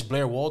 And that bitch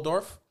Blair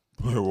Waldorf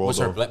Blair was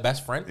her Waldorf.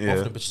 best friend. Yeah. Both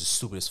of them bitches is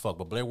stupid as fuck.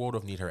 But Blair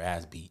Waldorf need her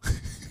ass beat.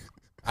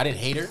 I didn't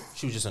hate her.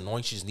 She was just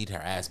annoying. She just need her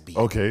ass beat.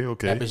 Okay.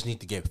 That bitch need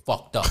to get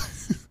fucked up.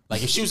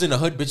 Like if she was in the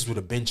hood, bitches would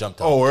have been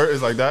jumped up. Oh, where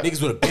is like that?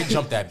 Niggas would have been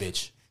jumped that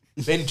bitch.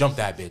 Then jump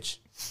that bitch.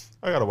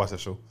 I gotta watch that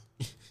show.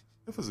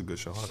 If it's a good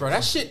show, Bro,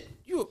 that shit,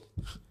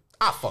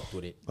 I fucked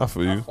with it. I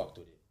feel you. fucked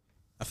with it.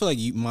 I feel like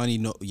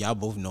y'all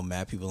both know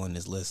mad people on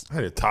this list. I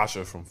had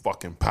Tasha from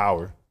fucking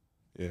Power.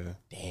 Yeah.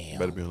 Damn.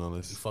 Better be on the You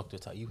list. fucked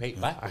with you hate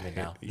black women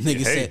now.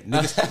 Nigga Hey.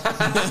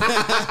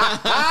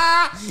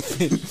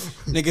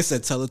 Nigga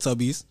said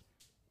Teletubbies.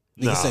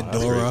 Nigga Nah, said that's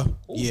Dora. crazy.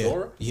 Ooh, Yeah.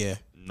 Dora? Yeah.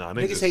 Nah,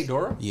 Niggas hate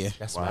Dora? Yeah.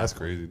 That's Wow, mad. that's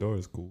crazy.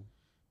 Dora's cool.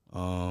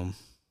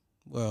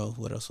 Well,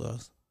 what else?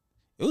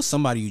 It was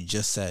somebody you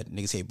just said.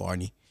 Niggas hate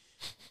Barney.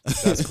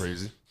 That's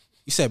crazy.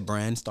 You said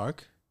Bran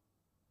Stark.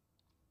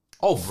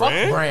 Oh, fuck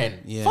Bran.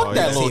 Yeah. Fuck Oh, that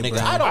yeah. little I hate nigga.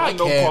 Bran. I don't I like had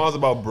no him. pause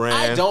about Bran.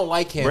 I don't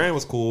like him. Bran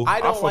was cool. I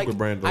don't fuck like with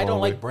Bran. I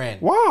don't like Bran.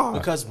 Why?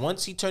 Because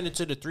once he turned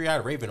into the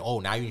three-eyed raven,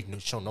 now you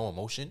show no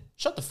emotion.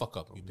 Shut the fuck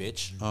up, you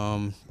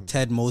bitch.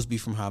 Ted Mosby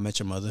from How I Met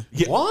Your Mother.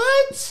 Yeah.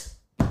 What?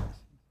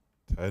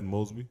 Ted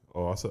Mosby.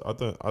 Oh, I said. I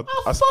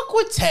Fuck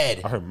with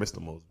Ted. I heard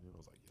Mr. Mosby. I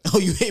was like, Oh,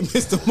 you hate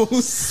Mr.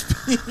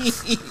 Mosby.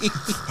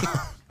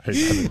 I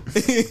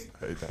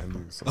hate that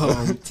nigga. So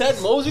much.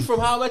 Ted Mosby from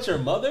How I Met Your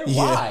Mother?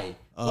 Yeah. Why?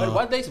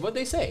 What'd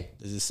they say?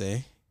 Does it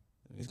say?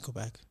 Let me go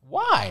back.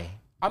 Why?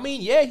 I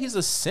mean, yeah, he's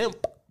a simp,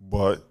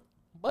 But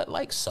but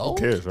like so. who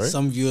cares, right?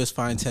 Some viewers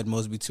find Ted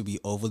Mosby to be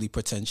overly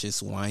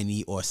pretentious,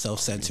 whiny, or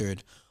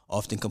self-centered,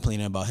 often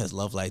complaining about his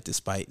love life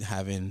despite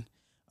having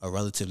a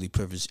relatively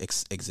privileged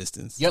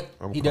existence.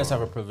 Yep, he does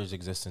have a privileged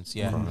existence.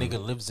 Yeah,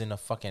 nigga lives in a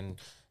fucking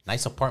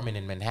nice apartment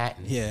in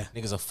Manhattan. Yeah.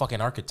 Nigga's a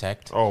fucking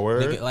architect. Oh,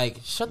 word? Nigga, like,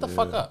 shut the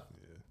fuck up.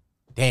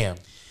 Damn.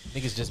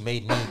 Niggas just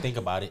made me think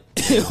about it.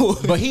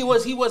 But he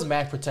was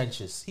mad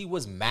pretentious. He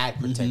was mad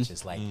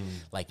pretentious. Like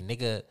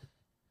nigga,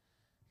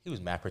 he was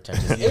mad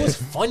pretentious. It was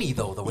funny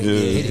though, the way he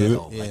did it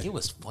though. Yeah. Like it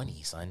was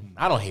funny, son.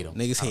 I don't hate him.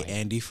 Niggas I hate don't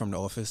Andy from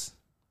The Office.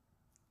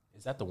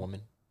 Is that the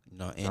woman?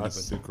 No, Andy.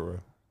 That's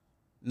correct.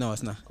 No,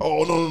 it's not.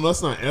 Oh no,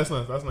 that's not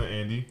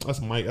Andy. That's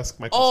Mike. That's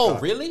Mike. Oh,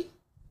 Scott. really?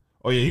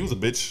 Oh yeah, he was a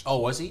bitch. Oh,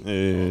 was he?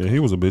 Yeah, he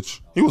was a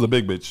bitch. He was a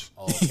big bitch.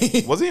 Oh,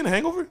 okay. Was he in The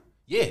Hangover?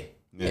 Yeah.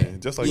 Yeah,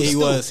 just like Yeah, he Stu.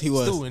 was. He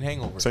was. Stu in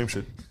Hangover. Same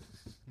shit.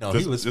 No,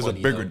 Just, he was just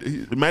funny, a bigger.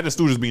 though. Imagine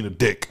Stu just being a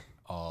dick.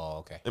 Oh,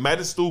 okay.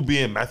 Imagine Stu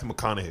being Matthew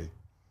McConaughey.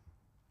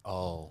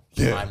 Oh,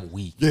 Yeah. I'm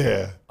weak.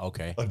 Yeah,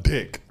 Okay. a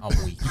dick. I'm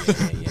weak.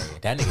 Yeah.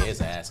 That nigga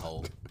is an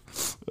asshole.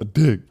 A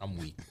dick. I'm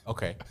weak.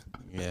 Okay.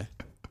 Yeah.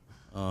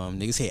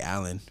 Niggas hate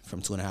Alan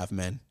from 2.5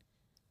 Men.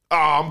 Oh,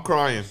 I'm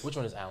crying. Which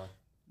one is Alan?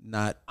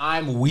 Not.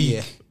 I'm weak.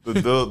 Yeah. The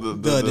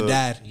The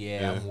dad.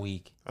 Yeah, I'm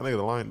weak. I think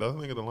the Lion. That's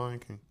nigga the Lion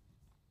King.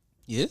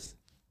 Yes?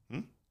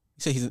 You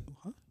say he's.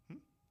 Huh?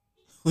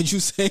 What'd you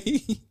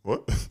say?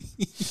 What?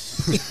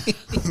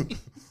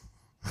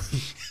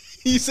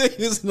 You say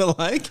he was in The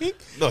Lion King?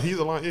 No, he's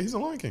a Lion. Yeah, he's a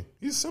Lion King.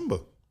 He's Simba.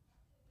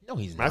 No,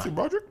 he's Matthew not.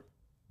 Broderick.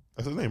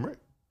 That's his name, right?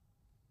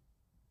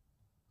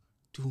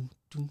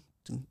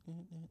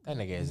 That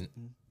nigga isn't.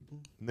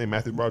 His name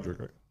Matthew Broderick,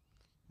 right?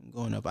 I'm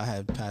going up. I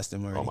had passed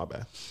him already. Oh my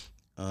bad.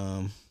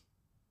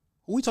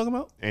 Who we talking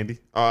about? Andy.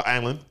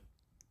 Alan.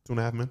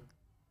 2.5 Men.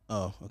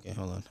 Oh, okay.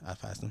 Hold on. I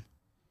passed him.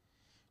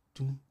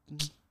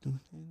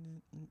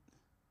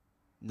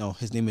 No,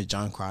 his name is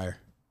John Cryer.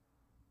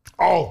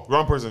 Oh,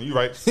 wrong person. You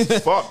right.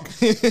 Fuck.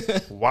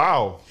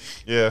 Wow.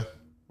 Yeah.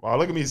 Wow.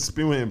 Look at me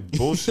spewing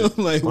bullshit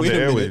I'm like, on the wait a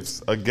minute.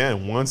 airwaves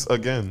again. Once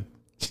again.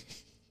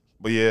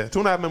 But yeah,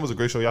 2.5 Men was a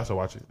great show. Y'all should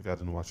watch it if y'all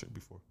didn't watch it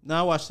before. No,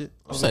 I watched it.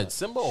 You said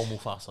Simba or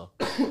Mufasa?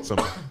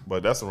 Simple.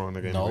 But that's the wrong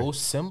nigga. No, Anyway.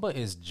 Simba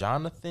is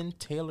Jonathan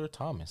Taylor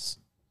Thomas.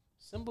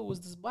 Simba was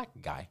this black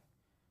guy.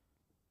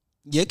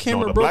 Your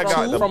camera the broke black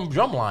guy- too? From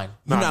Drumline.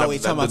 Nah,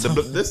 wait, talking about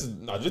this is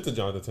not just the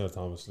Jonathan Taylor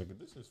Thomas nigga.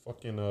 This is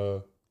fucking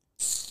nigga.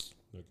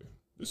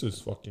 This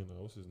is fucking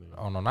what's his name?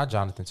 Oh no, not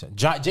Jonathan.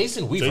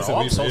 Jason Weaver. Jason Oh,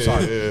 I'm Weaver, so yeah,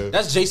 sorry. yeah.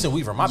 That's Jason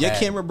Weaver. My Your bad.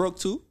 camera broke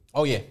too?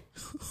 Oh yeah.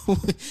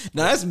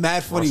 Now that's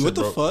mad funny. My What shit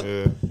the broke. fuck? Yeah.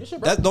 Your shit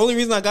broke? That's the only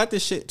reason I got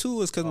this shit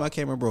too is because my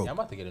camera broke. Yeah, I'm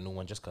about to get a new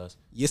one just cause.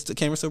 Yes, the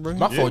camera still broken?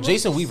 My fault. bro.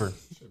 Jason Weaver.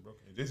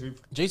 Jason Weaver.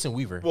 Jason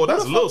Weaver. Well,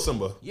 that's Little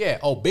Simba. Yeah.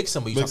 Oh, Big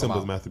Simba. You Big talking Simba's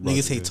about? Matthew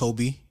Broderick. Niggas hate yeah.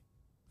 Toby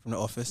from The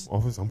Office.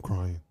 Office. I'm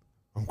crying.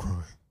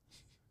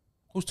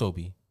 Who's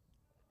Toby?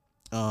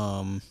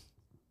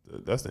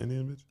 That's the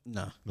Indian bitch.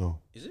 Nah. No.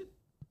 Is it?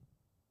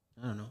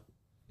 I don't know.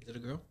 Is it a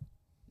girl?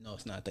 No,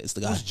 it's not. It's the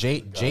guy. Who's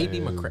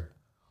J.D. McCray?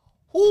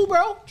 Who,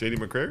 bro? J.D.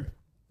 McCrary.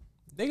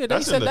 Nigga, they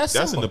That's said in the, that's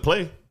that's in Simba. the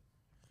play.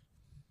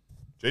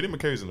 J.D.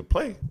 McCary's in the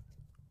play,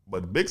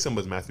 but Big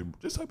Simba's Matthew.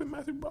 Just type in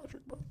Matthew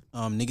Broderick, bro.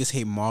 Niggas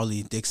hate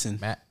Marley Dixon.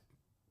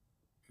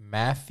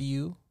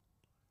 Matthew.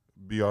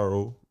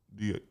 Broderick,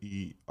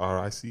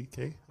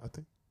 I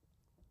think.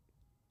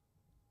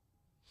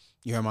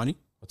 You heard Monty?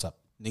 What's up?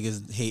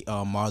 Niggas hate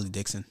Marley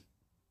Dixon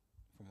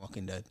from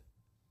Walking Dead.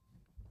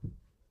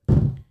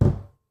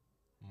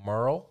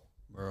 Merle.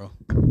 Bro.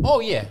 Oh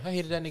yeah, I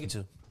hated that nigga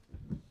too.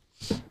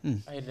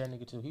 I hated that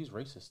nigga too. He's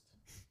racist.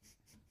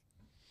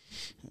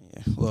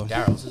 Yeah. Well,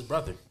 Daryl's his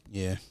brother.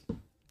 yeah.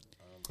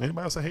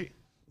 Anybody else I hate?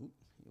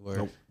 Word.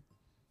 Nope.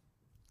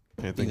 Can't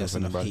I think think that's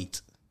of enough anybody.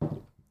 hate.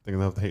 Think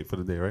enough to hate for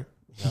the day, right?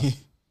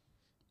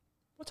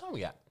 What time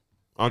we got?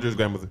 Andre's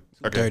grandmother.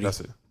 Okay, 2:30. that's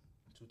it.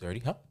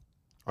 2:30, huh?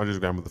 Andre's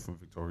grandmother from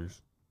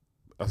Victorious.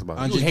 That's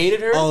about it. You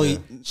hated her? Oh,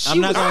 I'm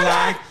not gonna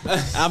lie.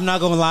 I'm not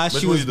gonna lie.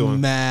 Which She one was you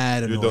doing?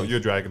 mad annoying. You're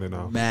dragging it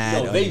now.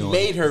 Mad. No, they annoying.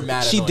 made her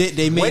mad. She annoying. did.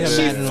 They made when her she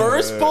mad annoying.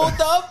 first pulled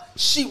up,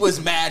 she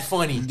was mad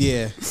funny.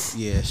 Yeah.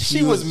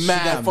 She was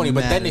mad got funny,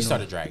 but mad then they annoying.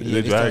 started dragging Yeah,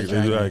 it. They started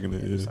dragging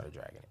it. They Yeah. started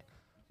dragging it.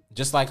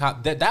 Just like how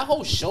that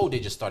whole show they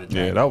just started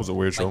dragging. Yeah, that was a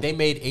weird show. Like they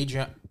made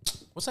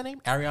what's her name?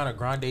 Ariana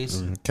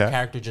Grande's Cat.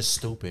 character just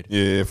stupid.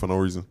 Yeah, for no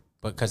reason.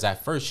 But because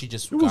at first she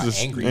just was got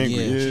just angry. angry,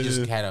 Yeah. She yeah.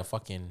 just had a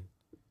fucking.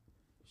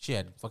 She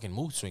had fucking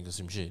mood swings or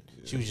some shit.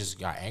 She was just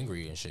got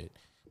angry and shit.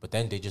 But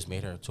then they just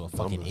made her to a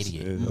fucking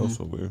idiot. Yeah, that was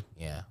so weird.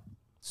 Yeah,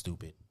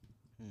 stupid.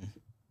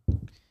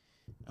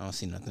 I don't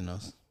see nothing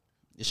else.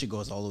 This shit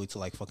goes all the way to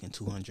like fucking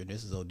 200.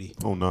 This is OD.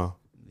 Oh no.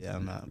 Yeah,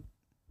 I'm not.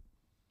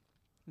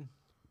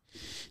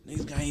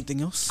 Niggas got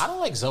anything else? I don't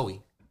like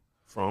Zoe.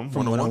 From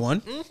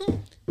 101?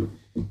 Mm-hmm.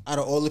 Out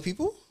of all the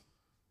people?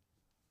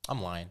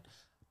 I'm lying.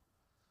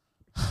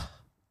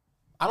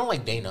 I don't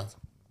like Dana.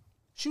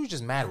 She was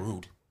just mad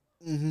rude.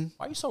 Mm-hmm.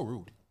 Why are you so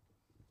rude?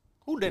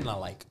 Who didn't I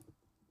like?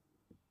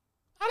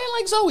 I didn't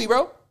like Zoe,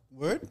 bro.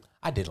 Word?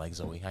 I did like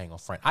Zoe. I ain't gonna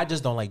front. I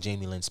just don't like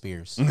Jamie Lynn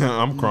Spears.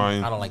 I'm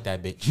crying. I don't like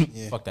that bitch.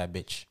 Yeah. Fuck that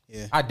bitch.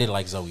 Yeah. I did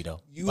like Zoe though.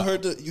 You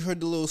heard the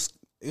little.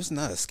 It was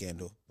not a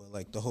scandal, but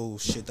like the whole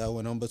shit that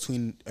went on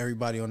between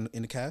everybody in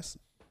the cast.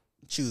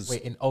 She was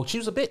She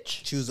was a bitch.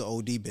 she was an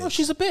OD bitch. No,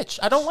 she's a bitch.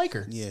 I don't like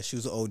her. yeah, she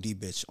was an OD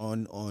bitch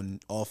on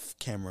off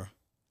camera.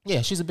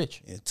 Yeah, she's a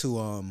bitch. Yeah,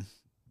 to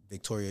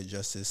Victoria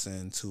Justice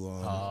and to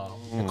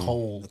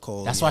Nicole.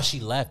 Nicole, That's yeah. why she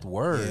left.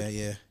 Word.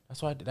 yeah.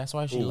 That's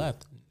why she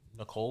left.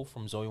 Nicole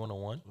from Zoe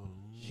 101.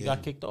 She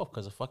got kicked off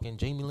because of fucking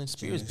Jamie Lynn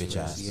Spears bitch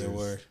ass. Yeah,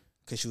 word.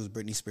 Because she was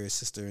Britney Spears'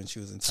 sister and she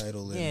was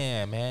entitled. And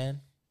Yeah,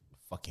 man.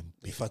 Fucking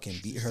they fucking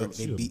beat her.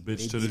 She They a beat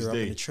bitch to her this up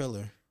day. in the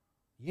trailer.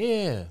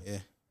 Yeah. Yeah.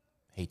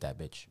 Hate that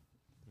bitch.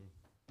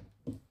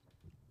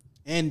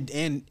 And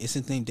it's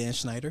his name Dan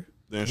Schneider.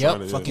 Dan Yep,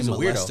 Schneider, fucking He's a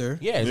weirdo. molester.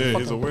 Yeah, Yeah, a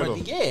he's a fucking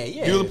weirdo.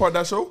 Yeah. He was a part of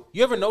that show?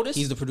 You ever notice?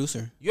 He's the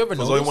producer You ever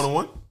For Zoe notice?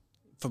 101?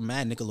 for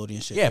Mad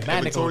Nickelodeon shit. Yeah,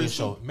 Mad Victoria Nickelodeon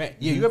show.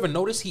 Yeah, you ever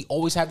notice he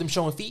always had them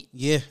showing feet?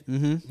 Yeah.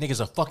 Mm-hmm. Nigga's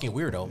a fucking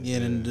weirdo. Yeah,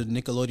 and then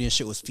the Nickelodeon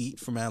shit was feet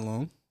for Mad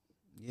Long.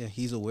 Yeah,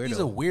 he's a weirdo. He's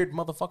a weird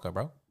motherfucker,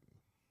 bro.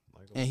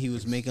 and he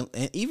was making,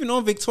 and even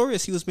on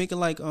Victorious, he was making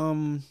like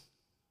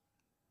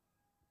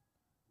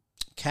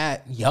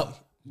Cat. Yup.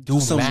 Do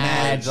Some mad,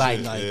 mad like,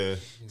 shit, like- Yeah.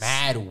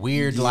 mad,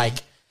 weird, like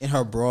in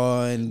her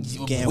bra and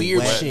getting weird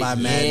wet shit. by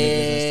mad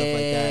niggas and stuff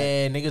like that.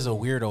 Yeah, niggas a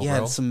weirdo, He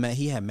bro. had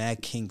he had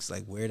mad kinks,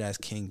 like weird ass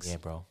kinks. Yeah,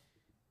 bro.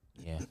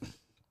 Yeah.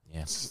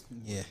 Yeah.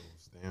 Yeah.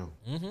 Damn.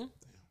 Mm-hmm.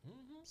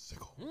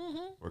 Sicko.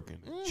 Working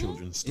in a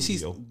children's Is he?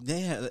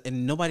 studio.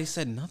 And nobody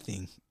said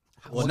nothing.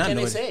 Well, What not can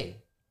they nobody- say?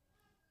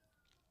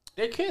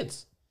 They're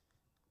kids.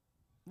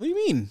 What do you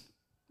mean?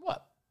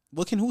 What?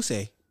 What can who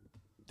say?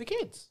 The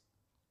kids.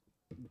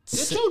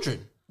 They're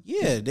children.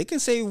 Yeah, they can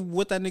say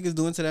what that nigga's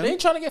doing to them. They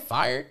ain't trying to get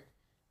fired.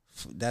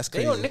 That's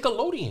They crazy. on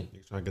Nickelodeon. They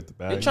trying to get the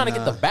They bag. trying to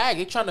get the bag.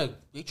 They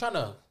trying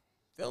to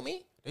feel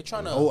me? They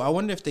trying to. Oh, I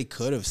wonder if they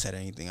could have said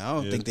anything. I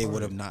don't Yeah, think they probably.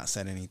 would have not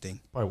said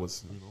anything. Probably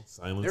was,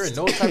 silence. They're in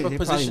no type of They probably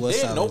position. was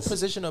They're in no silenced.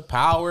 position of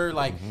power.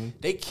 Like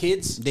they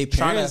kids. They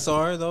trying parents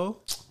are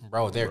though.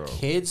 bro. They're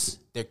kids.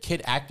 They're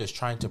kid actors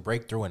trying to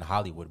break through in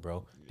Hollywood,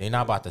 bro. They're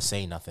not about to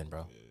say nothing,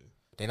 bro.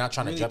 They're not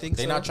trying Really to. think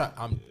They're so? not trying.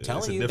 I'm It's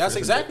telling a you, different- that's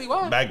exactly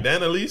why. Back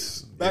then, at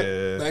least.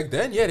 Yeah. Back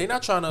then, yeah, they're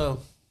not trying to.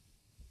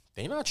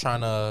 They're not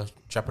trying to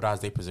jeopardize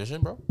their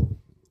position, bro.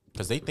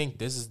 Because they think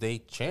this is their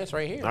chance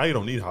right here. Now you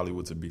don't need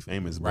Hollywood to be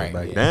famous, but Right,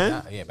 back yeah.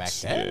 then, Yeah, back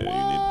then,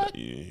 yeah,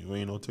 you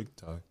ain't no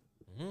TikTok.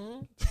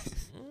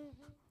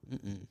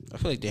 I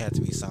feel like they had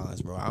to be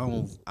silenced, bro.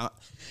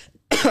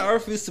 I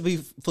refuse to be.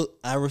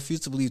 I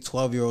refuse to believe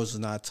 12-year-olds is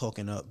not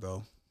talking up,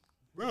 bro.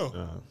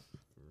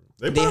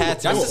 They had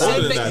to- That's the older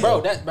same than thing, that,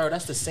 bro. though.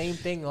 That's the same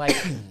thing. Like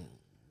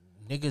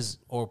niggas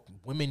or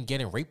women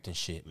getting raped and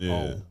shit. Yeah.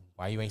 Oh,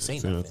 why you ain't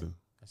saying Say nothing? nothing.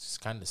 That's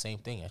kind of the same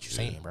thing that you're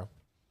saying, bro.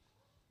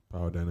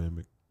 Power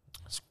dynamic.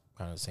 It's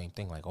kind of the same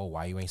thing. Like, oh,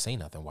 why you ain't saying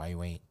nothing? Why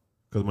you ain't?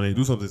 Because when they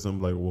do something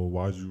like, well,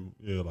 why'd you?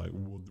 Yeah, like,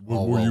 what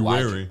Oh, were well, you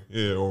why'd you- wearing?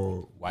 Yeah,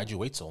 or Why'd you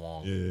wait so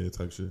long? yeah,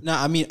 type shit. No,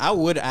 I mean, I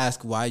would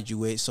ask why'd you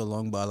wait so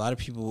long, but a lot of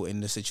people in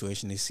this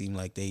situation, they seem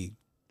like they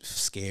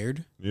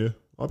scared. Yeah,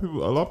 a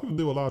lot of people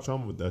deal with a lot of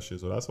trauma with that shit,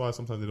 so that's why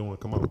sometimes they don't want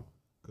to come out.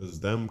 Because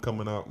them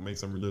coming out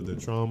makes them relive their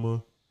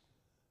trauma,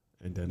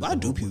 and then Why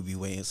do people be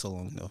waiting so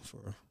long though? For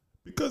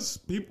Because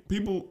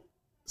people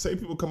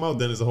come out,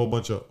 then there's a whole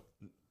bunch of.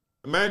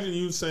 Imagine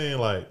you saying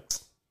like,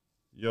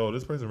 "Yo,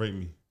 this person raped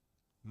me."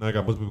 Now I got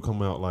a bunch of people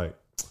coming out like,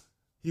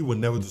 "He would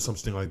never do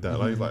something like that."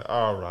 Like,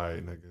 all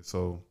right, nigga.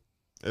 So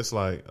it's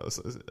like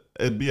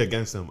it'd be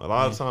against them. A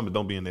lot of time, it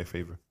don't be in their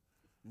favor.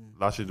 A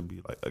lot of shit to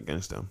be like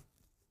against them.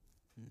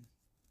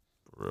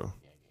 For real.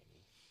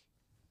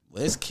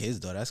 well, it's kids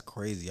though. That's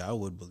crazy. I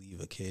would believe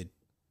a kid.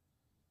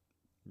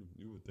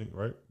 You would think,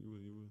 right?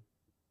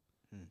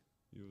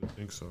 You would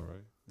think so,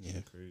 right? Yeah.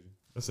 That's crazy.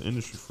 That's an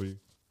industry for you.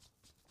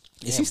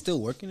 Is he still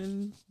working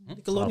in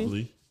Nickelodeon?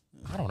 Probably.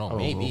 I don't know. don't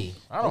Maybe.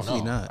 I don't Hopefully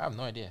know. not. I have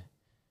no idea.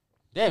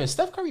 Damn, is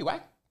Steph Curry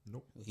whack?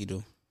 What he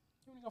do?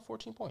 He only got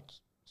 14 points.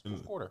 It's the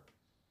fourth quarter.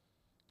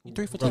 He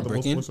 3 for Got 10. the most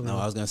Bricking? points on No,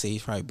 the- I was gonna say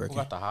he's probably Who bricking.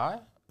 got the high?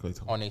 Klay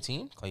Thompson. On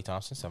 18, Klay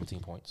Thompson, 17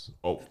 points.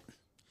 Oh,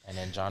 And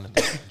then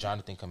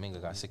Jonathan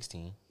Kuminga got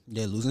 16.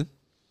 They're losing.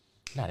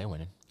 Nah, they're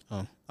winning.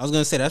 Oh, I was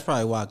gonna say that's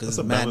probably why, because That's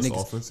it's a mad balanced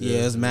niggas. offense, Yeah,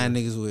 yeah. it's mad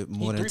niggas with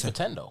more He than 3 for 10.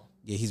 10 though.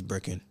 Yeah, he's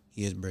bricking.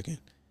 He is bricking.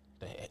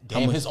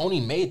 Damn, his only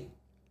made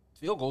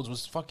field goals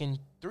was fucking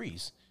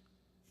threes.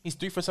 He's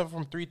 3 for 7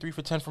 from 3, 3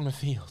 for 10 from the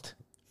field.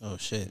 Oh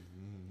shit!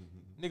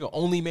 Nigga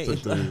only made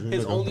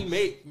his only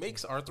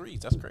makes are threes.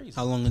 That's crazy.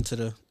 How long into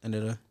the end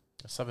of the?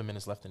 7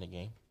 minutes left in the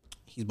game.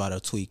 He's about to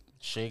tweak.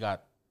 Shea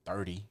got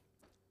 30.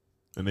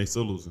 and they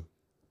still losing.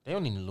 They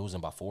only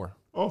losing by 4.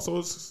 Oh, so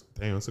it's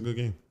damn, it's a good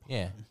game.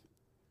 Yeah.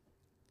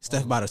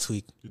 Steph about to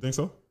tweak. You think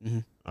so? Mm-hmm.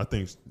 I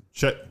think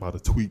Chet by the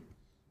tweet.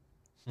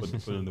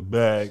 Put in the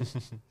bag.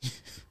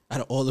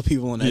 Out of all the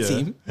people on that Yeah.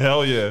 team,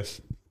 Hell yeah.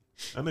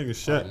 That nigga The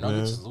Chet, man.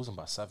 Nuggets is losing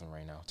by 7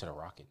 right now to the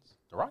Rockets.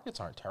 The Rockets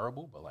aren't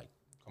terrible, but like,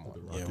 come on.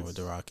 yeah, with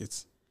the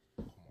Rockets.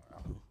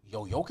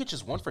 Yo, Jokic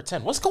is 1 for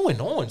 10. What's going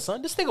on,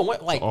 son? This nigga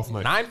went like Off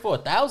night. 9 for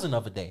 1,000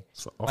 of a day.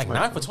 off Like night.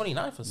 9 for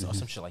 29 for or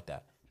some shit like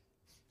that.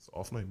 It's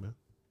off night, man.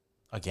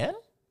 Again?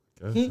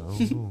 Guess, I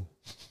don't know.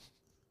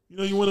 You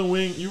know, you win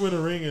a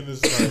ring, and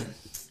it's like,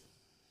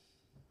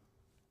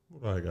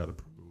 what do I gotta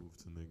prove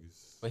to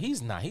niggas? But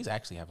he's not. He's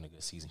actually having a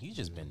good season. He's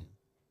just been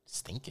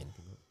stinking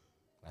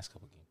last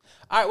couple games.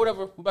 All right,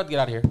 whatever. We're about to get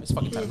out of here. It's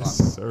fucking 10 o'clock.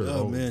 Sir,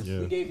 Oh, man. yeah.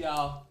 We gave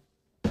y'all,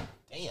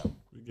 damn,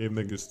 We gave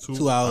niggas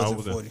 2 hours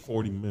and and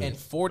 40 minutes. And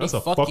 40 That's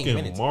a fucking fucking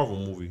minutes. Marvel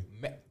movie.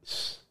 Ma-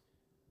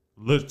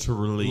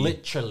 Literally.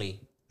 literally.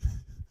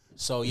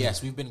 So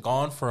yes, we've been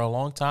gone for a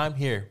long time.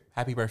 Here,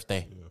 happy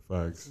birthday, Yeah,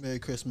 facts. Merry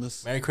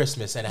Christmas. Merry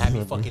Christmas, and a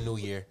happy fucking New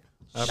Year.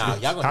 Nah,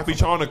 y'all gonna Happy hear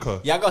from,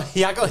 Chanukah. y'all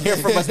gonna hear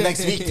from us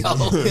next week though.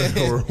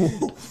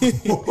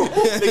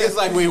 Niggas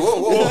like, wait,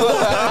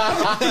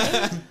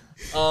 whoa.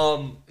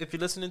 If you're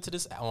listening to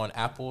this on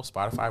Apple,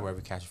 Spotify, wherever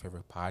you catch your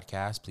favorite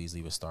podcast, please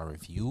leave a star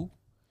review.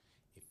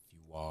 If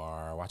you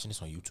are watching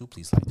this on YouTube,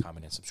 please like,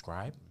 comment, and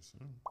subscribe.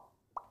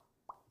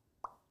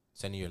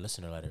 Send in your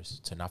listener letters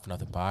to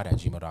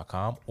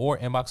notfornothingpod@gmail.com or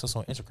inbox us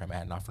on Instagram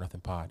at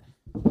notfornothingpod.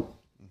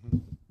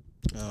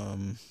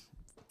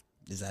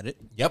 Is that it?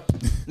 Yep.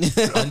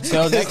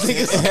 Until next week.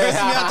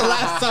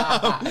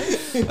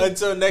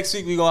 Until next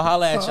week, we gonna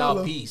holla at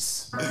y'all.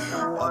 Peace.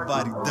 My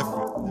body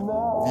different.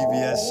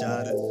 VBS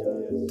shot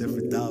it.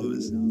 Different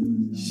dollars.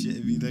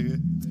 Shit me, nigga.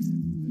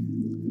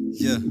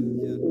 Yeah.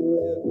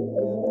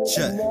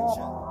 Check.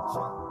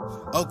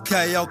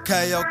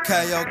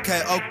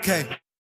 Okay.